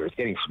getting any bigger; it's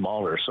getting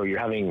smaller. So you're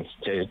having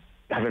to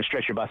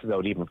stretch your buses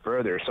out even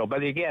further. So,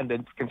 but again,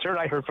 the concern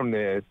I heard from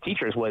the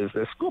teachers was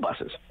the school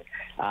buses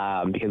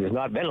because it's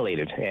not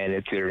ventilated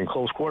and they're in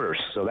close quarters.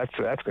 So that's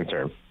a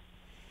concern.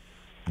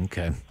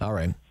 Okay, all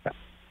right.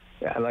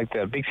 Yeah, like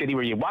the big city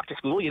where you walk to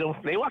school,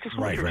 they walk to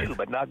school here too,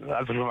 but not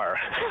far.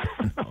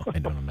 No, I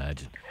don't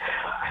imagine.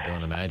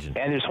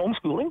 And there's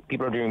homeschooling.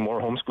 People are doing more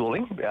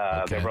homeschooling.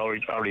 They're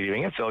already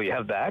doing it, so you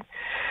have that.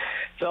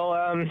 So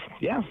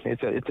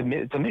it's a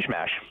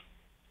mishmash.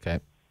 Okay.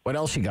 What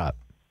else you got?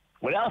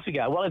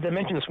 Well, as I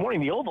mentioned this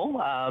morning, the Oval.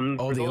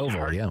 The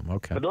Oval, yeah,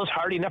 okay. For those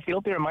hardy enough to get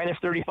out there at minus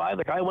 35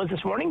 like I was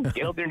this morning,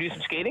 get out there and do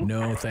some skating.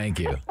 No, thank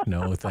you.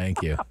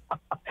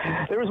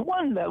 There was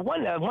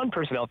one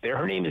person out there.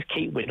 Her name is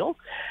Kate Whittle.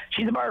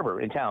 She's a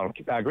barber in town.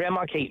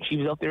 Grandma Kate. She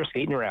was out there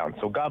skating around,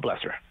 so God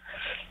bless her.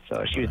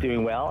 So she was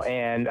doing well,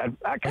 and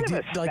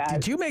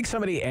did you make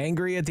somebody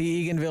angry at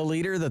the Eganville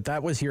leader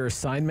that was your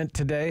assignment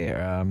today?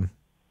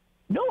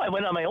 No, I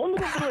went on my own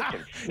little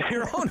volition.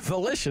 Your own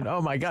volition? Oh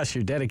my gosh,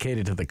 you're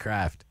dedicated to the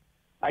craft.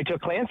 I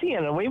took Clancy,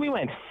 and away we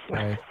went.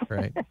 Right.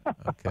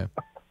 Okay.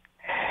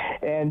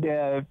 And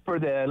for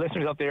the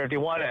listeners out there, if you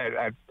want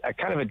a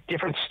kind of a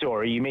different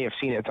story, you may have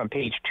seen it. It's on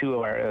page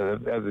 2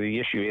 of the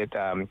issue. It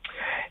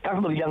talks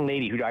about a young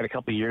lady who died a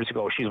couple of years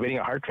ago. She was waiting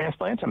a heart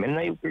transplant.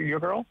 Your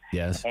girl.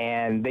 Yes.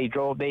 And they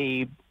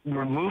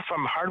were moved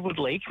from Hardwood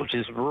Lake, which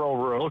is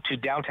rural, to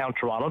downtown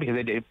Toronto because they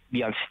had to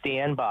be on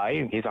standby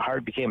in case a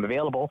heart became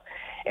available.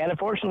 And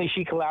unfortunately,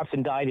 she collapsed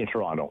and died in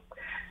Toronto.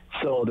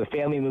 So the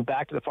family moved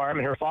back to the farm,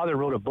 and her father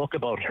wrote a book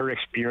about her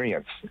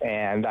experience.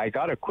 And I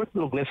got a quick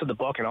little glimpse of the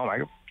book, and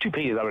 2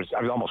 pages, I was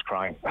almost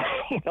crying,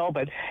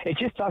 But it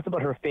just talks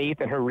about her faith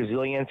and her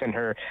resilience and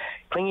her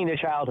clinging to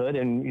childhood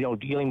and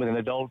dealing with an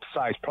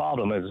adult-sized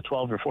problem as a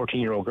 12 or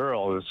 14-year-old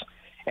girl.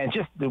 And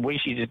just the way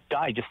she just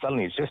died, just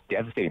suddenly, it's just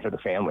devastating for the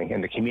family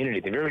and the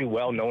community. They're very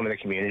well known in the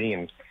community,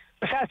 and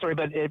a sad story,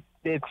 but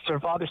it's her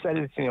father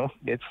said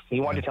he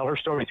wanted to tell her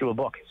story through a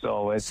book.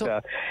 So it's.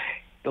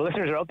 The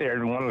listeners are out there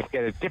and want to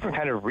get a different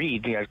kind of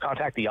read,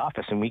 contact the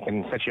office and we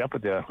can set you up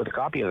with a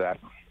copy of that.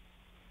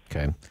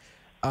 Okay.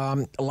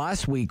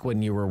 Last week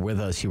when you were with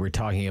us, you were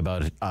talking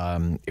about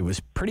it was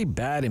pretty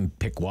bad in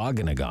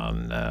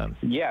Pikwaganagan.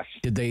 Yes.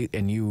 Did they?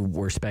 And you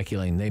were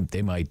speculating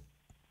they might,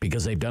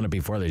 because they've done it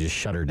before, they just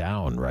shut her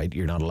down, right?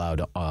 You're not allowed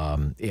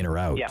in or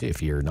out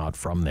if you're not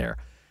from there.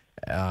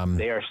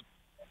 They are.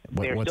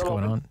 What's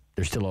going on?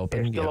 They're still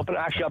open? They're still open.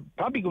 Actually, I'll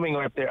probably going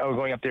up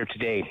there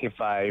today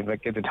if I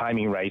get the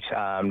timing right,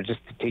 just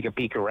to take a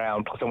peek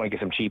around. Plus, I want to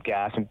get some cheap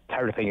gas. I'm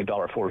tired of paying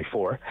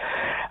 $1.44.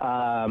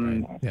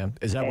 Right. Yeah.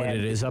 Is that what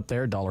it is up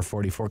there,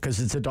 $1.44? Because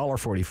it's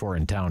 $1.44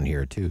 in town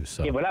here, too.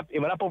 So it went up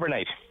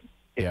overnight.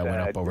 It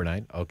went up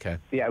overnight? Okay.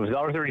 Yeah, it was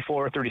 $1.34,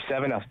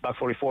 $37, now it's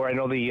 $1.44. I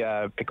know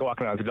the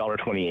Pickawakanaw is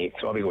 $1.28,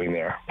 so I'll be going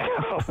there.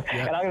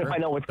 And I'm going to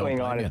find out what's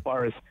going on as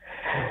far as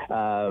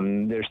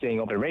they're staying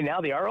open. Right now,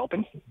 they are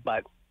open,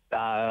 but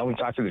I want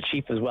to talk to the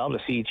chief as well, to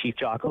see Chief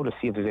Jocko, to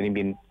see if there's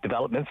any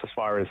developments as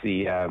far as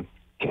the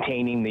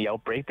containing the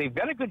outbreak. They've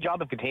done a good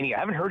job of containing it. I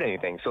haven't heard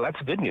anything, so that's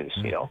good news,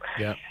 you know.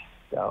 Yeah.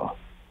 So,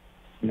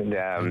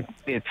 and,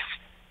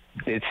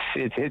 it's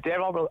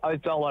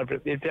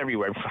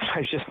everywhere. I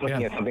was just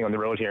looking at something on the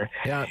road here.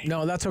 Yeah,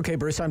 no, that's okay,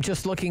 Bruce. I'm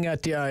just looking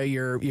at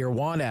your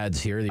want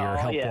ads here, your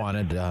help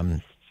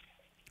wanted.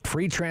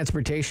 Free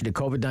transportation to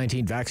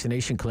COVID-19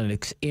 vaccination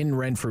clinics in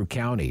Renfrew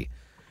County.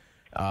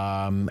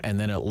 And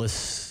then it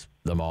lists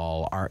them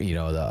all.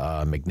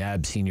 The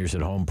McNabb Seniors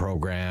at Home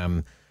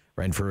program,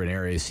 Renfrew and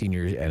area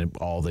seniors, and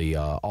all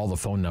the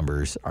phone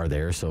numbers are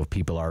there. So if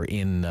people are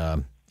in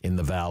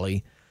the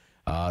valley,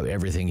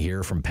 everything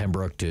here from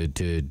Pembroke to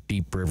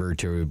Deep River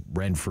to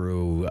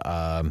Renfrew,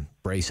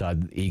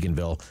 Braeside,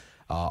 Eganville,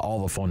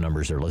 all the phone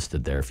numbers are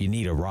listed there. If you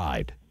need a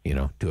ride,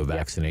 to a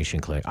vaccination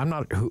clinic, I'm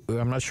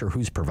not sure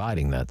who's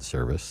providing that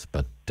service,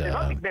 but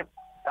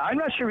I'm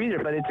not sure either.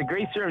 But it's a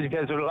great service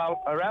because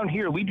around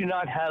here we do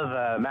not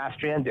have mass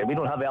transit. We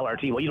don't have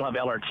LRT. Well, you don't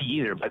have LRT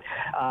either, but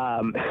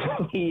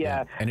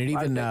and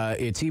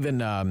it's even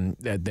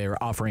that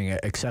they're offering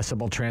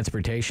accessible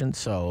transportation.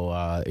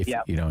 So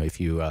if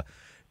you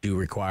do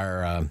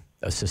require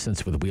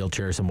assistance with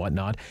wheelchairs and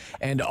whatnot.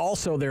 And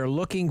also they're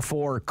looking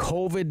for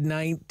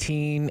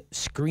COVID-19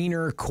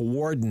 screener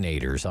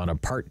coordinators on a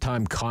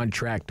part-time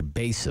contract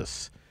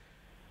basis.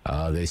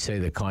 They say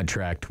the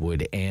contract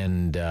would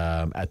end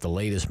at the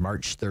latest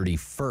March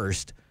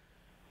 31st.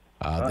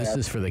 This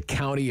is for the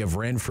county of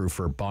Renfrew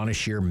for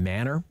Bonashire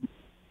Manor.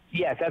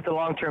 Yes, that's a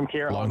long-term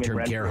care home.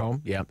 Long-term care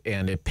home, yep.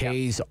 And it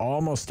pays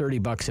almost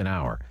 $30 an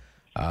hour.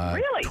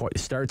 Really?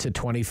 Starts at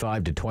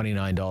 $25 to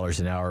 $29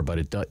 an hour, but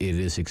it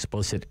is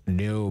explicit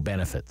no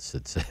benefits.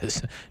 It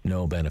says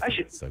no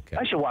benefits.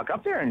 I should walk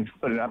up there and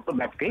put an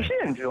application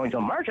in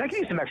until March. I could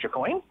use some extra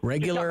coin.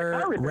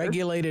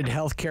 Regulated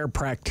healthcare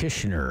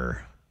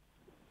practitioner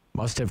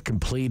must have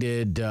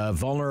completed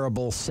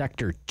vulnerable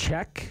sector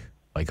check,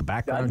 like a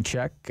background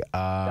check.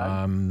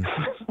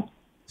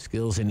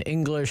 Skills in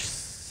English,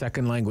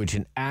 second language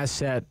and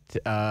asset,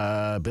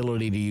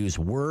 ability to use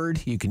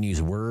Word. You can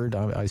use Word,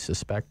 I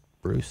suspect,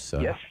 Bruce.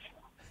 Yes.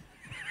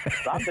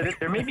 Stop it.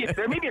 There may be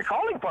a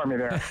calling for me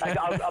there.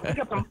 I'll pick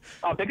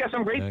up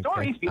some great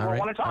stories. People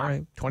want to talk. All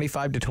right.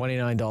 $25 to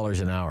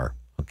 $29 an hour.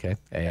 Okay.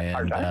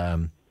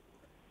 And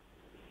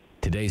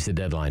today's the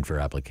deadline for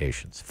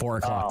applications. 4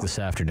 o'clock this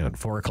afternoon.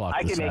 4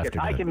 o'clock this afternoon.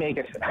 I can make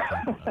it.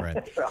 All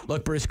right.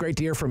 Look, Bruce, great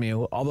to hear from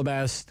you. All the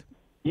best.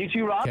 You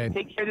too, Rob. Okay.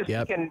 Take care this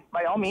weekend.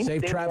 By all means,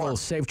 safe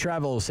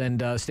travels,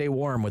 and stay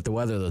warm with the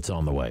weather that's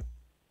on the way.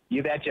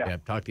 You betcha. Yeah,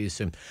 talk to you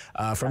soon.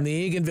 From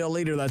the Eganville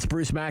leader, that's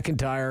Bruce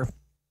McIntyre,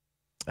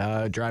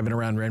 driving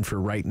around Renfrew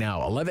right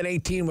now.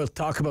 11:18, we'll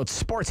talk about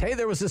sports. Hey,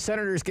 there was a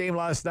Senators game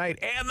last night,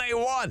 and they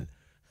won.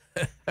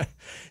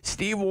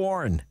 Steve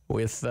Warne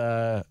with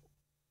a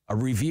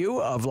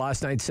review of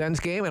last night's Sens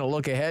game and a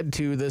look ahead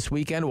to this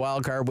weekend,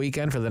 wildcard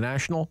weekend for the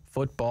National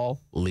Football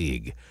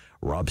League.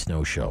 Rob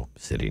Snow Show,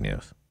 City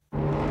News.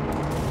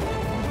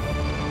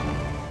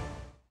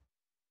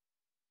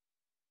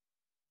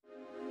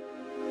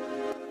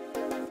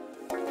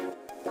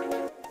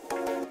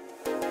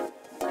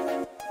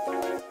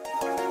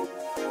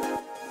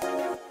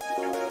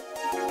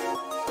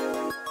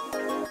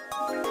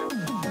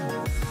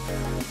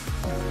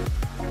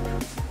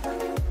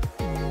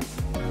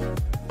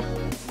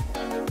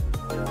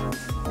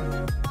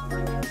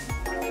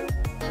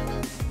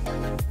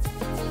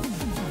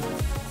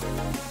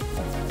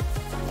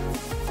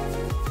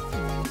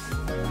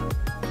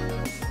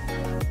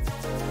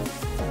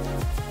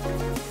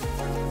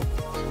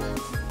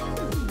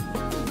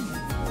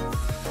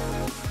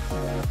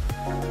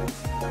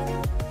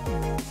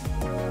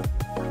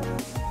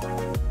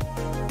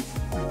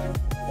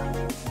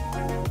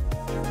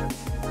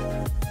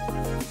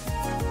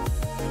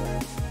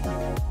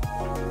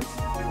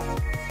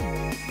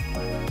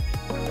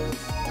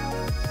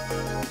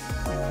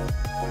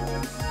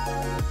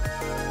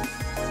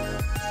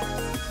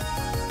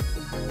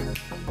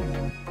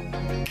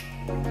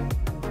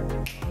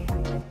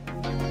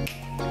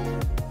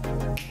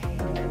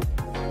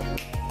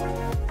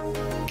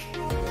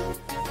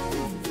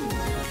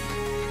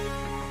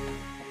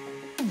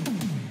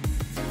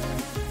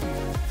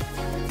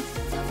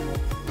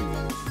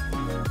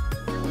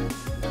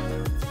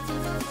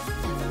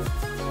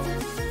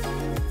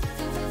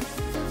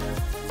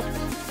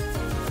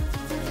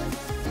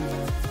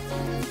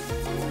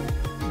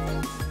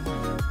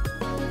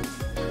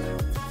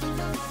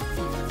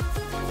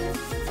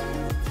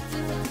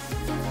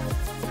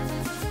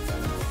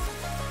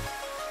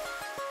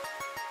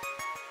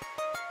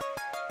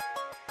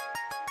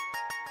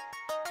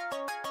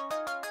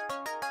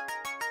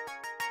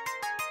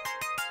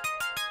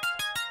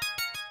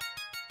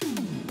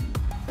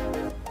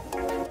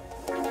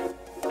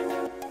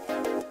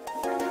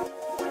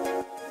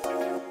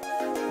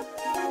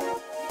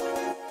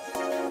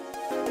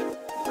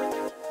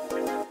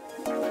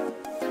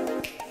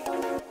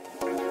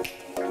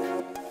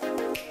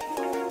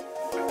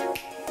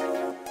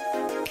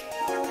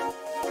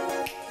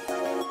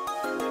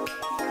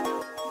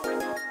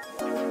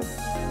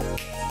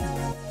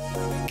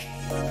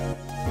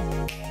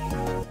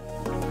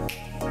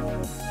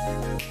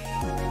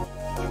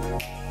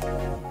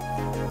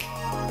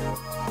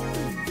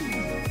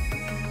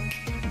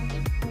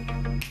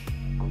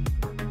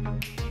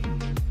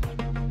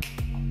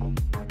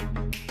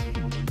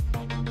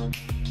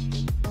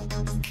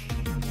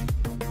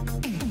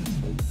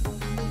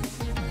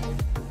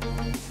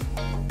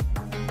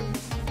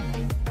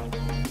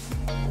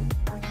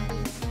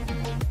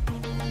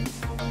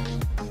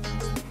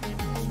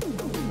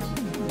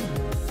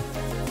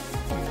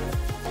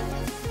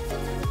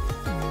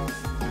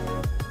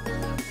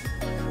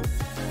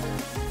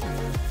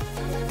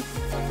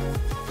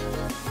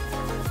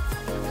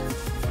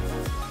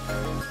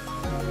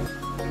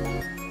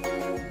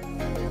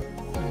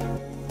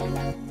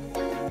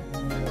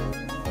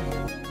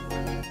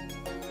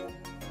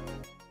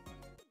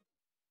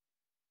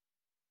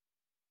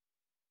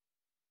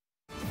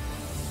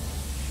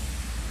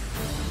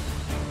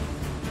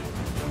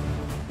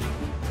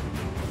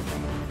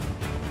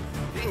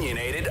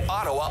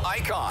 Ottawa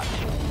icon.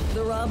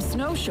 The Rob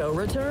Snow Show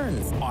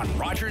returns on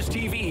Rogers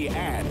TV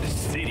and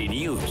City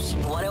News.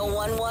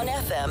 101.1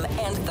 FM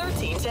and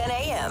 1310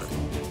 AM.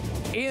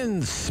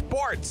 In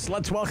sports,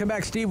 let's welcome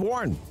back Steve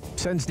Warne,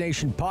 Sens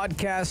Nation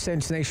podcast,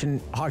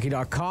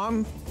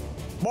 sensnationhockey.com.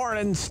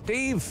 Morning,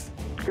 Steve.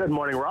 Good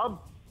morning, Rob.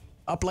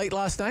 Up late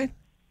last night?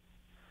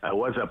 I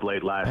was up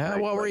late last night.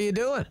 What were you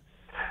doing?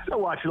 I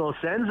watched a little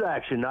Sens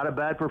action. Not a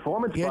bad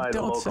performance by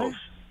the locals.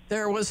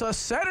 There was a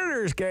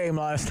Senators game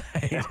last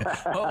night.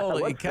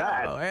 Holy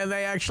cow. That? And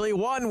they actually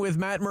won with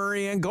Matt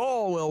Murray in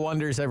goal. Will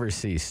wonders ever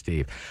cease,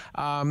 Steve?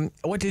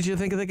 What did you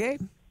think of the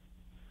game?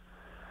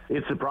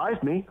 It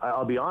surprised me.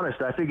 I'll be honest.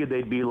 I figured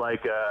they'd be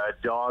like a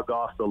dog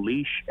off the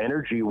leash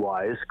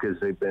energy-wise because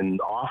they've been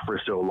off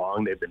for so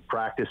long. They've been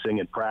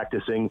practicing,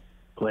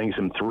 playing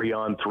some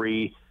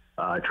 3-on-3,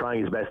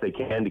 trying as best they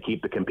can to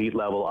keep the compete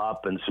level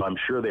up. And so I'm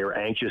sure they were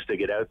anxious to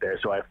get out there.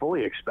 So I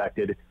fully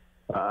expected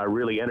a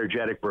really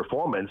energetic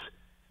performance.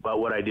 But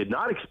what I did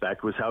not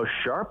expect was how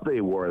sharp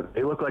they were.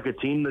 They look like a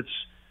team that's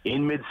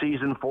in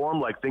mid-season form,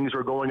 like things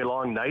were going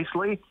along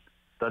nicely.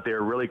 Thought they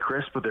were really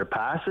crisp with their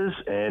passes,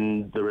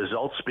 and the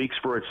result speaks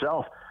for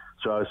itself.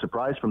 So I was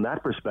surprised from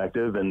that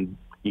perspective. And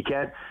you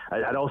can't,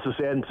 I'd also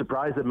say I'm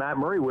surprised that Matt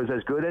Murray was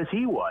as good as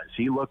he was.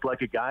 He looked like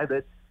the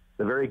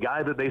very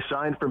guy that they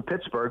signed from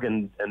Pittsburgh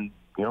and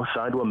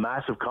signed to a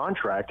massive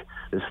contract.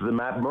 This is the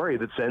Matt Murray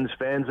that Sens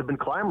fans have been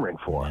clamoring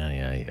for.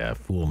 Yeah.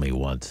 Fool me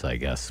once, I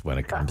guess, when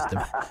it comes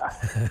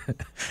to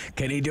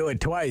Can he do it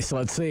twice?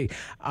 Let's see.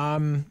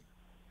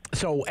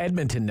 So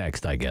Edmonton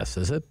next, I guess,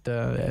 is it?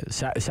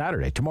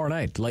 Saturday, tomorrow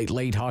night,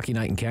 late hockey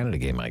night in Canada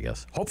game, I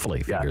guess.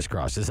 Hopefully, fingers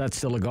crossed. Is that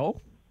still a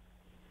go?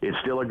 It's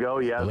still a go,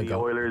 yeah. The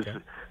Oilers,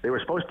 they were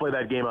supposed to play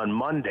that game on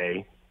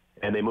Monday,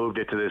 and they moved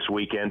it to this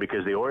weekend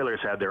because the Oilers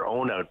had their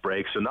own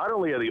outbreak. So not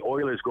only are the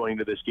Oilers going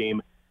to this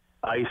game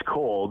ice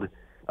cold,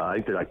 I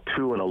think they're like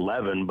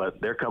 2-11,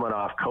 but they're coming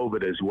off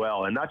COVID as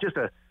well. And not just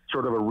a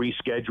sort of a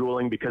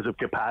rescheduling because of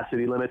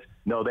capacity limits.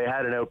 No, they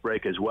had an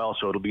outbreak as well,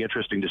 so it'll be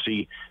interesting to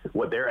see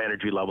what their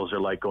energy levels are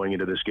like going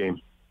into this game.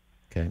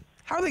 Okay.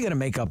 How are they going to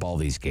make up all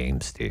these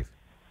games, Steve?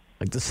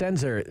 Like the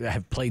Sens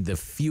have played the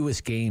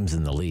fewest games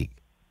in the league.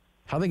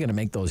 How are they going to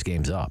make those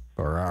games up?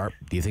 Or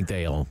do you think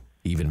they'll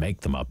even make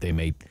them up?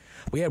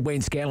 We had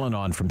Wayne Scanlon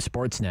on from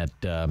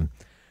Sportsnet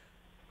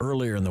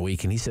earlier in the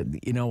week, and he said,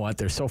 you know what,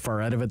 they're so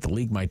far out of it, the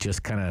league might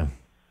just kind of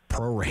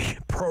prorate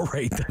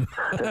them.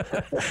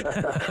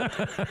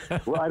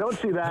 Well, I don't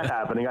see that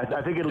happening.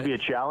 I think it'll be a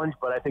challenge,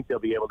 but I think they'll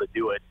be able to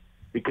do it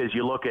because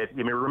you look at,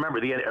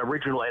 remember the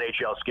original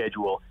NHL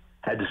schedule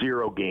had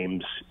 0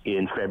 games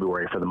in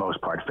February for the most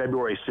part.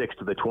 February 6th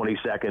to the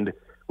 22nd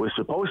was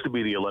supposed to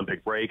be the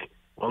Olympic break.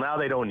 Well, now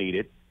they don't need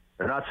it.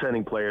 They're not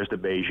sending players to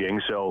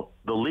Beijing, so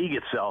the league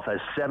itself has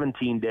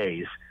 17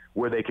 days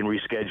where they can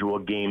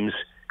reschedule games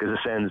because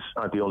the Sens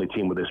aren't the only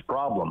team with this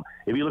problem.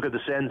 If you look at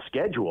the Sens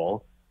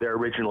schedule, their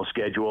original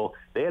schedule,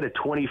 they had a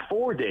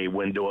 24-day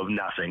window of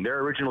nothing. Their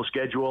original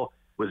schedule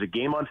was a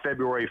game on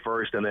February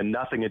 1st and then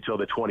nothing until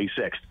the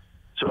 26th.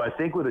 So I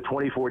think with a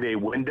 24-day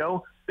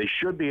window, they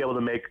should be able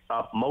to make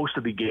up most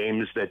of the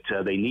games that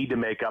they need to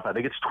make up. I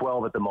think it's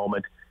 12 at the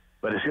moment,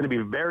 but it's going to be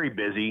very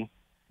busy.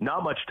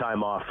 Not much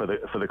time off for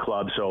the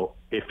club. So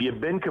if you've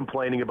been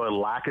complaining about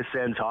lack of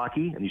Sens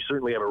hockey, and you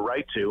certainly have a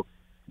right to,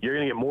 you're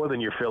going to get more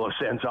than your fill of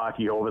Sens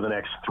hockey over the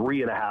next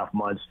 3.5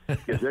 months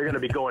because they're going to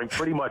be going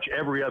pretty much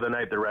every other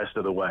night the rest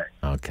of the way.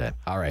 Okay.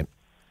 All right.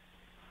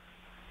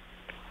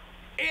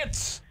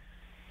 It's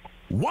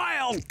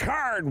Wild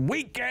Card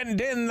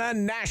Weekend in the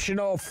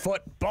National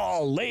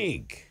Football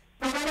League.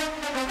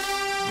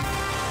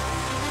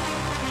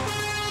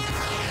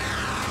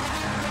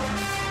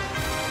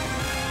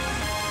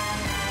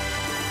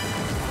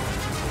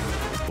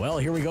 Well,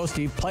 here we go,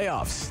 Steve. The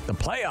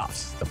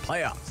playoffs.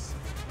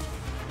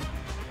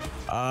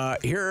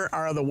 Here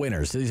are the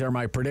winners. These are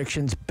my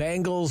predictions.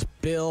 Bengals,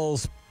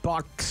 Bills,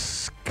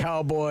 Bucks,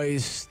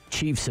 Cowboys,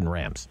 Chiefs, and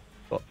Rams.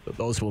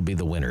 Those will be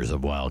the winners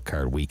of Wild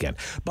Card Weekend.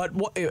 But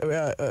what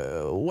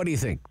do you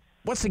think?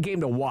 What's the game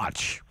to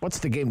watch? What's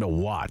the game to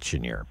watch,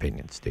 in your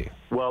opinion, Steve?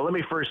 Well, let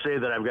me first say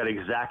that I've got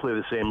exactly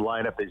the same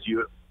lineup as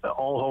you,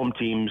 all home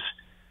teams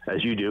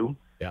as you do.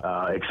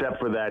 Yeah. Except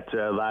for that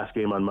last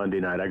game on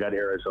Monday night. I got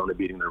Arizona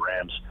beating the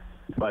Rams.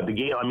 But the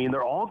game,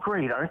 they're all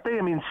great, aren't they?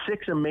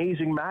 6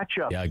 amazing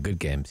matchups. Yeah, good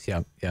games.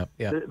 Yeah.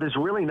 There's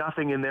really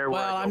nothing in there.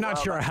 Well, I'm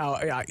not sure how.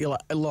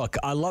 Look,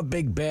 I love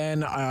Big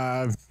Ben.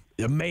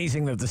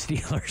 Amazing that the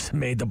Steelers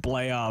made the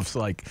playoffs.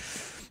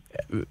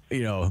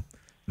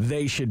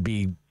 They should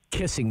be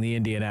kissing the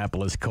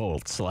Indianapolis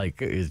Colts.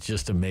 It's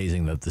just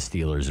amazing that the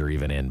Steelers are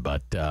even in.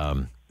 But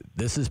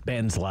this is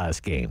Ben's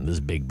last game. This is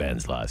Big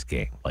Ben's last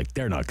game.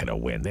 They're not going to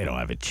win. They don't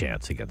have a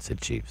chance against the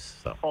Chiefs.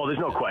 So. Oh, there's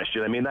no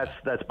question.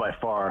 That's by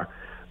far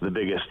the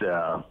biggest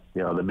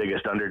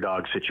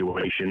underdog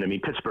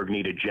situation. Pittsburgh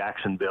needed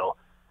Jacksonville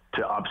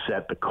to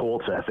upset the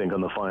Colts, I think,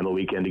 on the final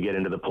weekend to get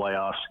into the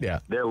playoffs. Yeah.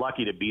 They're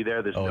lucky to be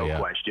there. There's no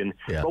question.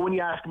 Yeah. But when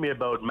you ask me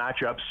about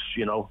matchups,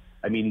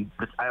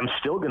 I'm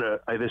still going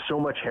to – there's so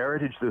much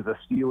heritage. There's the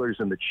Steelers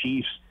and the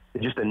Chiefs.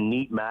 just a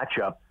neat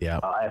matchup. Yeah.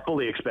 I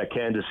fully expect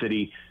Kansas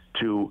City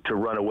to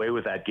run away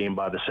with that game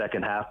by the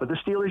second half. But the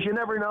Steelers, you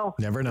never know.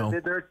 Never know.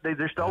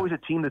 There's always a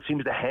team that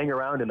seems to hang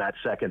around in that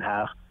second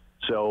half.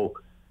 So,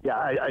 yeah,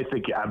 I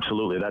think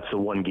absolutely that's the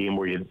one game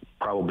where you'd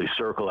probably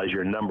circle as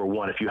your number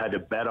one. If you had to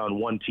bet on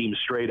one team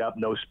straight up,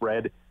 no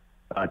spread,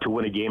 to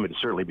win a game, it'd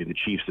certainly be the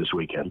Chiefs this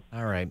weekend.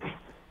 All right.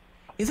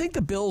 You think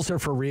the Bills are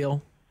for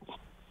real?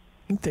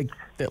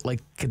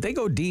 Could they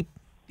go deep,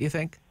 do you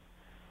think?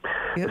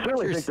 I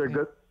certainly think they're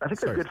good. I think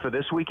they're good for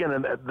this weekend.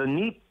 And the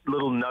neat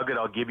little nugget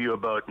I'll give you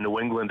about New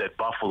England at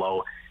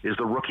Buffalo is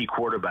the rookie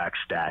quarterback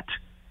stat.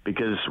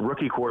 Because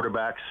rookie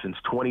quarterbacks since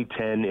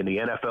 2010 in the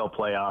NFL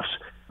playoffs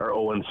are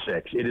 0-6.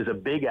 It is a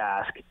big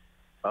ask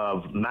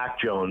of Mac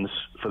Jones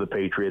for the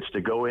Patriots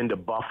to go into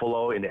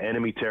Buffalo into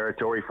enemy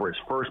territory for his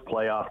first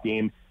playoff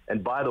game.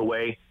 And by the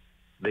way,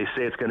 they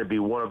say it's going to be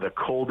one of the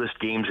coldest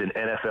games in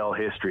NFL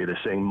history. They're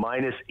saying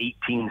minus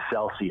 18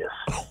 Celsius,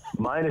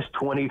 minus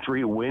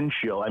 23 wind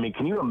chill. I mean,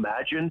 can you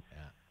imagine?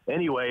 Yeah.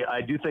 Anyway, I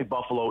do think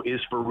Buffalo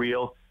is for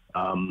real.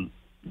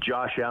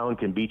 Josh Allen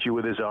can beat you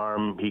with his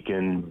arm. He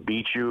can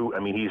beat you. I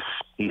mean,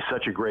 he's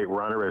such a great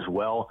runner as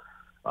well.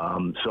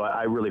 So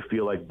I really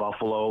feel like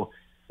Buffalo,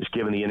 just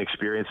given the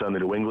inexperience on the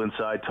New England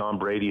side, Tom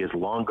Brady is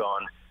long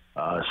gone.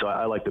 So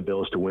I like the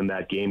Bills to win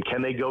that game.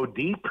 Can they go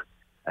deep?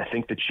 I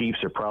think the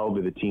Chiefs are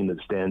probably the team that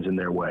stands in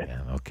their way.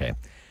 Yeah, okay.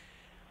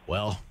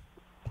 Well,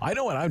 I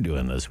know what I'm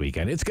doing this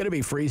weekend. It's going to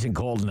be freezing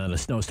cold and then a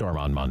snowstorm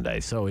on Monday.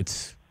 So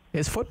it's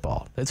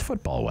football. It's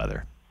football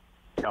weather.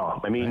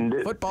 Oh, I mean,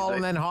 football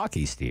and then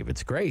hockey, Steve.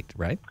 It's great,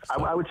 right?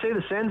 So, I would say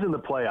the Sens in the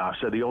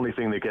playoffs are the only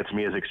thing that gets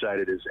me as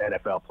excited as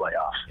NFL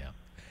playoffs. Yeah.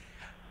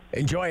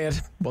 Enjoy it.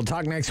 We'll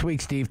talk next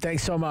week, Steve.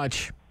 Thanks so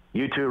much.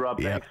 You too,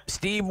 Rob. Thanks.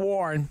 Steve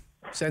Warne,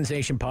 Sens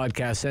Nation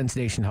Podcast,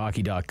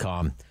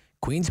 SensNationHockey.com.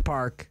 Queen's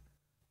Park,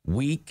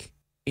 week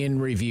in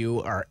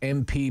review. Our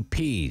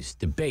MPPs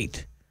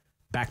debate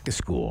back to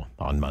school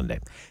on Monday.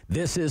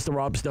 This is the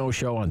Rob Snow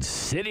Show on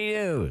City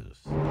News.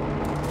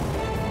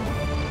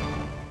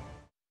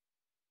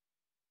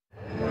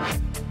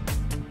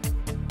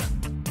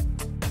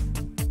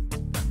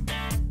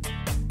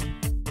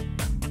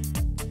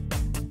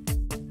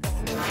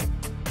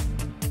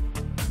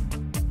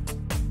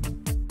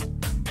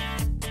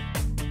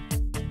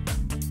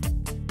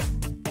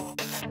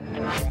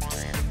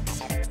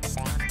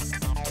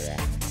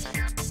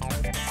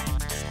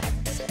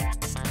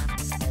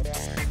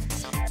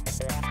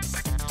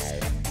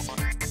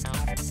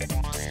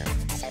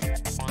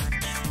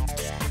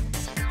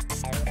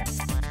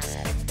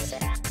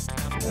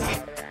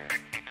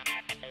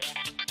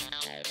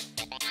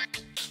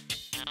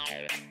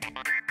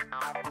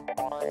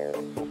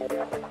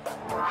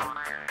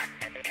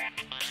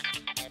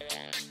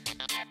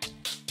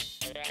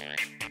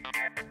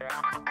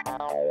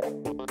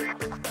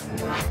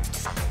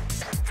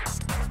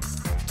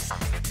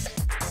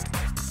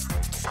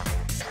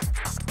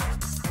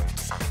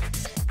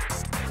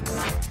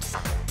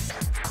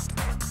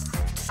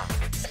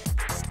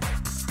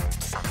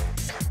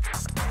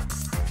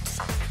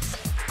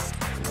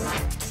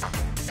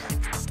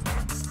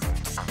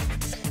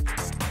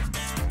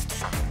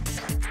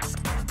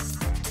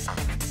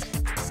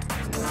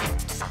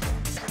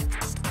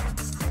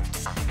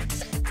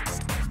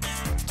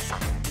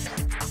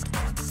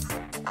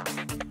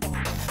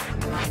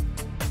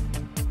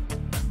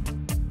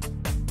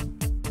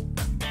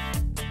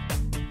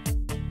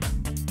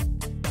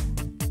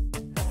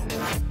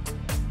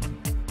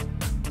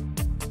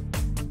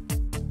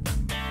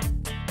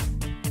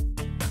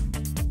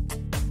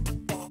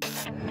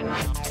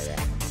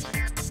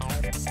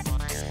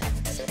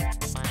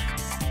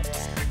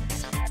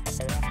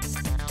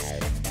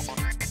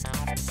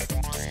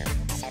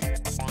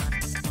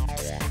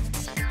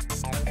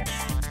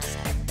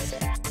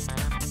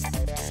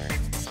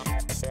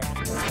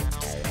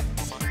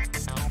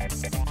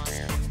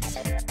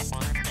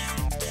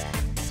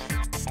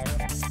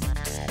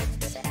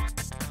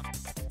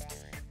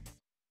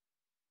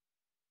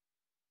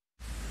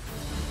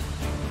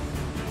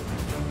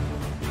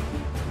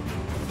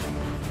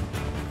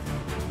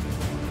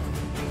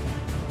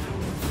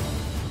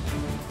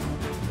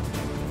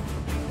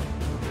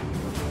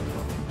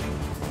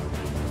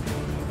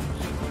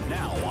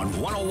 On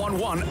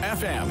 101.1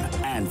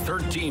 FM and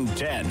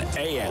 1310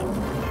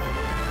 AM.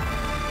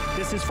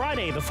 This is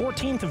Friday, the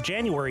 14th of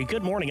January.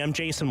 Good morning. I'm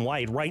Jason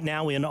White. Right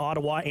now in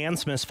Ottawa and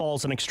Smiths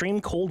Falls, an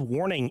extreme cold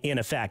warning in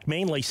effect.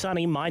 Mainly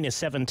sunny, minus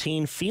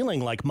 17,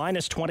 feeling like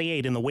minus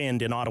 28 in the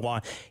wind in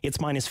Ottawa.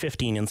 It's minus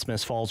 15 in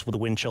Smiths Falls with a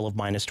wind chill of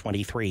minus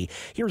 23.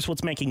 Here's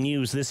what's making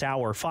news this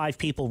hour. 5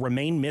 people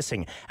remain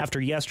missing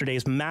after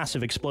yesterday's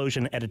massive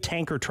explosion at a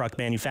tanker truck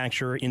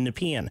manufacturer in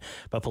Nepean.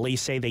 But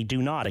police say they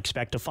do not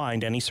expect to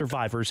find any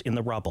survivors in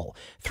the rubble.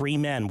 3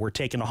 men were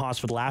taken to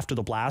hospital after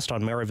the blast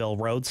on Merivale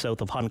Road,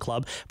 south of Hun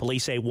Club. Police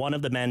Police say one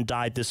of the men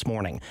died this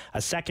morning.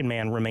 A second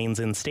man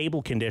remains in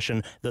stable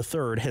condition. The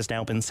third has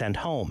now been sent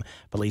home.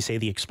 Police say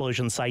the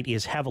explosion site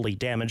is heavily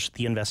damaged.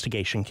 The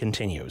investigation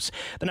continues.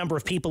 The number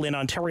of people in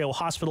Ontario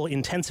hospital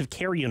intensive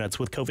care units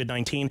with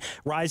COVID-19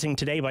 rising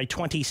today by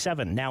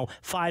 27, now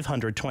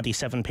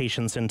 527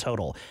 patients in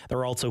total. There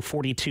are also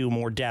 42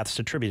 more deaths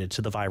attributed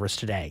to the virus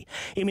today.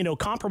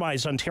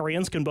 Immunocompromised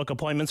Ontarians can book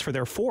appointments for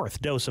their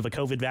fourth dose of a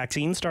COVID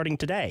vaccine starting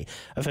today.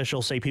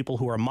 Officials say people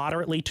who are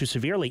moderately to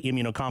severely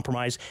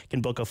immunocompromised can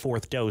book a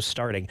fourth dose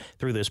starting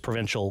through this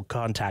provincial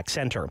contact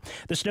center.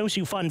 The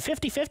Snowshoe Fund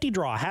 50-50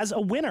 draw has a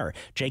winner,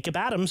 Jacob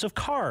Adams of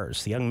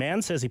Cars. The young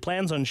man says he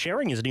plans on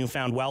sharing his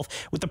newfound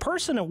wealth with the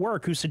person at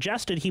work who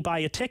suggested he buy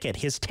a ticket.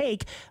 His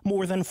take,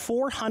 more than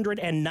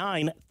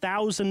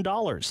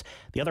 $409,000.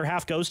 The other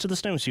half goes to the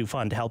Snowshoe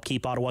Fund to help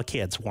keep Ottawa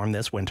kids warm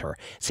this winter.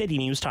 City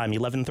News Time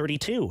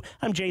 11:32.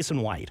 I'm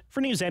Jason White.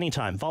 For news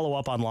anytime, follow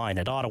up online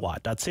at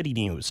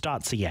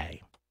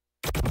ottawa.citynews.ca.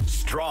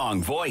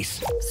 Strong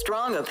voice.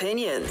 Strong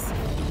opinions.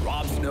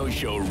 Rob Snow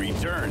Show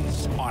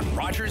returns on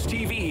Rogers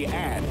TV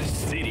and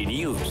City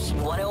News.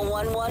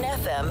 101.1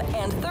 FM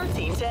and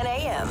 1310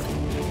 AM.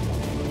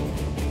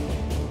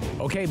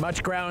 Okay,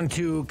 much ground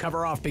to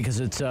cover off because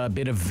it's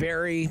been a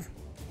very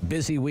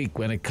busy week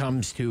when it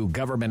comes to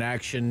government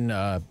action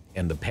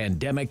and the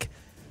pandemic.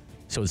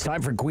 So it's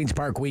time for Queen's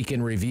Park Week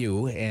in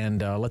Review,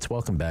 and let's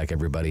welcome back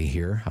everybody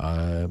here.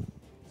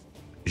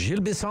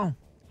 Gilles Bisson,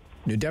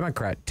 New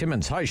Democrat,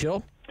 Timmins. Hi,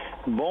 Gilles.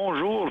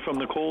 Bonjour from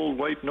the cold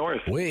white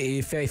north. Oui,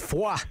 il fait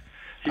froid.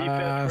 Il fait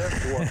très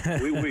froid.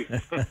 Oui, oui.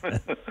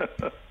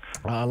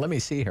 Let me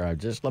see here.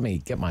 Let me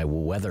get my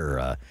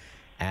weather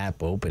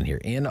app open here.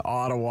 In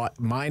Ottawa,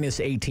 minus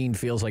 18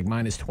 feels like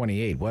minus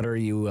 28. What are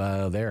you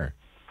there?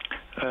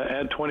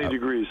 Add 20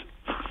 degrees.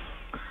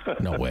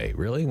 No way.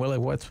 Really? Well,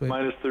 what's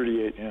minus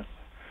 38, yeah.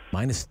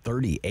 Minus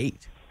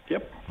 38?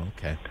 Yep.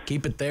 Okay.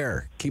 Keep it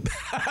there.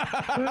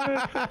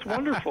 It's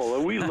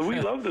wonderful. We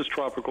love this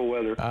tropical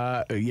weather.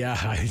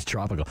 Yeah, it's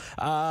tropical.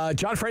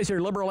 John Fraser,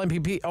 Liberal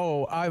MPP.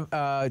 Oh,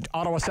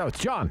 Ottawa South.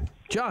 John.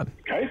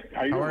 Okay.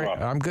 How you doing,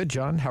 Rob? I'm good,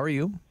 John. How are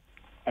you?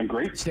 I'm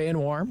great. Staying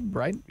warm,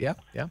 right? Yeah.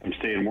 I'm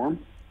staying warm.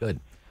 Good.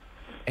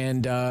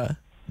 And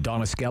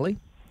Donna Skelly.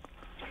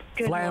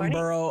 Good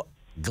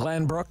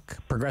Flamborough-Glanbrook,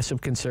 Progressive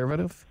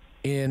Conservative.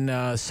 In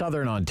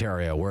southern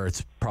Ontario, where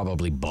it's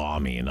probably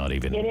balmy and not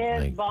even... It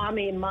is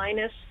balmy,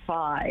 -5.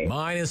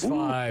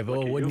 -5.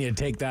 Oh, wouldn't you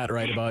take that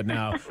right about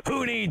now?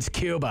 Who needs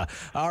Cuba?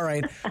 All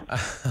right.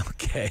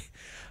 Okay.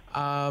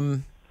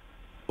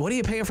 What are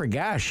you paying for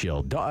gas,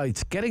 Gilles?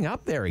 It's getting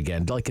up there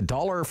again, like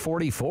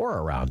 $1.44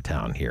 around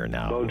town here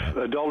now.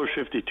 About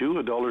 $1.52,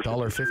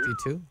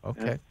 $1.52?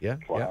 Okay, yeah.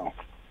 Wow. Yeah.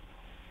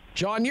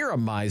 John, you're a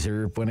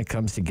miser when it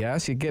comes to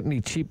gas. You get any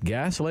cheap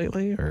gas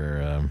lately,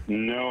 or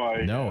no?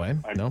 I'm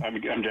down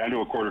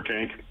to a quarter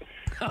tank.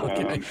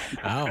 Okay.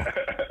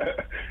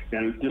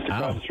 And just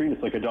across the street,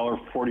 it's like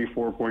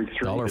 $1.44.3.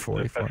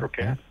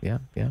 $1.44. Yeah.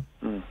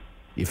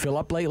 You fill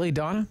up lately,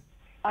 Donna?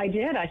 I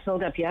did. I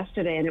filled up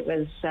yesterday, and it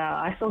was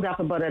I filled up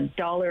about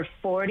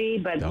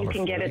 $1.40, but you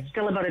can get it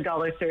still about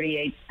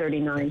 $1.38,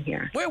 $1.39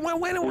 here.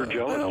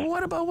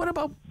 What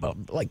about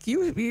like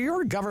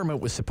your government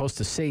was supposed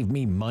to save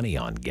me money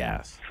on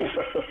gas?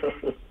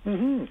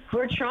 Mm-hmm.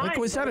 We're trying. Like,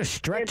 was that a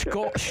stretch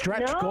goal?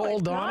 No,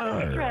 Donna?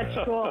 Not a stretch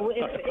goal.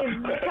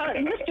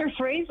 Mr.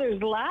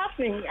 Fraser's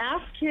laughing.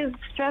 Ask his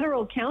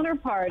federal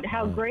counterpart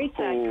how great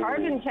that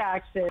carbon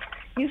tax is.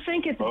 You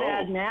think it's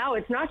bad now?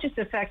 It's not just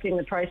affecting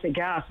the price of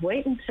gas.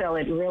 Wait until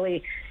it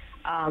really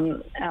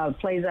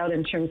plays out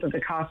in terms of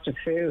the cost of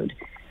food.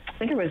 I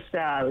think I was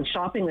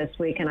shopping this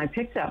week, and I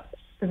picked up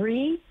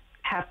 3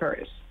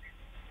 peppers,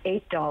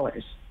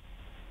 $8.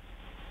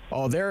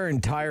 Oh, there are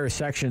entire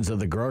sections of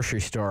the grocery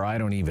store I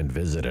don't even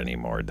visit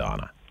anymore,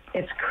 Donna.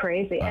 It's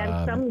crazy.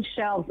 And some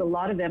shelves, a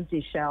lot of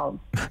empty shelves.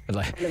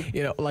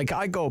 Like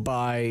I go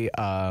by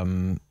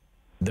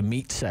the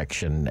meat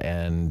section,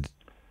 and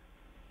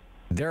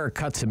there are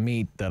cuts of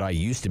meat that I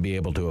used to be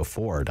able to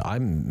afford.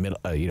 I'm,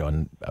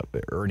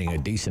 earning a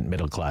decent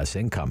middle-class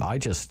income. I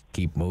just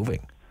keep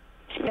moving.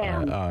 We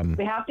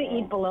have to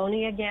eat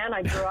bologna again.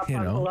 I grew up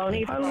on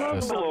bologna. I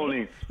love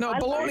bologna. No,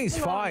 bologna's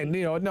fine.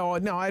 No,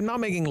 I'm not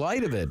making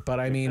light of it,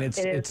 but I mean,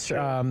 it's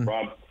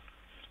Rob.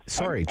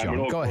 Sorry,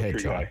 John. Go ahead,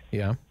 John. Guy.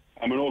 Yeah.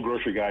 I'm an old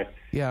grocery guy.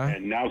 Yeah.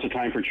 And now's the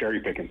time for cherry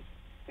picking.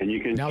 And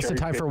you can. Now's the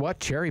time for what?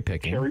 Cherry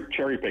picking.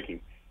 Cherry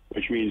picking,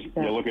 which means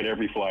you look at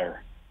every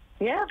flyer.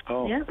 Yeah.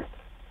 Oh. Yeah.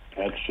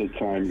 That's the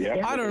time.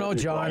 Yeah. I don't know,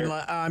 John.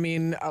 Flyer. I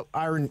mean,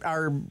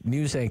 our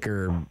news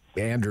anchor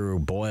Andrew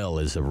Boyle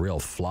is a real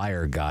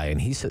flyer guy,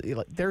 and he said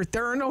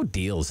there are no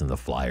deals in the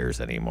flyers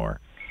anymore.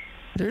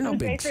 There are no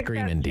big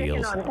screaming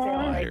deals.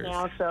 Right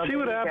now, so see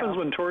what happens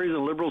when Tories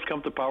and Liberals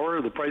come to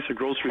power? The price of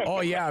groceries.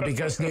 Oh yeah,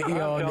 because New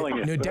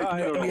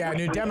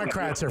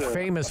Democrats are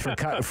famous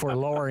for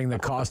lowering the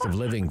cost of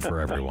living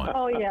for everyone.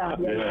 Oh yeah.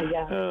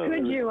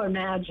 Could you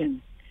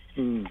imagine?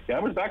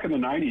 That was back in the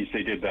 90s.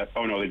 They did that.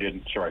 Oh no, they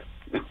didn't. Sorry.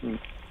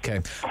 Okay.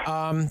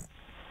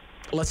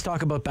 Let's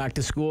talk about back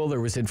to school.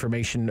 There was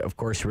information, of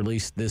course,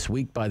 released this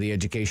week by the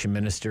Education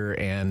Minister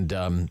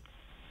and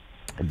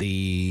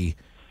the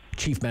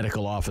Chief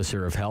Medical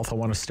Officer of Health. I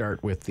want to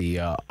start with the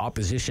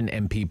opposition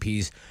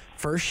MPPs.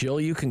 First, Gilles,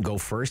 you can go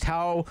first.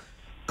 How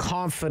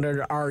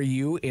confident are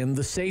you in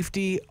the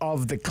safety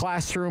of the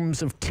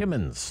classrooms of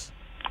Timmins?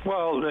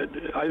 Well,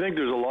 I think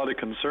there's a lot of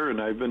concern.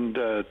 I've been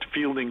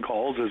fielding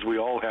calls, as we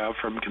all have,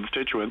 from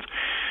constituents.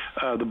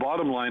 The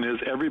bottom line is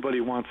everybody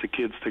wants the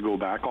kids to go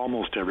back,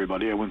 almost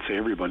everybody. I wouldn't say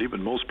everybody,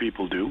 but most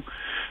people do.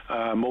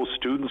 Most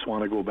students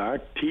want to go back.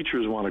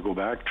 Teachers want to go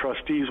back.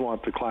 Trustees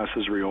want the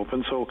classes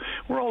reopened. So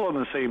we're all on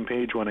the same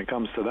page when it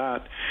comes to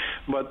that.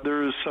 But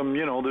there's some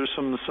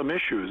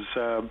issues.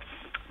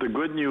 The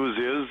good news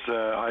is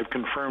I've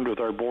confirmed with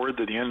our board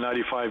that the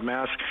N95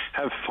 masks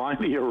have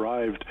finally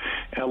arrived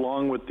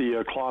along with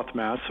the cloth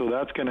masks, so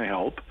that's going to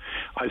help.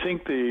 I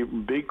think the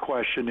big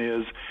question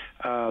is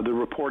the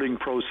reporting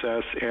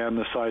process and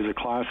the size of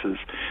classes.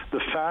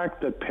 The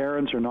fact that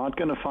parents are not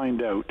going to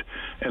find out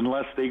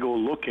unless they go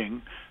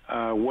looking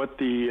what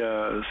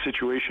the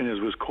situation is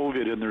with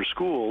COVID in their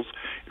schools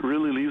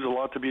really leaves a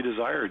lot to be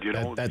desired. You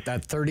know, that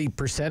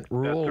 30%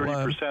 rule.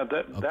 That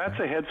 30%. That's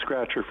a head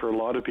scratcher for a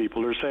lot of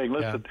people. They're saying,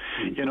 listen,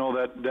 you know,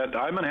 that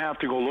I'm going to have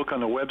to go look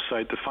on the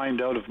website to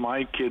find out if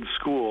my kid's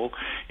school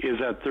is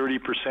at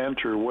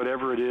 30% or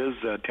whatever it is,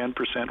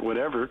 10%,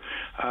 whatever,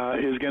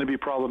 is going to be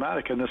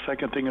problematic. And the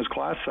second thing is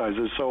class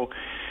sizes. So,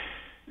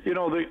 you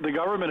know, the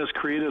government has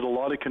created a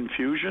lot of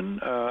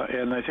confusion,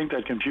 and I think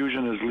that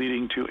confusion is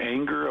leading to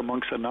anger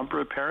amongst a number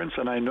of parents.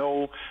 And I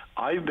know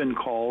I've been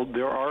called.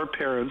 There are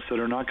parents that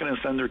are not going to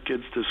send their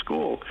kids to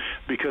school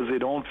because they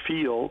don't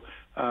feel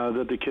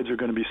that the kids are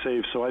going to be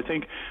safe. So I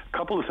think a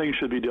couple of things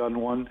should be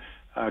done. One,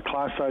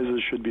 class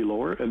sizes should be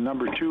lower. And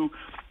number two,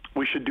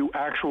 we should do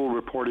actual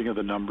reporting of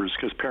the numbers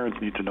because parents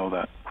need to know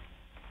that.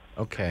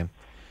 Okay.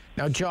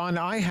 Now, John,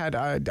 I had,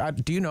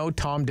 do you know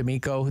Tom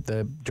D'Amico,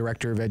 the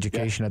Director of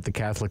Education at the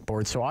Catholic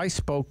Board? So I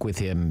spoke with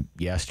him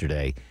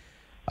yesterday.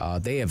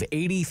 They have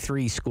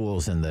 83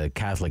 schools in the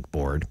Catholic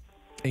Board,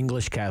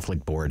 English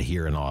Catholic Board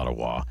here in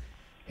Ottawa.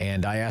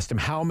 And I asked him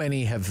how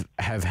many have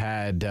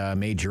had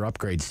major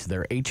upgrades to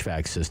their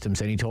HVAC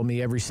systems, and he told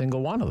me every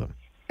single one of them.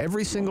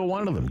 Every single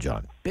one of them,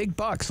 John. Big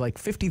bucks, like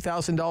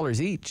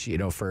 $50,000 each, you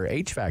know, for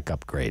HVAC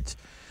upgrades.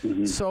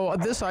 Mm-hmm. So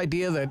this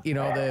idea that, you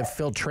know, the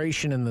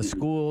filtration in the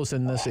schools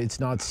and this, it's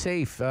not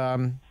safe,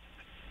 you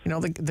know,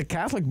 the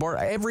Catholic Board,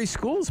 every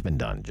school's been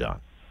done, John.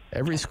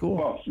 Every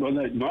school. Well,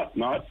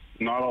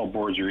 not all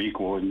boards are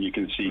equal, and you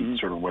can see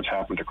sort of what's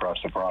happened across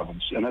the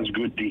province. And that's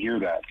good to hear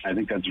that. I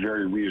think that's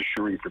very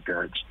reassuring for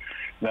parents.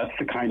 That's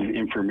the kind of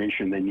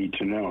information they need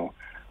to know.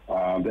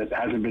 That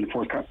hasn't been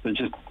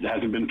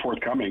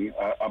forthcoming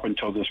up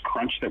until this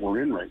crunch that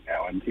we're in right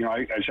now. And, you know,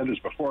 I said this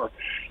before,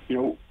 you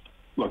know,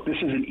 look, this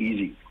isn't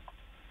easy,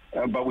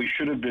 but we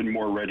should have been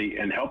more ready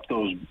and help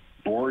those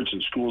boards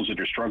and schools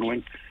that are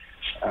struggling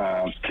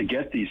to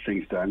get these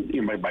things done,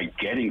 you know, by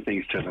getting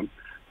things to them.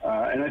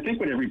 And I think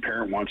what every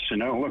parent wants to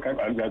know, look,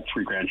 I've got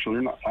 3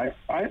 grandchildren.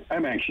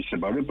 I'm anxious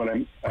about it, but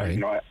you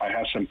know, I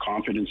have some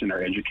confidence in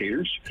our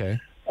educators. Okay.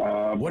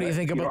 What do you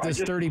think about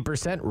this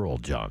 30% rule,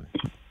 John?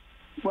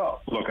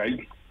 Well, look,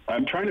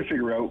 I'm trying to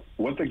figure out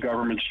what the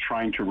government's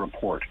trying to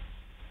report,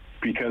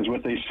 because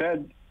what they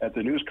said at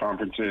the news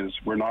conference is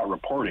we're not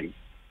reporting.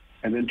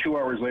 And then 2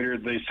 hours later,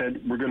 they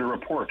said we're going to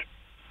report.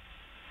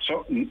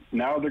 So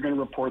now they're going to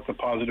report the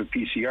positive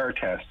PCR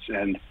tests.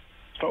 And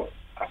so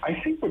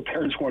I think what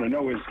parents want to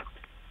know is,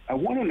 I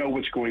want to know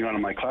what's going on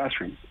in my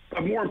classroom.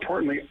 But more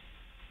importantly,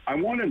 I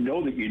want to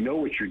know that you know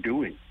what you're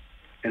doing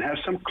and have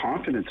some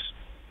confidence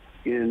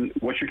in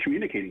what you're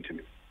communicating to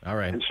me. All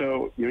right. And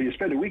so, you know, you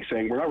spend a week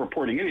saying we're not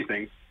reporting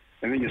anything,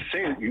 and then you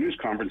say it at your news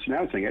conference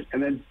announcing it,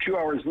 and then 2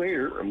 hours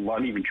later, or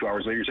not even 2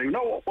 hours later, you're saying,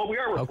 no, well, we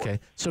are reporting. Okay.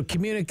 So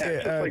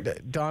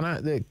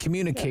Donna, the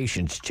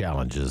communications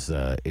challenges,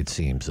 it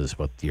seems, is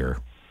what your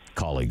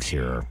colleagues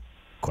here are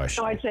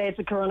questioning. So I'd say it's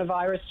a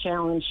coronavirus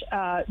challenge.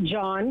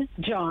 John,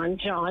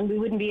 we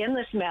wouldn't be in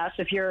this mess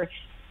if your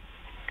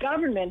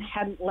government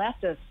hadn't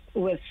left us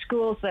with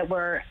schools that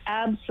were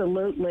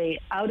absolutely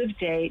out of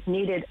date,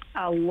 needed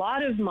a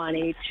lot of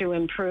money to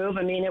improve.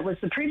 I mean, it was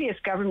the previous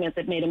government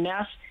that made a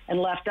mess and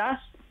left us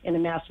in a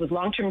mess with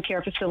long-term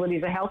care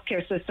facilities, a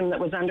healthcare system that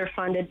was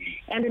underfunded,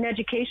 and an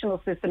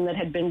educational system that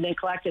had been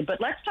neglected.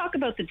 But let's talk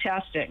about the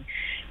testing.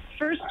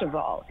 First of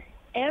all,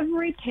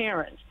 every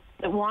parent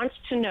that wants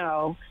to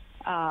know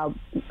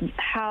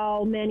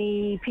how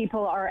many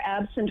people are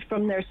absent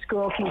from their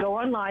school can go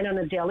online on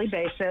a daily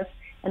basis,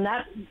 and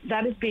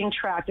that is being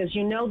tracked. As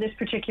you know, this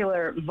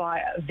particular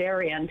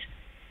variant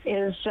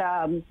is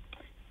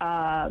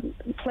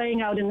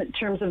playing out in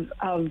terms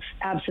of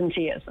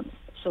absenteeism.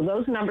 So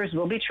those numbers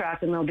will be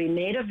tracked, and they'll be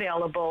made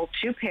available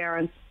to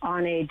parents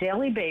on a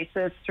daily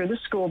basis through the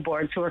school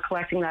boards who are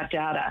collecting that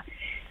data.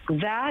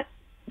 That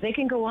they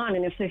can go on,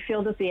 and if they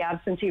feel that the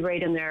absentee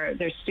rate in their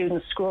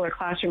student's school or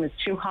classroom is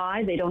too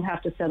high, they don't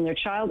have to send their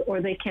child,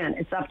 or they can.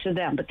 It's up to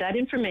them. But that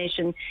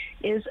information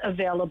is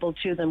available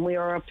to them. We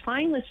are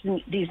applying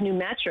these new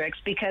metrics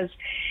because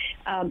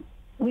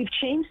we've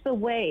changed the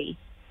way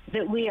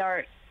that we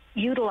are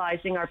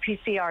utilizing our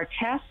PCR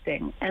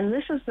testing, and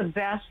this is the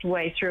best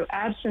way through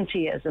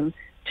absenteeism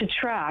to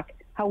track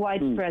how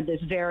widespread this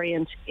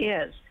variant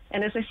is.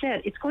 And as I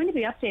said, it's going to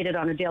be updated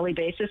on a daily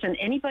basis, and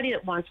anybody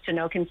that wants to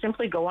know can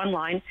simply go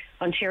online,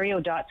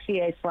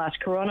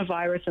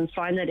 ontario.ca/coronavirus, and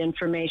find that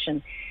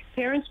information.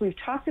 Parents, we've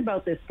talked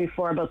about this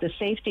before, about the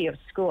safety of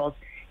schools.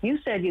 You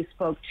said you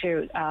spoke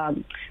to,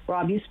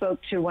 Rob, you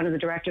spoke to one of the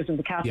directors of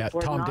the Catholic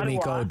Board in Ottawa. Tom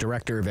D'Amico,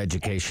 Director of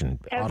Education,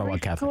 Ottawa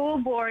Catholic. Every school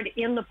board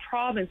in the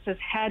province has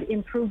had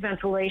improved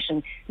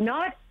ventilation.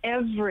 Not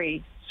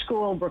every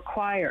school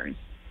requires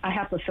a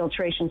HEPA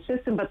filtration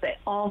system, but they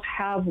all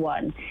have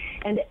one.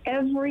 And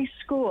every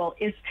school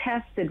is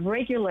tested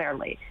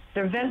regularly.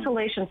 Their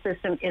ventilation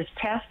system is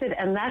tested,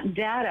 and that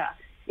data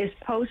is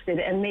posted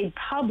and made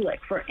public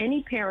for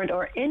any parent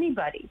or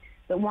anybody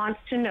that wants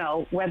to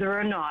know whether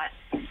or not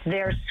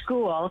their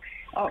school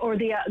or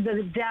the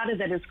data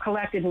that is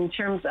collected in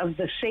terms of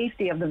the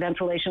safety of the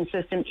ventilation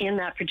system in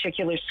that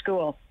particular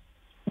school.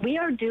 We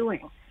are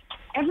doing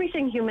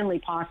everything humanly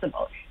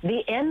possible.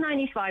 The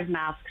N95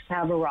 masks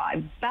have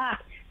arrived.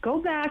 Go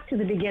back to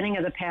the beginning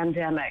of the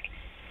pandemic,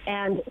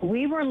 and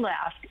we were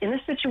left in a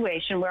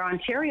situation where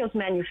Ontario's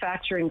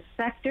manufacturing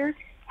sector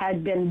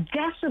had been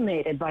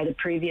decimated by the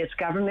previous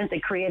government. They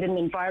created an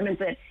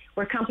environment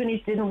where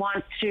companies didn't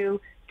want to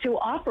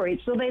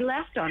operate, so they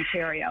left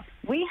Ontario.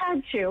 We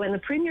had to, and the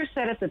Premier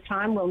said at the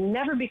time, we'll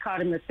never be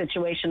caught in this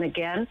situation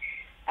again.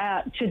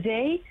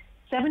 Today,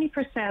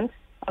 70%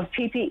 of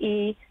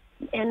PPE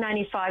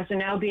N95s are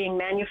now being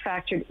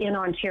manufactured in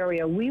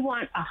Ontario. We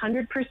want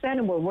 100%,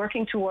 and we're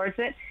working towards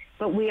it,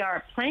 but we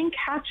are playing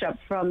catch-up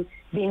from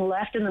being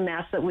left in the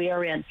mess that we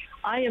are in.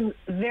 I am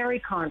very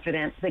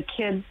confident the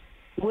kids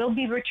will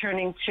be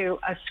returning to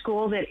a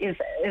school that is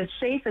as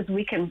safe as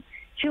we can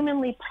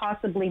humanly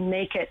possibly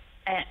make it,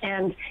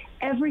 and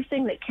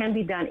everything that can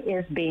be done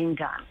is being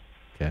done.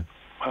 Okay.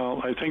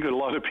 Well, I think that a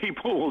lot of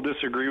people will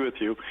disagree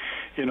with you.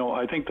 You know,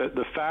 I think that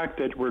the fact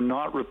that we're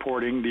not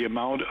reporting the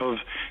amount of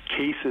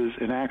cases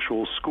in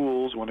actual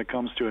schools when it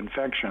comes to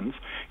infections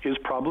is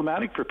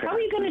problematic for parents. How are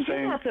you going to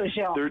do that, though,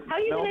 Gilles? How are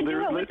you going to do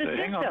it with the system?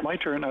 Hang on, my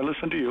turn. I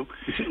listen to you.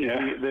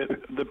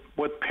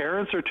 What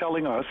parents are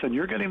telling us, and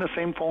you're getting the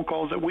same phone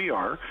calls that we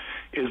are,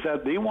 is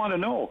that they want to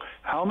know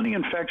how many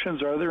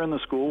infections are there in the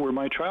school where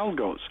my child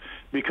goes,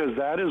 because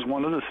that is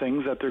one of the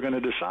things that they're going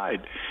to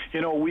decide.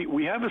 You know,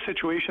 we have a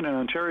situation in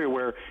Ontario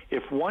where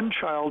if one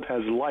child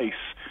has lice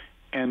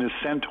and is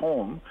sent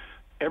home,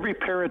 every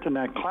parent in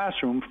that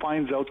classroom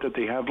finds out that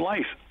they have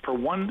lice for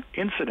one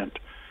incident.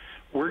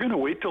 We're going to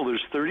wait till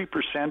there's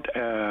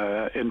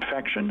 30%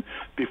 infection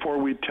before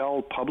we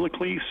tell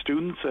publicly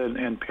students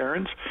and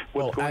parents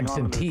what's going on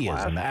in their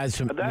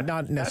class.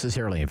 Not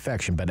necessarily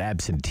infection, but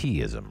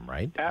absenteeism,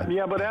 right?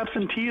 Yeah, but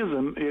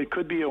absenteeism, it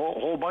could be a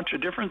whole bunch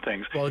of different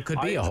things. Well, it could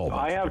be a whole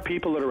bunch. I have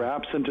people that are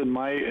absent in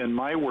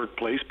my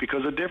workplace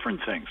because of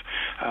different things,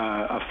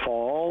 a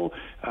fall,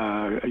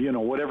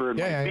 whatever it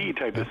might be,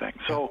 type of thing.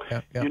 So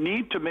you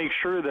need to make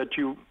sure that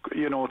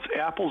it's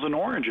apples and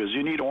oranges.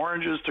 You need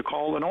oranges to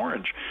call an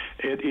orange.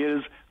 It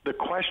is the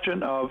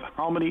question of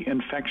how many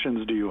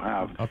infections do you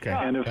have. Okay.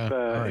 And if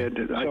I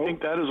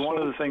think that is one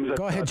of the things that...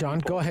 Go ahead, John.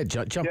 Go ahead.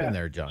 Jump in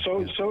there, John.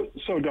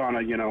 So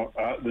Donna,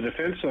 the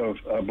defense of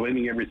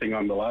blaming everything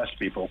on the last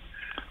people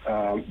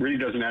really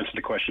doesn't answer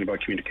the question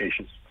about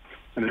communications.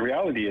 And the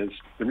reality is,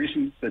 the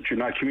reason that you're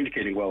not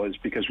communicating well is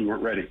because we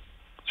weren't ready.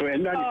 So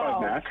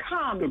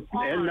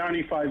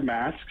N95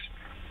 masks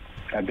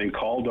have been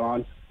called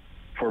on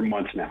for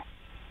months now.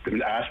 We've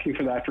been asking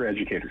for that for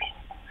educators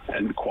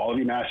and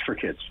quality masks for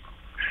kids.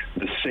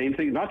 The same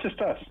thing, not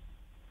just us,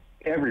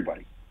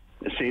 everybody.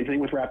 The same thing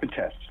with rapid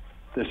tests.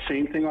 The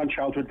same thing on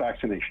childhood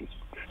vaccinations.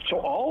 So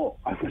all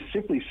I'm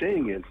simply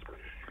saying is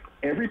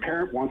every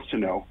parent wants to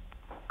know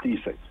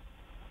these things.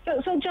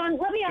 So John,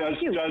 let me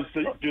ask you. Does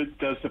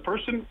the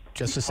person...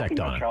 Just a sec,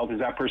 Donna. Child, is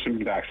that person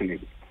been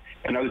vaccinated?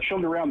 And are the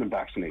children around them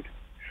vaccinated?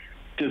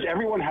 Does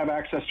everyone have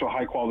access to a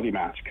high-quality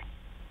mask?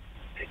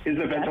 Is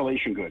the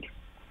ventilation good?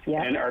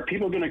 Yes. And are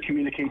people going to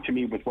communicate to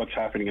me with what's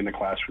happening in the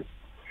classroom?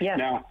 Yes.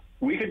 Now,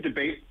 we could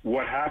debate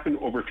what happened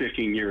over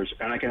 15 years,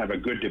 and I can have a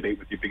good debate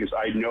with you because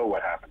I know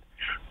what happened.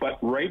 But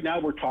right now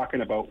we're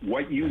talking about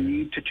what you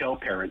need to tell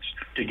parents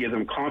to give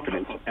them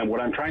confidence. And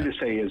what I'm trying to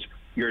say is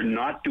you're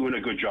not doing a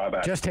good job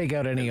at it. Just take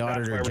out any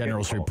Auditor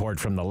General's report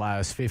from the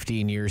last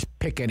 15 years,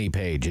 pick any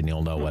page, and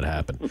you'll know what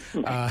happened.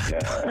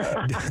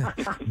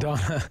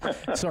 Donna,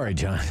 sorry,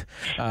 John.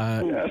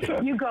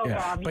 You go,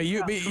 Rob. But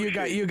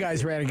you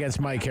guys ran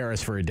against Mike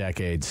Harris for a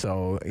decade,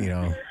 so,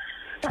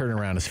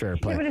 turnaround is fair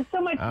play. Yeah, but it's so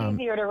much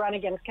easier to run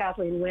against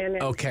Kathleen Wynne.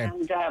 A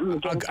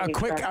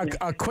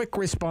quick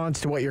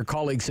response to what your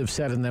colleagues have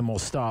said, and then we'll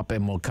stop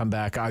and we'll come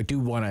back. I do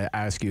want to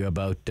ask you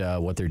about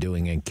what they're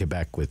doing in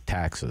Quebec with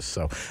taxes.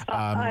 So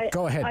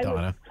go ahead,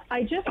 Donna.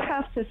 I just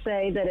have to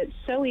say that it's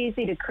so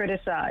easy to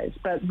criticize,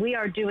 but we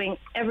are doing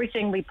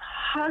everything we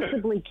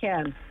possibly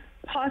can.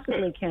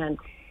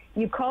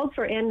 You called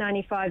for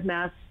N95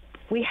 masks.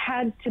 We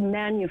had to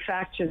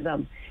manufacture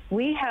them.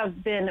 We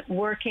have been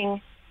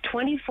working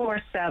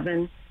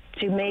 24/7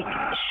 to make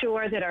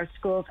sure that our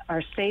schools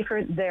are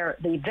safer.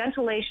 The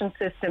ventilation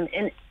system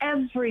in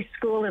every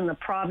school in the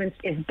province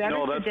is better today.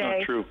 No, that's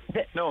not true.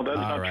 No, that's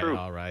not true.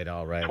 All right.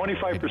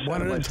 25%.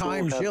 One at a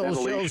time, Gilles.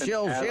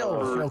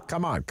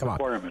 Come on.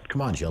 Requirement.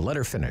 Come on, Gilles. Let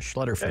her finish.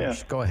 Yeah.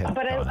 Go ahead.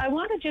 But I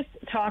want to just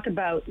talk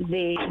about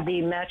the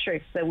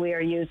metrics that we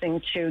are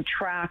using to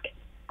track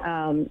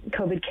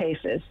COVID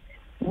cases.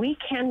 We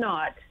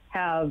cannot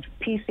have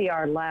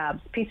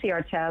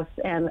PCR tests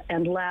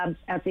and labs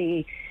at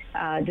the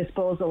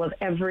disposal of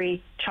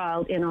every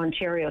child in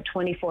Ontario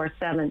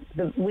 24/7.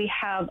 We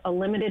have a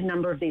limited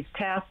number of these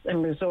tests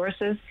and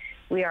resources.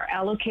 We are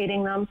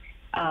allocating them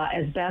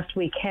as best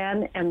we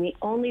can, and the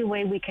only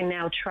way we can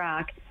now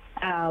track,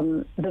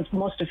 the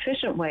most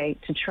efficient way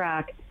to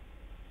track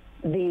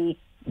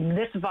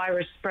this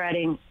virus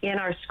spreading in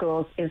our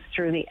schools is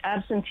through the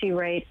absentee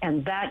rate,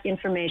 and that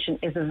information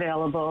is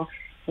available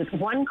with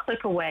one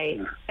click away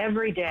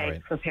every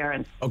day for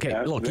parents. Okay,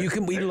 look,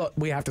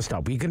 we have to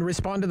stop. We can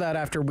respond to that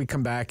after we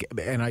come back,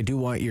 and I do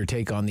want your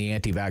take on the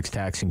anti-vax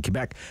tax in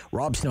Quebec.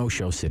 Rob Snow,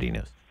 Show City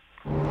News.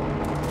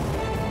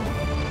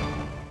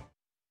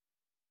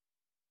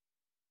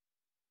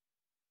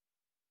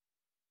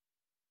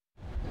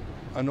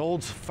 An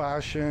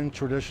old-fashioned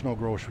traditional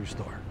grocery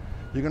store.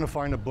 You're going to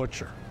find a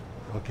butcher,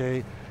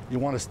 okay? You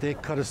want a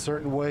steak cut a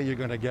certain way, you're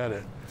going to get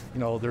it. You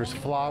know, there's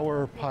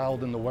flour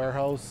piled in the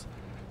warehouse.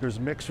 There's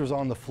mixers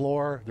on the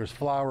floor. There's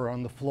flour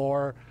on the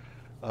floor.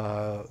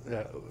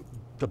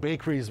 The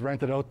bakery's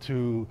rented out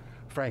to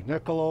Frank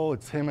Nicolo.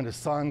 It's him and his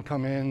son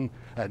come in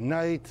at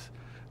night.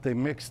 They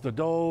mix the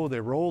dough, they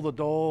roll the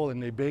dough,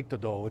 and they bake the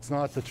dough. It's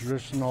not the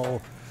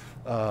traditional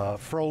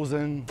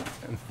frozen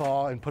and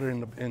thaw and put it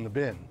in the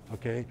bin,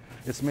 okay?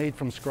 It's made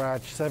from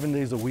scratch 7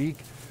 days a week.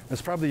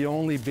 It's probably the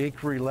only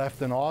bakery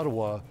left in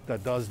Ottawa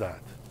that does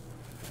that.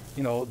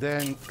 You know,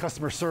 then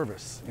customer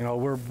service. You know,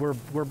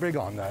 we're big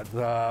on that.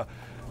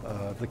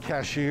 The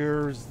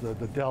cashiers,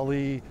 the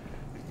deli,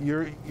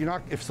 you're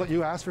not. If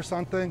you ask for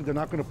something, they're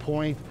not going to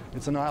point.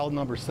 It's an aisle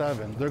number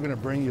 7. They're going to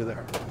bring you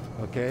there.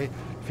 Okay.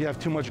 If you have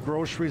too much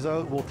groceries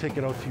out, we'll take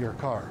it out to your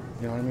car.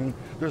 You know what I mean?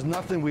 There's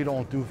nothing we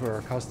don't do for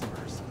our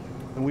customers,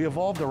 and we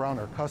evolved around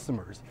our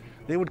customers.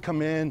 They would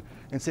come in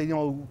and say, you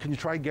know, can you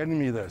try getting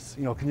me this?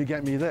 You know, can you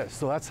get me this?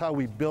 So that's how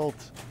we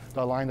built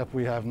the lineup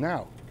we have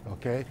now.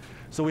 Okay.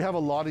 So we have a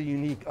lot of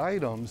unique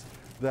items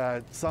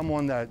that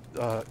someone that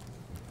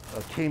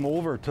came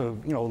over to,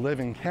 you know, live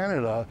in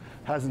Canada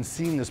hasn't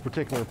seen this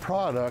particular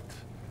product,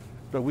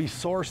 but we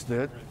sourced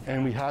it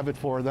and we have it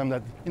for them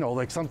that, you know,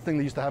 like something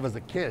they used to have as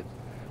a kid.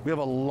 We have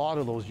a lot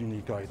of those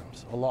unique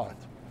items, a lot,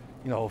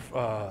 you know,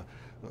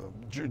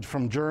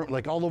 from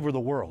like all over the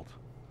world.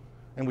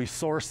 And we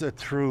source it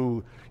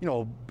through, you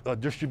know,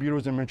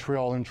 distributors in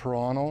Montreal and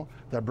Toronto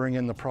that bring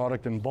in the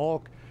product in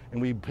bulk,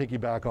 and we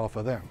piggyback off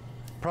of them.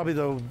 Probably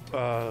the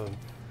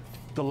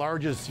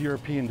largest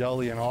European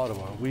deli in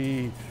Ottawa.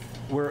 We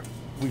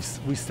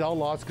sell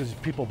lots because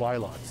people buy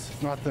lots.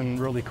 It's nothing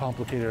really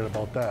complicated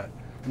about that.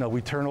 You know,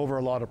 we turn over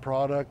a lot of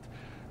product.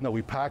 You know,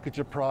 we package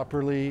it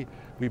properly.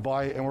 We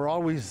buy, and we're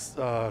always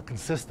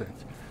consistent.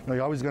 You know,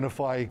 you're always going to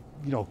find,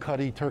 you know,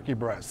 Cuddy turkey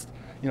breast,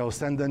 you know,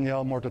 San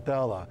Daniel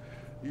mortadella.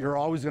 You're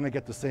always going to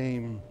get the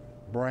same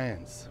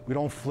brands. We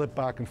don't flip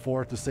back and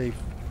forth to save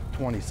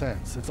 20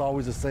 cents. It's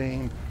always the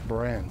same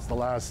brands, the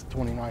last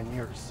 29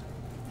 years.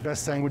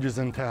 Best sandwiches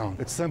in town.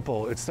 It's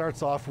simple. It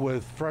starts off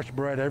with fresh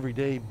bread every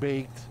day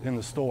baked in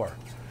the store.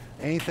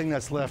 Anything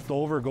that's left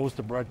over goes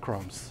to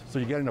breadcrumbs. So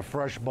you're getting a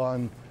fresh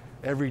bun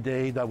every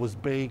day that was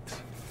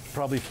baked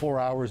probably 4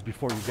 hours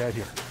before you get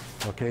here,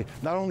 okay?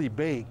 Not only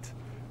baked,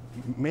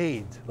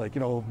 made, like,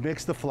 you know,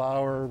 mix the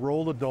flour,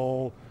 roll the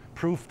dough,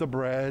 proof the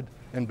bread,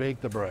 and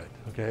bake the bread,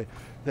 okay?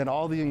 Then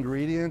all the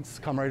ingredients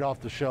come right off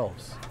the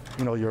shelves.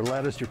 You know, your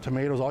lettuce, your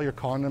tomatoes, all your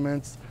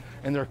condiments,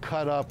 and they're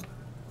cut up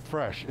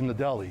fresh in the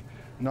deli.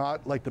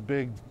 Not like the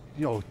big,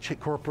 you know,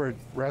 corporate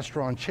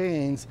restaurant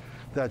chains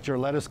that your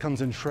lettuce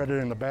comes in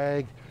shredded in a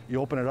bag,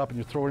 you open it up and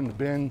you throw it in the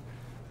bin.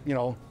 You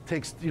know,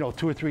 takes, you know,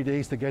 2 or 3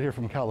 days to get here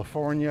from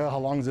California. How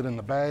long is it in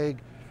the bag?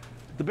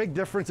 The big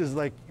difference is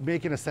like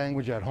making a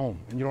sandwich at home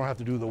and you don't have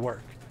to do the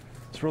work.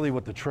 It's really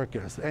what the trick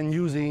is, and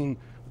using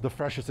the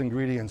freshest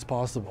ingredients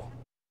possible.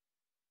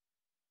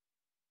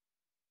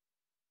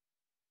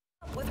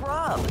 With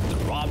Rob. The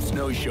Rob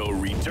Snow Show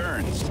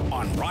returns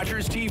on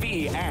Rogers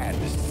TV and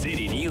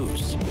City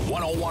News,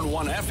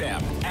 101.1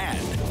 FM and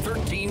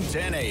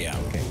 1310 AM.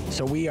 Okay.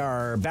 So we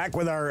are back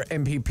with our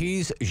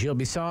MPPs, Gilles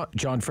Bisson,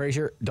 John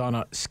Fraser,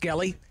 Donna,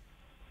 Skelly.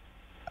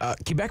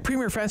 Quebec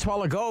Premier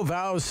Francois Legault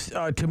vows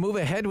to move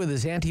ahead with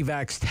his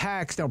anti-vax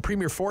tax. Now,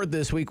 Premier Ford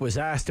this week was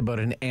asked about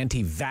an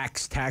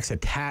anti-vax tax, a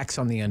tax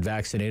on the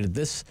unvaccinated.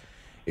 This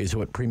is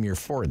what Premier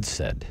Ford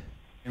said.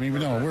 I mean,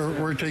 no,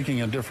 we're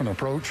taking a different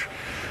approach.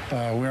 We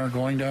aren't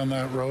going down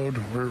that road.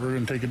 We're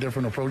going to take a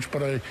different approach.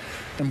 But I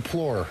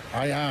implore,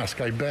 I ask,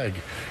 I beg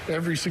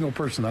every single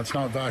person that's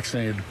not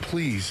vaccinated,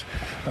 please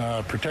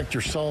protect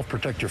yourself,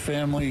 protect your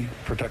family,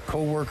 protect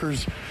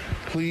co-workers.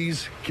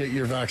 Please get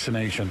your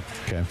vaccination.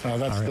 Okay.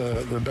 That's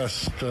right. the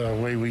best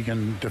way we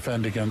can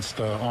defend against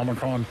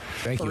Omicron.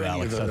 Thank you,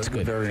 Alex. That's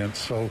good. Variants.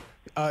 So.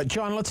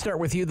 John, let's start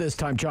with you this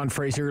time. John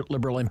Fraser,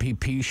 Liberal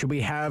MPP. Should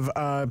we have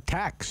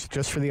tax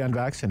just for the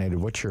unvaccinated?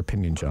 What's your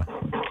opinion, John?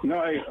 No,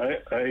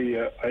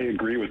 I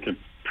agree with the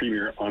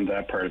Premier on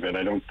that part of it.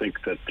 I don't think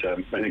that,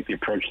 I think the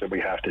approach that we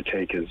have to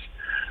take is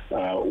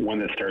one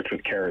that starts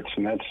with carrots,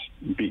 and that's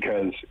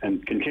because,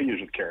 and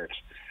continues with carrots.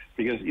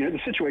 Because, the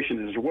situation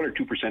is there's 1 or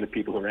 2% of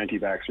people who are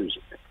anti-vaxxers,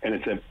 and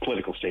it's a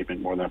political statement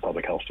more than a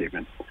public health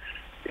statement.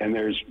 And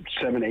there's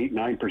 7, 8,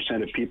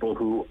 9% of people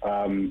who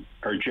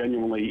are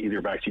genuinely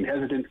either vaccine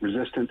hesitant,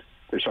 resistant.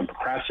 There's some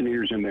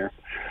procrastinators in there.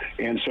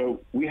 And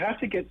so we have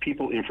to get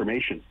people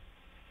information.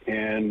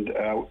 And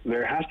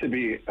there has to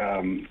be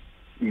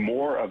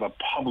more of a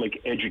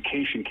public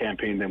education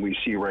campaign than we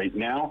see right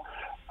now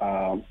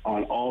on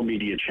all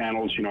media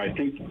channels. I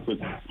think,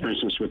 for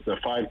instance, with the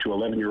 5 to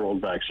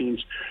 11-year-old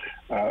vaccines,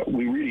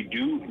 we really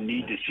do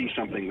need to see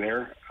something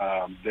there.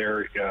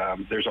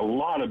 There's a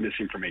lot of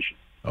misinformation.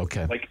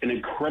 Okay. Like an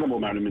incredible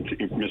amount of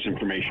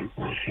misinformation.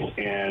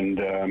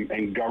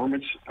 And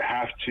governments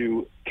have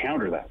to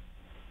counter that.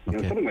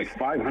 Something like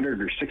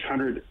 500 or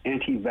 600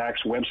 anti-vax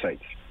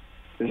websites.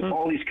 There's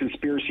all these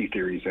conspiracy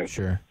theories out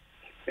there.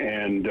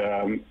 And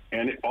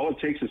all it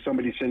takes is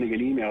somebody sending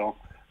an email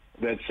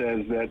that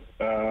says that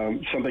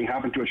something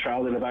happened to a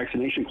child at a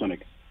vaccination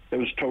clinic. That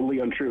was totally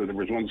untrue. There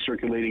was one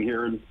circulating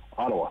here in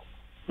Ottawa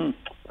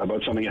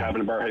about something that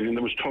happened in Barhaven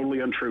that was totally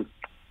untrue.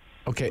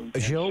 Okay,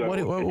 Gilles,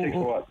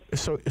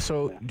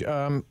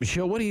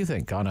 Gilles, what do you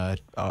think on a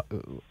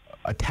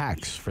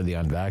tax for the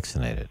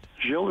unvaccinated?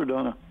 Gilles or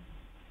Donna?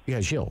 Yeah,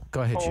 Gilles.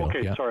 Go ahead, Gilles.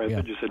 Okay, sorry, I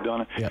thought you said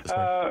Donna.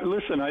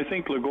 Listen, I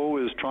think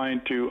Legault is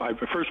trying to.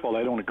 First of all,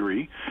 I don't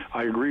agree.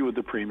 I agree with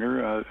the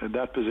Premier.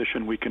 That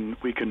position, we can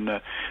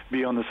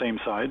be on the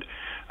same side.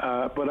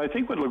 But I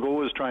think what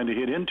Legault is trying to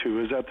hit into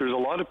is that there's a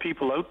lot of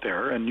people out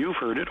there, and you've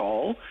heard it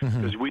all,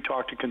 because we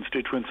talk to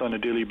constituents on a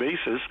daily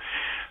basis.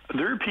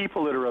 There are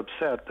people that are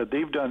upset that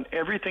they've done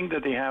everything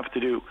that they have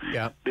to do.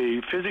 Yeah. They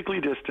physically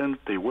distance,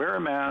 they wear a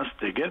mask,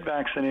 they get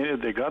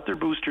vaccinated, they got their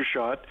booster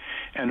shot,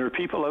 and there are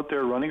people out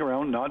there running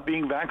around not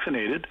being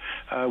vaccinated,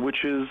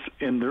 which is,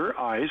 in their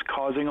eyes,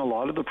 causing a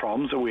lot of the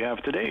problems that we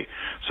have today.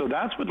 So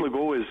that's what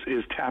Legault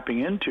is tapping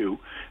into,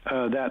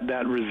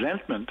 that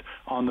resentment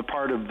on the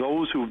part of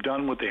those who've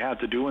done what they had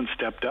to do and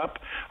stepped up,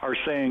 are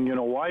saying,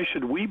 why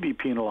should we be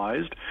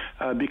penalized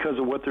because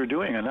of what they're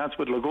doing? And that's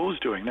what Legault's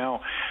doing.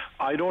 Now,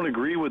 I don't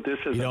agree with this.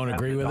 You don't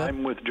agree with it?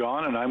 I'm with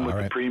John and I'm with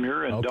the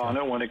Premier and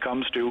Donna when it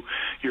comes to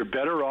you're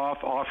better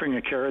off offering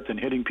a carrot than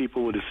hitting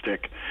people with a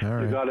stick.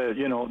 You got to,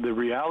 the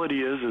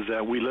reality is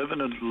that we live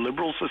in a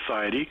liberal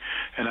society,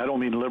 and I don't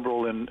mean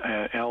liberal in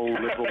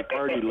Liberal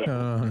Party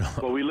liberal,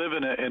 but we live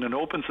in an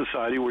open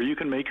society where you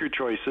can make your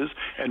choices,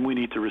 and we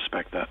need to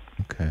respect that.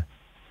 Okay.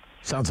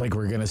 Sounds like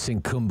we're going to sing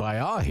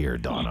Kumbaya here,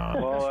 Donna.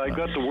 Well, I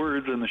got the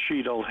words in the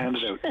sheet. I'll hand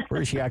it out.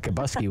 Where's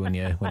Yakabuski when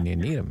you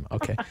need him?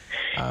 Okay.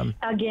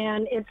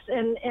 Again, it's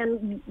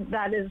and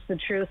that is the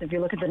truth. If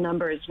you look at the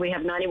numbers, we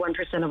have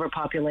 91% of our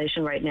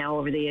population right now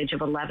over the age of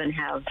 11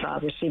 have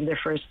received their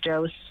first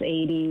dose,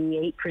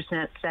 88%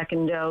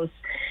 second dose.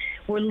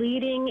 We're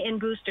leading in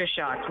booster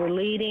shots. We're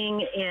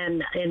leading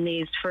in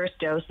these first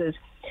doses.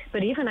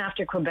 But even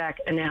after Quebec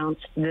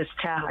announced this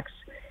tax,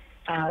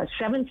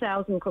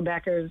 7,000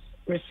 Quebecers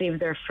received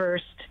their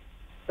first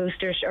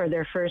booster or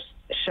their first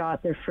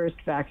shot, their first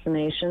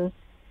vaccination,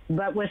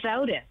 but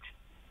without it,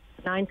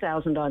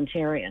 9,000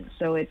 Ontarians.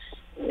 So it's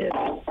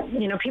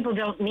people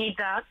don't need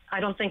that.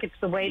 I don't think it's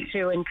the way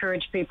to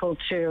encourage people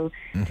to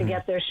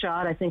get their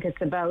shot. I think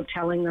it's about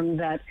telling them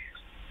that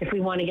if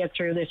we want to get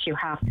through this, you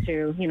have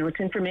to, it's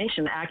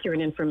information, accurate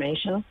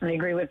information. I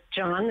agree with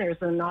John. There's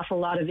an awful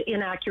lot of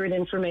inaccurate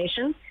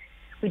information.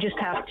 We just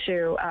have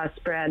to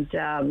spread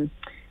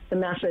the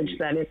message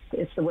that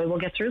it's the way we'll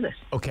get through this.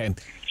 Okay.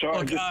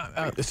 So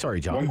sorry,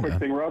 John. One quick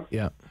thing, Rob.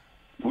 Yeah.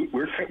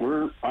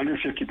 We're under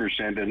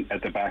 50%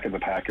 at the back of the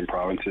pack in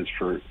provinces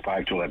for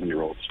 5 to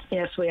 11-year-olds.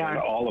 Yes, we are.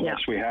 And all of us,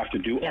 we have to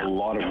do a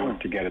lot of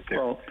work to get it there.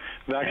 Well,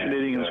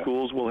 vaccinating in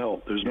schools will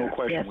help. There's no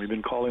question. Yes. We've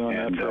been calling on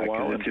that for a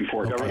while. It's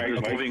important. Government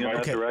is moving in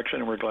that direction,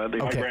 and we're glad they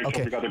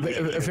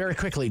are. Very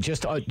quickly,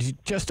 just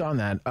on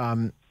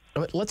that.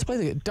 Let's play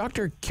the.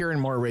 Dr. Kieran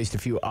Moore raised a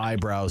few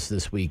eyebrows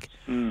this week.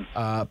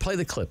 Play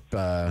the clip,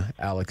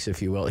 Alex,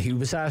 if you will. He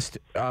was asked,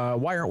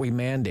 why aren't we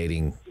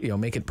mandating,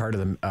 make it part of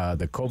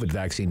the COVID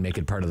vaccine, make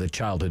it part of the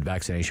childhood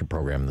vaccination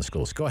program in the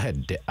schools? Go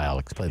ahead,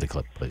 Alex, play the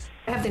clip, please.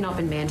 Have they not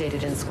been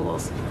mandated in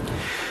schools?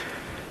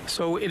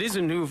 So it is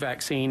a new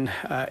vaccine,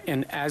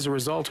 and as a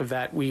result of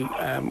that, we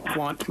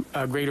want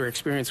a greater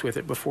experience with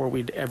it before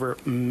we'd ever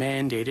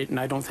mandate it. And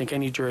I don't think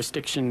any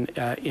jurisdiction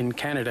in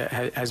Canada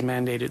has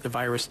mandated the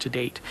virus to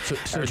date.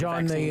 So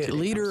John, the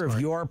leader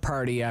of your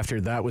party, after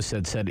that was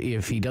said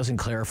if he doesn't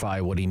clarify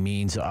what he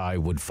means, I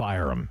would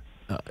fire him.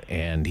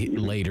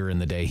 Later in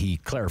the day, he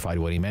clarified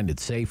what he meant.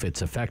 It's safe,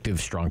 it's effective,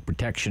 strong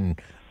protection.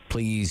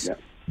 Please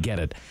get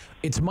it.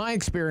 It's my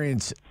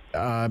experience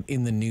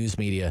in the news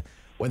media,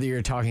 whether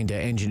you're talking to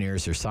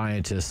engineers or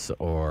scientists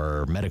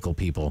or medical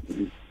people,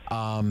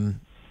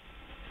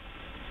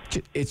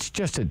 it's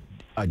just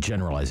a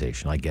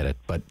generalization. I get it.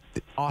 But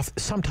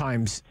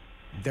sometimes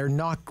they're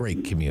not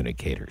great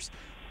communicators.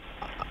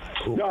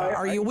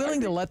 Are you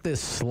willing to let this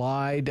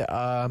slide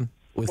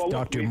with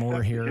Dr.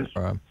 Moore here?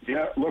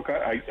 Yeah, look,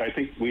 I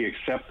think we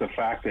accept the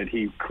fact that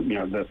he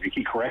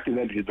corrected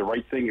that, he did the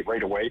right thing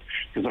right away,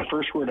 because the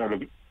first word out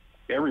of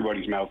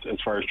everybody's mouth as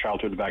far as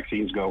childhood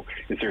vaccines go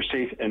is they're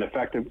safe and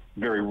effective,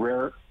 very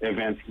rare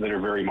events that are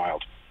very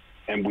mild,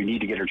 and we need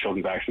to get our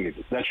children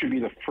vaccinated. That should be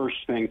the first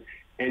thing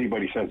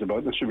anybody says about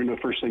it. That should be the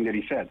first thing that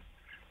he said.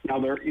 Now,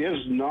 there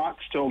is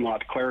still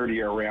not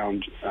clarity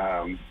around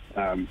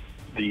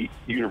the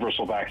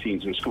universal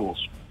vaccines in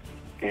schools,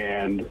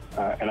 and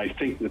I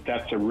think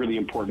that's a really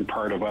important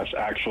part of us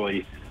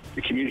actually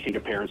communicating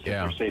to parents that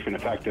they're safe and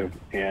effective.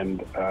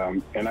 And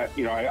I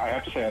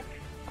have to say,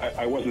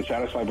 I wasn't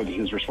satisfied with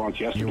his response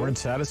yesterday. You weren't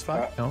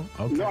satisfied? No?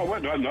 Okay. No,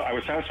 I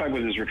was satisfied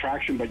with his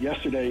retraction, but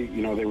yesterday,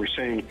 they were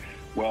saying,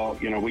 well,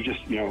 we just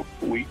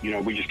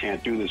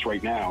can't do this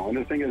right now. And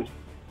the thing is,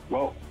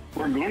 well,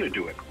 we're going to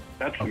do it.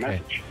 That's the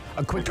message.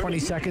 A quick 20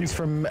 seconds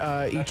from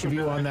each of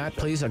you on that,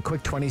 please. A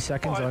quick 20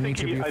 seconds on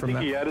each of you from that.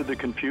 I think he added the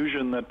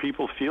confusion that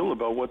people feel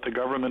about what the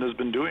government has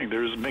been doing.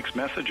 There's mixed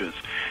messages,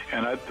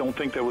 and I don't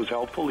think that was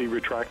helpful. He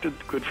retracted.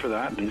 Good for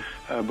that.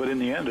 But in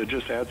the end, it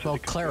just adds to the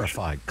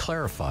clarified.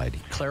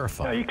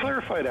 Yeah, he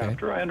clarified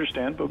after. I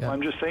understand, but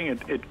I'm just saying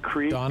it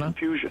creates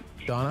confusion.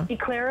 Donna? He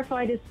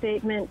clarified his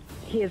statement.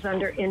 He is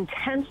under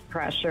intense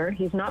pressure.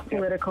 He's not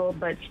political,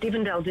 but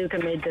Stephen Del Duca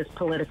made this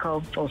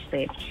political. Full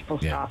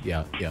stop.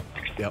 Yeah.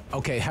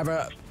 Okay, have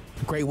a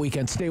great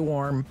weekend. Stay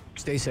warm.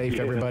 Stay safe,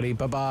 everybody.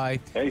 Bye-bye.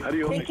 Hey,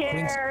 take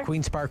care.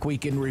 Queen's Park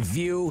Weekend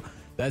Review.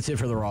 That's it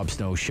for the Rob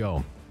Snow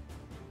Show.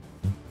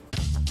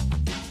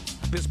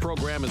 This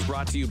program is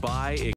brought to you by